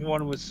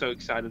 Everyone was so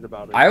excited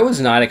about it. I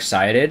was not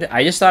excited.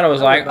 I just thought it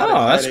was like,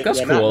 oh, that's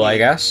cool, I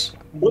guess.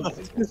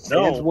 It's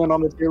one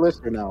on the tier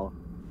list or no?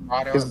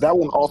 Because that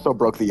one also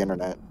broke the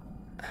internet.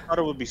 I thought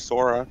it would be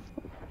Sora.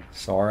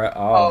 Sora,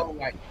 oh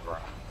my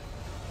god.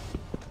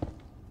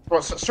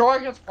 Well, Sora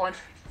gets points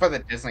for the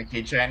Disney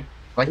keychain.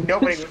 Like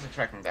nobody was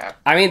expecting that.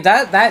 I mean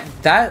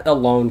that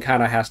alone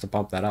kind of has to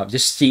bump that up.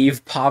 Just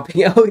Steve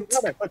popping out.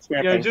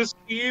 Yeah, just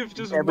Steve,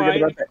 just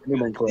mining.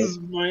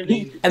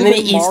 And then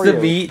he eats the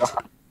meat.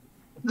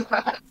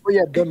 Oh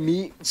yeah, the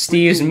meat.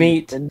 Steve's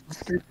meat. The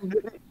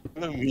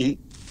meat.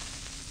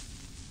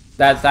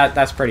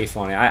 That's pretty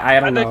funny. I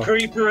don't know. And the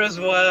creeper as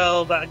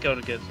well. That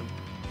gotta get some.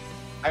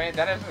 I mean,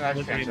 that is a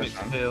nice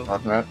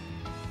transition.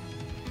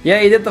 Yeah,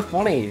 he did the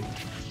funny.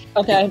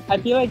 Okay, I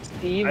feel like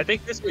Steve. I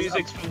think this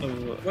music's from the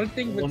one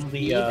thing with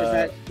Steve is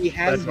that he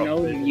has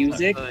no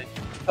music.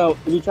 So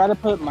if you try to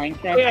put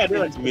Minecraft, yeah, I do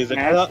like the music.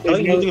 I like the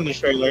music in the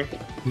trailer.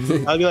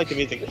 I do like the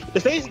music. The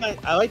stage,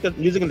 I like the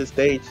music in the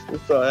stage.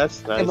 So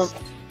that's nice.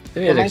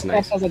 Yeah, but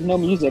Minecraft has like no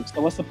music.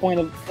 So what's the point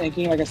of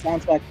making like a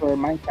soundtrack for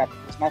Minecraft?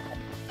 It's nothing.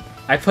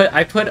 I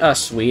put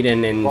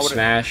Sweden in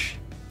Smash.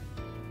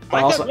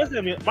 I also put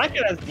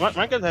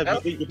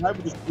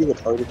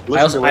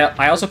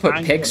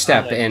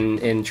Pigstep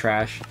in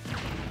trash.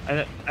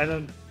 I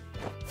don't. Do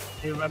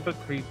you remember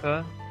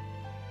Creeper?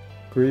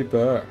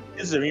 Creeper.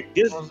 This is a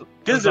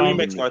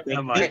remix, I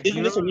think.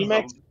 Isn't this a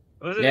remix?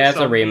 Yeah, it's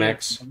a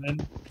remix.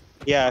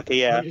 Yeah, okay,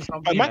 yeah.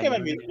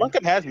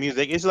 Minecraft has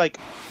music. It's like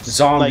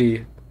zombie.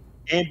 Like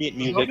ambient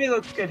music. Zombie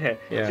looks good here.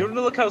 Yeah. Do you want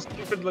to look how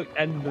stupid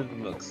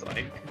Enderman looks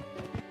like?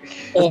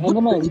 Oh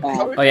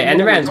yeah,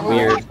 Enderman's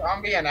weird.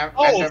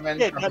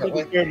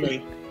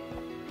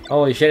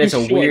 Holy shit, it's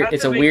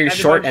a weird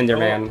short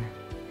Enderman.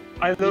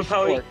 I love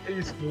how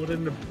he's stored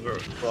in the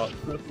block.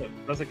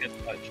 That's a good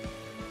touch.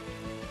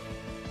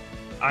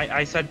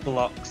 I said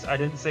blocks, I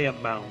didn't say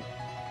amount.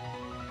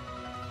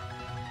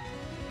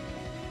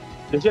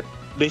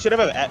 They should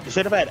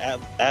have had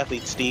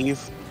Athlete Steve.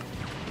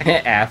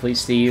 Athlete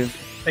Steve.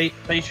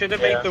 They should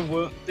have made the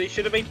work. They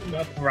should have made the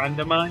map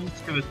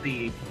randomized to a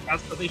theme.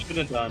 That's what they should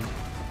have done.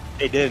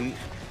 They didn't.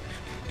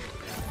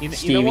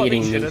 You know what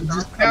they should have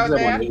done?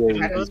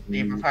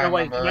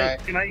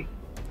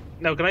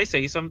 Can I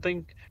say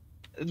something?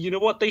 You know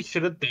what they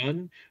should have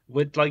done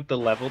with like the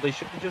level? They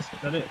should have just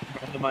done it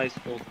randomized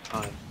all the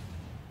time.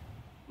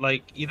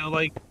 Like in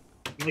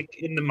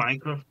the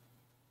Minecraft.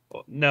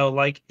 No,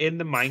 like in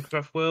the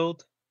Minecraft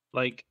world,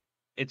 like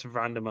it's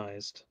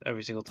randomized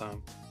every single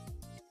time.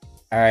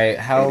 All right,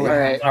 how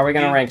are we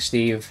gonna rank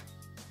Steve?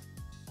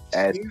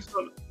 No.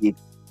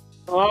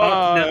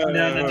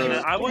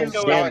 I wouldn't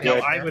go with no.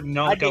 I would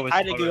not go with.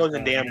 I think he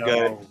wasn't damn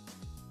good.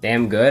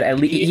 Damn good.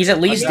 He's at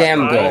least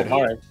damn good.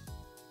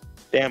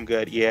 Damn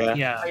good. Yeah.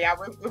 Yeah.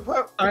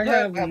 I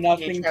have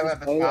nothing to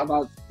say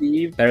about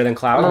Steve. Better than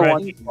Cloud.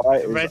 Reggie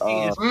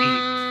is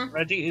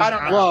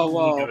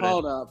Whoa,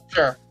 hold up.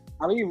 Sure.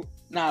 Are you?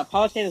 Nah,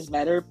 Palutena is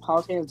better.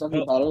 Palutena is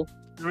definitely better.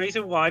 The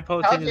reason why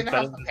Palutena is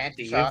better than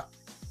Steve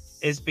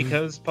is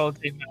because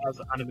Palutena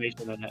has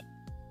animation in it.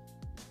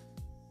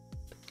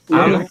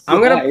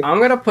 I'm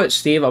gonna put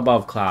Steve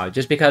above Cloud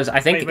just because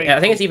I think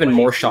it's even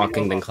more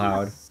shocking than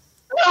Cloud.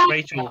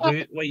 Rachel,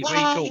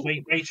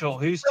 Rachel,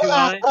 who's too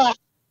high?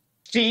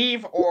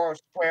 Steve or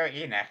Square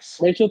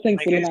Enix? Rachel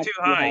thinks who's too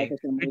high.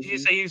 Did you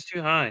say he's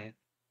too high?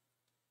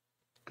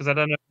 Because I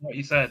don't know what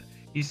you said.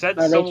 You said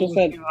someone was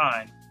too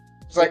high.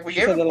 It's like we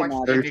gave him points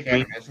for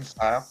animation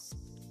style.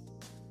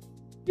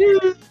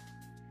 If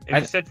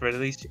you said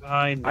Ridley's too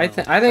high, no. I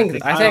think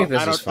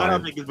this is fine. I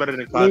don't think it's better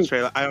than Cloud's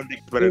trailer. I don't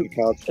think it's better than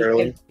Cloud's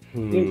trailer.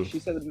 She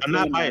said I'm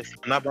not biased.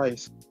 I'm not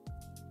biased.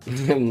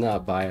 I'm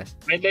not biased.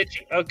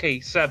 Okay,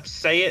 Seb,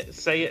 say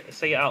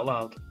it out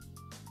loud.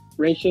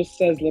 Rachel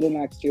says Little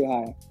Mac's too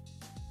high.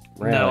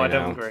 Really, no, I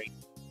don't agree.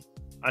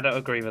 I don't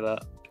agree with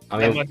that.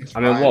 I mean,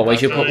 what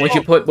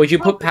would you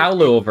put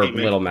Paolo over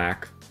Little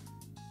Mac?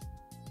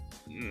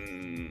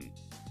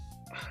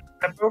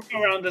 I'm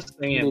broken around the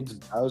same.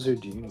 Bowser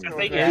Jr.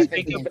 I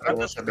think at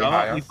the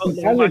start, we put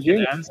Little Mac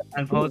in S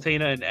and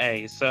Palutena in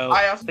A. So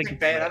I also think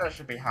Bayonetta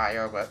should be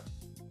higher, but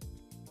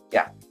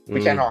yeah,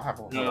 we can't all have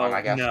one,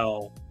 I guess.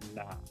 No,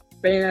 nah.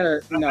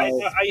 Bayonetta, no.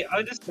 I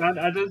understand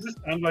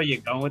where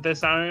you're going with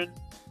this, Aaron.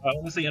 I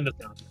honestly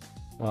understand.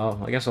 Well,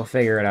 I guess we'll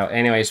figure it out.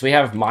 Anyways, we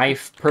have my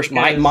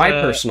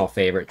personal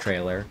favorite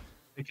trailer.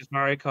 Because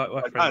Mario Kart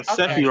reference.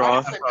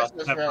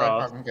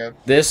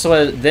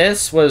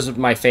 This was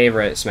my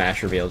favorite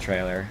Smash reveal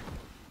trailer.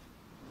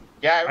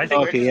 Yeah, I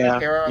think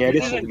yeah,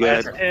 this is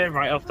good.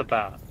 Right off the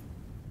bat.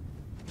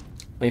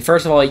 I mean,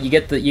 first of all, you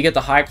get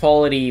the high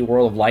quality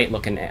World of Light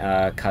looking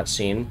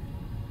cutscene.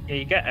 Yeah,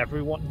 you get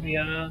everyone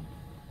here.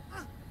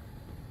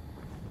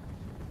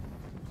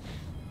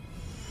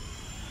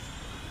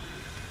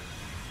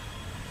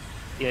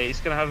 Yeah,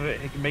 he's gonna have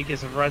he can make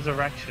his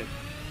resurrection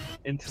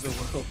into the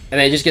world. And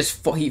then it just gets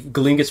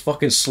Gleam gets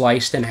fucking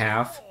sliced in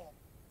half.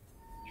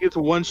 He gets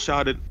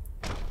one-shotted.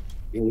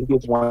 Yeah, he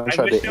gets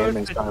one-shotted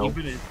anime style.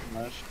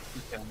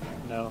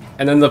 No.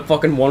 And then the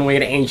fucking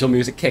one-winged angel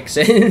music kicks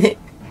in.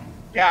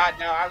 Yeah,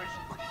 no, I was.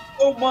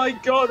 Oh my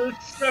god,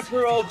 it's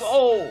Sephiroth!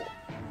 Oh!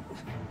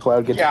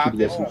 Cloud gets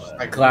PTSD.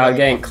 Like, Cloud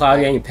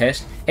getting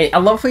pissed. Hey, I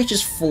love how he's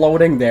just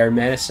floating there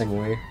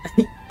menacingly.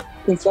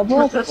 Can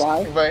Sephiroth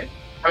fly? But,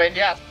 I mean,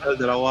 yeah. He does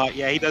that a lot.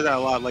 Yeah, he does that a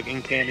lot. Like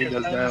in canon, he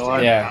does that a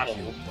lot. Yeah.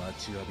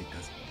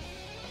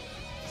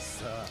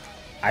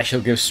 I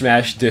shall give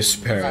Smash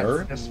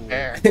despair.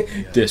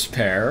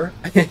 Despair.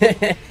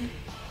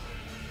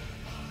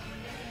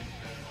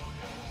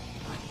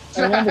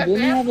 Remember, didn't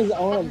he have his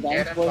own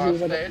event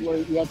where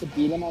you had to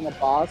beat him on the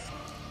boss?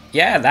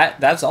 Yeah,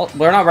 that's all.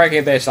 We're not ranking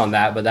it based on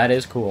that, but that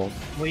is cool.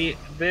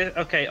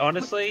 Okay,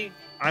 honestly,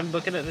 I'm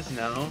looking at this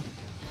now.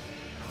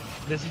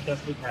 This is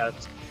definitely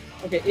cats.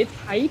 Okay, it's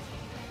hype,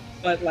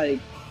 but like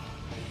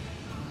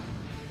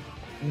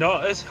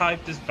not as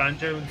hyped as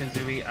Banjo and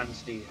Kazooie and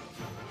Steve.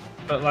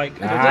 But like,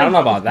 nah, I don't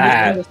know about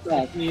that. I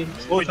think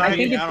it's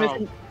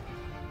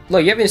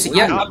Look, you haven't seen.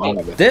 Yeah,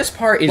 this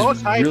part is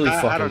really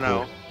fucking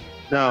cool.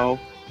 No.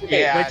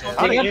 Yeah,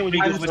 I think it's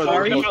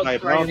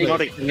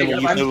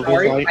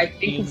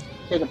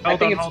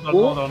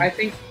cool. I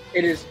think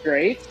it is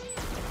great,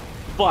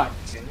 but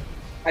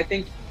I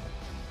think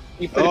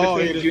you put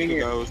it between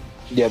Junior.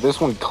 Yeah,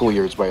 this one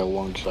clears by a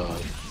long shot.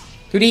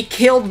 Dude, he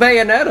killed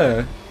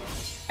Bayonetta,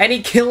 and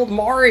he killed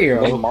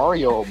Mario. And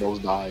Mario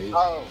almost died.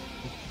 Oh.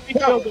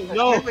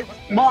 No,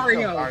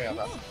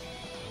 Mario.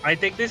 I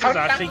think this is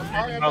actually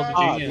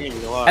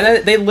and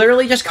then they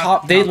literally just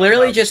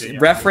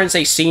reference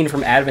a scene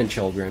from Advent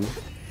Children.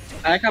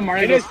 I like how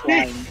Mario goes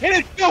flying.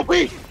 It is so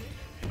weak.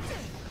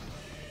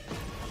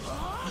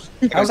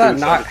 How is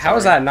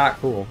that not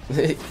cool?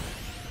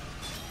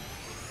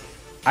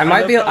 I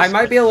might be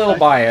a little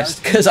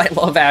biased because I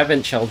love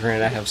Advent Children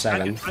and I have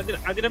 7. I'm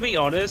gonna be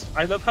honest.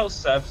 I love how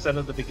Seth said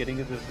at the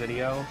beginning of this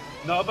video,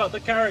 not about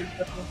the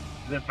character,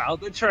 it's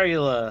about the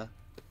trailer.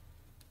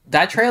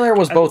 That trailer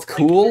was both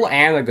cool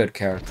and a good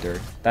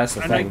character. That's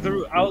the thing. And like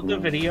throughout the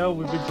video,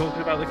 we've been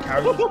talking about the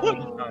characters all the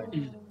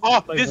time.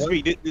 Oh, like, this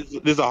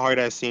is a hard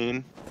ass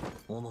scene.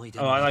 Oh,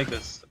 I like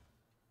this.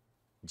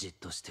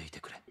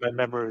 My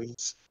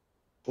memories.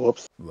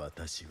 Whoops.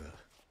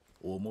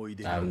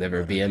 I'll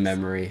never be a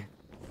memory.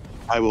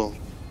 I will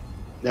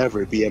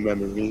never be a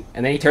memory.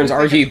 And then he turns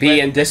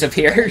RGB and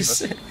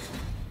disappears.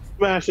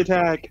 Smash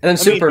attack. And then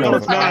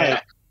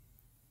supernova.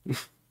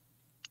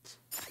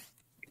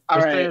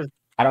 Alright.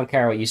 I don't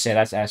care what you say,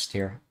 that's S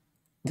tier.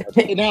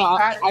 No,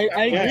 I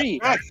agree.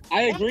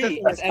 I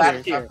agree. It's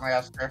S tier.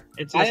 I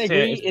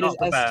agree. It is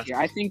S tier.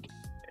 I think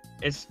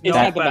it's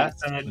not the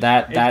best.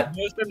 That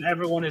worse than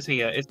everyone is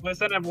here. It's worse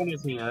than everyone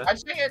is here. I'd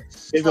say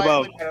it's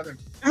about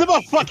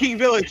fucking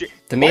Villager.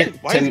 To me,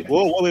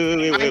 whoa,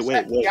 wait.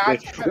 Why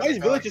is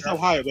Villager so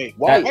high? Wait,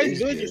 why is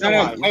Villager so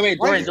high? Wait,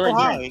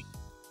 Doran.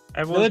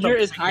 Villager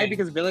is high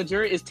because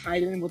Villager is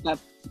tied in with that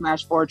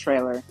Smash 4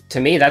 trailer. To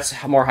me, that's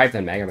more hype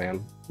than Mega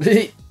Man.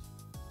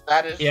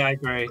 That is. Yeah, I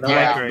agree.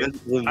 Yeah.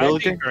 I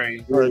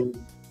agree.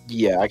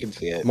 Yeah, I can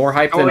see it. More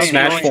hype than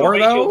Smash 4,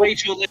 though?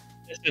 Listen.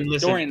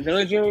 Doran,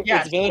 Villager,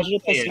 it's Villager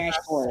plus Smash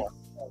 4.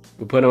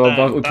 We put him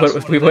above. We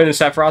put in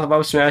Sephiroth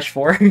above Smash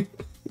 4.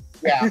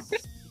 Yeah.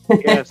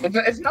 Yes.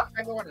 It's not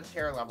everyone's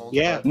hair level.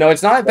 Yeah. No,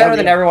 it's not better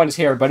than everyone's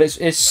here, but it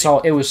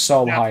was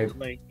so hype.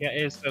 Yeah,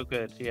 it is so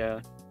good. Yeah.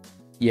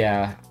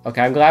 Yeah.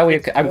 Okay, I'm glad we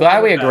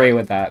agree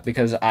with that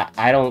because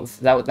I don't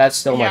that's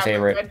still my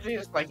favorite. Reggie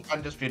is like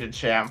undisputed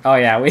champ. Oh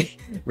yeah,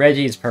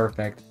 Reggie's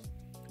perfect.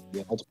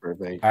 Yeah, that's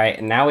perfect. All right,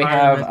 and now we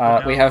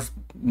have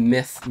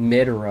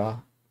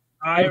Midra.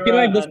 I feel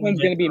like this one's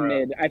gonna be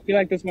mid. I feel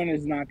like this one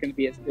is not gonna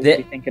be as good as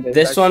you think it is.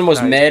 This one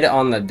was mid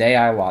on the day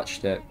I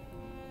watched it.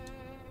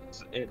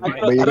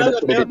 But you're gonna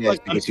put it in S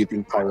because you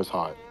think Pyro's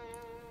hot.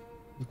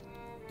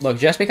 Look,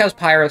 just because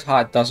Pyro's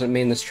hot doesn't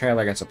mean this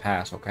trailer gets a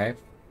pass, okay?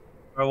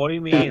 Bro, what do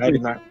you mean?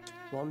 Jacob,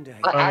 what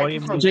are you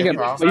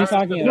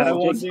talking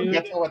about?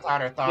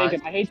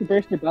 Jacob, I hate to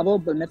burst your bubble,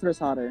 but Mithra's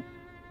hotter.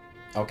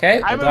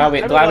 Okay, I'm glad we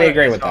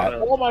agree with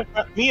that.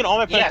 Me and all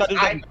my friends thought this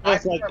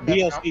was like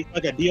DLC,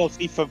 like a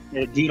DLC for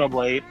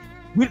Xenoblade.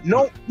 We did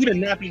not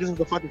think this was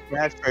the fucking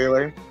Smash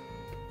trailer.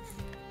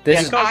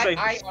 This is, I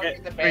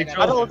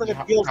thought it was like a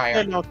DLC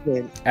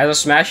announcement. As a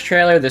Smash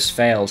trailer, this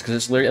fails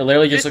because it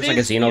literally just looks like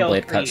a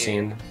Xenoblade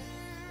cutscene.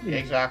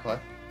 Exactly.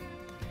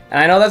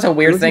 And I know that's a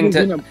weird thing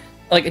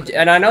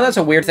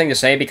to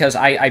say because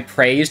I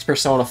praised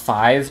Persona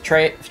 5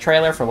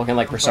 trailer for looking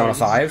like Persona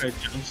 5.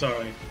 I'm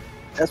sorry.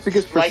 That's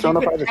because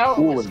Persona 5 is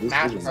cool in this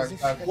game.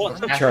 What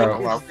the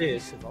True. fuck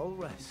is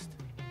this?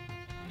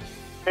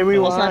 Maybe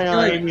why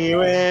I'm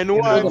here and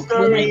what's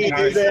the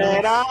reason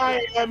that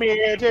I am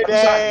here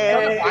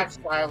today?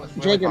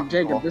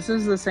 Jacob, this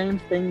is the same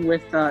thing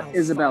with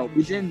Isabel.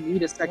 We didn't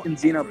need a second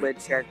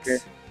Xenoblade character.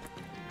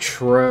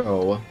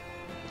 True.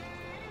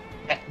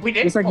 We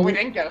didn't. Like, we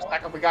didn't get a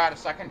second. We got a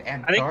second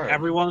and I think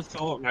everyone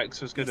thought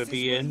Rex was gonna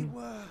be in,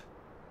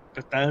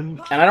 but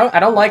then. And I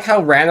don't like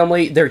how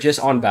randomly they're just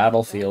on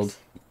Battlefield.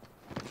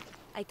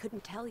 I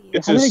couldn't tell you.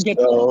 It's just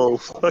so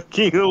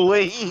fucking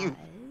lame.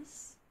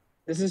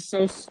 This is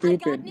so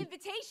stupid.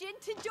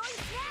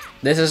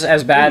 This is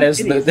as bad as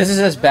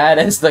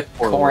the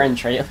Corrin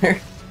trailer.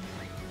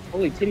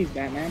 Holy titties,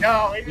 Batman!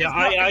 No, I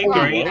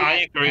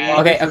agree.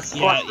 Okay.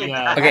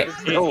 Okay.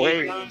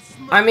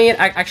 I mean,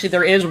 actually,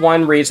 there is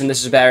one reason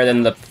this is better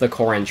than the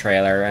Corrin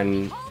trailer,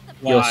 and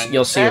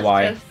you'll see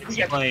why.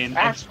 Explain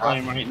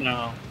right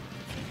now.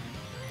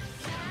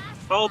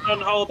 Hold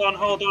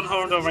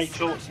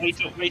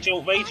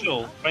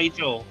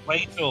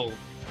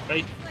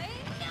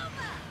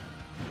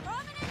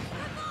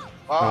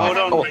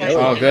on, Rachel.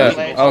 Oh, good.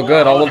 Oh,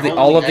 good.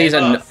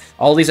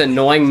 All these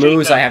annoying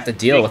moves I have to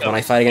deal with when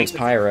I fight against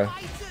Pyra.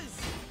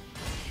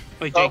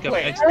 Wait, Jacob,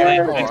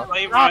 explain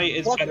why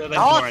it's better than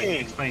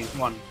Corrin. Explain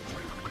one.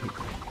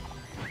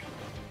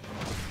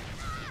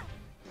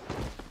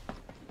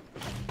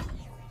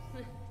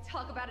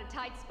 Talk about a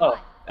tight spot.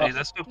 Hey,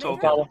 let's stop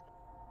talking.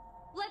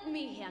 Let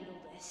me handle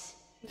this.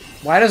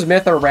 Why does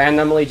Mytha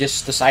randomly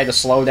just decide to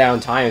slow down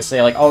time and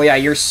say like, "Oh yeah,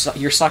 you're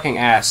sucking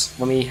ass.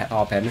 Let me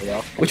hop in."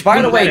 Which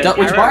by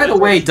the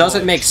way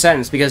doesn't make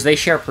sense because they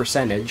share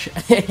percentage.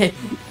 And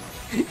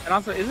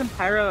also, isn't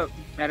Pyra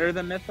better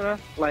than Mytha?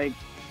 Like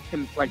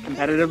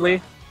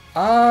competitively?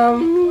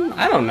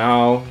 I don't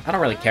know. I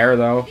don't really care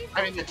though.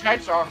 I mean, the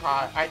tights are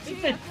hot. I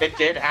think they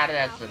did add it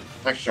as an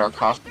extra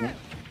costume.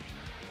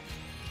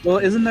 Well,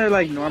 isn't there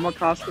like normal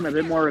costume a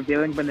bit more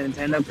revealing, but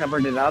Nintendo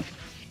covered it up?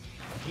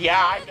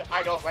 Yeah,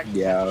 I don't like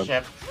the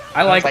ship.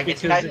 I like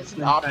it's nice as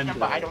an option,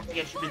 but I don't think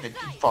it should be the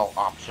default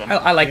option.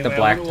 I like the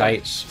black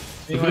tights.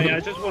 Anyway, I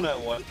just want to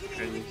watch.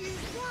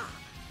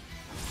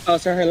 Oh,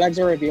 so her legs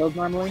are revealed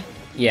normally?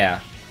 Yeah.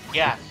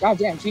 Yeah. God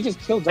damn, she just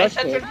killed Dorks.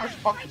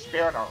 Fucking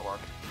spirit artwork.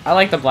 I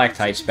like the black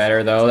tights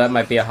better though. That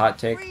might be a hot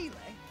take.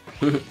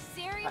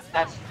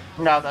 that's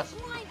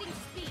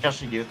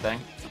just a you thing.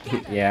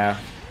 Yeah.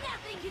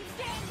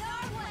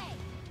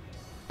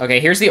 Okay,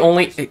 here's the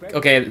only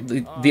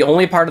the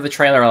only part of the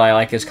trailer I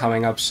like is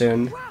coming up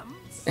soon.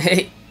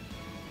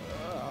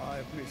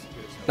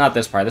 Not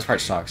this part. This part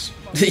sucks.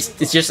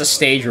 It's just a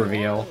stage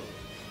reveal.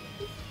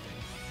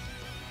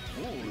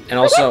 And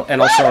also a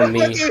me.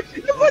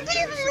 What do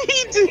you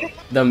mean?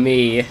 The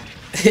me.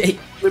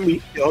 The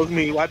me kills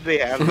me. Why do they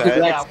have that?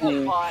 Yeah,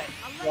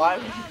 why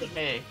was it the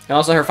me? And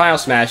also her final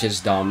smash is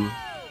dumb.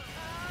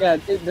 Yeah,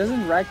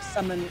 doesn't Rex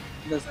summon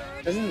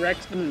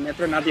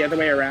Mythra, not the other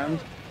way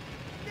around?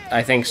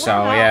 I think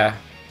so, yeah.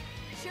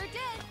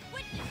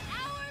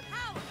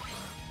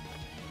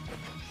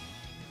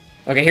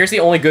 Okay, here's the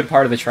only good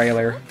part of the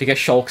trailer, because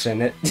Shulk's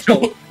in it.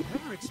 Never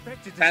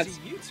expected to see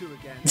you two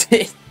again.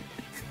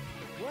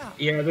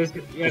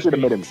 I should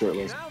have made him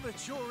shirtless.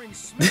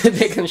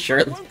 Make him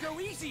shirtless.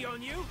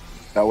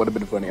 That would have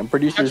been funny. I'm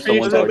pretty sure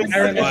someone's already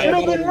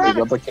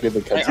replicated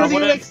the cutscene. It doesn't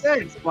make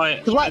sense.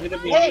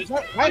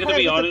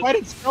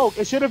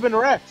 It should have been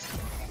Rex.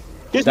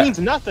 This means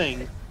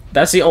nothing.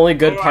 That's the only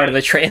good part of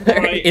the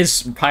trailer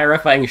is Pyra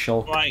fighting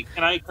Shulk. Right,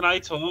 can I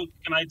talk?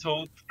 Can I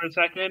talk for a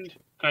second?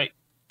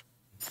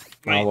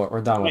 No, we're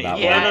done with that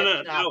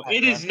one. No,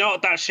 it is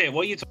not that shit.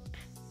 What are you talking?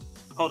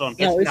 Hold on.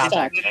 No, it's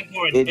better than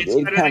Corrin. It's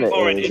better than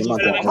Corrin. It's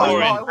better than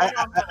Corrin. Let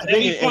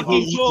me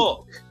fucking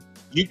talk.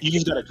 You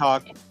just gotta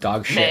talk.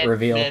 Dog shit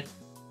reveal.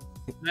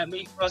 Let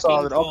me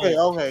fucking talk.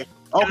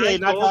 Okay,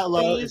 not that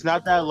low. It's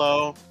not that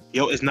low.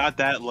 Yo, it's not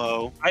that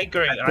low. I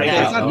agree. It's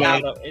not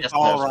that low. It's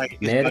all right.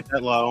 It's not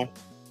that low.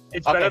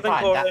 It's better than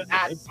Corrin.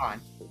 That's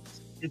fine.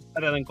 It's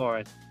better than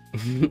Corrin.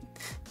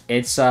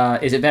 Is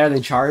it better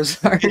than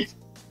Charizard?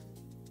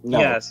 No.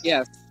 Yes.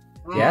 Yes?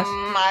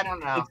 I don't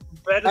know.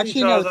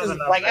 Actually, no,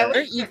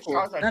 they're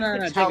equal.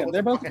 No, Jacob,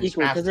 they're both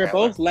equal because they're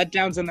both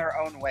letdowns in their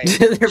own way.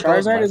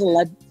 Charizard is a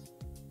let.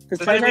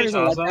 Because Charizard is a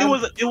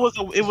letdown. It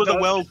was a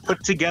well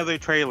put together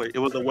trailer. It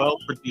was a well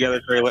put together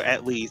trailer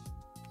at least.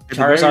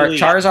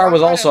 Charizard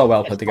was also a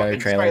well put together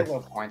trailer.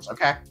 Points,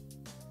 okay.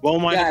 Well,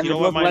 you know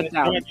what? I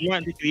don't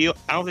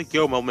think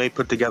Yomo may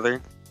put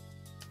together.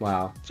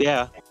 Wow.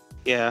 Yeah.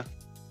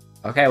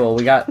 Okay, well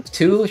we got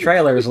 2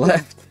 trailers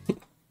left.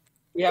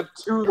 We have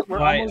 2. We're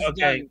almost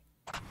done.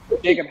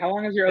 Jacob, how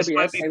long is your OBS?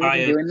 We're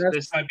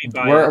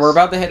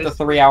about to hit the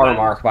 3-hour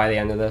mark by the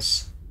end of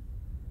this.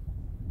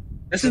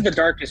 This is the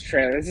darkest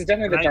trailer. This is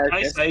definitely the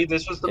darkest. Can I say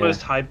this was the most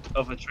hyped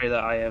of a trailer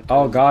I have.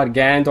 Oh god,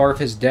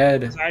 Ganondorf is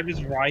dead. I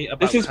was right about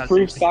this is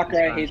proof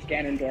Sakurai hates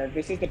Ganondorf.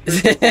 This is the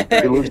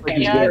proof.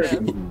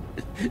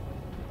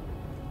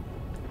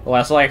 Well,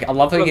 that's like I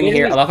love how you can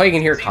hear. I love how you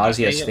can hear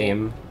Kazuya's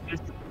theme.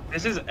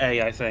 This is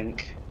A, I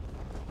think.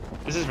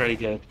 This is very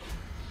good.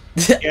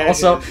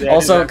 Also,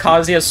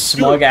 Kazuya's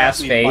smug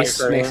ass face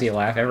makes you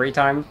laugh every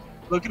time.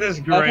 Look at his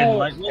grin.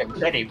 Like,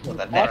 ready for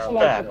the I next also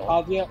like that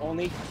battle.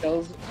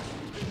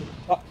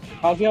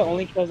 Kazuya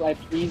only kills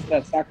IPs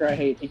that Sakura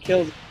hates. He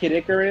kills Kid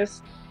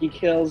Icarus, he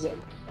kills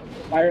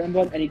Fire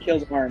Emblem, and he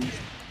kills ARMS.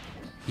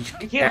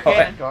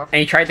 And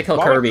he tried to kill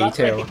Kirby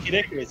too.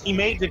 He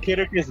made the Kid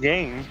Icarus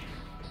game.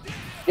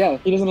 Yeah,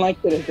 he doesn't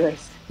like Kid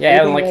Icarus. Yeah,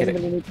 I don't like Kid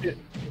Icarus.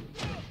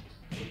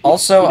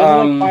 Also,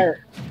 I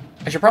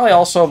should probably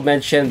also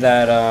mention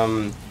that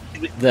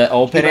the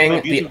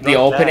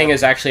opening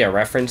is actually a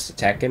reference to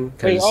Tekken.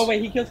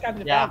 Wait, he kills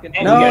Captain Falcon.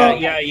 No.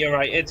 Yeah, you're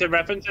right. It's a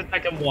reference to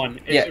Tekken 1.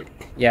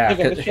 Yeah. He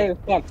kills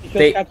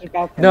Captain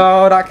Falcon.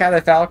 No, not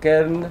Captain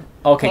Falcon.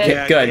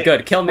 Okay,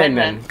 good. Kill Min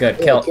Min. Good.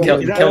 Kill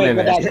Min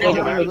Min.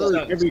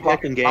 Every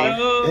Tekken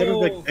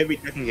game. Every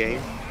Tekken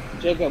game.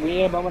 Jacob, we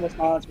need a moment of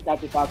silence for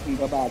Captain Falcon.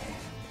 Go back.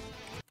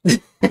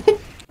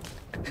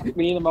 We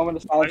need a moment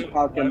of silence for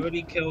Falcon. Why would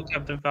he kill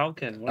Captain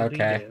Falcon? What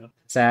did he do?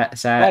 Sad.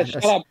 Guys,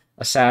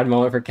 a sad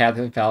moment for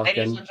Captain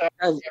Falcon.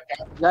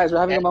 Guys, we're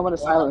having a moment of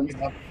silence.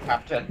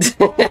 Captain.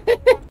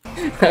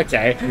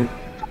 Okay.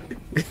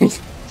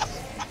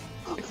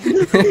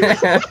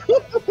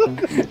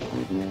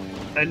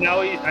 And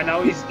now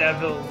he's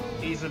devil.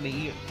 He's an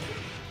E.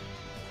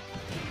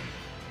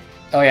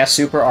 Oh yeah,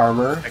 super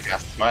armor. I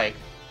guess Mike.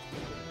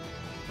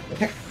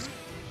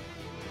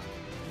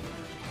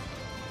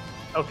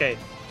 Okay,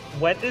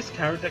 when this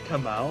character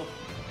come out,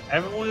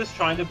 everyone is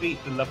trying to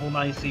beat the level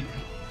 9 CP.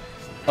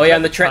 Oh yeah,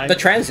 and the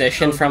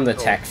transition from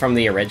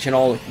the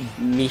original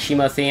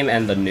Mishima theme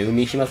and the new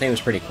Mishima theme is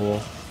pretty cool.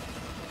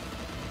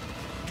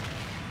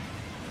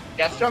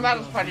 Yeah, still not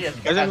as funny as.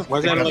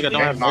 Wasn't like a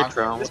normal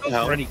intro? This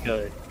one's pretty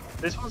good.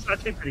 This one's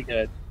actually pretty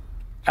good.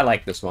 I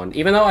like this one,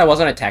 even though I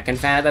wasn't a Tekken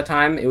fan at the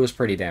time. It was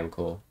pretty damn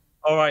cool.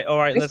 All right.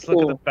 Let's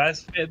look at the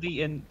best bit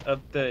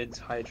of the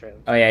entire trailer.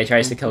 Oh yeah, he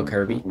tries to kill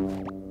Kirby.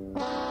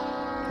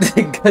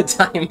 Good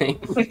timing.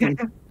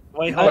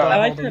 Wait, I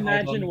like to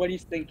imagine what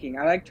he's thinking.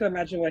 I like to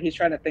imagine what he's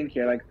trying to think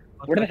here. Like,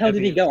 where the hell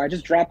did he go? I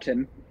just dropped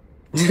him.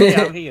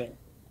 Yeah, I'm here.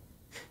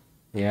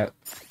 Yep.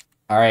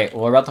 All right,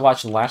 well, we're about to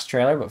watch the last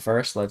trailer, but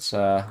first, let's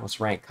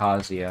rank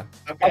Kazuya.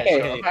 Okay,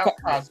 so about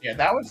Kazuya,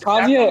 that was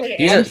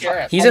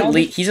Kazuya.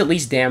 He's at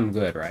least damn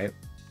good, right?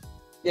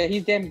 Yeah,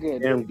 he's damn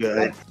good. Damn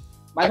good.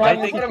 My I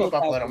problem think is he kills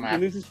Little Falcon. Mac. He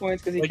loses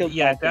points because he Like, killed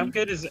yeah, Falcon. damn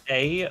good is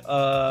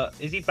A.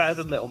 Is he better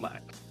than Little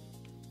Mac?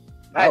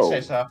 I'd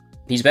say so.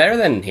 He's better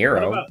than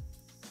Hero.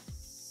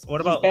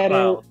 What about better-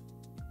 Cloud?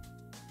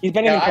 He's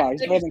better than Cloud.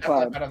 He's better than He's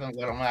Cloud. better than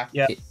Little Mac.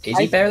 Yeah, Is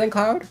he better than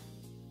Cloud?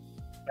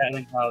 better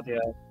than Cloud. Yeah,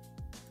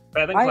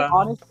 better than I Cloud.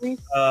 honestly,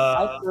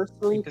 I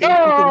personally think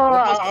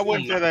I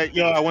wouldn't say that.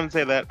 Yo, I wouldn't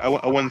say that. I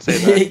wouldn't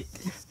say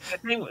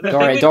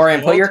that.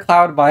 Dorian, put your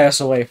Cloud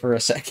bias away for a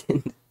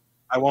second.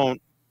 I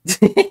won't.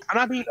 I'm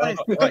not being nice.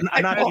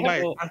 I'm not being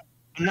nice.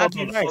 I'm not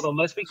being nice. Hold on,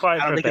 let's be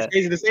quiet I for don't a think bit. it's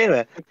crazy to say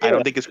that. I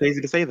don't think it's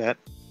crazy to say that.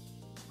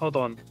 Hold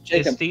on.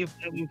 Jacob. Is Steve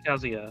better than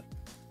Kazuya?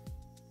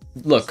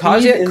 Look, Steve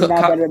Kazuya. is not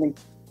better than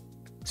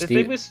The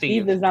thing with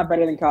Steve Steve is not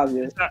better than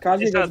Kazuya.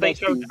 Kazuya is that does they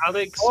best showed Steve.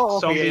 Alex, Oh,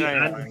 Zombie,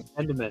 yeah. and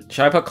Enderman.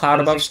 Should I put Cloud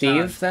At the above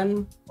same Steve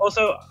then?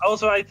 Also,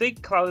 I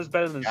think Cloud is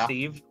better than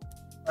Steve.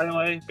 By the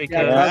way,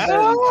 because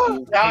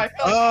Yeah,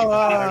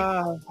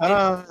 Cloud's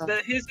better than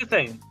Steve. Here's the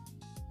thing.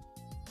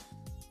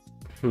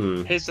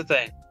 Hmm. Here's the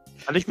thing.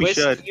 I think we With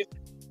should.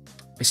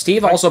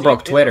 Steve Like, also Steve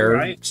broke is Twitter,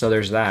 right. so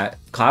there's that.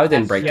 Cloud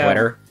didn't break Yeah.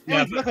 Twitter.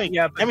 Yeah, nothing.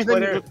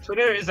 but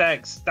Twitter is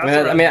X.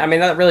 That's I mean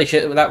that really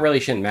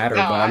shouldn't matter,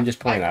 No, but I'm just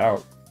pointing that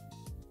out.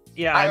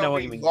 Yeah, I know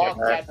what you mean. Long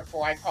Jacob. that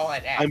before I call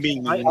it X. I'm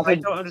being. I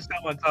don't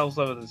understand why Cloud's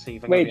lower than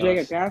Steve. Wait,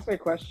 Jacob, can I ask you a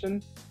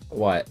question?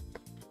 What?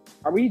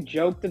 Are we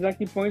joke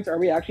deducting points? Or are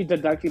we actually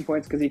deducting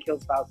points because he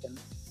kills Falcon?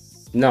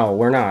 No,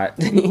 we're not.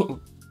 We're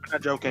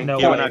not joking. No,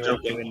 Yeah, we're way, not we're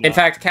joking. doing In that.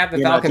 fact, Captain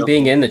You're not Falcon joking.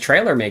 being in the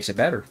trailer makes it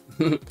better.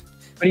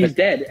 But he's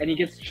dead, and he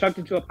gets chucked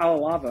into a pile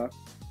of lava.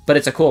 But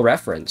it's a cool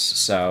reference,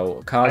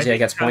 so Kazuya think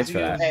gets points for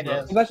Kazuya that.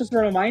 is- So that's just a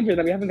reminder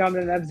that we haven't gotten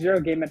an F-Zero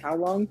game in how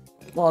long?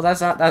 Well,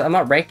 I'm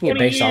not ranking it 20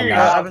 based on years.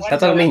 that. That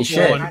doesn't mean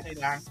shit.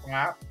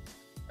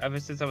 Ever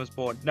since I was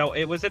born. No,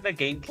 it was in the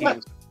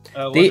GameCube.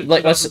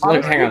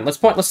 Hang on.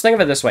 Let's think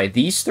of it this way.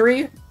 These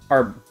three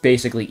are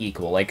basically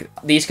equal. Like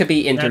these could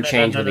be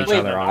interchanged with each Wait,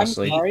 other.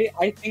 Honestly, I'm sorry.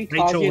 I think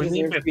Rachel, Kazuya when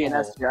you deserves to be an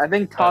before- S-tier. I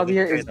think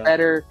Kazuya is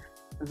better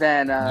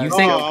than. You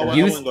think I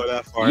wouldn't go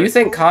that far. you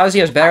think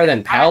Kazuya is better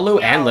than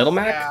Paolu and Little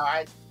Mac?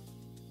 Yeah,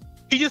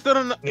 He just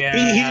didn't. Yeah.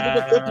 He did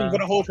the clipping for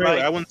the whole trailer.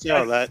 Like- I wouldn't say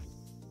all that.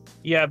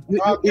 Yeah,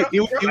 He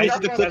was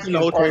the clipping the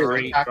whole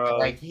trailer.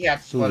 Like he had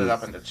to split it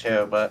up into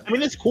two, but I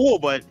mean, it's cool,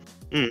 but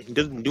it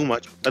doesn't do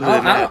much. Other I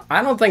than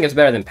that. don't think it's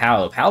better than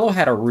Paolu. Paolu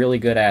had a really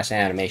good ass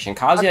animation.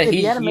 Kazuya, Okay,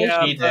 he the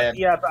animation- he did.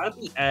 yeah, but at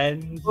the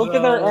end, Look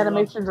at their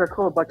animations are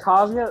cool, but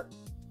Kazuya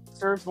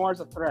serves more as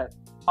a threat.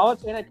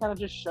 Palutena kind of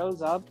just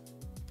shows up.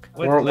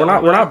 we're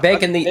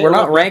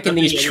not ranking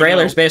these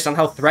trailers based on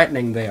how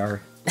threatening they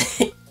are.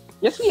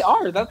 Yes, we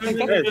are. That's like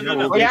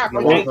No. yeah,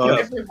 but No.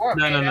 if we were,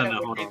 No, then no, it no,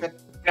 would be hold the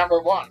number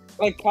one.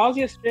 like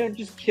Kazuya straight up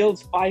just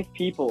kills 5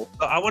 people.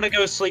 I want to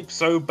go sleep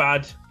so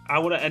bad. I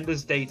want to end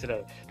this day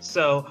today.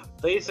 So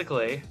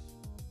basically,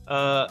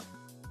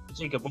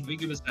 Jacob, what were you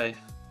gonna say?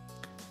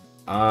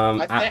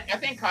 I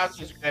think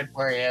Kazu's good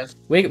where he is.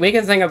 We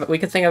can think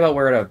about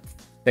where to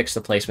fix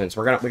the placements.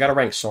 We gotta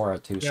rank Sora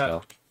too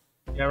still.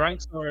 Yeah,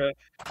 rank Sora.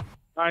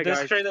 Alright, This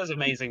guys. trailer is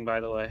amazing, by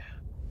the way.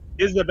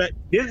 This is the best.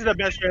 This is the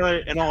best trailer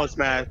in all of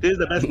Smash. This is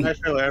the best Smash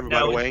trailer ever,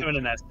 by the way. I'm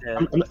gonna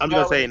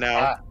say it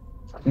now.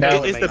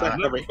 No, it's the best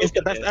ever. It's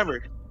the best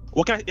ever.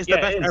 It's the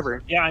best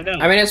ever. Yeah, I know.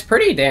 I mean, it's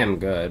pretty damn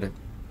good.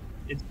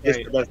 It's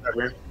the best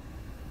ever.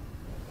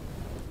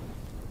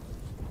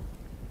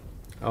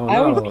 Oh I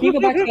no! can you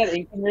go back to that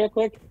Inkling real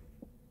quick?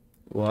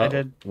 What? I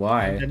did.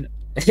 Why?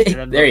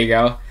 There you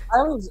go.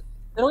 It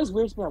always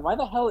weirds me out. Why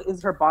the hell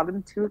is her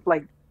bottom tooth,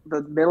 like,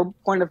 the middle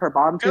point of her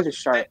bottom tooth is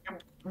sharp?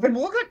 They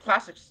look like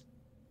plastics.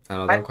 I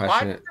don't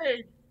question it.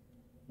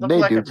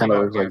 They do kind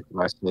of look like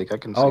plastic. I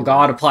can see. Oh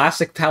god, a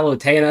plastic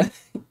Palutena.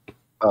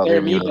 Oh,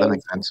 there you go. That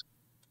makes sense.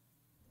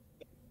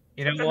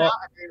 You know what?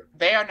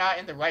 They are not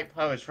in the right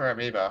pose for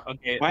Amiibo.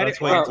 Okay, why do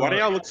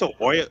y'all look so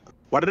oily?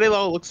 Why do they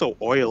all look so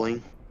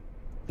oily?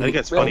 I think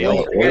it's funny.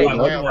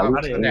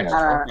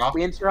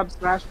 We interrupt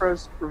Smash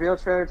Bros. Reveal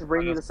trailer to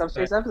bring you the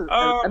subspace episode.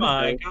 Oh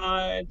my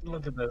god,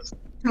 look at this.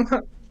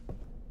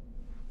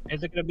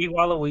 Is it gonna be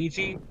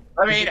Waluigi?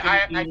 I mean,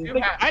 I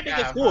think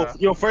it's cool.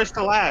 You're first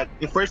to last.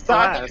 You're first to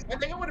last. I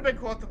think it would have been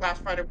cool if the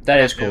last fighter. That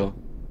is cool.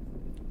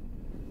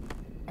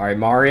 All right,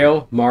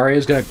 Mario.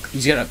 Mario's gonna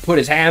put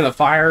his hand in the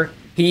fire.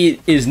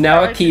 He is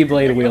now a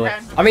Keyblade wielder.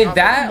 I mean,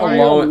 that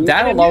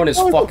alone is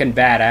fucking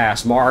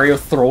badass. Mario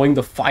throwing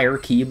the fire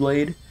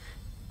Keyblade.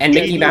 And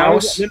Mickey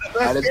Mouse. The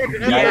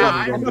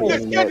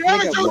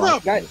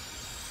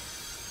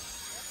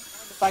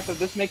fact that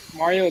this makes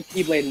Mario a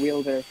Keyblade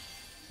wielder.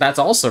 That's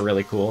also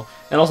really cool.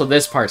 And also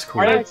this part's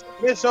cool.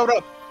 This showed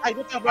up. I'm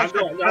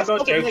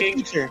not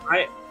joking.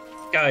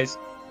 Guys,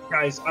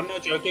 I'm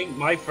not joking.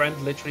 My friend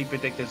literally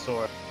predicted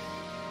Sora.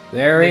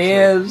 There he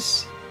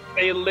is.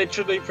 They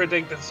literally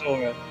predicted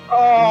Sora.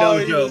 Oh,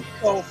 no joke.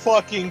 So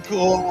fucking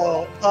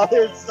cool. Oh,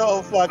 it's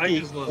so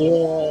fucking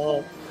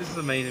cool. This is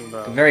amazing,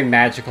 bro. A very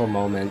magical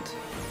moment.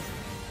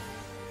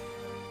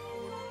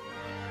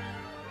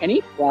 Can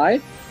he fly?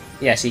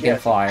 Yes, he can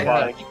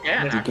fly.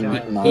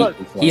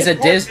 He's a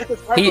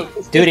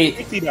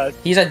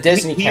He's a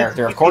Disney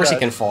character. Of course he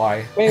can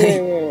fly.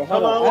 Wait.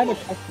 Hold on. I have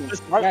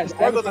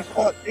a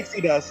question.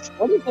 Pixie dust.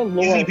 What is the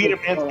lore? Easy Peter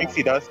Pan's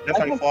pixie dust. That's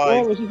how he flies.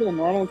 Sora was just a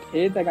normal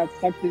kid that got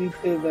sucked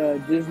into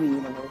the Disney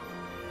universe.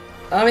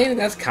 I mean,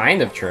 that's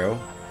kind of true.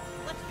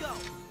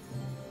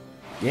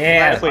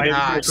 Yeah,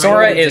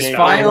 Sora is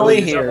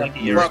finally here.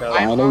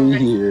 Finally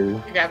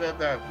here. Together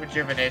the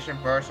rejuvenation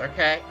burst,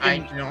 okay? I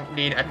don't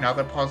need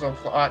another puzzle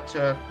plot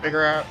to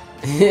figure out.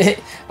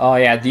 Oh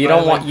yeah, you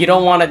don't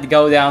want to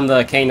go down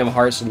the Kingdom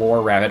Hearts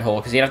lore rabbit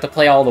hole because you have to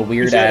play all the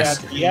weird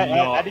ass.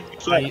 Yeah, I think you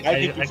should.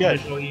 I think you should.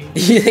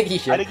 You think you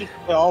should? I think you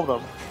should play all of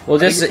them. Well,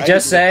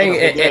 just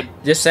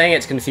saying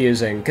it's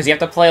confusing because you have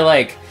to play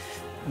like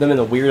them in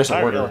the weirdest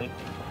order. Really.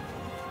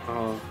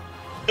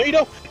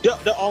 No,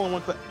 they're all in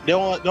one. They're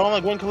all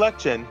like one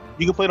collection.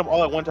 You can play them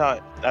all at one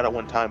time. Not at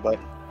one time, but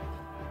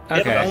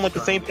okay. They're all like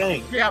the same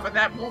thing. Yeah, but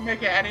that won't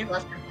make it any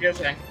less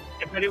confusing.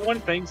 If anyone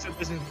thinks that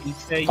this is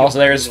Beach Day, also,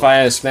 there's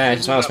Final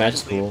Smash. Final Smash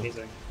is cool.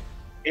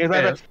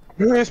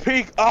 Here's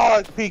Peak. Oh,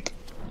 it's Peak.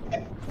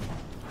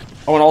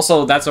 Oh, and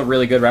also, that's a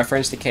really good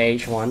reference to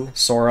KH1.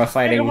 Sora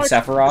fighting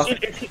Sephiroth.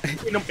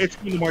 It's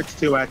Kingdom Hearts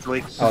 2,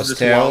 actually. Oh, it's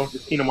 2?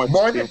 It's Kingdom Hearts 2.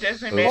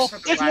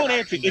 It's 1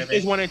 and 2.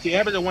 It's 1 and 2. It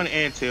happens at 1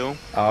 and 2.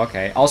 Oh,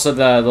 okay. Also,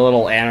 the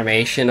little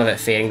animation of it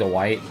fading to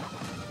white.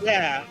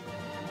 Yeah.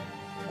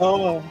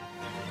 Oh.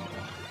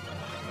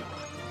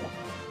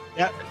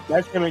 Yeah,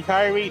 that's him and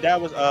Kyrie. That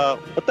was,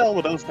 what the hell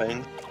were those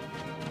things?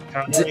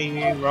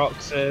 Kyrie,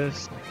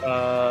 Roxas,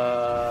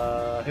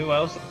 who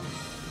else?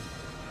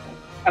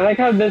 I like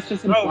how this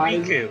just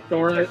implies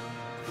Sora.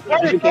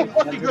 That is so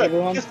fucking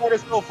good. This part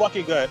is so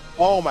fucking good.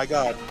 Oh my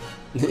god.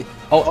 And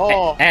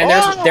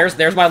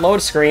there's my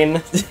load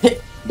screen.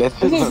 This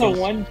is the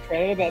one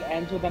trailer that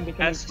ends with them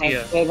becoming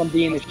friends, them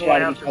being the shit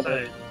of each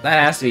other.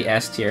 That has to be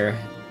S tier.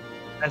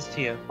 S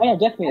tier. Oh no,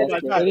 definitely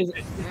S tier. It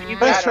is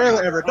best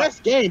trailer ever.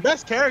 Best game.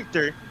 Best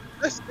character.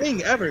 Best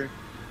thing ever.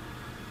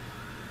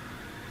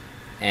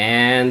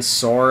 And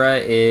Sora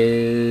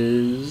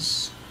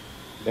is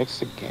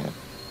Mexican.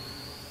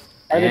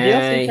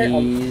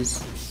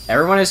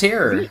 Everyone is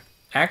here,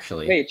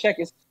 actually. Wait,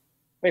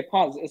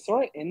 pause. Is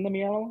Sora in the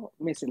mural?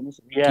 Let me see.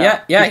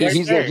 Yeah.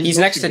 He's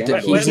next to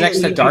Dorks.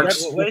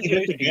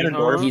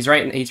 He's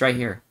right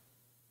here.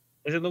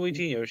 Is it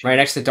Luigi Yoshi? Right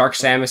next to Dark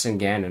Samus and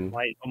Ganon.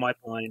 On my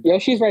plane.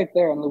 Yoshi's right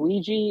there, and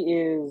Luigi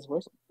is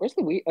where's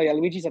Luigi? Oh yeah,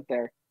 Luigi's up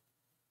there.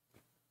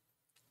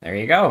 There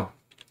you go.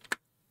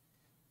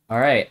 All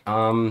right.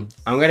 I'm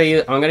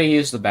gonna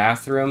use the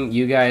bathroom.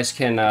 You guys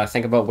can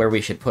think about where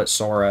we should put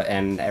Sora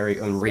and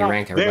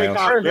re-rank everybody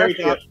else. Very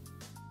top.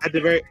 At the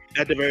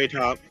very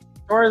top.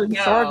 Sora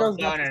goes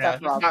next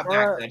to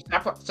Sephiroth.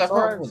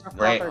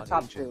 Sephiroth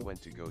top 2. Went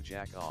to go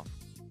jack off.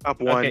 Top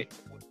 1. Okay.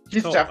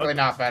 He's definitely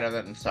not better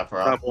than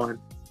Sephiroth. Top 1.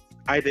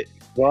 I think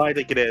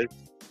it is.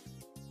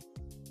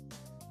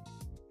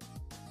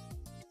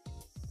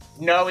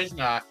 No, he's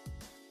not.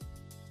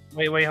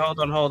 Wait, hold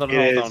on.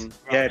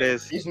 Yeah, it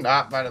is. He's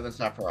not better than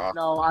Sephiroth.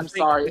 No, I'm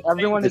sorry.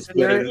 Everyone is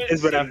here.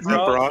 It's better than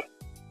Sephiroth.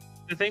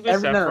 The thing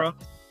with Sephiroth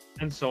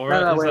and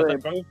Sora is that they're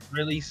both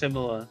really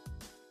similar.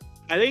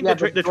 I think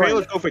the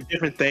trailers go for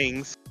different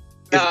things.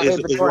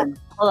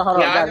 Hold on,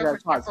 guys.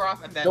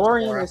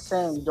 Dorian is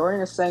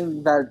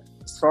saying that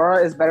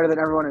Sora is better than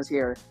everyone is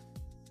here.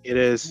 It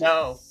is.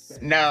 No.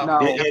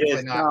 It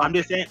is. No. I'm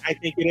just saying. I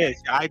think it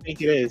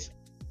is.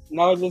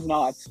 No, it is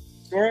not.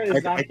 Sora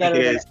is not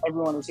better than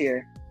everyone is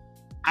here.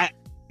 It's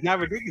not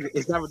ridiculous.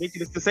 It's not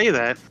ridiculous to say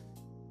that.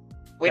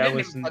 We didn't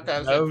even put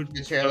those in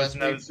the trailers.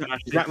 It's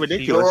not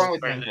ridiculous.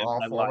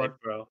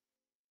 Bro.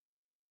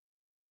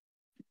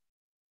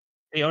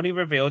 The only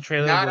reveal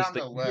trailer was on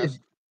the list.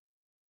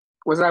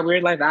 Was that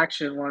weird live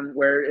action one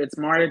where it's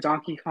Mario,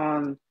 Donkey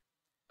Kong,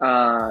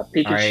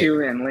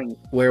 Pikachu, and Link?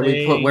 Where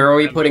are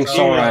we putting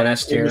Sora in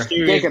S tier?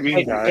 Jacob,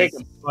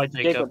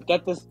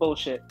 get this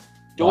bullshit.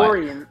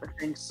 Dorian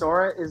thinks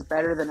Sora is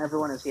better than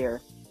everyone is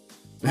here.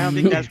 I don't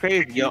think that's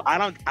crazy, yo. I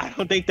don't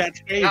think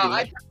that's crazy. No,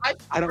 I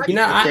don't think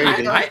that's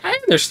crazy. I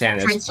understand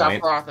this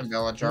point. Sephiroth and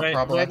Villager,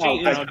 probably.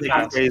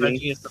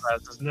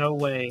 There's no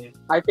way.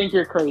 I think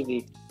you're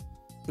crazy.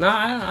 No,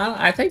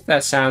 I think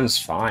that sounds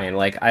fine.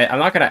 Like, I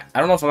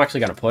don't know if I'm actually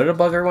gonna put it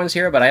above everyone's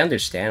here, but I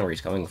understand where he's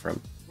coming from.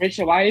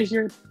 Rachel, why is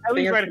your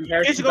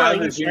it should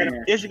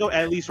go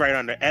at least right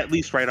under. At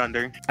least right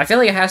under. I feel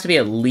like it has to be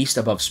at least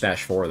above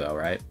Smash 4 though,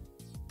 right?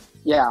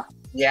 Yeah.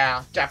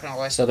 Yeah,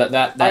 definitely. So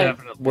that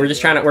we're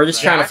just trying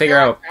to figure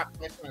out.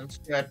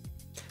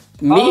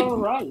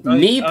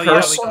 Me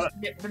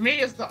personally, for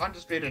me is the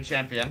undisputed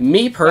champion.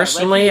 Me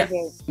personally,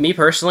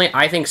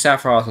 I think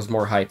Sephiroth was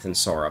more hyped than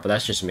Sora, but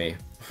that's just me.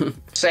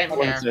 Same here. I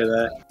wouldn't say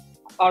that.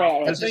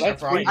 Alright, I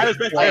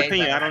respect your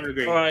opinion. I don't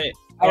agree. Alright,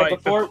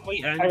 before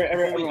we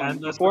finish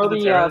this off,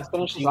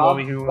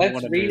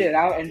 let's read it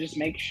out and just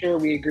make sure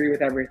we agree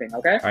with everything,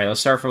 okay? Alright, let's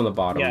start from the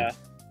bottom. Yeah,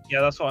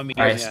 that's what I mean.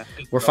 Right, yeah.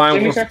 We're fine.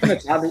 Can we start from the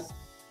top?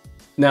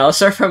 No, let's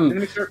start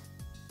from...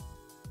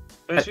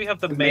 First we have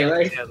the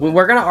Melee.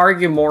 We're gonna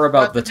argue more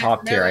about the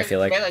top tier, I feel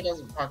like. Melee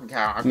doesn't fucking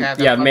count. Okay,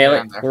 yeah,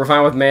 Melee. We're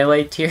fine with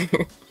Melee tier.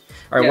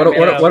 Alright,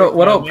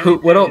 what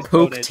about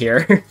Poop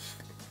tier?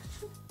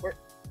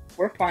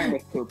 We're fine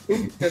with Poop.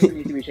 Poop doesn't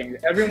need to be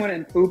changed. Everyone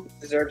in Poop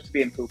deserves to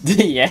be in Poop.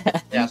 Yeah.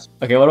 Yes.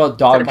 Okay, what about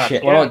dog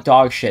shit? What about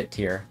dog shit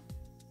tier?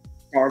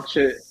 Dog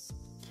shit.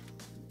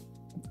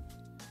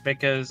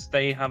 Because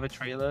they have a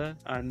trailer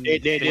and they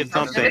did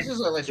something. They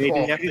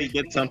definitely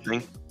did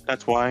something.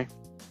 That's why.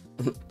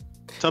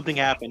 Something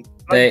happened.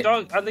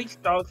 At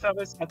least Dog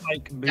Service had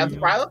like. Yeah, the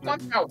Byleth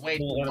one got way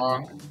too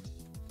long.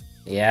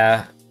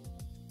 Yeah.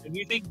 If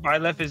you think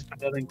Byleth is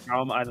better than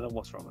Crom, I don't know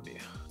what's wrong with you.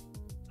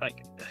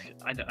 Like,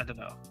 I don't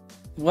know.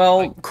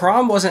 Well,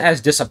 Crom wasn't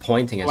as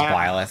disappointing as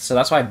Byleth, so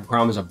that's why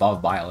Crom is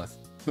above Byleth.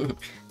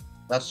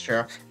 That's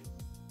true.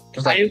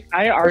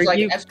 I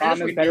argue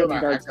Crom is better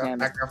than Dark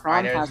Samus.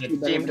 Crom has to be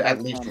deemed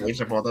at least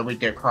reasonable that we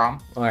get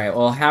Crom. All right.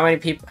 Well, how many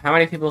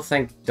people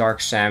think Dark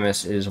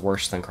Samus is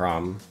worse than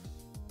Crom?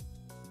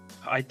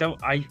 I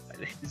don't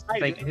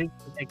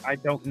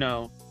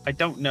know. I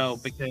don't know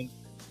because.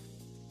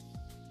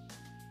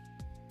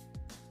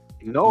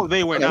 No,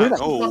 they were not.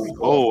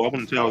 Oh, I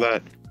wouldn't tell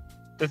that.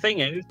 The thing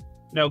is,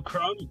 no,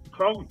 Crom.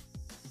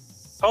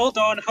 Hold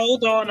on.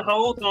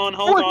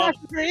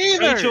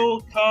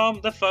 Rachel,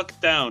 calm the fuck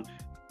down.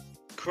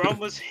 Crom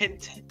was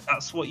hinted.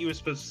 That's what you were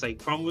supposed to say.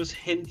 Crom was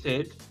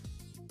hinted.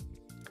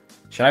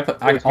 Should I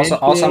put?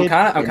 Also, I'm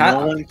kind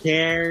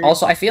of.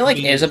 Also, I feel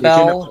like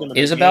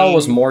Isabelle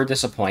was more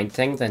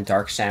disappointing than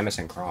Dark Samus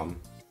and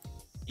Crom.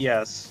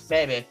 Yes,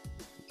 maybe.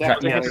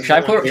 Should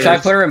I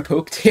put her in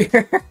Poop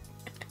tier?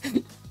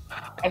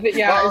 I think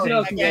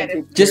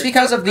just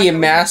because of the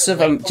massive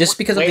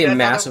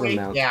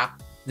amount. Yeah.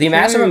 The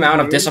massive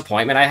amount of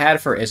disappointment I had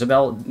for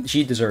Isabelle,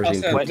 she deserves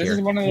it.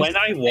 When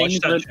I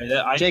watched that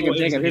trailer, Jacob,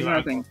 here's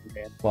another thing.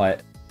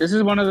 What? This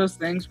is one of those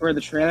things where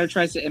the trailer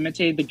tries to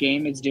imitate the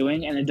game it's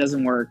doing, and it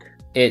doesn't work.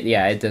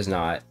 It does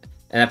not.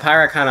 And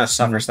Pyra kind of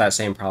suffers that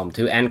same problem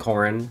too, and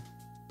Corrin.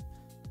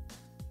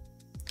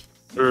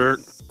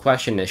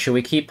 Question is, should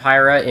we keep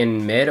Pyra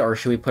in mid, or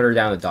should we put her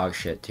down the dog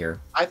shit tier?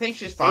 I think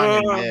she's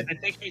fine in mid. I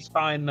think she's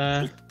fine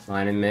there.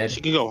 Fine in mid?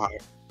 She can go higher.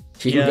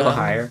 She can go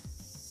higher?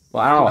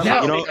 Well, I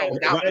don't know.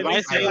 If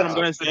I say what I'm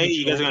going to say,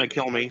 you guys are going to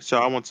kill me, so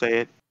I won't say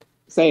it.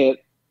 Say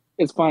it.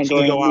 It's fine. She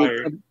can go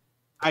higher.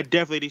 I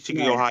definitely think she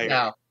can go higher.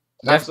 No,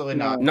 absolutely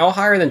not. No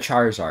higher than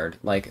Charizard.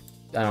 Like,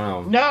 I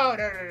don't know. No.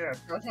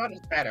 Charizard is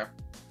better.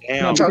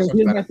 Damn.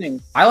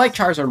 I like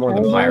Charizard more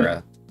than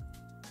Pyra.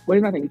 What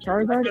do you think?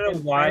 Charizard? I don't know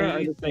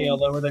why they are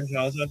lower than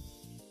Charizard.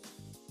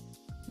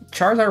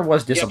 Charizard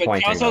was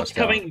disappointing. Yeah, but Charizard's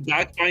coming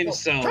back by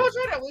himself.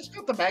 Charizard at least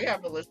got the Mega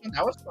Evolution.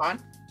 That was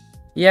fun.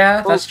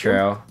 Yeah, that's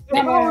true.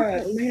 Charizard.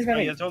 At least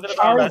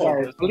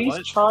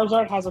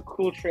Charizard has a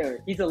cool trailer.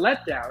 He's a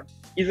letdown.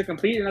 He's a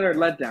complete another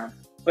letdown.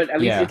 But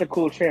at least it's a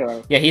cool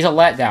trailer. Yeah, he's a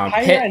letdown.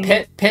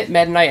 Pit,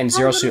 Meta Knight, and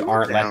Zero Suit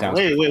aren't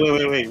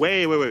letdowns.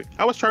 Wait.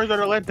 How was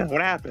Charizard a letdown? What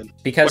happened?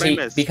 It got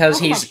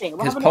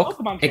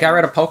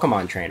rid of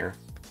Pokemon Trainer.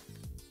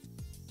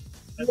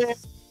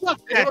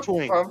 They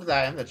confirmed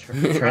that in the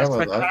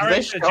trailer, though. Did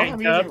they show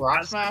him using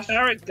Rock Smash?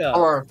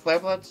 Or Flare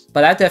Blitz?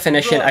 By that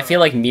definition, I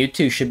feel like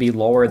Mewtwo should be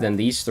lower than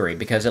these three,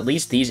 because at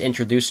least these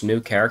introduce new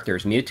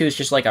characters. Mewtwo is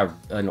just like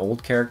an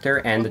old character,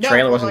 and the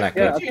trailer wasn't that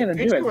good. Yeah,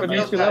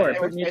 Mewtwo lower.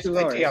 It was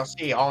basically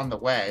TLC all in the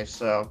way,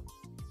 so...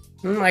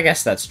 I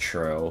guess that's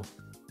true.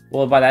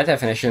 Well, by that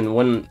definition,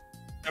 when...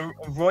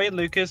 Roy and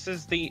Lucas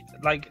is the,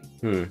 like...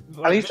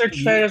 At least their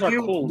trailers are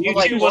cool.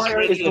 Mewtwo wasn't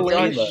really the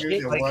latest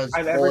shit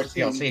I've ever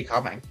seen. TLC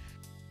coming.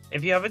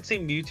 If you haven't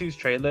seen Mewtwo's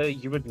trailer,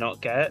 you would not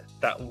get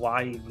that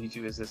why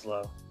Mewtwo is this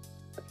low.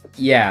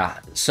 Yeah,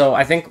 so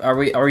I think, are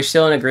we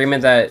still in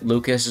agreement that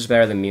Lucas is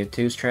better than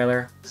Mewtwo's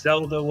trailer?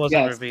 Zelda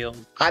wasn't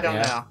revealed. I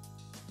don't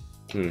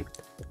know.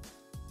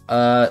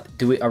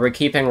 Are we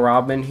keeping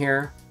Robin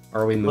here?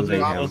 Or are we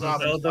moving him?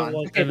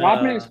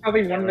 Robin is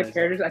probably one of the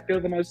characters I feel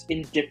the most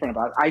indifferent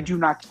about. I do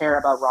not care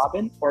about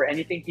Robin or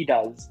anything he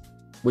does.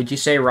 Would you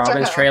say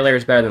Robin's trailer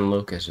is better than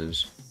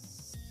Lucas's?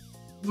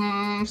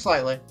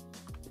 Slightly.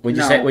 Would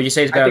you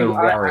say it's better than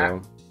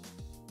Wario?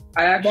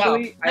 I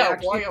actually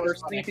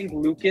personally think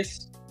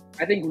Lucas.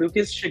 I think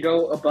Lucas should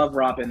go above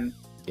Robin.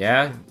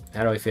 Yeah,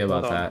 how do we feel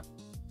about that?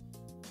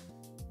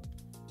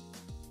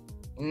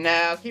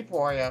 No, keep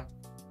Wario.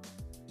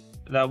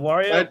 The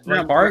Wario.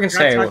 Wario can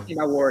say. Talking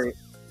about Wario.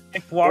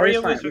 If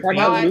Wario was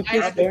revealed,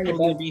 Lucas going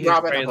above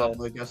Robin above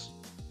Lucas.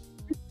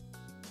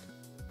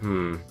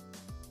 No,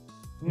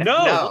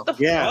 what the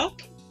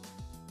fuck?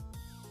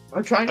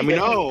 I'm trying to get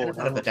out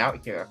of the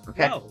doubt here.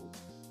 Okay. No.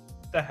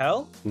 The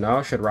hell?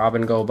 No, should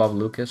Robin go above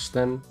Lucas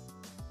then?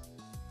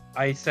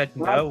 I said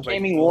no. I'm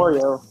gaming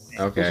Wario.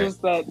 Okay. It's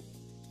just that.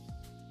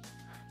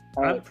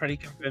 I'm pretty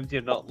convinced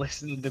you're not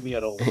listening to me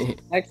at all.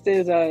 Next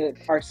is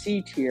our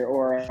C tier,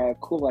 or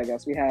cool, I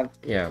guess. We have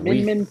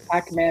Min Min,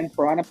 Pac-Man,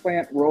 Piranha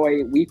Plant,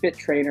 Roy, Wii Fit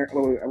Trainer.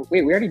 Oh,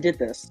 wait, we already did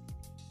this.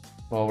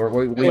 Well,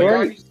 we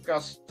already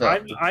discussed.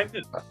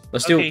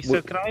 Let's do. Okay,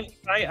 so can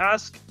I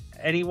ask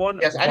anyone?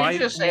 Yes, I need you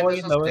to save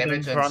this as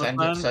image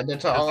and send it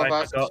to all of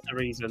us. I forgot the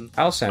reason.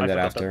 I'll send it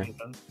after.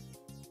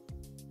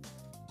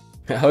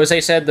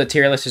 Jose said the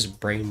tier list is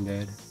brain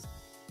dead.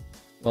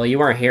 Well, you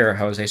weren't here,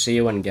 Jose, so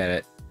you wouldn't get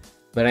it.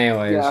 But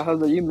anyways. Yeah,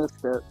 Jose, you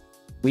missed it.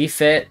 Wii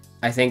Fit,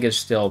 I think, is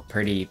still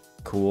pretty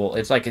cool.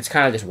 It's like, it's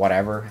kind of just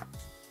whatever.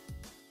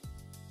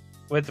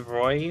 With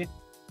Roy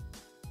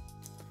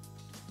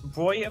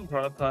and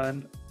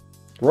Piranha.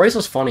 Roy's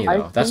was funny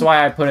though. That's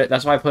why I put it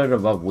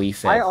above Wii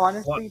Fit. I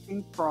honestly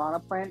think Piranha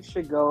Plant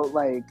should go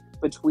like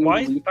between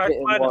Wii Fit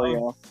and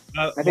Wario.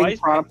 I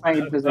think Piranha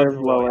Plant deserves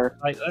lower.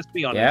 Like, let's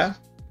be honest.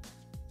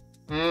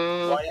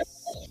 Yeah.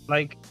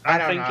 Like, I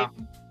don't know.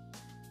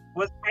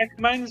 Was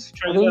Pac-Man's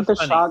trailer I think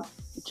the shock,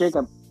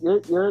 Jacob,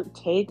 your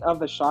take of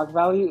the shock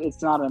value,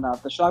 it's not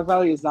enough. The shock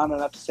value is not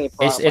enough to say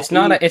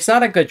Piranha. It's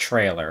not a good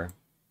trailer.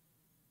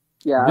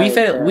 Yeah,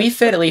 Wii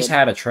Fit at least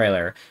had a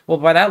trailer. Well,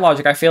 by that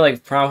logic, I feel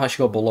like Piranha should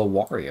go below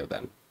Wario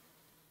then.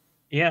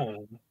 Yeah.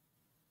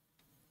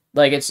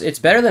 Like, it's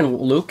better than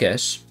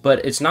Lucas,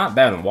 but it's not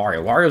better than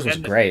Wario. Wario's was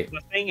great.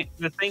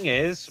 The thing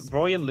is,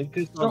 Roy and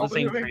Lucas are the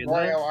same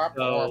trailer.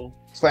 So...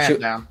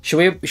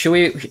 Should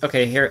we?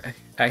 Okay, here's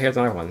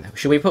another one.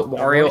 Should we put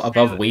Wario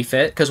above Wii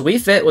Fit? Because Wii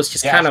Fit was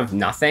just kind of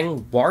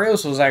nothing.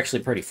 Wario's was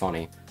actually pretty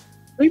funny.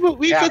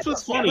 Wii Fit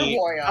was funny.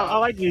 I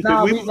like Wii Fit.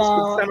 Wii Fit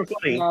was kind of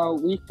funny. No,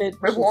 Wii Fit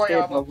should stay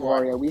above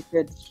Wario. Wii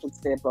Fit should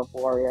stay above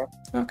Wario.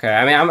 Okay,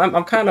 I mean,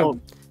 I'm kind of,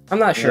 I'm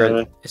not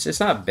sure. It's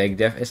not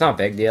big it's not a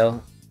big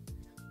deal.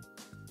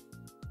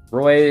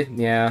 Roy,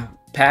 yeah.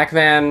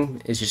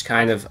 Pac-Man is just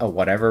kind of a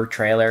whatever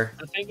trailer.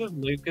 The thing with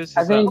Lucas is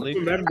I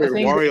remember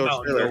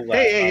Wario's trailer.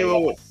 Hey,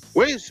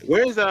 where's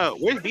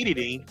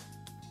DDD?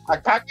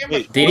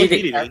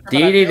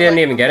 DDD didn't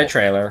even get a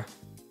trailer.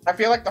 I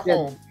feel like the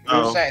whole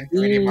set and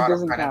 3D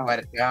model kind of let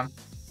it down.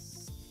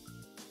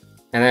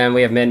 And then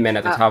we have Min Min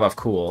at the top of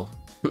cool.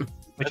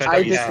 Which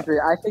I disagree.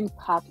 I think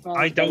Pac-Man.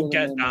 I don't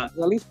get that.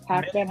 At least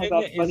Pac-Man has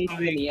that funny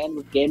thing in the end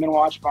with Game &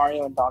 Watch,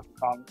 Mario, and Donkey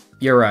Kong.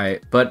 You're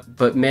right,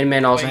 but Min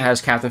Min also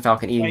has Captain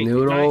Falcon eating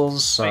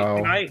noodles, so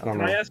I don't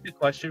know. Can I ask a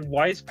question?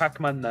 Why is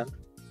Pac-Man there?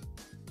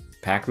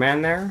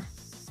 Pac-Man there?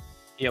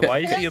 Yeah, why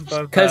is he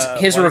above? Because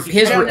his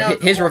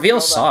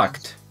reveal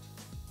sucked.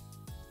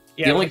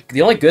 Yeah,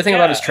 the only good thing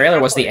about his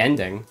trailer was the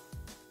ending.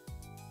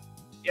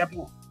 Yeah,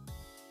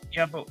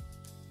 but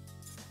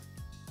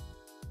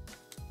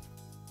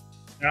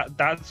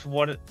that's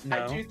what it.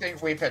 No. I do think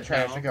Wii Fit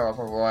trailer should go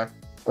over Roy,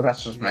 but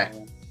that's just me.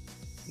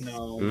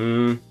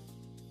 No.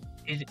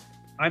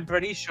 I'm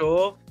pretty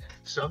sure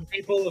some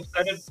people have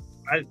said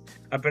it.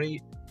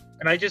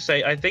 Can I just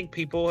say, I think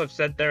people have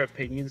said their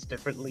opinions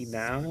differently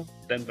now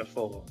than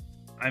before.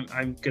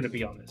 I'm gonna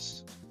be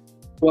honest.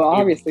 Well,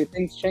 obviously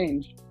things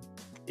change.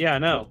 Yeah, I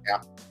know.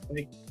 Yeah.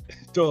 Like,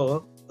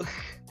 duh.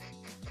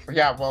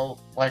 Yeah,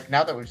 well, like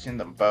now that we've seen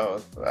them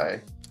both,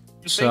 right?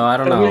 So I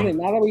don't know.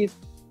 Now that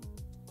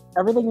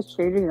everything is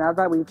changing now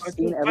that we've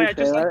seen every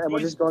trailer, and we're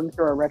just going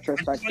through a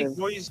retrospective.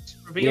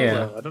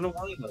 Yeah. I don't know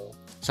why though.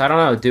 So I don't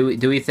know.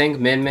 Do we think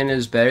Min Min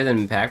is better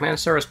than Pac-Man,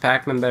 or is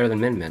Pac-Man better than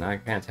Min Min? I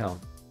can't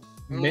tell.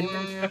 Min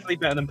Min's definitely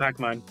better than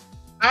Pac-Man.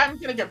 I'm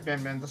gonna give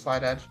Min Min the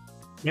slight edge.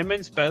 Min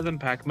Min's better than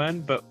Pac-Man,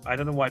 but I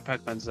don't know why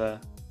Pac-Man's there.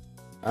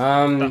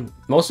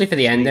 Mostly for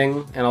the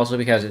ending, and also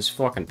because it's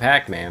fucking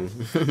Pac-Man.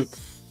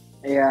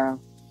 Yeah.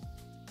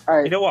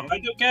 Alright. You know what I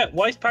don't get?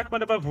 Why is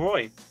Pac-Man above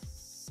Roy?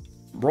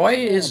 Roy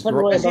is...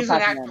 Roy above he's an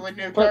Pac-Man. actual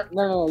new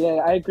No,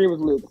 yeah, I agree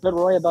with Luke. Put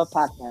Roy above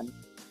Pac-Man.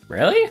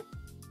 Really? I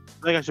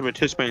think I should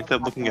participate instead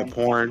of looking at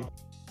porn.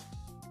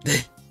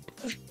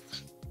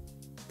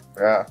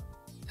 Yeah.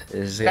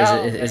 Is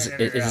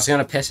this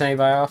gonna piss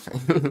anybody off?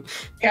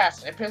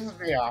 Yes, it pisses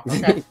me off.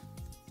 Okay.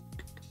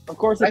 Of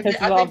course, it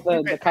pisses off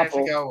the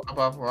couple. Go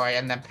above Roy,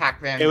 and then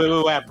Pac-Man. Hey, wait,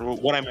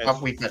 what I missed?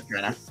 Above Wii Fit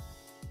Trainer.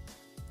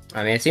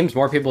 I mean, it seems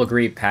more people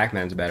agree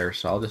Pac-Man's better,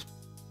 so I'll just...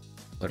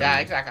 Yeah,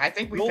 exactly. I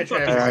think Wii Fit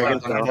Trainer is better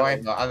than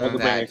Roy, but other than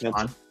that, it's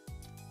fun.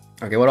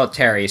 Okay, what about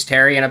Terry? Is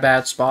Terry in a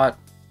bad spot?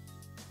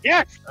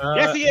 Yes!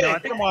 Yes, he is! No, I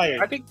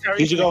think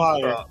he should go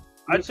higher.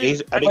 Wait.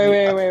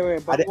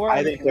 Before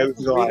I think Terry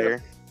should go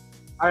higher.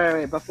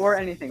 Alright, before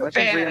anything, let's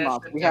just read them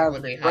off. We have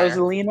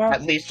Rosalina,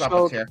 at least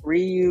Shulk,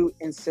 Ryu,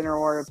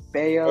 Incineroar,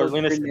 Bayo,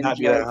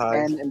 Greninja,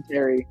 Ken, and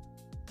Terry.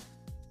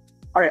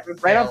 Alright,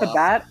 right off the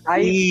bat,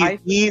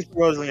 he's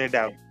Rosalina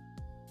down.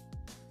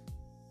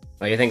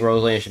 Oh, you think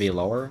Rosalina should be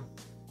lower?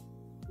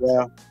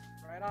 Yeah.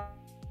 Right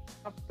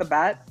off the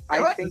bat,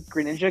 I think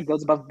Greninja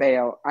goes above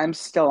Bayo. I'm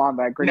still on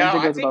that.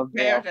 Greninja goes above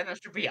Bayo. Bayo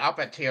should be up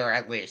at tier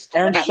at least.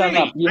 Aaron, shut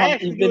up.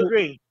 You've been...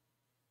 agree.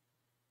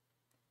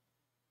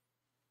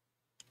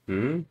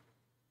 The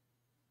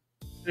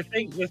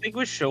thing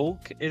with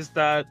Shulk is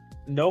that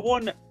no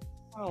one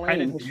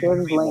kind of knew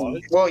who he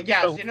was. Well,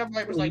 yeah,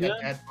 Xenoblade was like a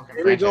dead fucking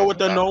Here we go with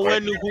the franchise no at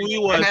one knew who he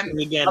was. And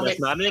again,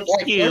 that's not an Like,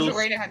 excuse.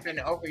 Rosalina had been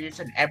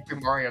overused in every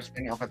Mario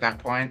spin-off at that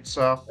point,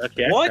 so...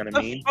 Okay, What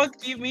the fuck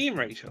do you mean,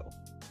 Rachel?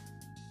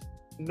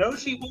 No,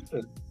 she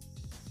wasn't.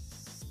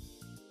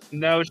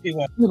 No, she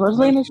wasn't.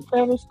 Rosalina's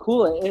trailer is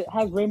cool. It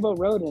has Rainbow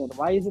Road in it.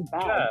 Why is it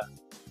bad?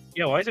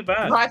 Yeah, why is it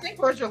bad? No, I think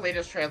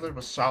Rosalina's trailer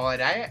was solid.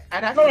 I'd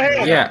have Show to...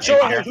 hands! Yeah.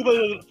 Show hands!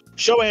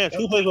 Show hands!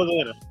 Who plays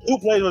Rosalina? Who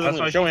plays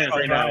Rosalina? Show hands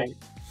right now.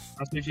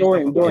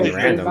 Dorian, it's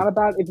random. not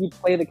about if you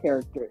play the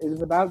character. It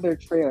is about their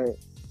trailer.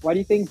 Why do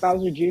you think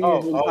Bowser Jr.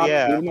 is in top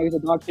yeah. even though he's a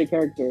dog shit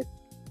character?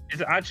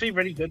 It's actually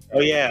really good. Oh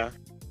yeah.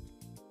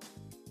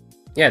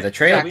 Yeah, the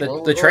trailer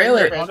the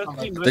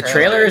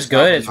trailer is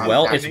good. It's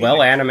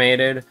well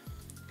animated.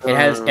 It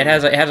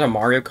has a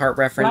Mario Kart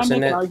reference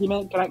in it.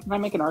 Can I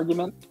make an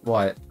argument?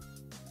 What?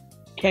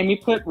 Can we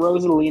put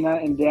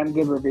Rosalina in damn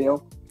good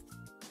reveal?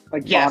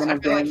 Like Yes, bottom I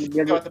of feel like damn you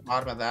good. go at the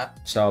bottom of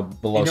that. So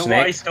below You know Snake.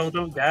 what I still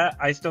don't get?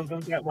 I still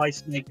don't get why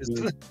Snake is.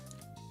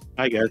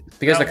 I guess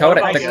Because the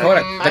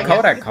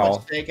codec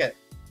call.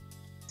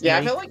 Yeah,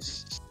 I feel like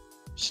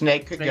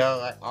Snake could go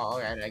like,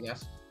 alright, I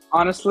guess.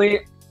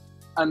 Honestly,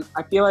 I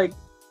feel like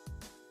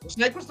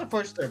Snake was the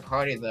first third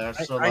party there,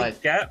 so I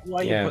get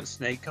why you put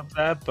Snake up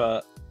there,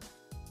 but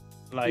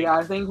like, yeah,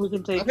 I think we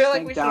can take I feel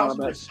like Snake we should down,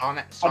 also but put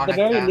Sonic at the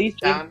very least,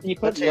 down you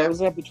put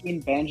Rosa between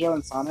Banjo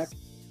and Sonic.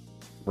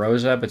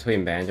 Rosa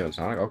between Banjo and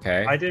Sonic.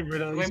 Okay. I didn't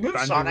realize. We move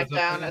Sonic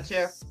down a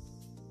tier.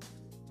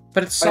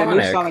 But it's But I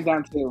moved Sonic. Sonic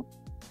down too.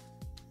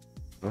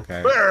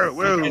 Okay.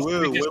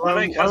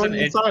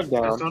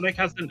 Sonic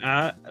has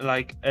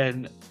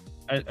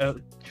a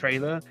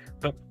trailer,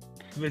 but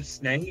with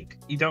Snake,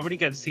 you don't really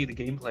get to see the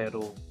gameplay at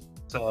all.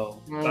 So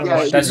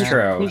that's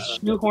true. He's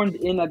shoehorned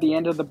in at the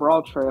end of the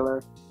Brawl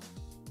trailer.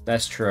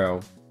 That's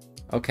true.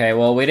 Okay,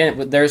 well we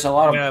didn't. There's a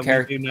lot of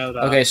characters.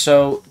 Okay,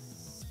 so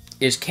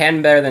is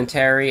Ken better than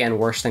Terry and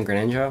worse than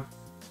Greninja?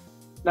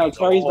 No,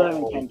 Terry's better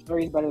than Ken.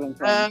 Terry's better than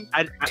Ken.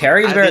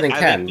 Terry's better than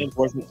Ken.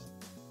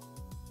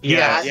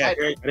 Yeah,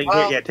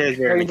 Terry's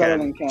better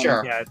than Ken.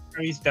 Sure. Yeah,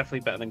 Terry's definitely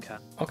better than Ken.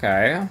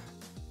 Okay.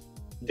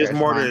 There's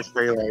more to this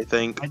trailer, I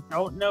think. I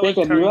don't know.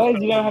 Jacob, you realize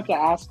you don't have to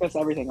ask us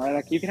everything, right?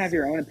 Like, you can have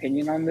your own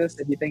opinion on this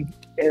if you think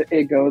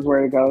it goes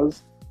where it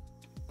goes.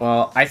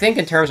 Well, I think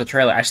in terms of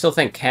trailer, I still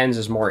think Ken's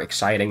is more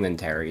exciting than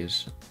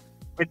Terry's.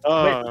 At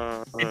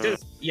the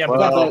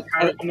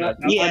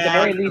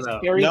very least,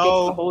 Terry gets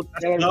the whole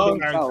trailer to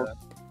himself.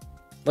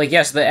 Like,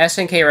 yes, the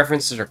SNK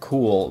references are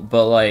cool,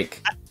 but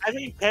like... I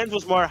think Ken's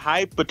was more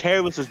hype, but Terry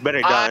was just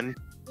better done.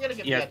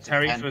 Yeah,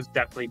 Terry's was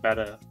definitely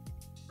better.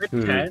 With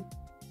Ken?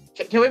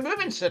 Can we move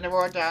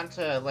Incineroar down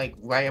to, like,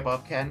 way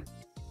above Ken?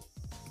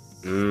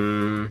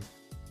 Yeah.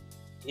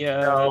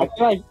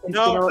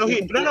 No.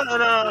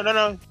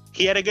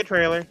 He had a good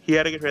trailer.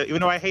 Even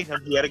though I hate him,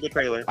 he had a good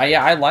trailer.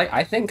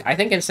 I think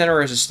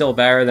Incineroar is still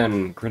better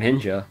than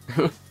Greninja.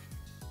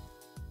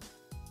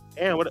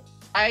 Yeah, what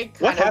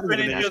what happened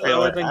in that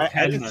trailer?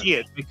 I didn't see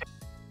it.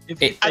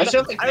 I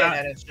still think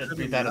Greninja should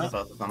be better than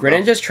both of them.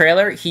 Greninja's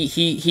trailer,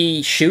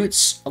 he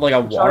shoots like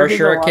a water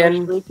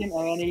shuriken. And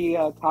then he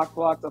cock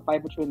blocks a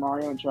fight between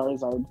Mario and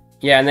Charizard.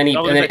 Yeah, and then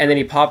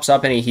he pops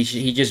up and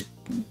he just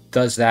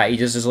does that. He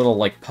does this little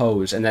like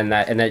pose, and then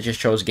that just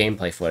shows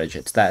gameplay footage.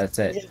 That's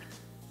it.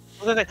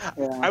 I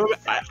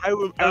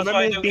remember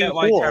I don't get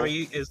why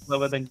Terry is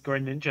lower than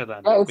Greninja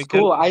then. Yeah, it's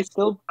cool. I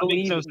still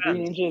believe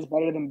Greninja is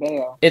better than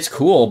Bayo. It's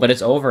cool, but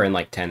it's over in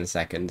like 10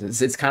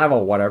 seconds. It's kind of a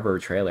whatever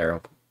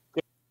trailer.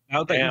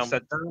 Now that you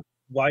said that,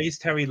 Why is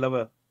Terry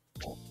lower?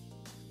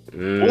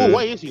 Oh,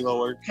 why is he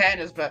lower? Ken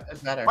is better.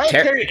 Why is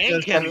Terry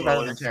and Ken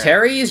lower?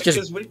 Terry is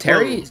just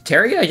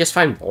Terry. I just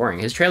find boring.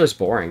 His trailer's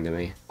boring to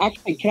me.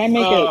 Actually, can I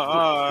make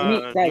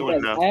guys,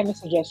 I have a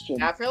suggestion.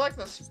 Yeah, I feel like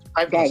this.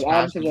 Guys, I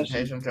have a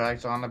suggestion.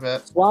 Drags on a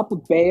bit. Swap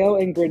Bayo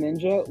and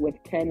Greninja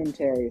with Ken and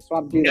Terry.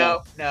 Swap.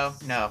 No.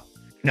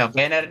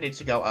 Bayonetta needs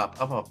to go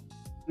up. Up.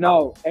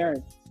 No,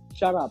 Aaron.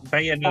 Shut up.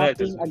 Bayonetta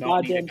does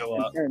not need to go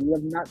up. Aaron, you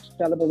have not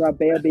shut up about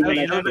Bayo being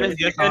Everybody's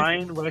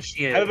different.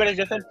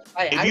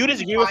 If you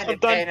disagree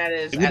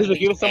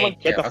with someone,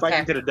 get the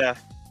fighting to the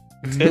death.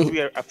 It's going to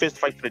be a fist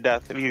fight to the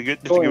death. If you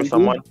disagree with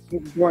someone,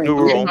 new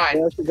rule.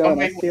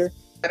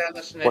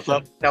 What's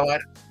up? No,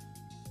 what?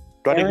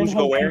 Do I think we should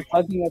go where?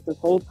 Hugging us this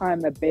whole time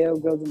that Bayo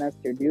goes in S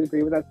tier. Do you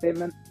agree with that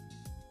statement?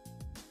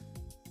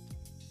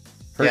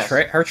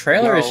 Her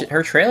trailer is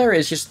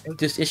just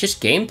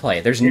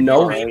gameplay. There's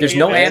no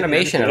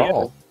animation at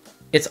all.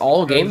 It's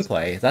all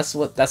gameplay. That's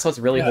what's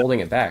really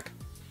holding it back.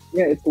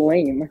 Yeah, it's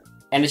lame.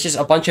 And it's just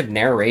a bunch of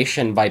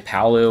narration by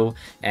Palu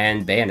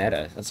and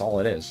Bayonetta. That's all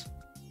it is.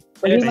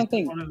 But here's my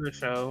thing. I wanted to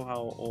show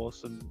how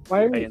awesome.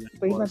 Here's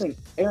my thing,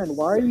 Aaron.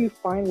 Why are you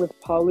fine with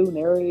Palu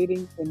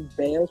narrating in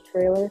Bayo's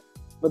trailer,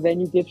 but then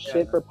you give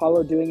shit for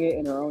Palu doing it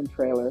in her own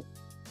trailer?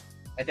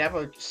 I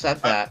never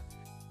said that.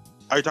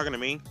 Are you talking to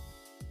me?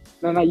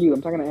 No, not you.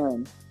 I'm talking to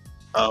Aaron.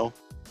 Oh.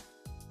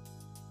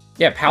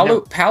 Yeah,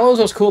 Palu's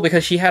was cool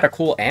because she had a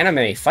cool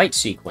anime fight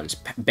sequence.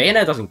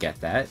 Bayonetta doesn't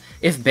get that.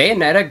 If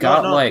Bayonetta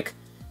got like,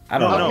 I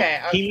don't know. Okay,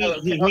 she was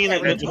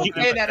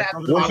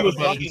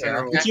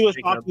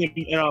talking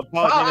in a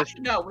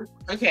no,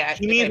 okay.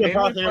 He means when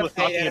Palu's was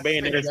talking to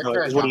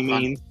Bayonetta is what he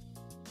means.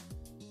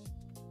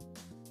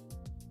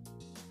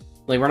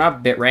 Like, we're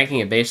not ranking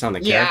it based on the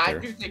character. Yeah, I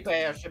do think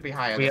Bayo should be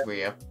higher than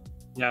Ryu.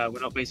 Yeah,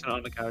 we're not basing it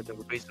on the character.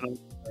 We're basing it on the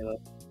trailer.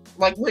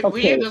 Like,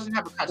 Ryu doesn't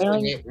have a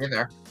custom game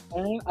either.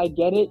 Aaron, I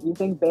get it. You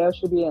think Bayo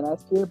should be an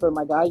S tier, but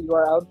my guy, you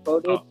are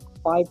outvoted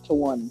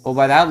 5-1. Well,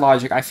 by that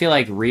logic, I feel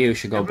like Ryu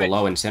should go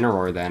below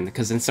Incineroar then,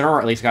 because Incineroar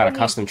at least got a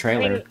custom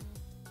trailer.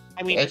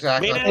 I mean,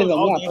 exactly.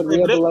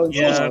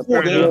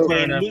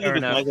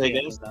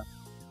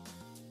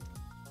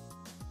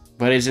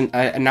 But isn't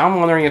now I'm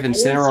wondering if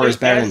Incineroar is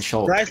better than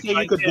Shulk. I say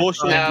you could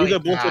bullshit. You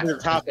could bullshit at the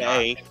top of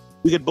A.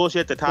 We could bullshit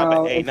at the top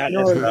of A, not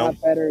Incineroar is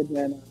not better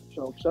than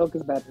Shulk. Shulk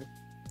is better.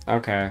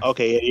 Okay.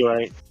 Okay, yeah, you're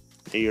right.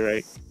 Yeah, you're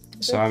right.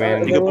 So I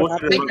mean, you could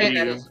bullshit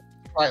at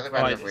slightly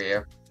better for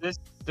you. This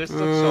looks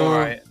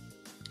alright.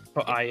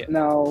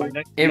 No.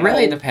 It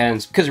really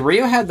depends because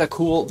Ryu had the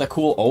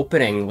cool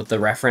opening with the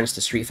reference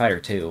to Street Fighter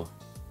 2.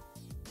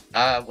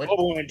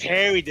 When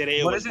Terry did it,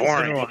 it was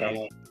boring.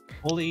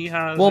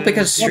 Well,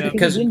 because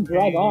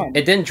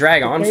it didn't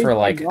drag on for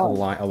like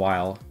a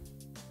while.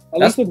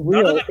 That's with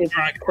Ryu. It's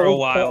for a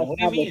while. What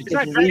do you mean?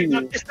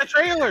 It's the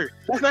trailer.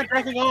 That's not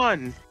dragging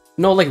on.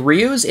 No, like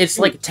Ryu's, it's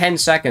like 10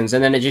 seconds,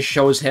 and then it just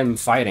shows him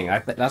fighting.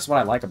 That's what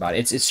I like about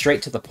it. It's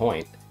straight to the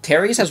point.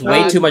 Terry's has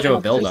way too much of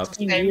a build-up.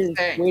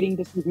 Waiting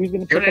to see who's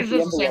going to pick up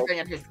the envelope.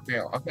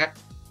 Okay.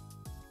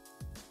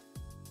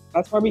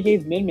 That's why we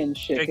gave Min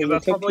shit. Okay,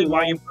 that's probably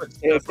why you put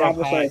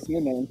establish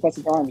Min and plus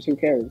his arms. Who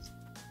cares?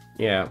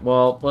 Yeah.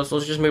 Well, let's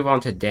just move on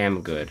to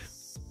damn good.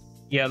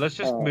 Yeah, let's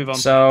just move on.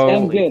 So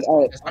damn good.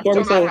 All right.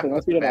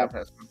 Let's read it out.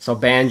 So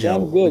Banjo.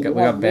 Damn good.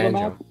 We got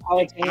Banjo.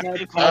 I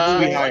think Fox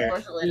be higher. I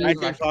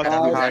think Fox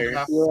be higher.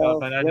 I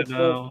don't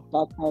know.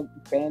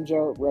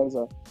 Banjo,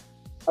 Rosa.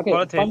 Okay,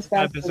 fun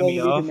stats for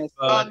me off.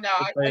 I'd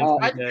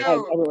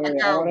go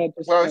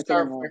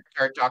Rosa,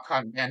 Victor, Duck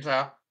Hunt,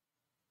 Banjo.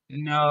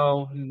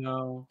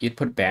 No. You'd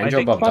put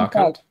Banjo above Duck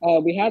Hunt?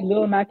 We had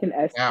Lil Mac in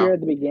S tier at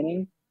the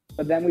beginning,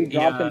 but then we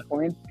dropped him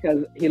points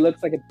because he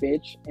looks like a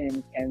bitch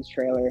in Ken's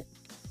trailer.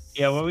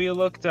 Yeah, when we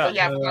looked at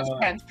but that's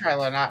Ken's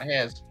trailer, not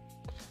his.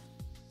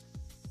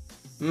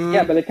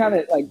 Yeah, but it kind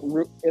of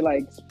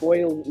like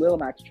spoils Lil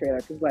Mac's trailer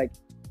because like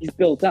he's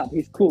built up,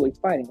 he's cool, he's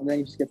fighting, and then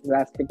he just gets his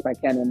ass kicked by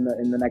Ken in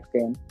the next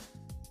game.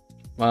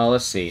 Well,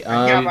 let's see.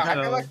 Yeah, but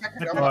I feel like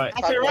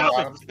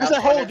that's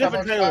a whole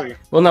different trailer.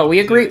 Well, no, we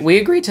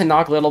agreed to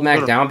knock Little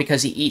Mac down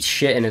because he eats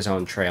shit in his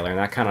own trailer, and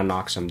that kind of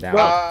knocks him down.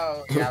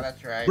 Oh, yeah,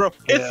 that's right. Bro,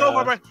 it's so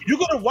hard. You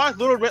could have watched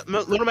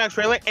Little Mac's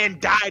trailer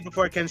and died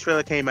before Ken's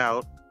trailer came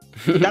out.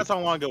 That's how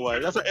long it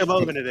was. That's how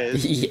irrelevant it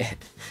is. Yeah.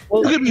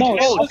 Well, you could be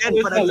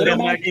Little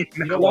Mac, you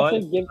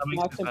also give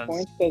Mac some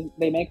points because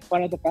they make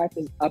fun of the fact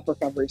his up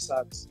recovery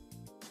sucks.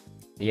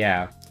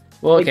 Yeah.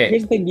 Well, okay.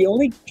 Here's the thing: the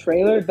only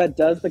trailer that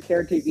does the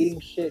character eating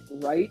shit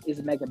right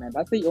is Mega Man.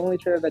 That's the only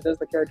trailer that does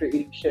the character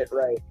eating shit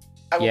right.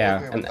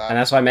 Yeah, and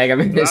that's why Mega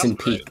Man is in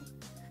peak.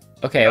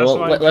 Okay, well,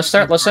 let's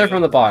start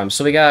from the bottom.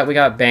 So we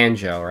got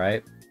Banjo,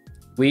 right?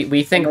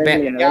 We think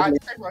Banjo. Yeah, I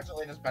think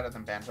Rosalina's better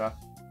than Banjo.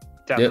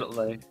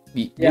 Definitely.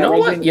 You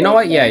know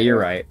what? Yeah, you're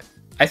right.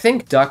 I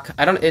think Duck.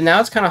 I don't. Now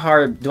it's kind of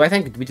hard. Do you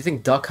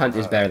think Duck Hunt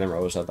is better than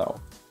Rosa though?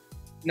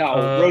 No,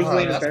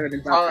 Rosalina's better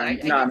than Duck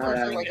Hunt. No.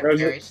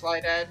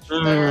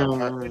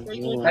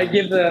 I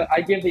give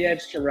the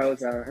edge to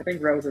Rosa. I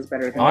think Rosa's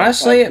better than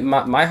honestly,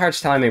 my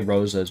heart's telling me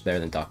Rosa is better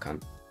than Duck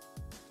Hunt.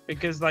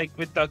 because like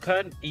with Duck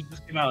Hunt, he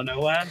just came out of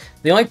nowhere.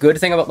 The only good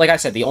thing about, like I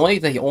said, the only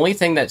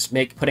thing that's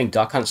putting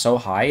Duck Hunt so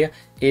high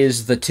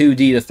is the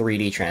 2D to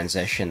 3D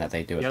transition that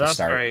they do at the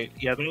start. Great.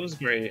 Yeah, that was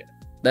great.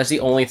 That's the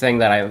only thing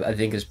that I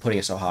think is putting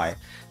it so high.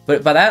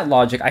 But by that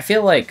logic, I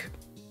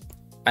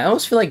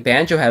almost feel like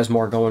Banjo has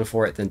more going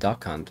for it than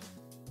Duck Hunt.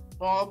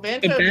 Well,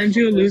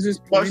 Banjo loses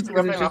points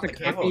because it's just a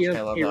copy of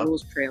K.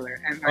 Rool's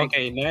trailer, and like,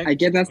 next. I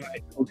get that's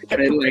but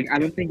like I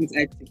don't think it's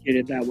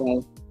executed that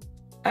well.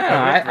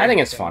 I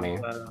think it's funny.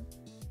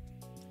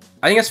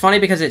 I think it's funny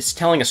because it's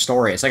telling a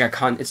story. It's like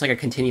a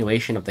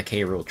continuation of the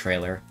K. Rool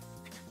trailer.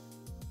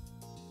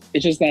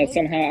 It's just that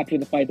somehow after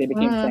the fight they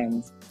became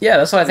friends. Yeah,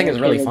 that's what I think is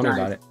really funny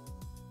about it.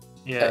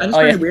 Yeah, I just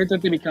find it weird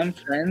that they become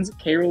friends.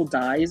 K. Rool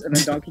dies, and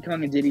then Donkey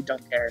Kong and Diddy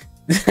don't care.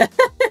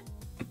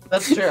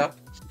 That's true.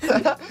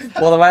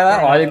 Well, by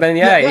that logic, then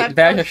yeah,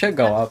 Banjo should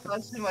go up.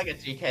 That seems like a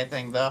GK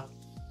thing, though.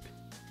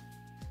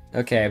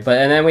 Okay, and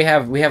then we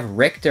have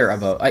Richter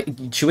above.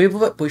 Should we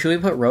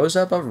put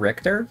Rosa above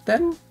Richter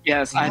then?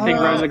 Yes, I think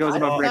Rosa goes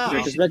above Richter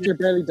because Richter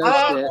barely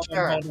does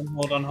shit.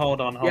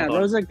 Hold on. Yeah,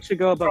 Rosa should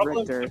go above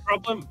Richter.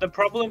 The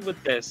problem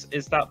with this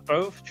is that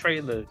both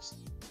trailers.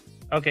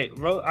 Okay,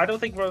 I don't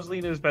think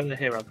Rosalina is better than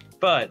Hero,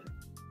 but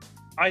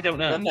I don't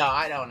know. No,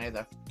 I don't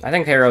either. I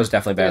think Hero is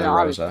definitely better than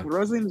Rosa.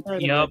 Rosalina's better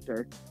than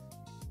Richter.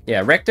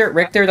 Yeah,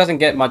 Richter doesn't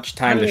get much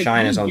time to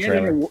shine his own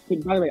trailer.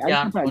 By the way,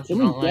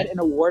 didn't get an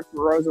award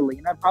for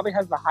Rosalina. Probably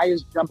has the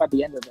highest jump at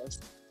the end of this.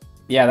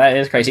 Yeah, that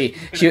is crazy.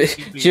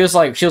 She was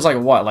like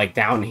what, like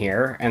down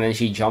here, and then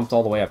she jumped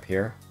all the way up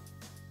here.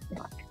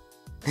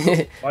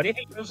 Why do you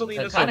hate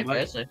Rosalina so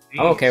much?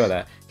 I'm okay with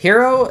that.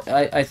 Hero,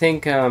 I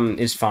think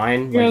is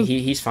fine. Like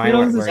he's fine.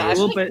 But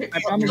I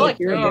promise like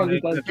Hero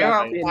does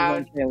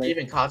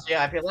even Kazuya,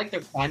 I feel like they're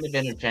kind of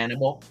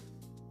interchangeable.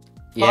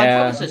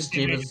 Yeah.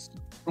 Steve is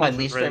my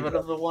least favorite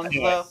of the ones,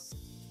 though.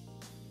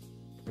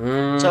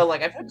 So,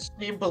 like, I put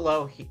Steve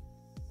below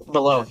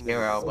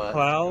Hero, but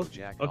Cloud.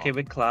 Okay,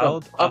 with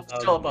Cloud,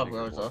 still above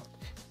Rosa.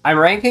 I'm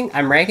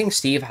ranking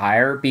Steve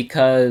higher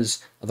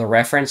because the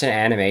reference and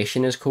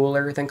animation is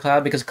cooler than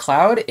Cloud. Because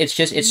Cloud, it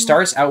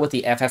starts out with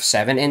the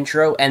FF7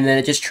 intro and then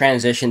it just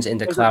transitions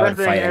into Cloud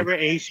fighting. Ever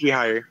aged me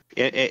higher,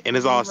 and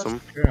it's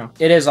awesome.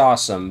 It is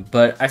awesome,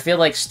 but I feel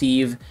like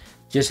Steve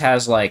just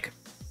has like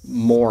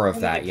more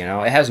of that, you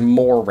know? It has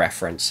more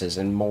references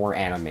and more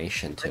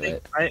animation to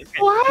it. I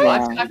feel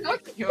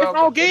like Hero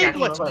all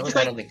gameplay.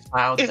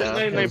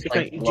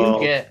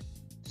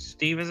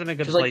 Steve is in a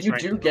good place. Like, you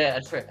do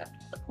get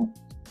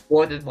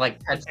more than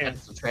like 10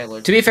 seconds of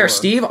trailer. To be fair,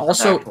 Steve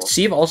also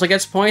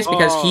gets points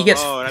because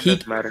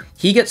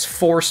he gets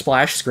 4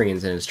 splash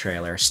screens in his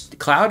trailer.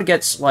 Cloud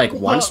gets like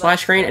 1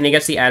 splash screen and he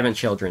gets the Advent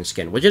Children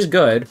skin, which is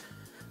good,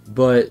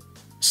 but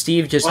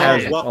Steve just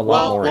has a lot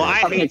more. Well,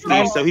 I hate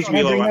Steve, so he should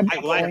be lower.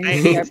 I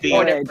hate Steve.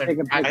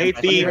 I hate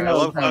Steve. I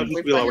love Cloud. He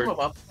should be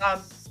lower.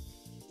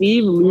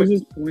 Steve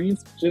loses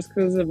points just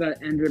because of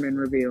that Enderman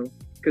reveal,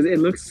 because it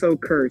looks so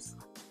cursed.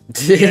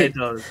 Yeah, it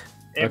does.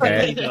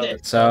 Okay,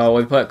 so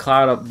we put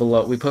Cloud up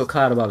below. We put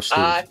Cloud above Steve.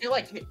 I feel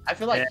like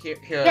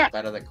Hero's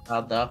better than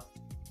Cloud, though.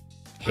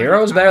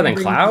 Hero's better than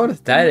Cloud?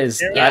 That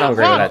is, I don't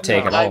agree with that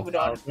take at all.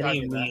 What do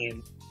you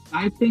mean?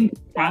 I think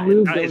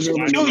Palu goes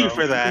over Little. You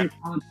for that.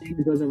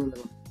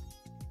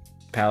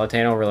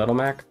 Palatine over Little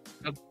Mac?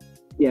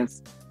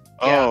 Yes.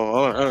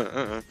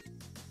 Oh.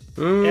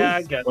 Yeah,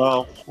 I guess.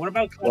 Well, what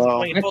about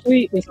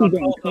actually,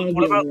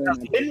 what about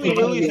didn't we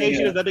literally say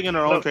she did nothing in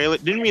her own trailer?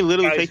 Didn't we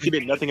literally say she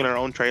did nothing in her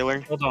own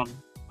trailer? Hold on.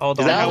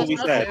 Is that how we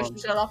said?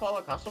 Shut off all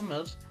the custom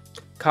moves.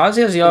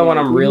 Kazuya's the only one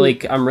I'm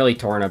really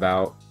torn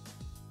about.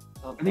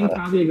 I think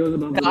Kazuya goes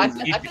above. No, I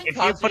think if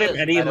you put him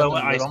any lower,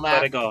 I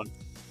swear to God.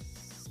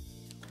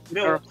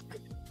 You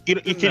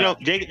know,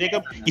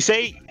 Jacob. You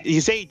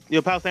say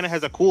Palestina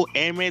has a cool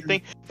animated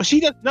thing, but she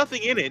does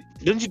nothing in it.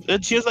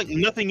 She has like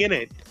nothing in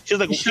it. She's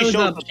like she shows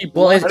up.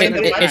 Well,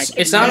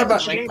 it's not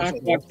about.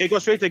 It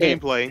goes straight to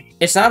gameplay.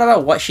 It's not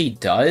about what she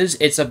does.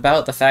 It's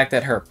about the fact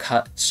that her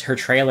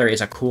trailer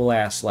is a cool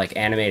ass like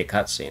animated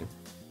cutscene.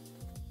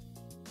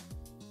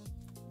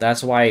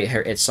 That's why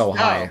it's so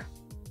high.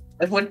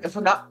 If we're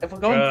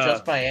going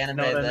just by anime,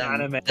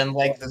 then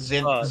like the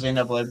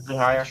Xenoblade is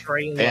higher.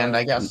 And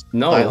I guess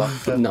no,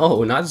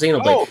 not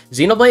Xenoblade. Oh.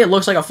 Xenoblade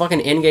looks like a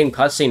fucking in-game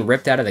cutscene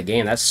ripped out of the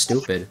game. That's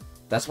stupid.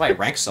 That's why it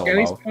ranks so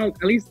low.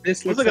 At least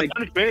this looks like an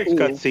unfinished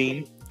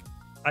cutscene.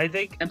 I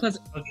think, and plus,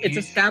 it's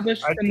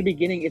established from the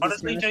beginning. It's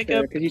honestly, a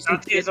Jacob, because you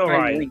see is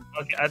alright.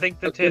 Okay, I think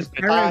the is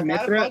good.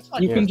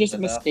 You can just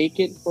mistake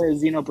it for a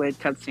Xenoblade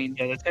cutscene.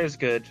 Yeah, the is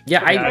good.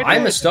 Yeah, I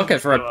mistook it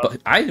for a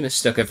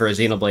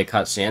Xenoblade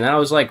cutscene, and I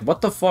was like,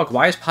 "What the fuck?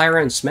 Why is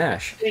Pyra in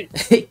Smash?"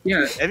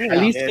 Yeah, at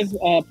least with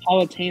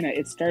Palutena,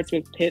 it starts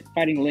with Pit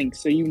fighting Link,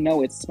 so you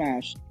know it's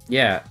Smash.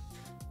 Yeah,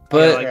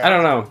 but I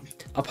don't know.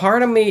 A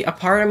part of me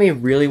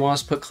really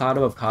wants to put Cloud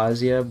above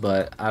Kazuya,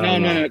 but I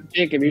don't know. No,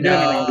 Jacob, you're doing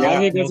it wrong.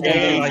 Kazuya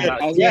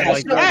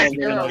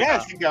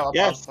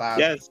goes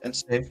Yes, and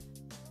save.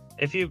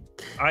 If you,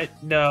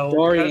 no.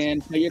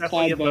 Dorian, put your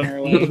Cloud banner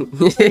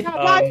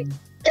away.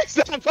 It's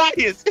not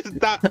biased. It's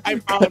not. I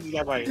promise it's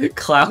not biased.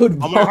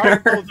 Cloud On my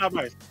heart, bar. it's not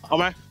biased. On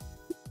my.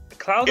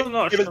 Cloud, I'm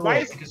not If sure. it's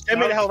biased,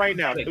 send me to hell right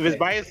now. If it's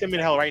biased, send me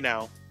to hell right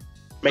now.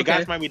 May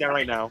God smite me down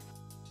right now.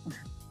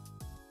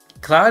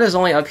 Cloud is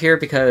only up here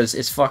because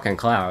it's fucking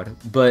Cloud,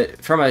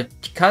 but from a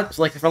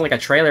from a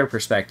trailer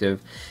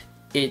perspective,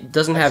 it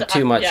doesn't have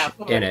too much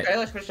in it. But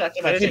I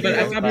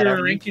thought we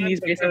were ranking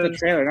these based on the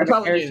trailer, not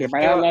the character.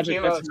 By that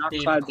logic, that's not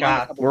Cloud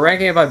down. We're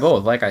ranking it by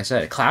both, like I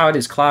said. Cloud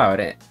is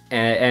Cloud,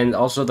 and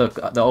also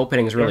the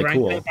opening is really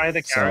cool. By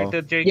the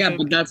character, so. Yeah,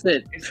 but that's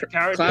it.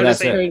 Cloud is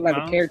carried by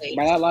the character.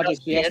 By that logic,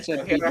 he has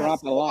to be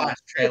dropped a lot.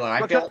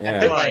 I feel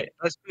like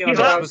let's be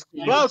honest.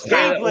 Cloud's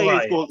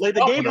gameplay is cool. Like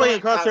the gameplay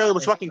in Cloud's trailer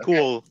was fucking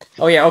cool.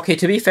 Oh yeah, okay.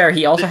 To be fair,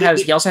 he also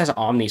has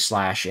Omni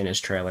Slash in his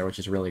trailer, which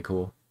is really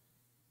cool.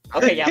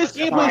 Okay, yeah, his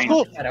gameplay is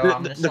cool.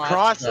 The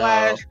cross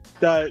slash,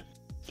 the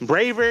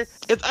braver,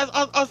 it's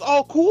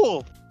all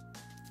cool.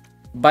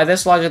 By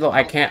this logic, though,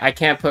 I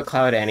can't put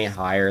Cloud any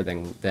higher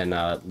than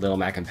Little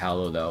Mac and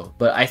Paolo though.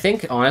 But I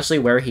think honestly,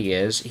 where he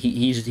is,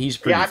 he's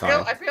pretty fine.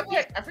 I feel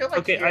like.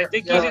 Okay, I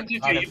think he's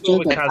interchangeable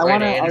with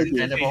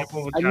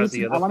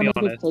Kazuya. I want to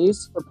make a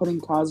case for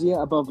putting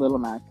Kazuya above Little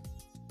Mac.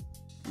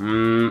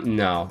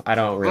 No, I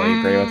don't really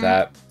agree with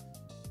that.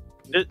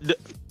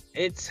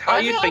 It's how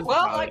you think.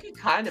 Well, I can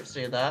kind of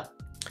see that.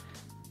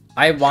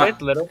 I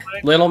want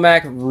Little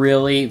Mac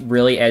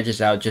really edges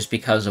out just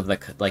because of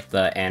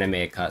the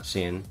anime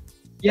cutscene.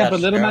 Yeah, but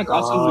Little Mac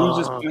also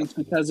loses points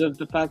because of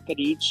the fact that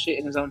he eats shit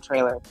in his own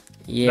trailer.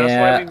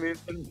 Yeah,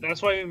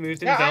 that's why we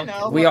moved him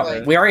down. We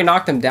already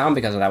knocked him down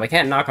because of that. We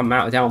can't knock him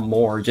down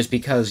more just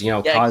because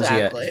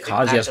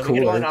Kazuya's cooler.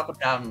 We can knock him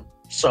down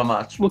so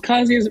much. Well,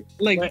 Kazuya's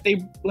you're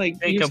saying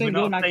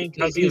Little Mac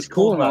is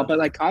cool and all, but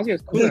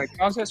Kazuya's cool.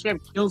 Kazuya straight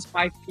up kills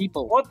 5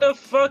 people. What the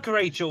fuck,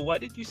 Rachel? Why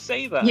did you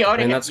say that? He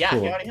already has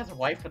a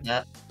wife for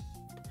that.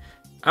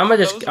 I'm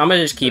gonna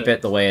just keep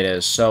it the way it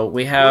is. So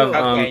we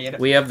have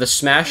we have the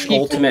Smash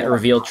Ultimate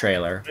reveal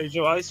trailer.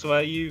 Rachel, I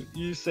swear you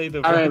say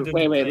the. Alright,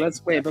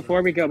 wait.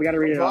 Before we go, we gotta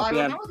read it off.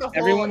 Yeah,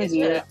 everyone is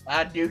here.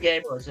 New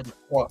game was in the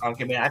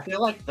I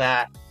feel like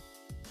that.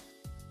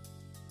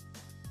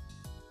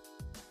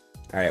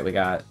 Alright, we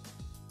got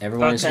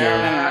everyone is here.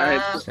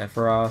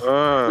 Sephiroth.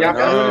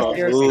 Everyone is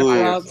here.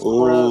 Sephiroth,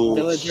 Sora,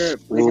 Villager,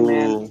 Mega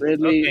Man,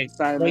 Ridley,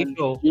 Simon,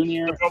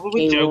 Junior, The problem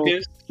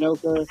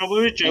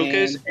with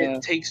Joker,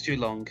 it takes too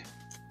long.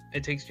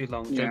 It takes too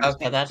long. Yeah.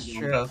 Okay, that's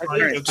true.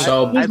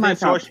 So I think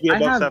Sora should be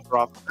above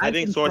Sephiroth. I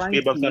think Sora should be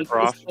above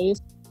Sephiroth.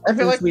 I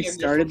feel like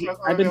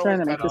I've been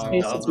trying to make this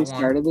case since we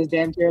started this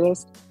damn tier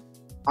list.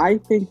 I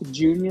think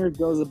Junior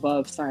goes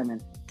above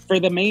Simon for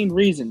the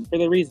reason.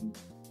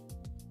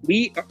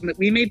 We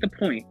made the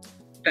point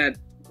that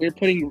we're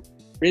putting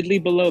Ridley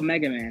below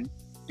Mega Man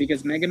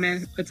because Mega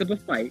Man puts up a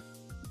fight,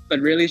 but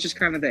really it's just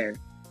kind of there.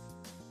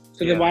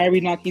 So then why are we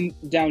knocking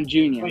down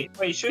Junior?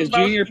 Because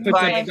Junior puts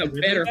up a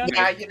better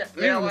fight.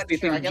 We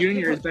think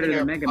Junior is better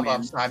than Mega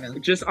Man.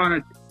 Just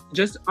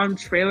on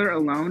trailer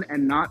alone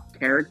and not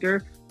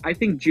character, I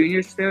think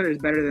Junior's trailer is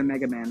better than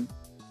Mega Man.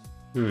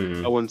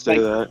 I wouldn't say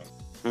that.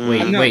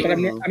 Wait. But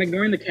I'm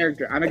ignoring the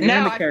character. I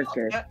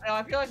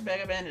feel like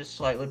Mega Man is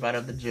slightly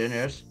better than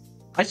Junior's.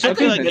 I still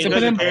feel think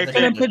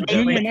put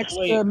Junior next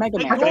to Mega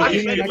Man.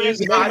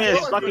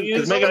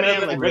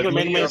 Mega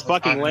Man is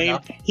fucking lame.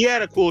 He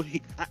had a cool.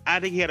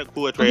 I think he had a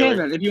cooler trailer. Okay,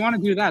 then if you want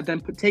to do that,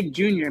 then take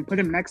Junior and put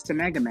him next to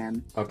Mega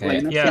Man. Okay.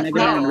 Next to Mega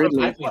Man and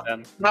Ridley.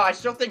 I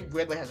still think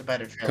Ridley has a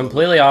better trailer.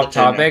 Completely off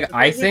topic.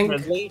 I think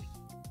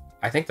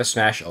the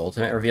Smash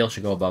Ultimate reveal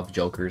should go above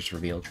Joker's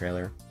reveal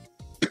trailer.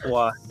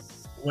 Why?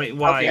 Wait,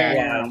 why?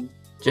 Okay.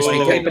 Just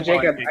but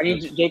Jacob,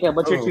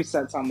 what's your 2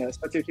 cents on this?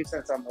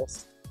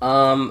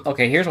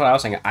 Okay, here's what I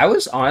was thinking. I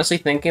was honestly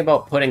thinking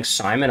about putting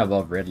Simon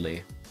above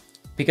Ridley.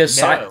 Because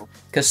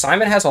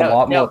Simon has a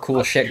lot more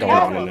cool shit going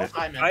on in it.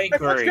 I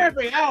agree.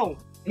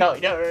 No,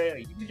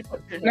 you need to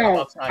put Junior No,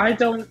 above Simon. I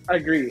don't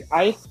agree.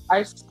 I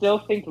still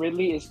think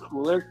Ridley is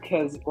cooler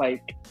because,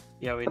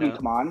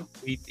 come on.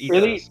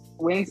 Ridley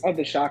wins of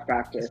the shock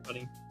factor.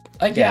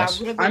 I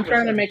guess. I'm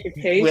trying to make a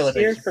case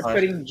here for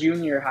putting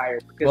Junior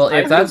higher. Well,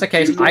 if that's the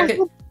case,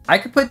 I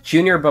could put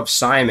Junior above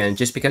Simon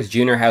just because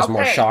Junior has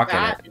more shock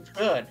in it. It's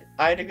good.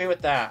 I'd agree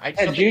with that.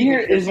 Junior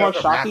is more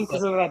shocking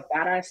because of that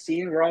badass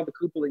scene where all the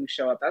Koopalings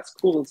show up. That's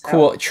cool as hell.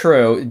 Cool,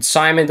 true.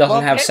 Simon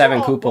doesn't have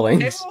 7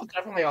 Koopalings. Cable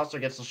definitely also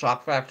gets the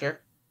shock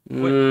factor. I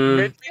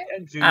don't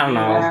know.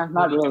 Yeah,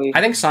 not really. I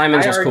think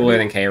Simon's just cooler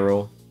than K.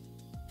 Rool.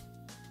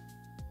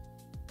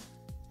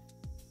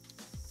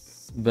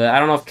 But I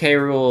don't know if K.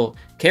 Rool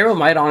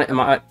might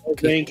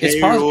K.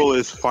 Rool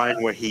is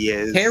fine where he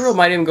is. K. Rool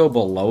might even go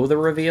below the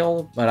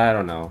reveal, but I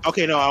don't know.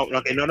 Okay, no. I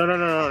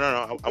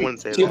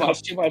wouldn't say too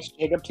that. Too much,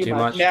 Jacob. Too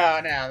much.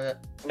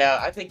 No.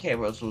 I think K.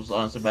 Rool was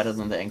honestly better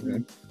than the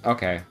Inkling.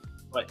 Okay.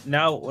 But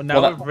now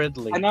with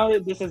Ridley. I know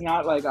that this is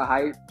not a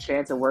high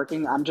chance of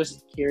working. I'm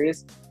just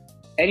curious.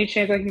 Any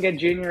chance I can get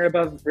Junior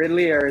above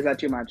Ridley, or is that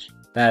too much?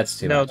 That's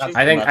too much.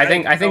 I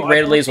think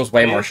Ridley's was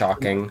way more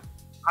shocking.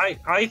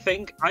 I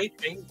think.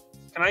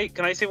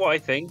 Can I say what I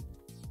think?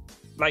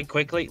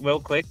 Real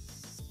quick.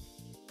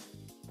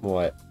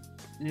 What?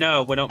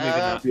 No, we're not moving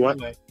that.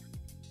 What? Okay,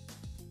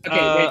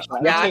 wait.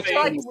 Yeah, I feel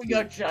like if we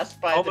go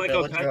just by the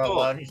villager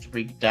alone, he should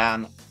be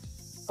down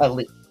at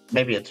least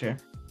maybe a 2.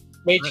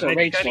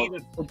 Rachel.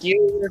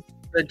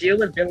 The deal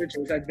with Villager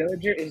is that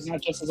Villager is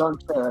not just his own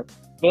trailer.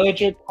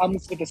 Villager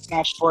comes with a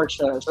Smash 4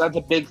 trailer, so that's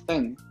a big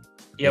thing.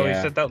 Yeah, we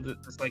said that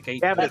it's like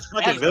 8. Yeah, but it's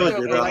fucking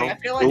Villager, though. I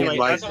feel like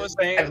that's what I was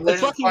saying. It's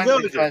fucking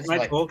Villager. Can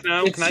I talk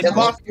now? Can I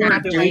talk for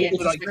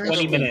like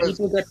 20 minutes?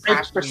 People get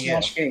paid for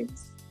Smash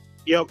games.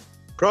 Yep.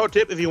 Pro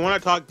tip: if you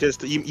want to talk,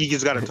 you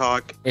just gotta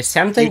talk. It's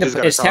tempting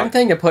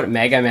to put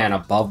Mega Man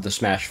above the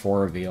Smash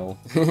 4 reveal.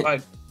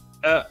 Like,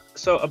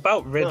 so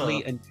about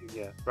Ridley and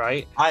Junior,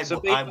 right?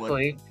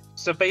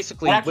 So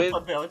basically, with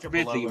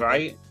Ridley,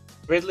 right?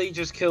 Ridley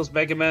just kills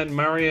Mega Man,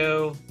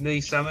 Mario, Lee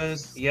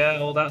Summers, yeah,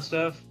 all that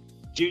stuff.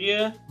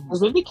 Junior.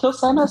 Does Ridley kill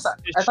Samus?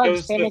 I thought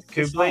shows the Samus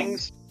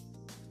Kooplings,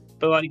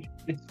 but like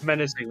it's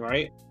menacing,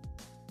 right?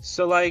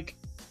 So like,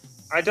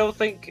 I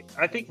think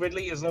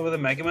Ridley is lower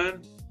than Mega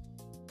Man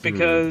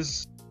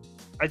because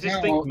I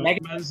just think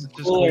Mega Man's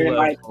just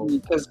cooler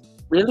because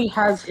Ridley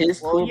has his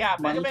cool. Yeah,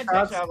 Mega Man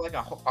takes out like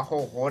a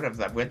whole horde of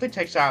them. Ridley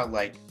takes out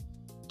like.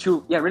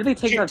 Ridley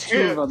takes out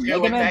 2 of them.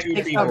 Mega Man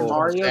takes out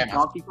Mario,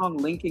 Donkey Kong,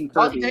 Link, and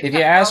Kirby. If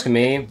you ask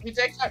me, he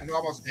takes out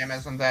normal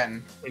Samus and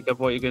then.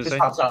 What you gonna say?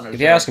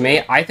 If you ask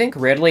me, I think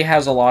Ridley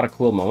has a lot of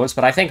cool moments,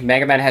 but I think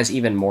Mega Man has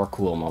even more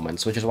cool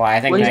moments, which is why I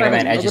think Mega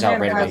Man edges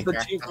out Ridley.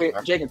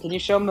 Jacob, can you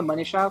show him the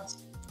money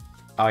shots?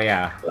 Oh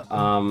yeah.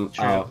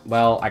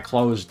 Well, I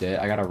closed it.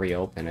 I gotta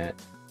reopen it.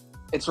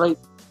 It's right.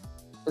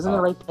 Isn't it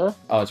right there?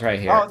 Oh, it's right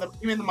here. Oh,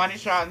 you mean the money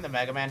shot in the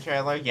Mega Man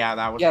trailer? Yeah,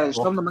 that was. Yeah,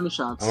 show him the money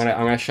shots. I'm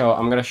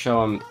gonna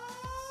show him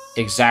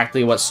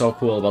exactly what's so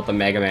cool about the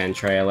Mega Man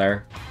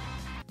trailer.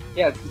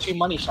 Yeah, the 2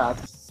 money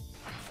shots.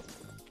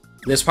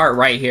 This part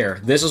right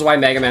here. This is why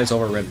Mega Man's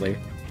over Ridley.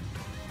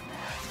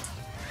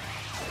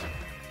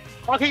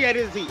 Okay, I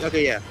didn't see.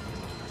 Okay, yeah.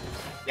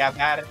 Yeah,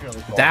 that is really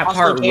cool. That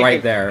part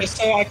right there. Just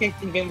so I can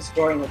convince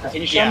Dorian with that.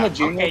 Can you show him the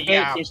Junior bit?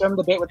 Can you show him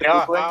the bit with the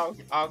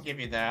I'll give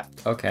you that.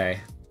 Okay.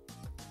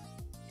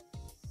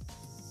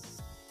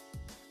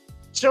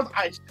 So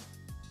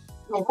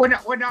we're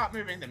not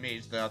moving the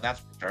Mii's though. That's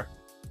for sure.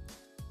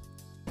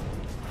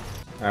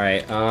 All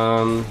right.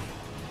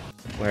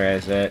 Where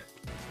is it?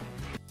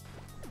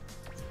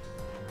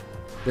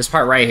 This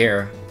part right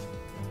here.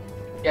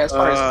 Yeah, this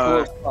part is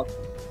cool as fuck.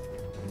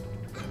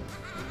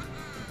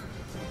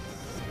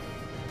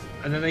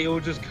 And then they all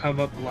just come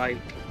up like.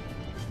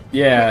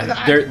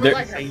 Yeah, they're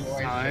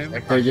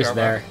just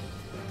there.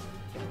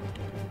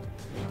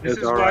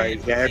 It's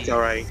alright. Yeah, it's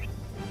alright.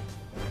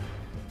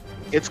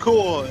 It's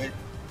cool.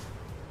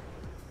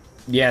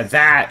 Yeah,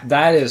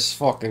 that is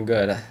fucking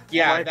good.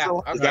 Yeah, that's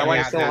why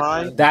it's so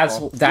high. That's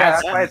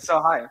why it's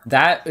so high.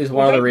 That is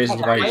one of the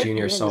reasons why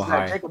Junior's so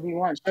high.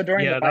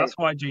 Yeah, that's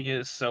why Junior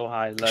is so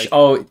high. Like,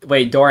 oh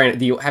wait, Dorian,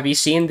 have you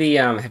seen the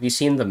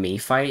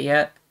Mii fight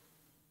yet?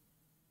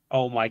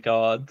 Oh my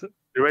god.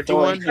 The Reggie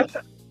one?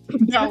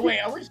 No,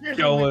 wait, I was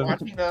seriously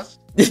watching this.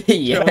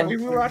 Yeah.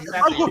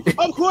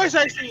 Of course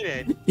I've seen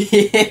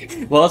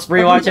it. Well, let's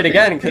rewatch it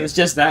again because it's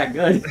just that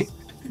good.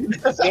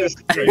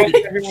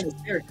 Everyone is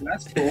there,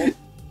 that's cool.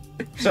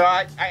 So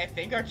I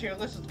think our tier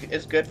list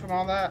is good from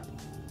all that.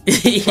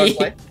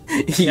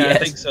 Yeah, I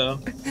think so.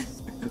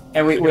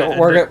 And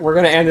we're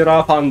gonna end it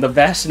off on the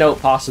best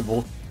note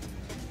possible.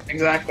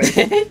 Exactly.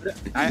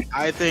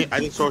 I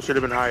think Soul should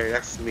have been higher.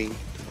 That's me.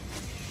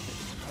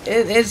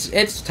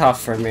 It's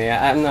tough for me.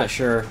 I'm not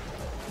sure.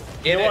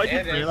 You know what I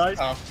just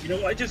realized? You know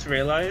what I just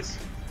realized?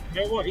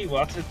 You know what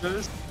Iwata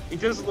does? He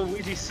does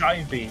Luigi's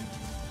side beam.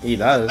 He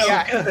does.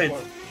 Yeah, good.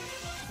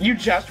 You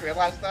just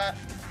realized that?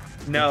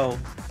 No.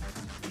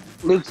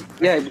 Luke,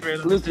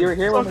 Luke, you were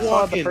here when we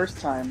saw it the first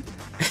time.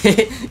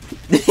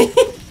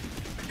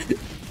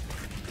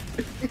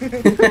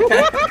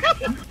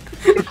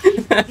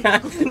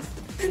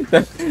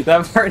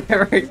 that part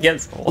never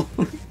gets old.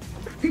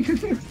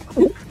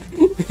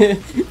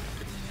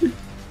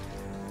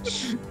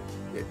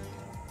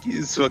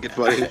 He's fucking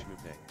funny.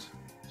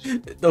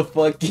 The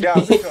fuck? Yeah,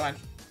 which one?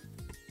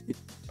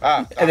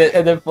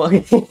 And then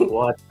fucking.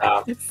 What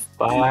the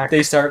fuck?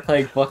 They start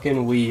playing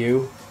fucking Wii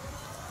U.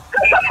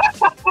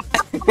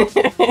 Is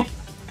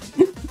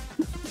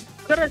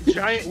that a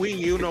giant Wii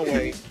U? No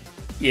way.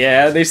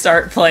 Yeah, they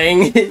start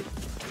playing.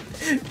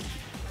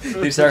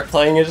 They start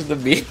playing as the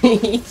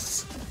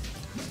bees.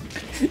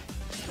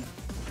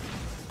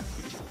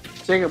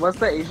 Jacob, what's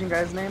the Asian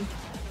guy's name?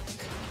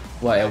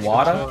 What,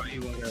 Iwata?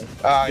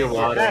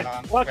 Iwata.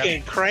 That's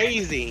fucking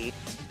crazy.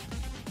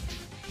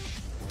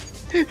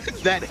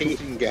 That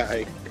Asian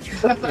guy.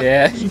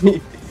 Yeah.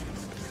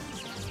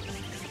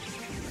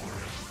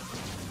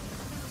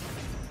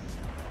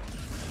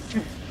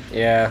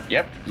 Yeah.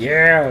 Yep.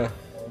 Yeah.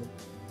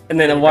 And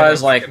then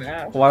Iwata's like,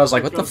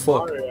 what the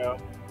fuck?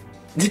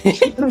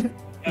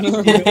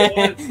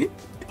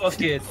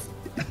 Fuck it.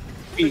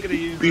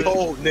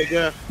 Behold,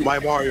 nigga, my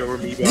Mario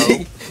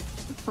amiibo.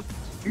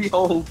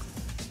 Behold.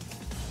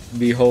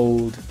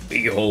 Behold.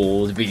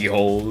 Behold.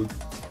 Behold.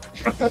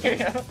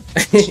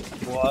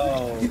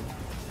 Wow.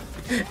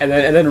 and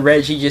then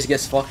Reggie just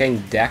gets fucking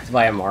decked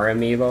by a Mario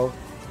amiibo.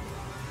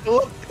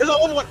 It's a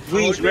level 1.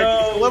 Please, Reggie.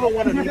 It's a level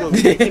 1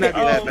 amiibo. It cannot be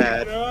that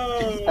bad.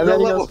 It's a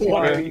level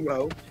 1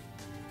 amiibo.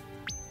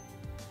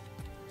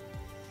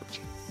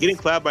 Getting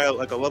clapped by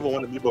like a level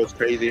 1 amiibo is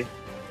crazy.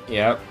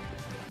 Yep.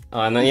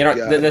 And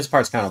then this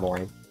part's kind of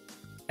boring.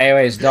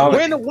 Anyways, Dominic.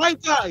 We're in the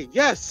white guy.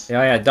 Yes.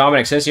 Yeah.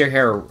 Dominic, since you're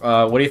here,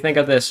 what do you think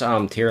of this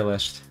tier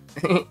list?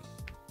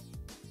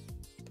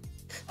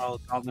 Oh,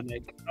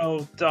 Dominic.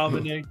 Oh,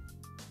 Dominic.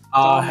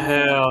 Oh,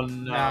 hell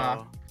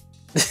no.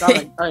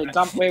 Dominic,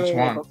 alright,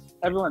 wait.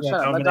 Everyone, shut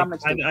up. Let Dominic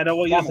speak. I know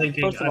what you're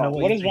thinking. First of all,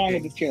 what is wrong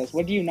with this tier list?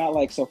 What do you not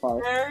like so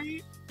far?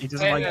 He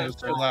doesn't like those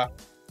too low.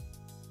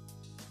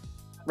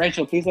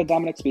 Rachel, please let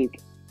Dominic speak.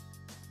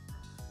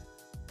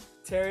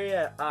 Terry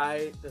at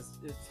I,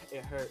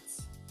 it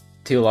hurts.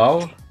 Too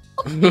low?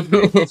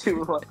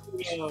 Too low.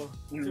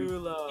 Too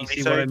low. You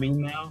see what I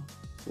mean now?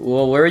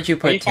 Well, where would you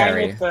put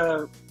Terry?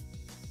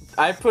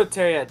 I put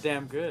Terry at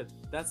damn good.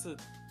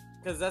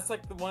 Because that's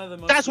like one of the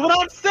most. That's what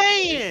I'm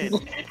saying.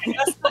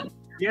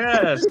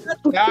 Yes.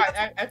 No,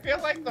 I feel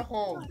like the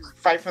whole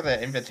fight for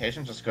the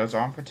invitation just goes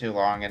on for too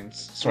long and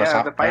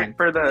the fight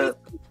for the.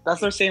 That's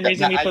the same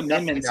reason we put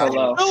Min Min so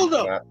low.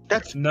 Build-up.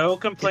 That's no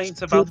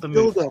complaints about the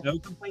move. No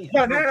complaints.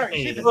 No.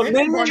 See, the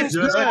Min Min is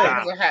good.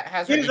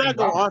 It does not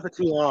go on for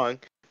too long.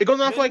 It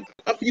goes on for like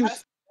a few.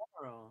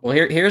 Well,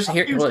 here's the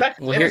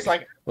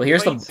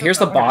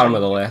bottom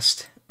of the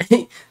list.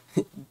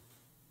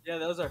 Yeah,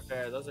 those are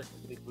fair. Those are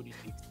complete booty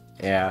cheeks.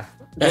 Yeah.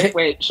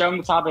 Wait, show him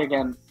the top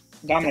again.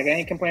 Dominic,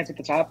 any complaints at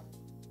the top?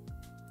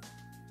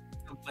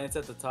 Complaints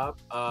at the top?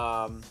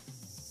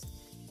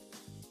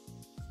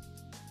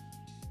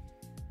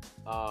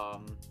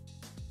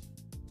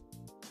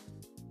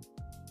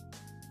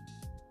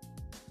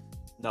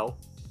 No.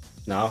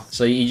 No.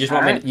 So you just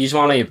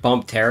want me to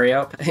bump Terry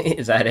up?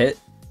 Is that it?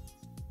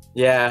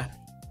 Yeah.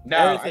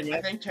 No,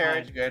 I think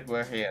Terry's good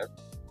where he is.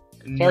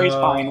 Terry's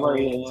fine where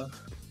he is.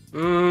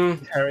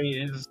 Terry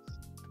is.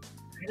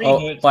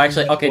 Well,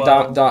 actually, okay,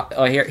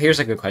 here's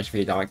a good question for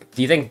you, Doc.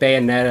 Do you think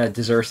Bayonetta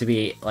deserves to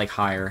be, like,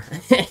 higher?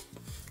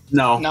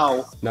 No.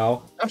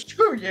 No? Oh,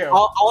 screw you.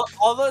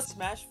 All the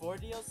Smash 4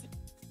 DLC?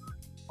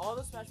 All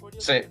the Smash 4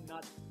 DLC are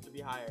not to be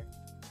higher.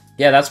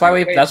 Yeah, that's why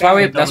we put like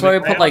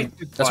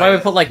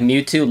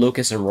Mewtwo,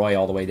 Lucas, and Roy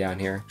all the way down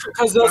here.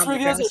 Because those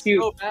reveals are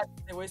so bad,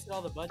 they wasted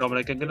all the budget.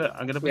 Dominic, I'm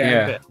gonna be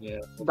a bit. Yeah.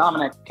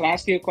 Dominic, can I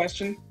ask you a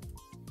question?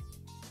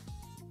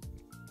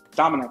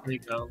 Dominic. There you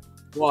go.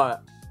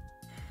 What?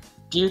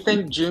 Do you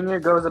think Junior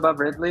goes above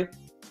Ridley?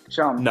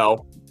 Show him.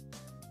 No.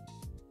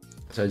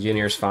 So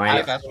Junior's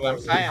fine. That's what I'm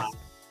saying.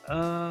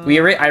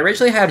 I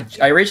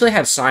originally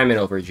had Simon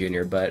over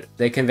Junior, but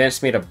they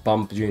convinced me to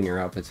bump Junior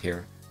up with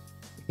here.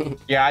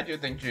 Yeah, I do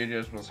think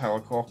Junior's was hella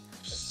cool.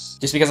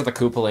 Just because of the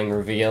Koopaling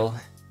reveal.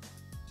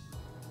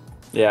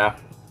 Yeah.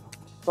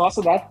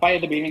 Also, that fight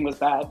at the beginning was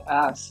bad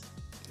ass.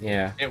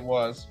 Yeah. It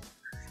was.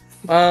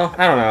 Well,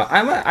 I don't know.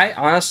 I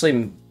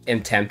honestly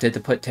am tempted to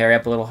put Terry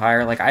up a little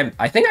higher. Like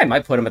I think I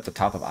might put him at the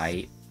top of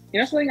I. You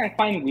know something I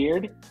find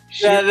weird?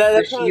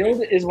 The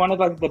shield is one of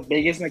like the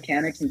biggest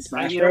mechanics in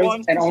Smash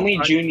Bros. And only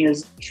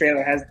Junior's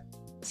trailer has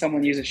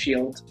someone use a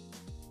shield.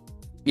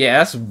 Yeah,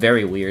 that's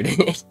very weird.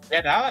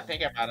 Yeah, now that I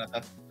think about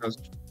it,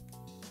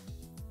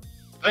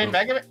 I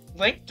mean,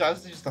 Link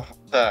does use the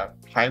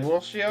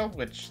Hyrule shield,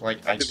 which,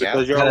 like, I guess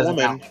because you're a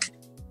woman.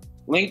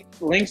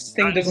 Link's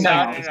thing doesn't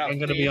count. I'm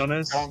gonna be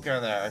honest. Don't go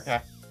there,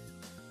 okay?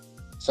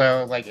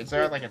 So, like, is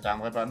there like a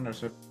download button or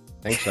something?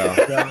 I think so.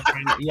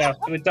 Yeah,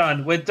 we're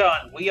done. We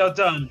are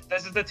done.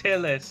 This is the tier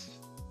list.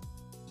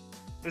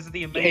 This is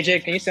the amazing. Hey,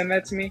 Jake, can you send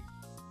that to me?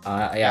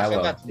 Yeah, I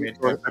will. I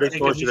think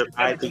Source should be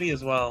higher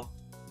as well.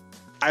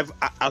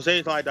 I'll say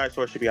until I die,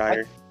 Source should be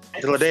higher.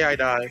 Until the day I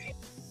die.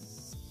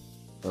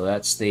 So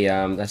that's the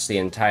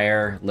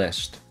entire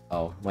list.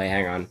 Oh, wait,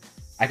 hang on.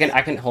 I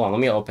can hold on. Let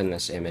me open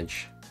this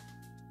image.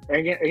 Are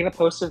you gonna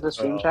post it in the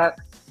stream chat?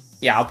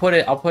 Yeah, I'll put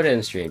it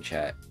in stream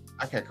chat.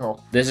 Okay,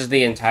 cool. This is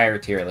the entire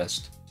tier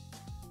list.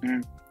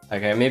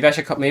 Okay,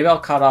 maybe I'll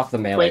cut off the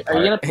melee part.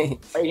 Are you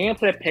gonna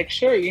put a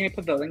picture? Or are you gonna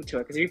put the link to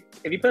it? Because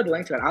if you put the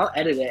link to it, I'll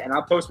edit it and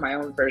I'll post my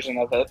own version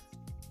of it.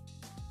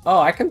 Oh,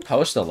 I can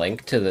post a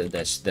link to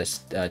this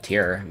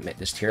tier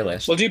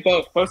list. We'll do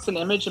both. Post an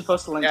image and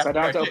post a link, so I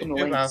don't have to open the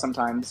link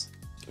sometimes.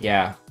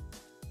 Yeah.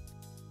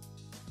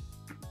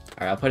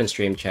 All right, I'll put in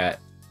stream chat.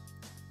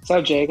 So,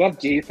 Jacob,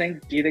 do you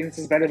think this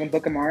is better than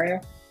Book of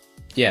Mario?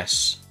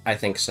 Yes, I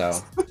think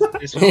so.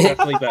 This was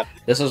definitely better.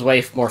 This was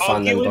way more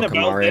fun than Book of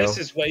Mario. This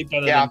is way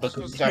better than Book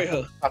of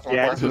Mario.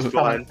 Yeah, this was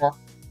fun.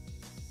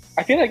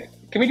 I feel like,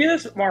 can we do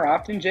this more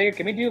often, Jacob?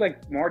 Can we do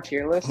like more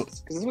tier lists?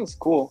 Because this was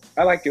cool.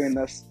 I like doing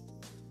this.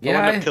 Yeah,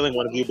 I'll end up killing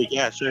one of you, but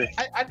yeah, sure.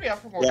 I'd be up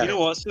for more. You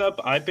know what's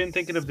up? I've been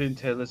thinking of doing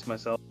tier lists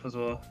myself as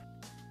well.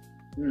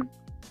 We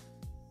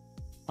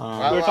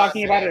were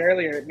talking about it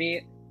earlier.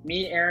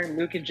 Me, Aaron,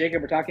 Luke, and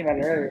Jacob were talking about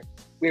it earlier.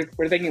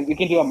 We're thinking we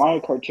can do a Mario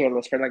Kart tier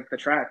list for like the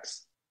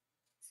tracks.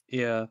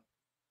 Yeah.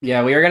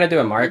 Yeah, we were gonna do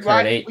a Mario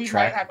Kart 8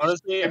 track.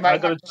 Honestly, I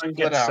gotta try and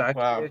get Sack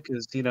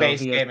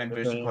base game and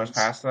booster course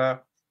past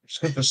that.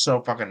 There's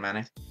so fucking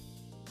many.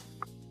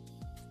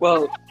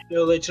 Well,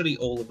 no, literally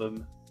all of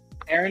them.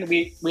 Aaron,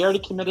 we already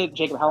committed.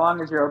 Jacob, how long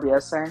is your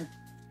OBS saying?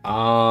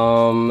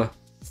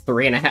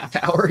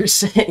 3.5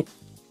 hours.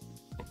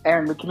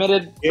 Aaron, we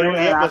committed.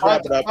 Let's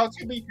wrap it up. I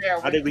think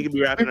we could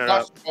be wrapping it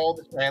up. All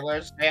the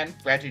trailers and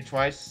Reggie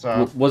twice.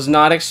 So. Was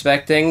not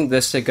expecting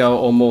this to go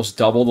almost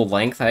double the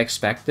length I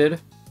expected.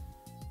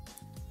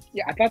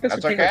 Yeah, I thought this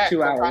would take like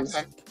 2 hours.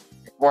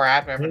 More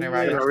ad revenue,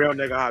 right? A real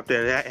nigga hopped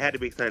in. I had to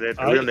be excited.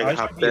 A real nigga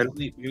hopped in.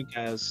 You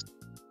guys.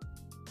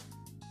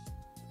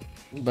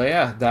 But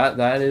yeah,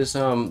 that is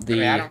the. I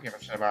mean, I don't give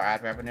a shit about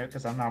ad revenue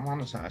because I'm not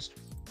monetized.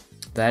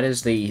 That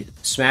is the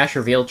Smash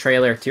reveal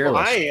trailer tier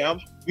list. I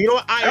am. You know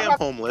what? I am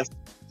homeless.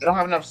 I don't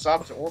have enough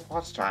subs or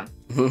watch time.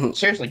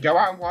 Seriously, go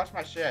out and watch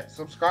my shit.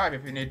 Subscribe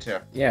if you need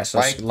to. Yeah,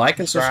 so like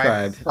and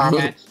subscribe.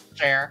 Comment,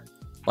 share.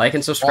 Like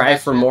and subscribe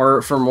for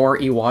more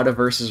Iwata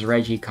versus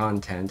Reggie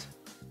content.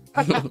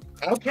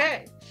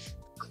 Okay.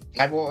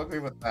 I will agree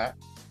with that.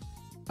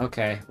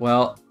 Okay,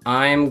 well,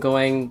 I'm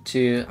gonna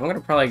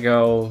probably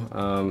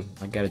go,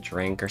 like get a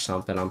drink or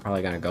something. I'm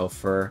probably gonna go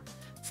for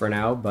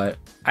now, but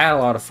I had a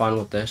lot of fun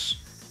with this.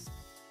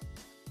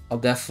 I'll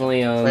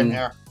definitely,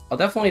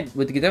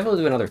 we could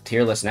definitely do another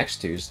tier list next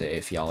Tuesday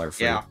if y'all are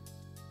free. Yeah.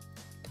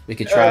 We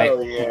could try.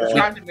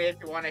 Subscribe to me if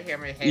you want to hear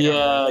me hate.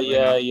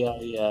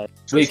 Yeah.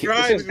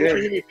 Subscribe if you want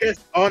to hear me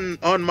pissed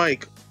on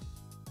mic.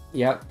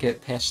 Yep,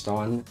 get pissed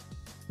on.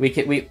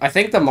 I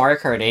think the Mario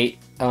Kart 8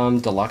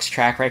 deluxe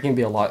track ranking would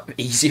be a lot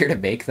easier to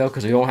make though,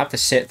 because we don't have to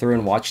sit through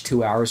and watch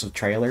 2 hours of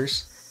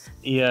trailers.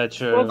 Yeah,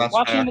 true. Well,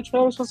 watching the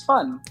trailers was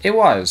fun. It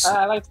was.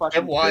 I liked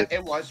watching.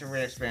 It was a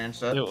real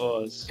experience. It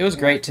was. It was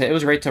great to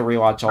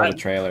rewatch all the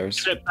trailers.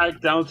 Trip back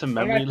down to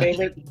memory. I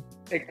feel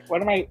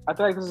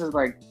like this is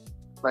like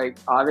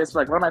obvious. But,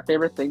 like, one of my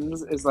favorite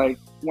things is like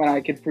when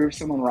I could prove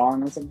someone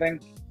wrong or something.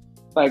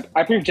 Like,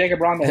 I proved Jacob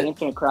wrong that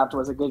Infinite Craft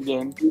was a good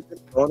game.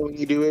 When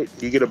you do it,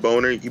 you get a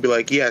boner. You be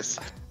like, yes,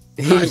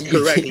 I'm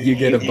correct. You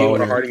get a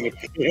boner.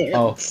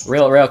 Oh,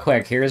 real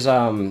quick. Here's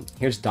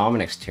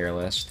Dominic's tier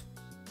list.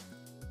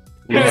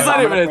 It's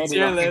not even a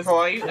tier list.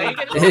 Are you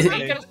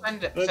gonna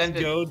send it?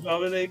 Go,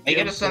 Dominic. Are you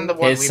gonna send the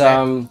one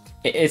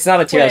it's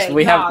not a tier list.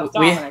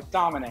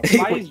 Dominic.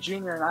 Why is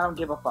Junior and I don't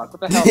give a fuck? What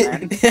the hell,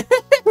 man?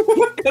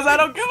 Because I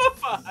don't give a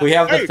fuck. We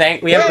have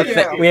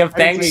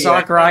thank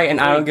Sakurai and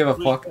I don't give a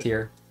fuck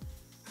tier.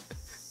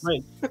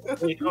 Wait.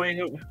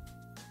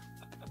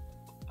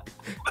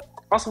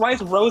 Also, why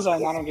is Rosa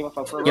and I don't give a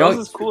fuck?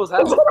 Rosa's cool as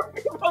hell.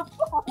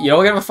 You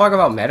don't give a fuck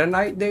about Meta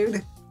Knight,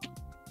 dude?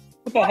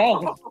 What the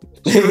hell?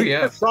 True,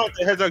 yeah. That's not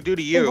the heads do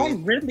to you. Why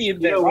Ridley in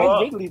there?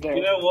 Why Ridley there?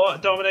 You know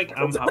what, Dominic?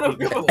 I'm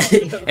happy.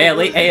 At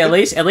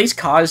least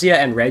Kazuya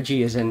and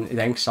Reggie is in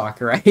Thank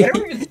Sakurai. I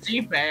don't even see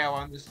Bayo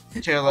on this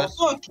tier list.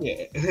 Fuck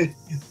it.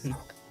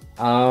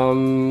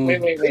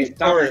 Wait.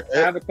 Dominic, I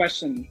have a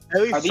question.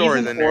 At least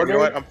Sora's in there. You know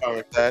what? I'm fine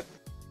with that.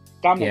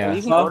 Dominic, are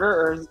these in order,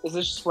 or is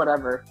this just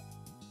whatever?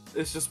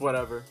 It's just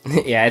whatever.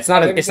 Yeah, it's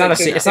not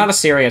a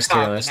serious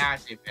tier list.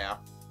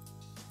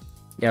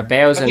 Yeah,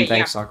 Bayo's in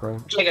Thank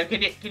Sakura. Jacob,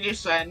 can you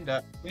send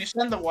the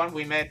one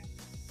we made?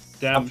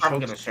 Damn, I'm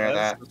probably gonna share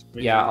that.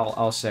 Yeah,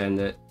 I'll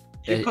send it.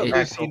 Are you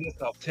guys dating?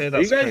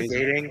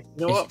 You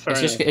know what?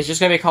 It's just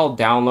gonna be called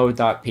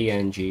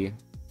download.png.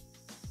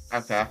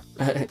 Okay.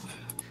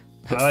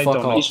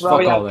 You should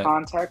probably have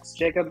context,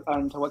 Jacob,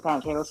 to what kind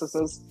of tier list this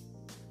is.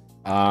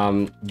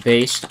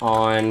 Based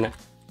on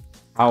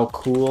how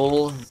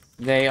cool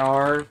they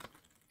are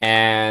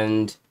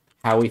and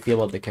how we feel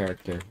about the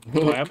character.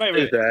 I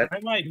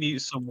might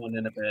mute someone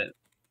in a bit.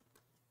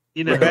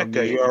 You know,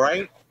 Rebecca, you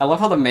alright? I love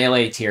how the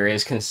melee tier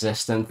is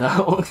consistent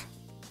though.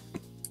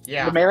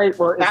 Yeah. The melee,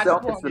 well, it's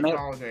the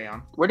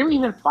melee. Where do we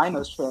even find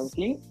those trailers?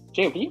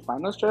 Jacob, can you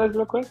find those trailers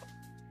real quick?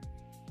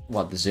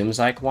 What, the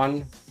Zoomzyke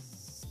one?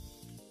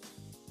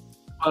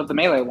 Oh, the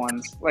melee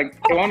ones. Like,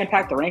 it won't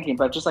impact the ranking,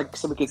 but just like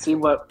so we could see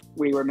what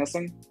we were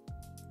missing.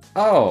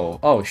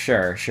 Oh,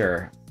 sure.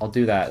 I'll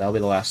do that. That'll be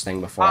the last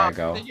thing before I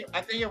go. I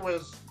think it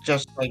was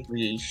just like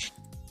Reach.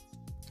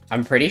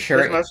 I'm pretty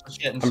sure.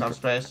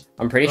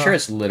 I'm pretty sure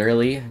it's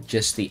literally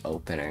just the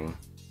opening.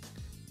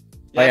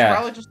 Yeah, it's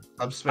probably just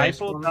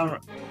subspace.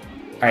 Alright,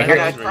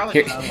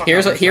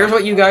 here's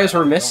what you guys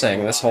were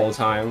missing this whole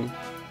time.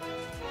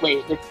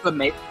 Wait, it's the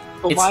mate.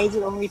 But why is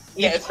it only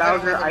Peach,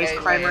 Bowser, Ice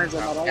Climbers,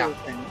 and that other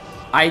thing?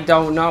 I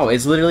don't know.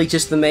 It's literally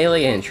just the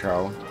melee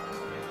intro.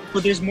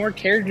 But there's more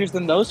characters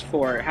than those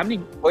four. How many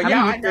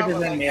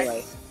characters in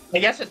Melee? I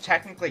guess it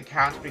technically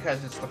counts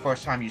because it's the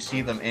first time you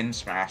see them in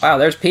Smash. Wow,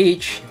 there's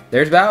Peach.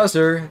 There's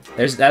Bowser.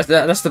 That's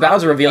the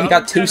Bowser reveal. He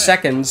got 2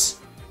 seconds.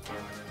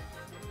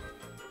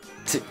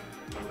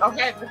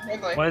 Okay,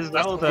 where's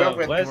Zelda?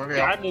 Where's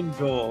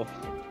Ganondorf?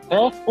 There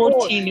are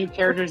 14 new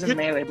characters in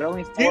Melee, but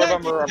only 4 of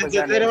them are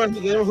represented. Anyone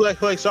who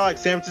saw like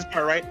Samus's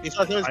part, right? They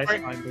saw Samus's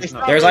part?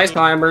 There's Ice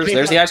Climbers.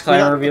 There's the Ice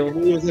Climber reveal.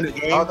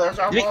 Oh, there's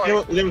our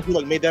boy. You know who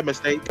like made that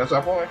mistake? That's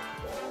our boy.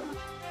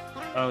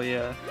 Oh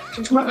yeah.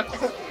 Of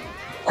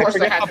course,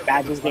 they how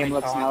bad this game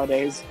looks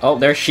nowadays. Oh,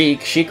 there's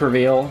Sheik. Sheik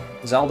reveal.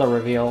 Zelda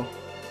reveal.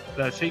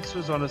 The Sheik's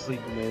was honestly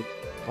good.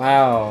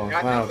 Wow.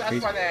 Yeah, wow.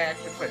 That's why they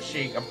actually put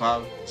Sheik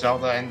above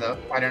Zelda in the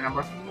fighter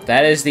number.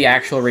 That is the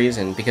actual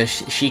reason, because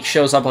Sheik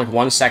shows up like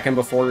 1 second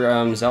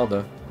before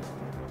Zelda.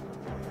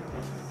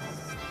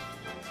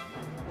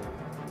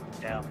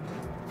 Yeah.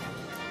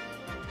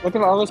 Look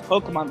at all those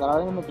Pokemon that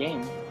are in the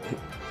game.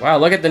 Wow,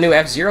 look at the new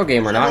F-Zero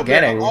game we're not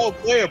getting. They're all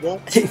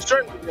playable.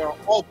 Certainly they are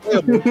all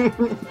playable.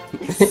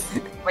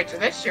 Wait, did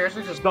they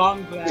seriously just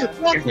Gong Blast?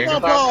 What's the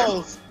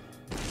balls?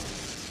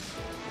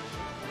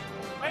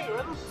 Wait,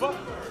 where the fuck?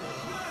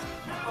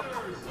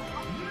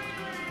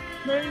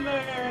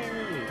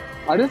 Melee!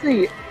 Why does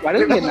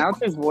the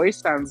announcer's voice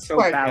sound so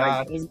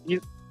bad?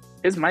 Like,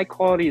 his mic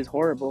quality is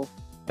horrible.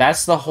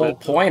 That's the whole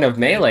point of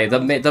Melee.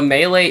 The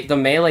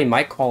Melee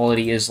mic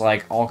quality is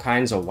like all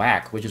kinds of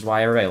whack, which is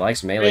why everybody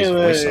likes Melee's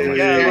voice so much.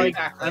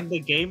 Yeah, and the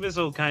game is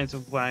all kinds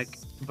of whack,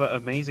 but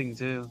amazing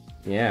too.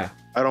 Yeah.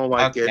 I don't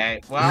like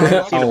it. Well,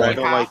 I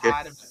don't like it.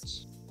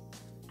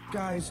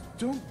 Guys,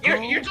 don't.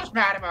 You're just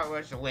mad about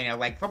Rosalina.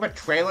 Like from a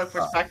trailer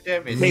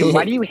perspective. Wait,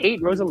 why do you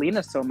hate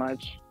Rosalina so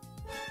much?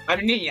 I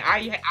mean,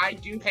 I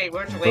do hate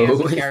Rosalina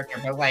as a character,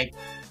 but like.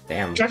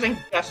 Damn. Judging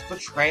just the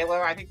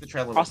trailer, I think the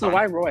trailer was Also, fun.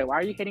 why Roy? Why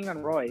are you hitting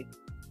on Roy?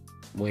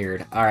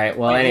 Weird. All right.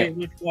 Well,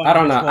 anyway, I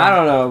don't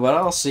know, but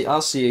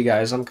I'll see you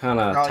guys. I'm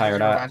kind of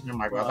tired out.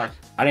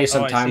 I need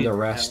some time to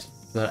rest,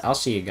 but I'll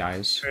see you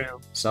guys.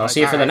 So I'll see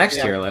you for the next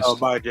tier list. Oh,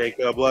 bye,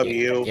 Jacob. Love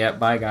you. Yeah.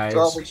 Bye, guys.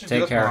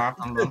 Take care.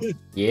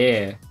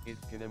 Yeah.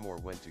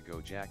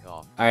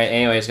 All right.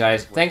 Anyways,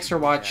 guys, thanks for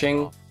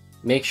watching.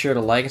 Make sure to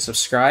like and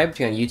subscribe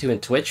to on YouTube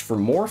and Twitch for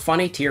more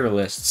funny tier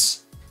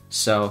lists.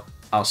 So.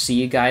 I'll see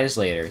you guys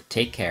later.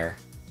 Take care.